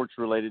was sports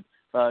related.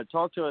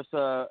 Talk to us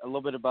a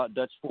little bit about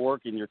Dutch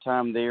Fork and your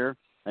time there.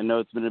 I know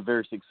it's been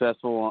very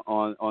successful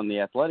on the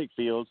athletic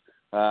fields.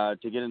 To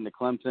get into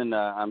Clemson,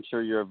 I'm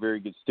sure you're a very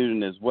good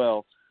student as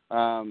well.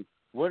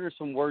 What are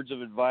some words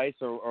of advice,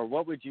 or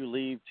what would you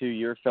leave to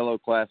your fellow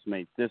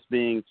classmates? This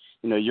being,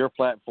 your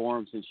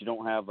platform, since you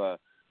don't have a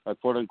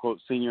quote unquote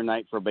senior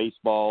night for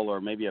baseball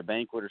or maybe a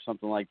banquet or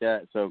something like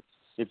that. So,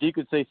 if you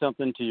could say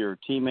something to your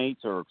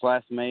teammates or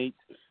classmates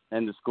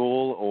and the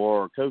school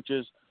or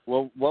coaches,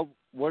 what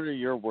are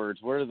your words?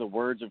 What are the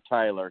words of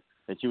Tyler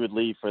that you would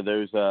leave for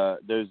those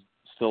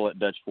still at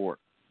Dutch Fork?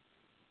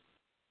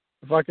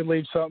 If I could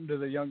leave something to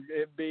the young,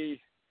 it'd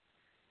be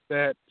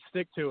that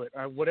stick to it.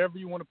 Whatever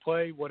you want to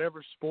play,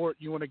 whatever sport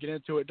you want to get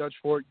into at Dutch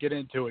Fork, get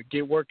into it.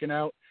 Get working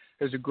out.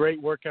 There's a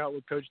great workout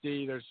with Coach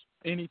D. There's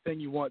anything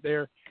you want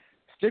there.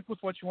 Stick with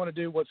what you want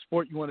to do, what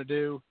sport you want to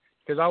do.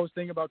 Because I was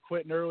thinking about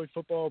quitting early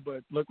football,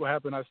 but look what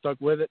happened. I stuck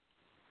with it.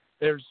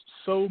 There's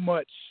so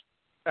much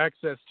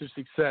access to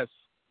success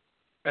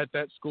at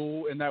that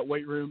school, in that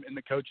weight room, in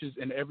the coaches,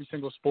 in every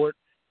single sport,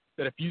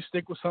 that if you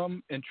stick with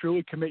something and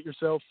truly commit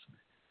yourself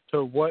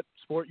to what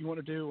sport you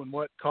want to do and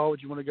what college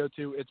you want to go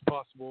to, it's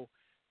possible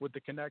with the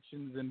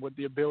connections and with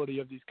the ability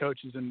of these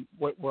coaches and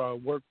what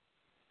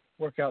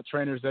workout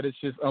trainers, that it's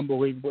just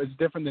unbelievable. It's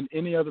different than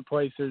any other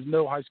place. There's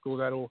no high school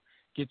that'll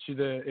get you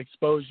the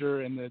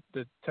exposure and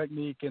the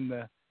technique and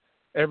the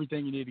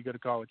everything you need to go to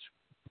college.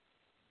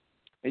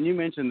 And you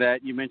mentioned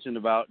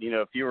about,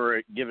 if you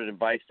were giving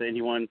advice to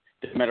anyone,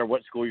 no matter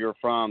what school you're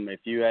from,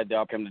 if you had the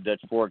option to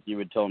Dutch Fork, you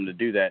would tell them to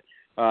do that.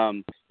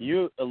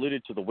 You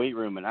alluded to the weight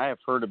room, and I have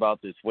heard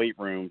about this weight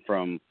room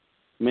from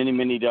many,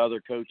 many other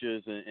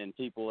coaches and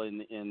people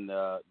in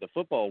the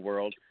football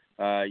world.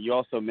 You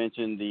also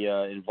mentioned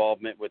the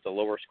involvement with the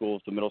lower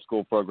schools, the middle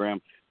school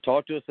program.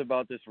 Talk to us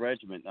about this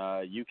regiment.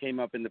 You came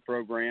up in the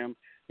program.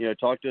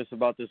 Talk to us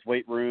about this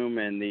weight room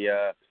and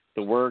the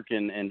work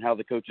and how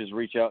the coaches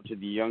reach out to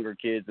the younger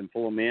kids and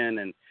pull them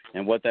in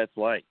and what that's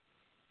like.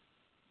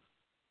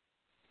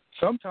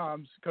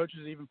 Sometimes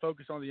coaches even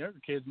focus on the younger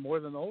kids more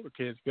than the older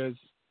kids, because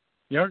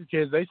the younger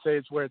kids, they say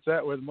it's where it's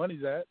at, where the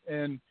money's at.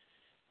 And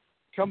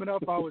coming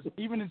up, I was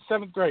even in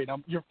 7th grade.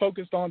 You're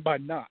focused on by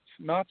knots.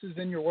 Knots is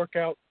in your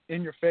workout,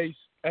 in your face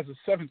as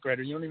a 7th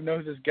grader. You don't even know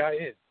who this guy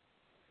is.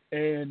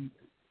 And,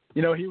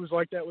 he was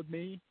like that with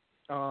me.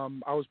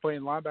 I was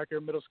playing linebacker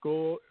in middle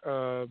school,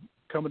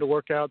 coming to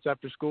workouts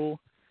after school,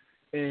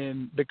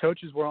 and the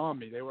coaches were on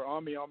me. They were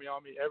on me.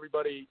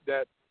 Everybody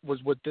that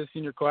was with this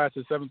senior class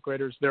of 7th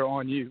graders, they're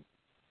on you.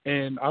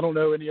 And I don't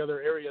know any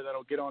other area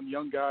that'll get on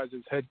young guys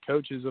as head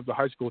coaches of the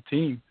high school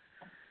team.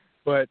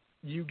 But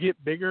you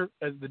get bigger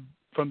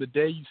from the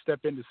day you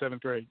step into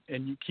 7th grade,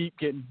 and you keep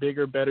getting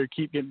bigger, better,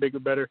 keep getting bigger,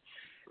 better.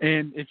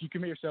 And if you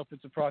commit yourself,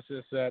 it's a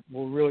process that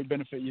will really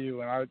benefit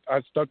you. And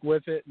I stuck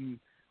with it, and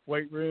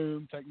weight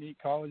room, technique,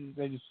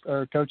 colleges,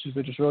 coaches,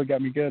 they just really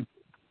got me good.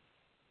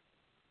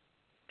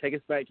 Take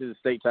us back to the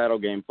state title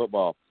game,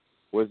 football.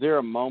 Was there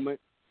a moment?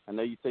 I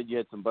know you said you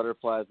had some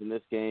butterflies in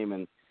this game,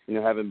 and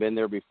having been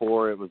there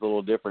before, it was a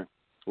little different.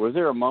 Was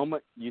there a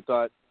moment you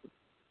thought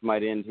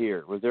might end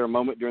here? Was there a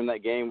moment during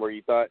that game where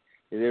you thought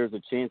there was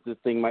a chance this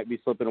thing might be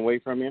slipping away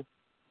from you?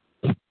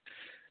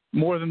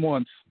 More than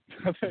once.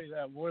 I'll tell you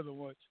that, more than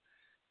once.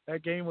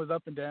 That game was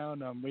up and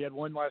down. We had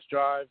one last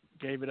drive,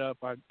 gave it up.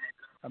 I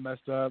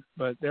messed up,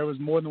 but there was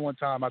more than one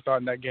time I thought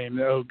in that game,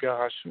 oh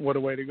gosh, what a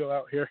way to go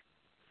out here.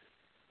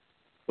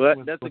 Well,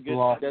 that's a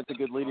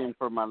good lead in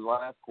for my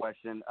last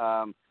question.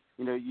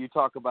 You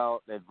talk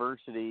about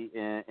adversity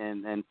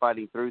and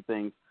fighting through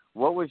things.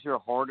 What was your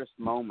hardest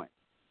moment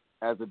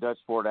as a Dutch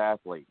sport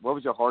athlete? What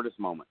was your hardest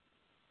moment?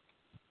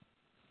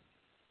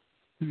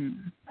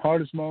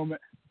 Hardest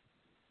moment.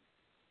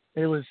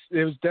 It was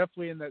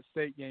definitely in that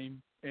state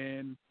game,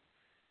 and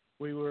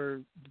we were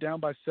down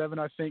by 7,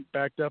 I think,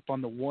 backed up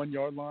on the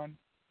 1-yard line,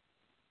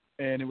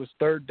 and it was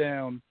 3rd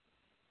down,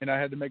 and I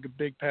had to make a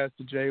big pass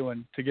to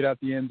Jalen to get out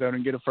the end zone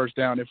and get a first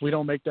down. If we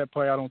don't make that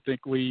play, I don't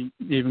think we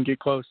even get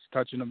close to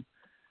touching them.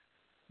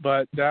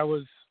 But that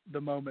was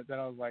the moment that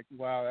I was like,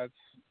 wow,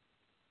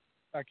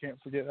 I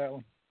can't forget that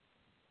one.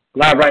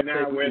 Live right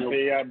now with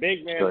the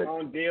big man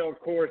on deal, of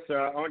course,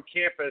 on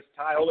campus.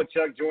 Ty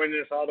Olichuk joining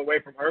us all the way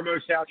from Irmo,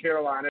 South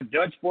Carolina.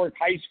 Dutch Fork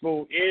High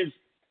School is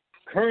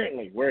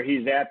currently where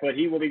he's at, but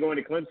he will be going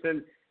to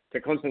Clemson,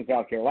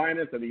 South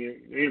Carolina, to the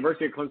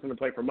University of Clemson to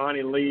play for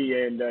Monty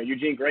Lee. And,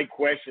 Eugene, great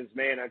questions,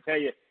 man. I tell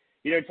you,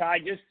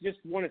 Ty, just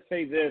want to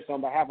say this on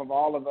behalf of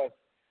all of us.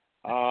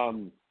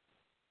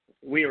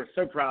 We are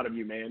so proud of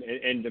you, man,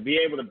 and to be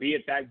able to be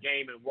at that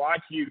game and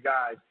watch you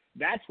guys.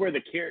 That's where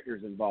the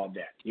character's involved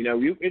at.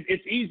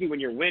 It's easy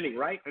when you're winning,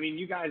 right? I mean,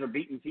 you guys are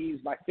beating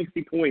teams by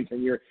 60 points,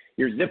 and you're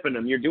zipping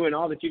them. You're doing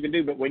all that you can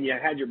do. But when you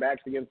had your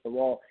backs against the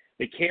wall,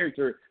 the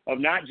character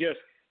of not just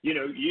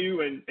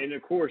you and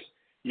of course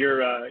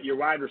your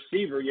wide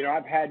receiver.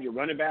 I've had your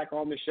running back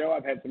on the show.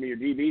 I've had some of your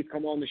DBs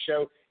come on the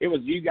show. It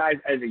was you guys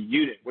as a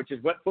unit, which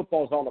is what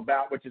football is all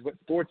about, which is what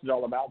sports is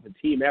all about, the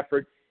team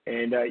effort.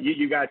 And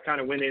you guys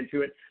kind of went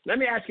into it. Let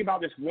me ask you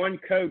about this one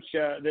coach,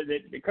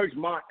 the Coach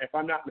Mont, if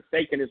I'm not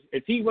mistaken.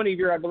 Is he one of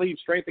your, I believe,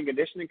 strength and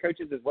conditioning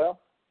coaches as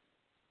well?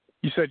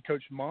 You said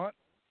Coach Mont?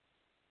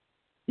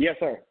 Yes,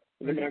 sir.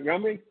 Is it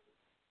Montgomery?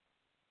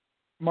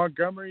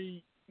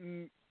 Montgomery,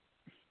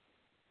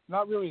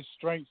 not really a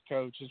strength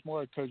coach. It's more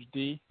like Coach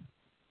D.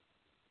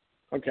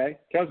 Okay.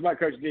 Tell us about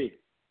Coach D.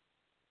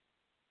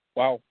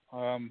 Wow.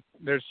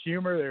 There's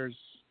humor. There's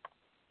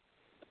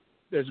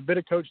a bit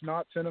of Coach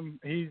Knotts in him.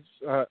 He's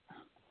a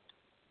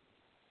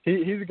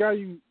guy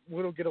you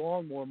will get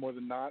along more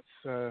than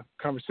Knotts.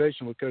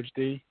 Conversation with Coach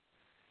D,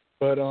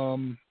 but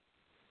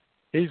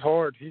he's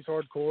hard. He's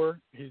hardcore.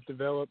 He's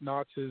developed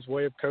Knotts'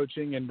 way of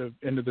coaching into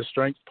the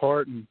strength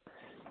part, and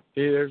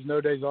there's no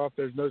days off.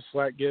 There's no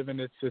slack given.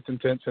 It's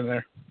intense in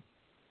there.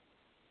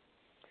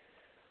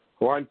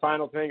 One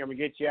final thing. I'm going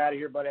to get you out of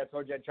here, buddy. I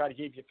told you I'd try to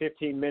keep you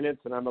 15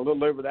 minutes, and I'm a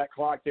little over that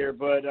clock there.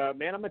 But,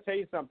 man, I'm going to tell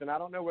you something. I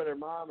don't know whether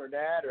mom or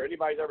dad or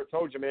anybody's ever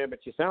told you, man,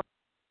 but you sound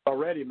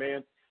already,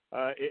 man.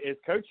 Is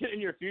coaching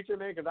in your future,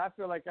 man? Because I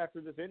feel like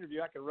after this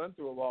interview I can run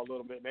through a wall a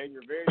little bit, man.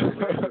 You're very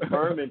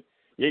firm, and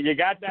you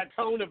got that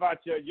tone about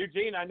you.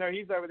 Eugene, I know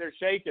he's over there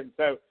shaking.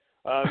 So,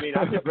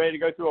 I'm just ready to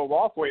go through a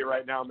wall for you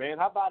right now, man.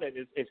 How about it?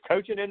 Is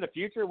coaching in the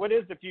future? What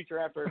is the future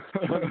after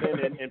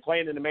Clemson and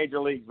playing in the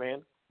major leagues,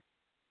 man?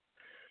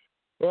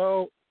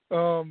 Well,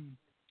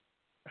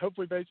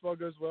 hopefully baseball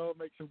goes well,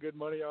 make some good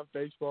money off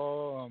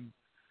baseball.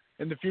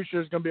 In the future,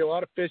 there's going to be a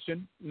lot of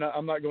fishing.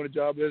 I'm not going to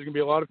job. There's going to be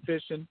a lot of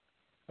fishing.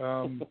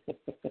 But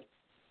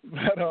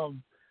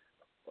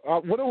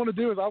what I want to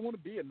do is I want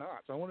to be a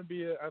Knotts. I want to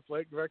be an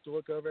athletic director,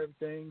 look over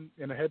everything,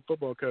 and a head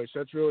football coach.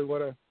 That's really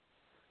what I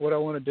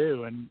want to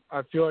do. And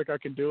I feel like I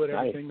can do it,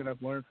 everything that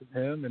I've learned from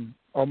him and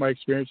all my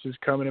experiences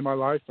coming in my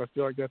life. I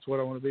feel like that's what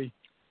I want to be.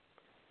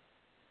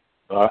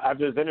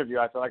 After this interview,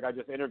 I feel like I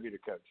just interviewed a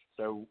coach.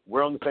 So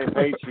we're on the same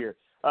page here.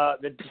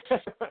 The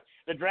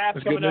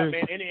draft's coming up,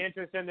 man. Any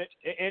interest in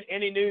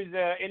any news,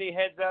 any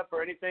heads up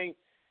or anything?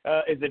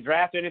 Is the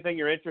draft anything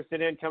you're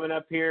interested in coming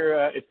up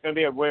here? It's going to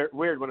be a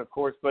weird one, of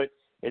course, but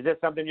is this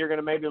something you're going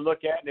to maybe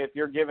look at? And if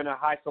you're given a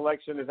high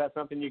selection, is that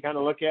something you kind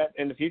of look at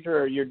in the future,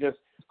 or you're just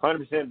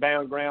 100%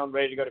 bound ground,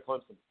 ready to go to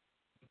Clemson?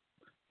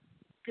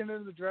 Looking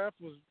into the draft,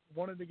 was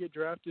wanted to get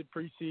drafted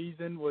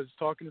preseason, was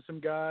talking to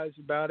some guys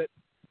about it.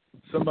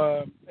 Some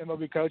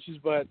MLB coaches,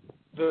 but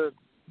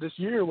this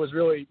year was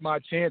really my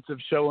chance of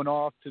showing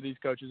off to these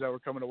coaches that were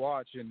coming to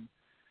watch and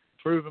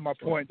proving my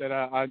point that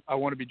I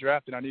want to be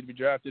drafted. I need to be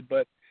drafted,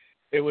 but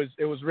it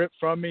was ripped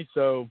from me.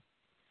 So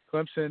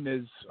Clemson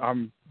is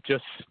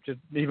just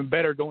even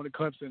better going to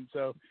Clemson.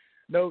 So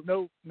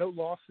no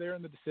loss there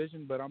in the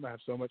decision, but I'm gonna have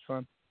so much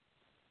fun.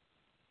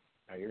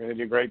 You're gonna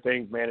do great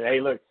things, man. And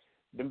hey, look.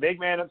 The big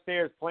man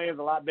upstairs plans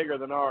a lot bigger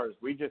than ours.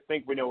 We just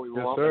think we know what we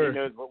want, but he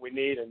knows what we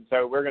need, and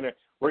so we're gonna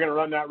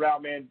run that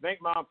route, man.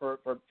 Thank Mom for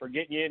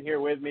getting you in here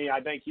with me. I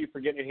thank you for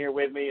getting in here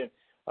with me, and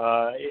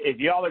if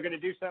y'all are going to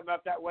do something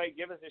up that way,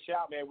 give us a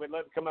shout, man. We'd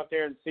love to come up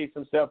there and see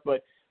some stuff.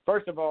 But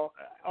first of all,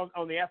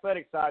 on the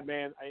athletic side,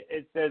 man,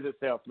 it says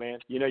itself, man.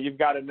 You know, you've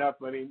got enough.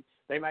 I mean,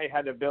 they might have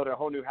had to build a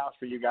whole new house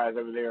for you guys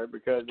over there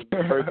because of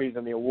the trophies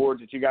and the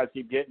awards that you guys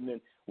keep getting and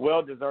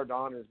well-deserved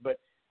honors. But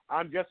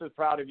I'm just as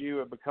proud of you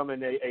of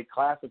becoming a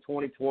class of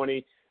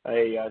 2020,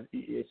 a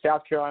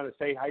South Carolina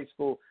State High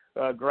School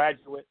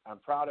graduate. I'm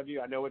proud of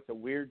you. I know it's a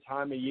weird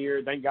time of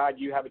year. Thank God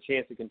you have a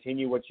chance to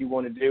continue what you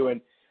want to do.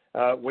 And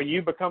when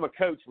you become a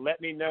coach,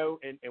 let me know,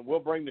 and we'll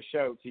bring the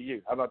show to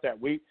you. How about that?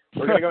 We're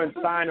going to go and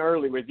sign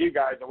early with you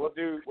guys, and we'll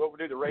do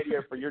the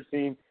radio for your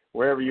team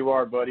wherever you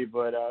are, buddy.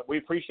 But we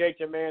appreciate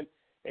you, man,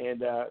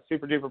 and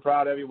super duper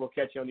proud of you. We'll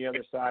catch you on the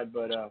other side.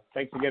 But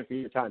thanks again for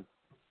your time.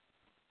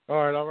 All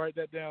right, I'll write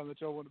that down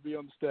that y'all want to be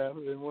on the staff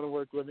and want to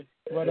work with me.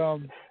 But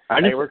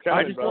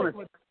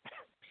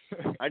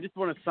I just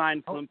want a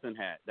signed Clemson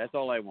hat. That's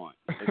all I want.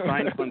 A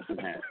signed Clemson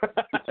hat.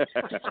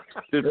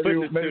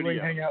 Maybe we can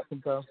hang out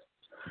sometime.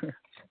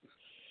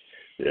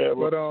 Yeah,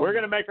 we're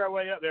going to make our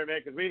way up there,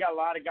 man, because we got a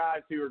lot of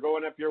guys who are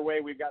going up your way.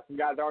 We've got some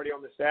guys already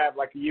on the staff,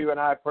 like you and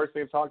I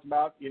personally have talked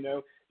about. You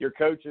know, your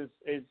coach is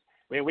I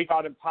mean, we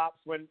called him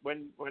Pops when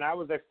I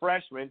was a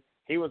freshman.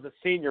 He was a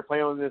senior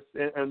playing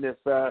on this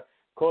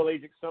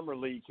collegiate summer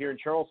league here in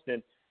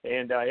Charleston,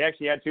 and he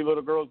actually had 2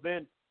 little girls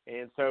then.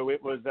 And so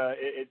it was.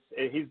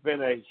 He's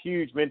been a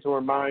huge mentor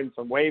of mine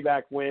from way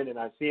back when, and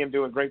I see him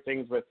doing great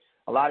things with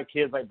a lot of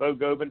kids like Bo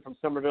Gobin from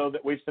Somerville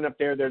that we've sent up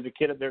there. There's a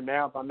kid up there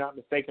now, if I'm not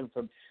mistaken,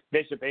 from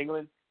Bishop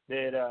England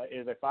that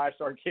is a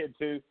 5-star kid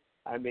too.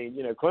 I mean,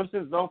 you know,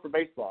 Clemson's known for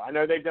baseball. I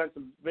know they've done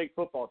some big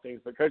football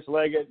things, but Coach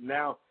Leggett and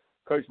now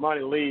Coach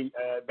Monty Lee,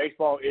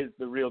 baseball is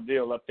the real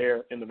deal up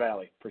there in the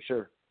Valley for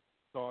sure.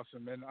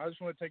 Awesome, and I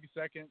just want to take a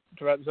second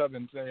to wrap this up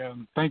and say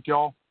thank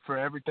y'all for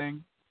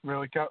everything.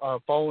 Really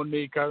following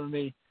me, covering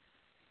me,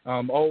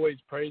 always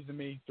praising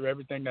me through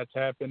everything that's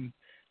happened.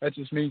 That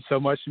just means so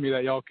much to me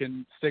that y'all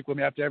can stick with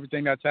me after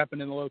everything that's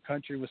happened in the Low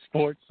Country with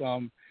sports.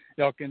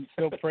 Y'all can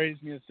still praise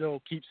me and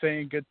still keep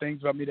saying good things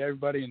about me to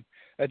everybody, and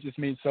that just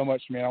means so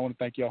much to me. I want to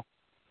thank y'all.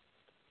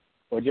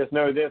 Well, just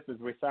know this as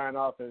we sign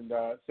off and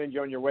send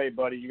you on your way,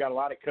 buddy. You got a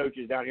lot of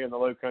coaches down here in the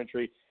Low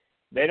Country.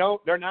 They're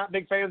not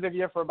big fans of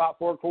you for about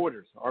 4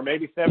 quarters or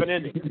maybe 7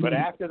 innings. But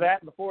after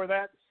that, before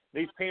that,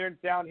 these parents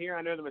down here,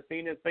 I know the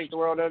Messinas think the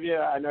world of you.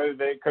 I know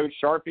that Coach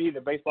Sharpie,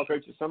 the baseball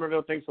coach at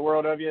Somerville, thinks the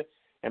world of you,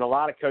 and a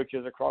lot of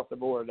coaches across the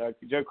board.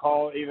 Joe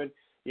Call even,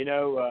 you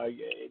know,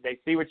 they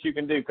see what you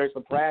can do. Coach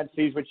LaPrade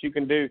sees what you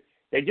can do.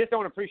 They just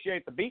don't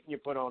appreciate the beating you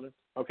put on us,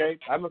 okay?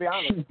 I'm going to be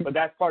honest, but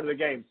that's part of the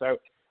game. So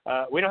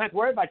we don't have to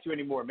worry about you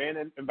anymore, man.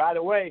 And by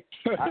the way,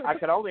 I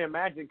could only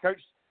imagine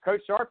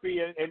Coach Sharpie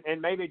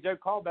and maybe Joe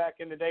Call back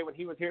in the day when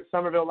he was here at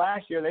Somerville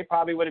last year, they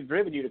probably would have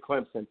driven you to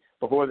Clemson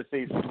before the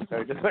season.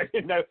 So just let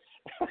you know.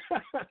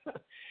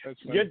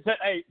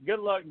 Good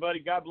luck, buddy.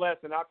 God bless,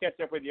 and I'll catch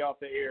up with you off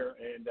the air.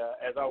 And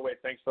as always,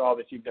 thanks for all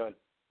that you've done.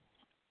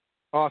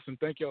 Awesome.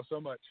 Thank you all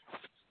so much.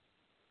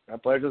 My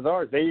pleasure's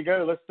ours. There you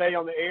go. Let's stay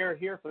on the air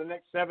here for the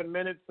next 7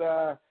 minutes.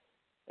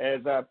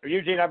 As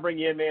Eugene, I bring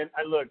you in, man.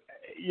 Look,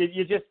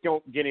 you just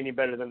don't get any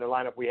better than the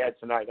lineup we had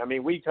tonight. I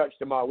mean, we touched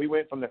them all. We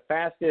went from the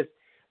fastest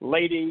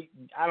lady.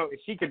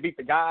 She could beat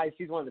the guys.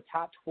 She's one of the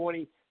top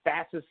 20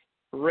 fastest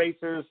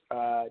racers,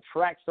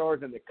 track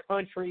stars in the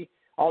country,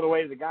 all the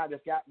way to the guy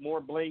that's got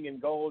more bling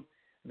and gold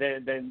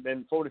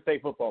than Florida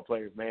State football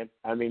players, man.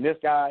 I mean, this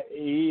guy,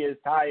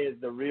 Ty is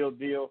the real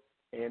deal,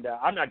 and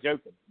I'm not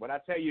joking when I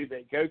tell you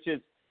that coaches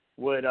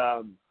would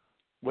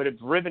have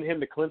driven him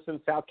to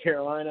Clemson, South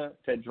Carolina,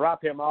 to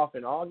drop him off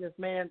in August,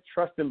 man.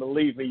 Trust and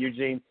believe me,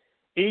 Eugene,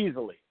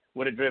 easily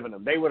would have driven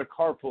him. They would have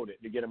carpooled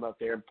it to get him up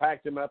there and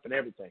packed him up and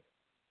everything.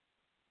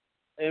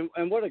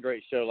 And what a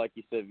great show. Like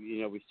you said,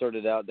 you know, we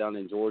started out down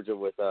in Georgia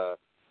with the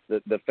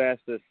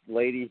fastest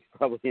lady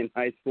probably in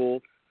high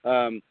school.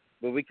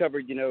 But we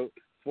covered, you know,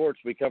 sports.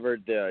 We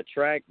covered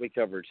track. We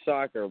covered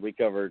soccer. We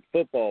covered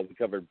football. We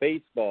covered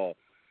baseball.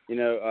 You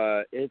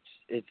know, it's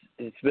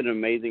been an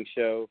amazing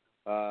show.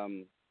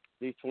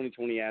 These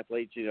 2020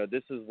 athletes, you know,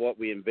 this is what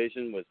we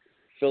envisioned, was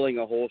filling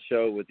a whole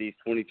show with these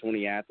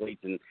 2020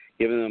 athletes and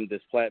giving them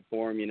this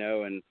platform, you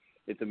know, and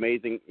it's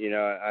amazing. You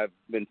know, I've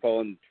been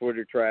following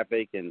Twitter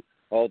traffic and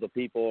all the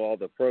people, all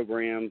the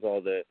programs,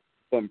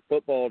 from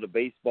football to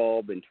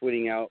baseball, been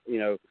tweeting out, you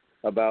know,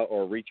 about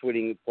or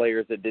retweeting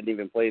players that didn't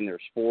even play in their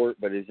sport,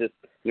 but it's just,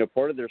 you know,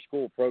 part of their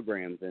school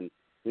programs. And,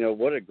 you know,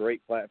 what a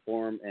great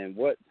platform, and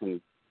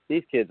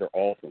these kids are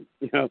awesome.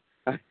 You know,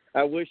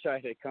 I wish I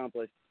had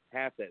accomplished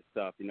half that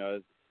stuff, you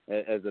know,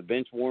 as a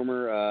bench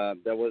warmer,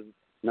 that was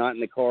not in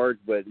the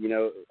cards, but, you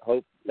know,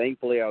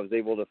 thankfully I was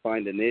able to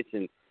find a niche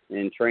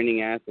in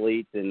training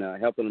athletes and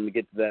helping them to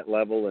get to that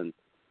level. And,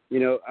 you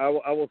know,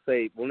 I will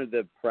say one of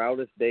the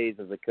proudest days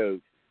as a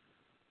coach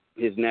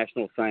is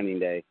National Signing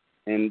Day,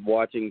 and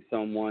watching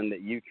someone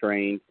that you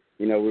trained,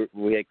 you know,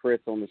 we had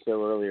Chris on the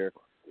show earlier,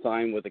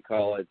 sign with a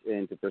college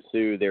and to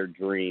pursue their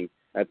dream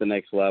at the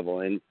next level.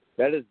 And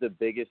that is the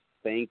biggest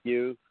thank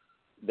you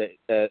that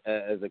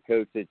as a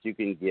coach that you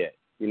can get.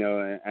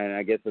 and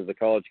I guess as a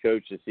college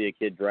coach to see a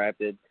kid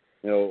drafted,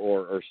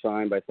 or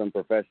signed by some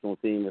professional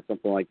team or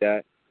something like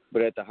that.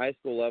 But at the high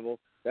school level,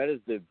 that is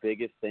the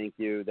biggest thank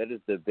you. That is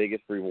the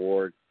biggest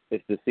reward,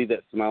 is to see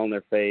that smile on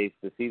their face,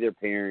 to see their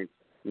parents,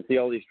 and see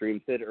all these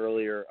dreams. Said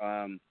earlier,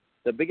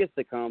 the biggest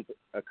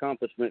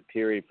accomplishment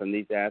period from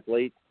these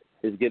athletes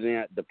is getting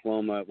that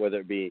diploma,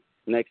 whether it be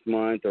next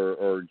month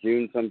or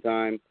June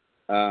sometime,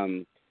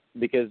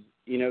 because,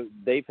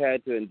 they've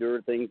had to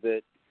endure things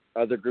that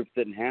other groups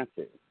didn't have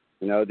to.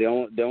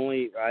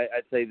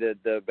 I'd say that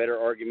the better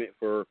argument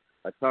for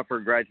a tougher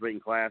graduating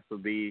class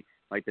would be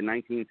like the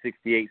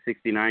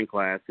 1968-69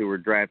 class who were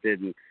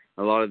drafted, and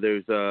a lot of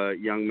those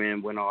young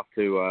men went off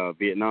to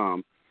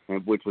Vietnam,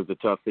 which was a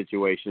tough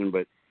situation.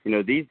 But,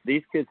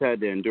 these kids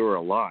had to endure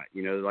a lot.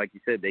 Like you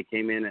said, they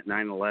came in at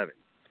 9/11.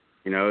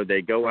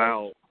 They go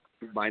out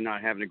by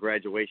not having a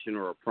graduation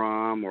or a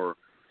prom or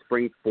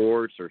spring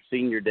sports or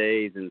senior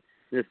days. And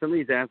some of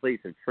these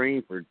athletes have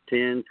trained for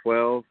 10,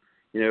 12,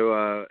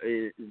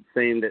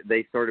 saying that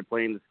they started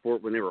playing the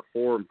sport when they were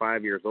 4 and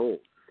 5 years old.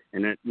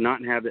 And that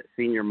not have that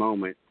senior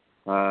moment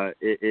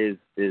is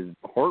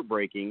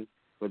heartbreaking.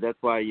 But that's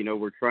why,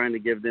 we're trying to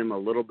give them a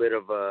little bit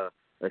of a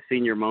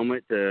senior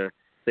moment to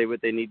say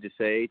what they need to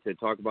say, to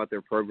talk about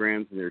their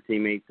programs and their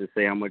teammates, to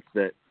say how much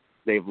that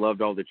they've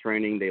loved all the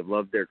training, they've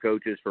loved their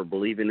coaches for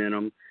believing in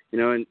them,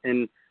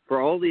 and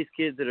for all these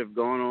kids that have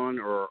gone on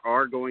or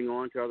are going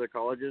on to other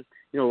colleges,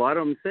 a lot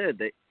of them said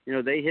that,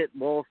 they hit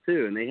walls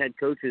too, and they had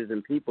coaches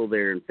and people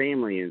there and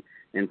family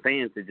and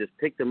fans that just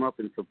pick them up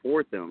and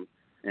support them.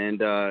 And,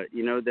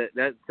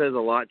 that says a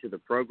lot to the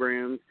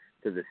programs,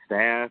 to the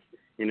staff,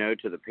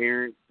 to the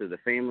parents, to the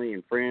family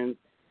and friends,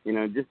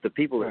 just the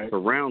people that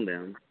surround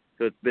them.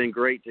 So it's been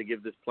great to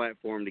give this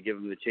platform, to give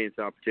them the chance,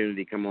 the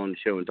opportunity to come on the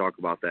show and talk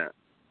about that.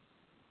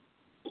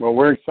 Well,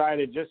 we're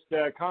excited. Just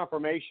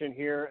confirmation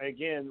here.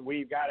 Again,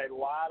 we've got a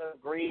lot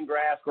of green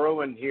grass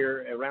growing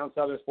here around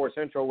Southern Sports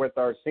Central with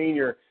our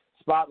senior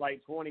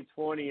Spotlight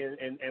 2020,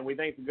 and we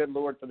thank the good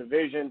Lord for the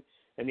vision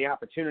and the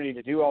opportunity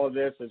to do all of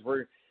this as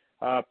we're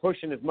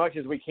pushing as much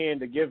as we can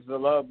to give the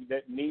love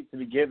that needs to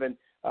be given.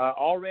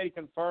 Already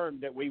confirmed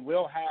that we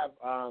will have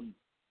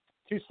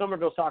 2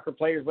 Somerville soccer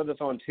players with us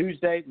on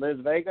Tuesday, Liz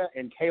Vega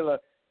and Kayla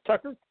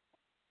Tucker.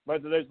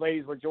 Both of those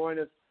ladies will join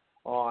us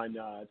on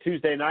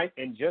Tuesday night,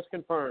 and just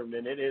confirmed,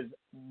 and it is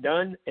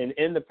done and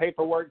in the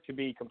paperwork to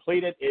be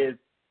completed, is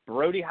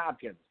Brody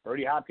Hopkins.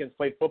 Brody Hopkins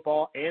played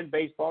football and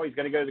baseball. He's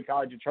going to go to the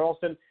College of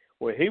Charleston,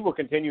 where he will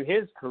continue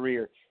his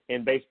career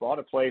in baseball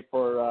to play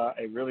for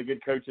a really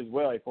good coach as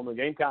well, a former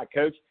Gamecock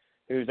coach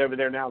who's over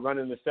there now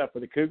running the stuff for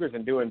the Cougars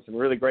and doing some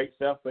really great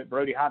stuff. But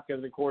Brody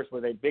Hopkins, of course,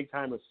 was a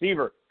big-time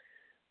receiver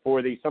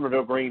for the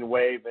Somerville Green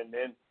Wave. And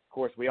then, of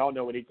course, we all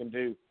know what he can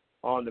do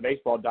on the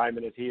baseball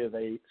diamond, as he is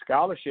a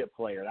scholarship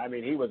player. I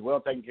mean, he was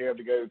well taken care of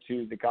to go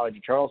to the College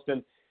of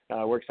Charleston.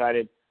 We're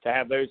excited to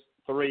have those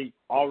 3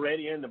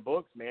 already in the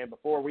books, man.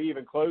 Before we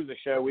even close the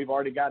show, we've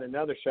already got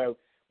another show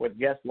with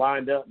guests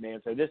lined up,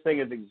 man. So this thing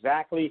is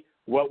exactly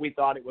what we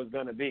thought it was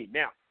going to be.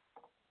 Now,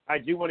 I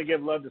do want to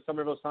give love to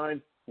Somerville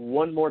Signs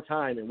one more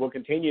time, and we'll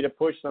continue to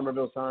push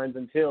Somerville Signs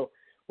until,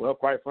 well,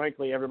 quite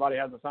frankly, everybody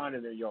has a sign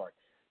in their yard.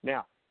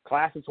 Now,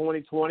 Class of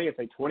 2020, it's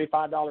a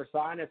 $25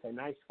 sign. It's a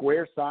nice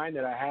square sign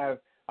that I have,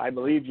 I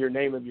believe, your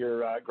name of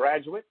your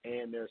graduate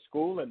and their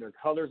school and their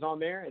colors on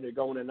there, and they're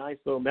going a nice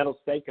little metal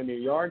stake in their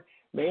yard.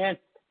 Man,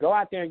 go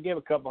out there and give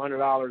a couple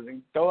 $100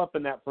 and throw up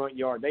in that front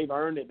yard. They've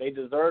earned it. They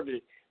deserve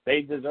it.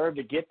 They deserve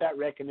to get that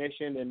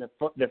recognition, and the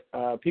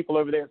people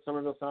over there at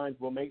Somerville Signs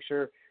will make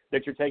sure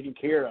that you're taken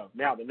care of.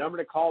 Now, the number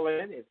to call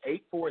in is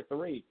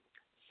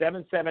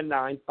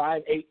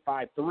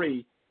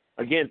 843-779-5853.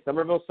 Again,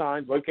 Somerville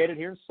Signs, located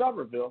here in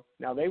Somerville.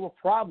 Now, they will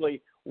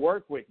probably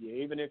work with you,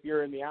 even if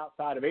you're in the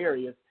outside of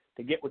areas,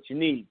 to get what you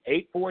need.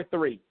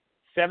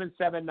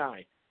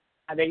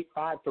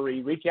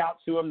 843-779-5853. Reach out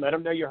to them. Let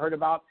them know you heard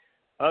about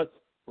us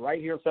right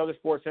here in Southern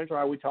Sports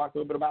Central. We talked a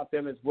little bit about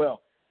them as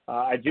well.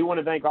 I do want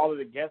to thank all of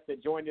the guests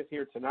that joined us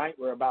here tonight.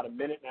 We're about a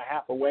minute and a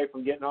half away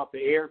from getting off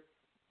the air.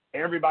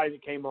 Everybody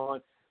that came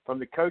on, from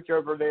the coach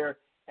over there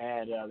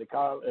at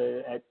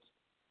at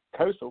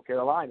Coastal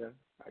Carolina,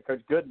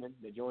 Coach Goodman,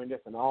 that joined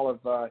us, and all of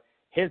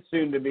his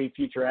soon-to-be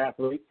future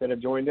athletes that have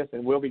joined us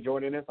and will be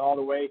joining us, all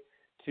the way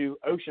to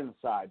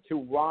Oceanside,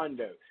 to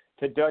Rondo,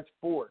 to Dutch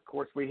Fort. Of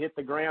course, we hit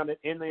the ground at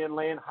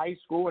Inland High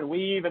School, and we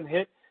even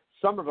hit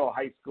Somerville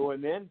High School,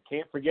 and then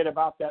can't forget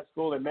about that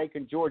school in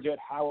Macon, Georgia at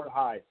Howard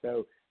High.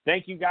 So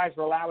thank you guys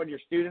for allowing your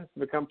students to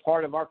become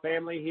part of our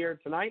family here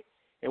tonight,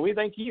 and we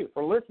thank you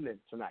for listening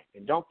tonight.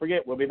 And don't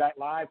forget, we'll be back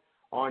live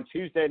on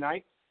Tuesday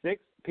night,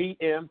 6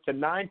 p.m. to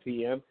 9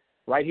 p.m.,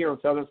 right here on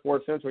Southern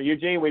Sports Central.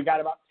 Eugene, we've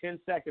got about 10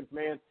 seconds,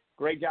 man.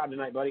 Great job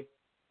tonight, buddy.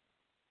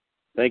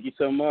 Thank you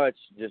so much.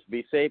 Just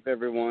be safe,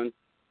 everyone.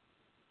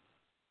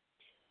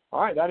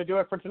 All right, that'll do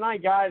it for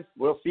tonight, guys.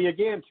 We'll see you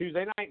again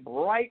Tuesday night,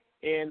 bright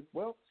and,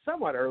 well,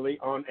 somewhat early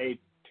on a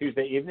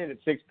Tuesday evening at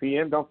 6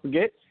 p.m. Don't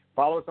forget,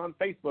 follow us on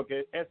Facebook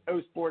at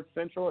SO Sports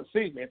Central, at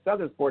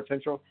Southern Sports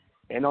Central,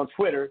 and on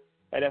Twitter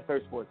at SO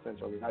Sports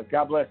Central. Guys,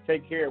 God bless.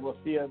 Take care. We'll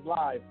see you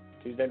live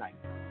Tuesday night.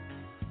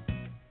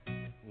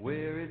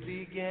 Where it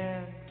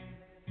began,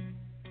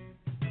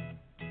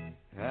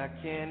 I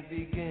can't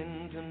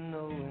begin to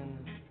knowing,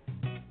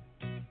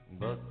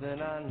 but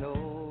then I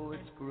know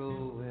it's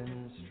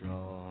growing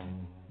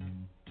strong.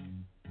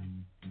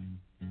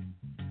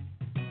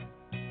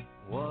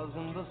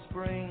 Wasn't the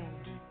spring,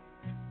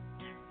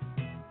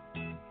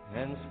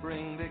 and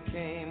spring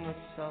became the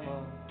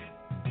summer.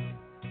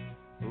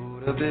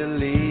 Who'd have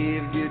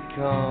believed you'd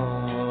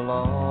come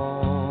along?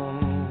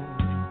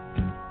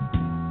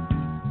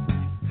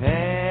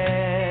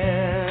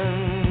 Hands,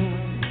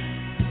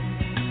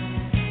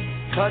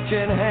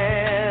 touching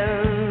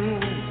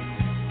hands,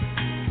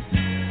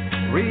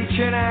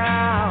 reaching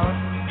out,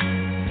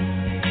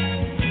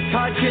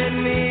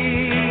 touching me,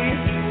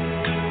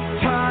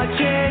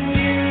 touching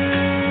you.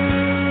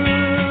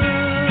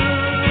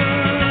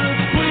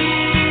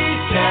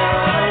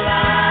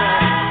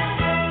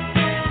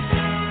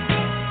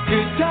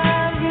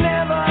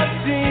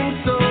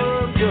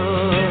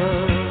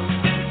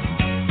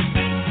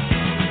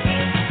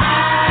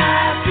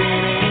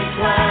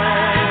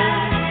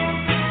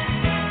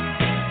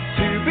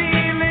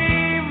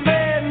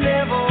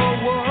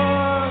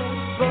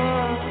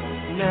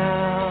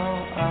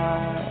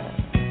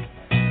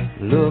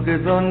 Look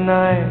at the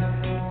night,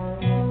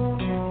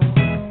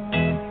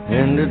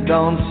 and it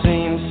don't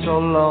seem so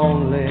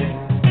lonely.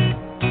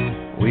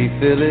 We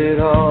fill it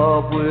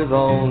up with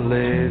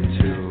only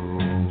two.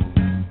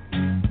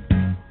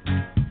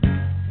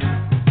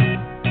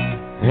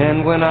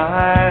 And when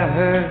I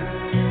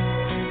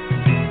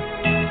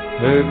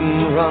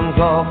hurting runs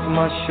off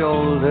my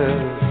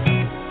shoulders,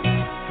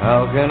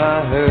 how can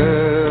I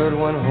hurt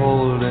when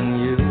holding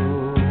you?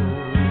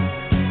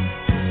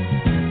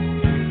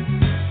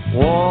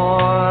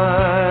 Warm,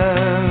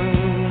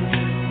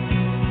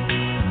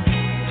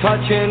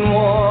 touching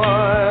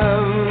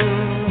warm,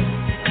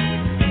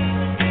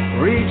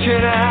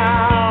 reaching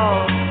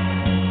out,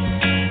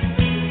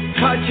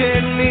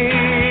 touching me,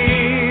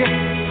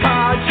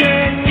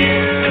 touching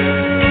you.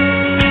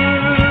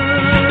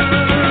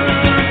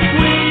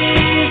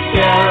 Sweet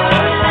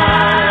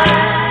Caroline,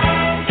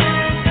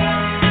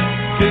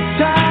 good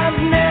time.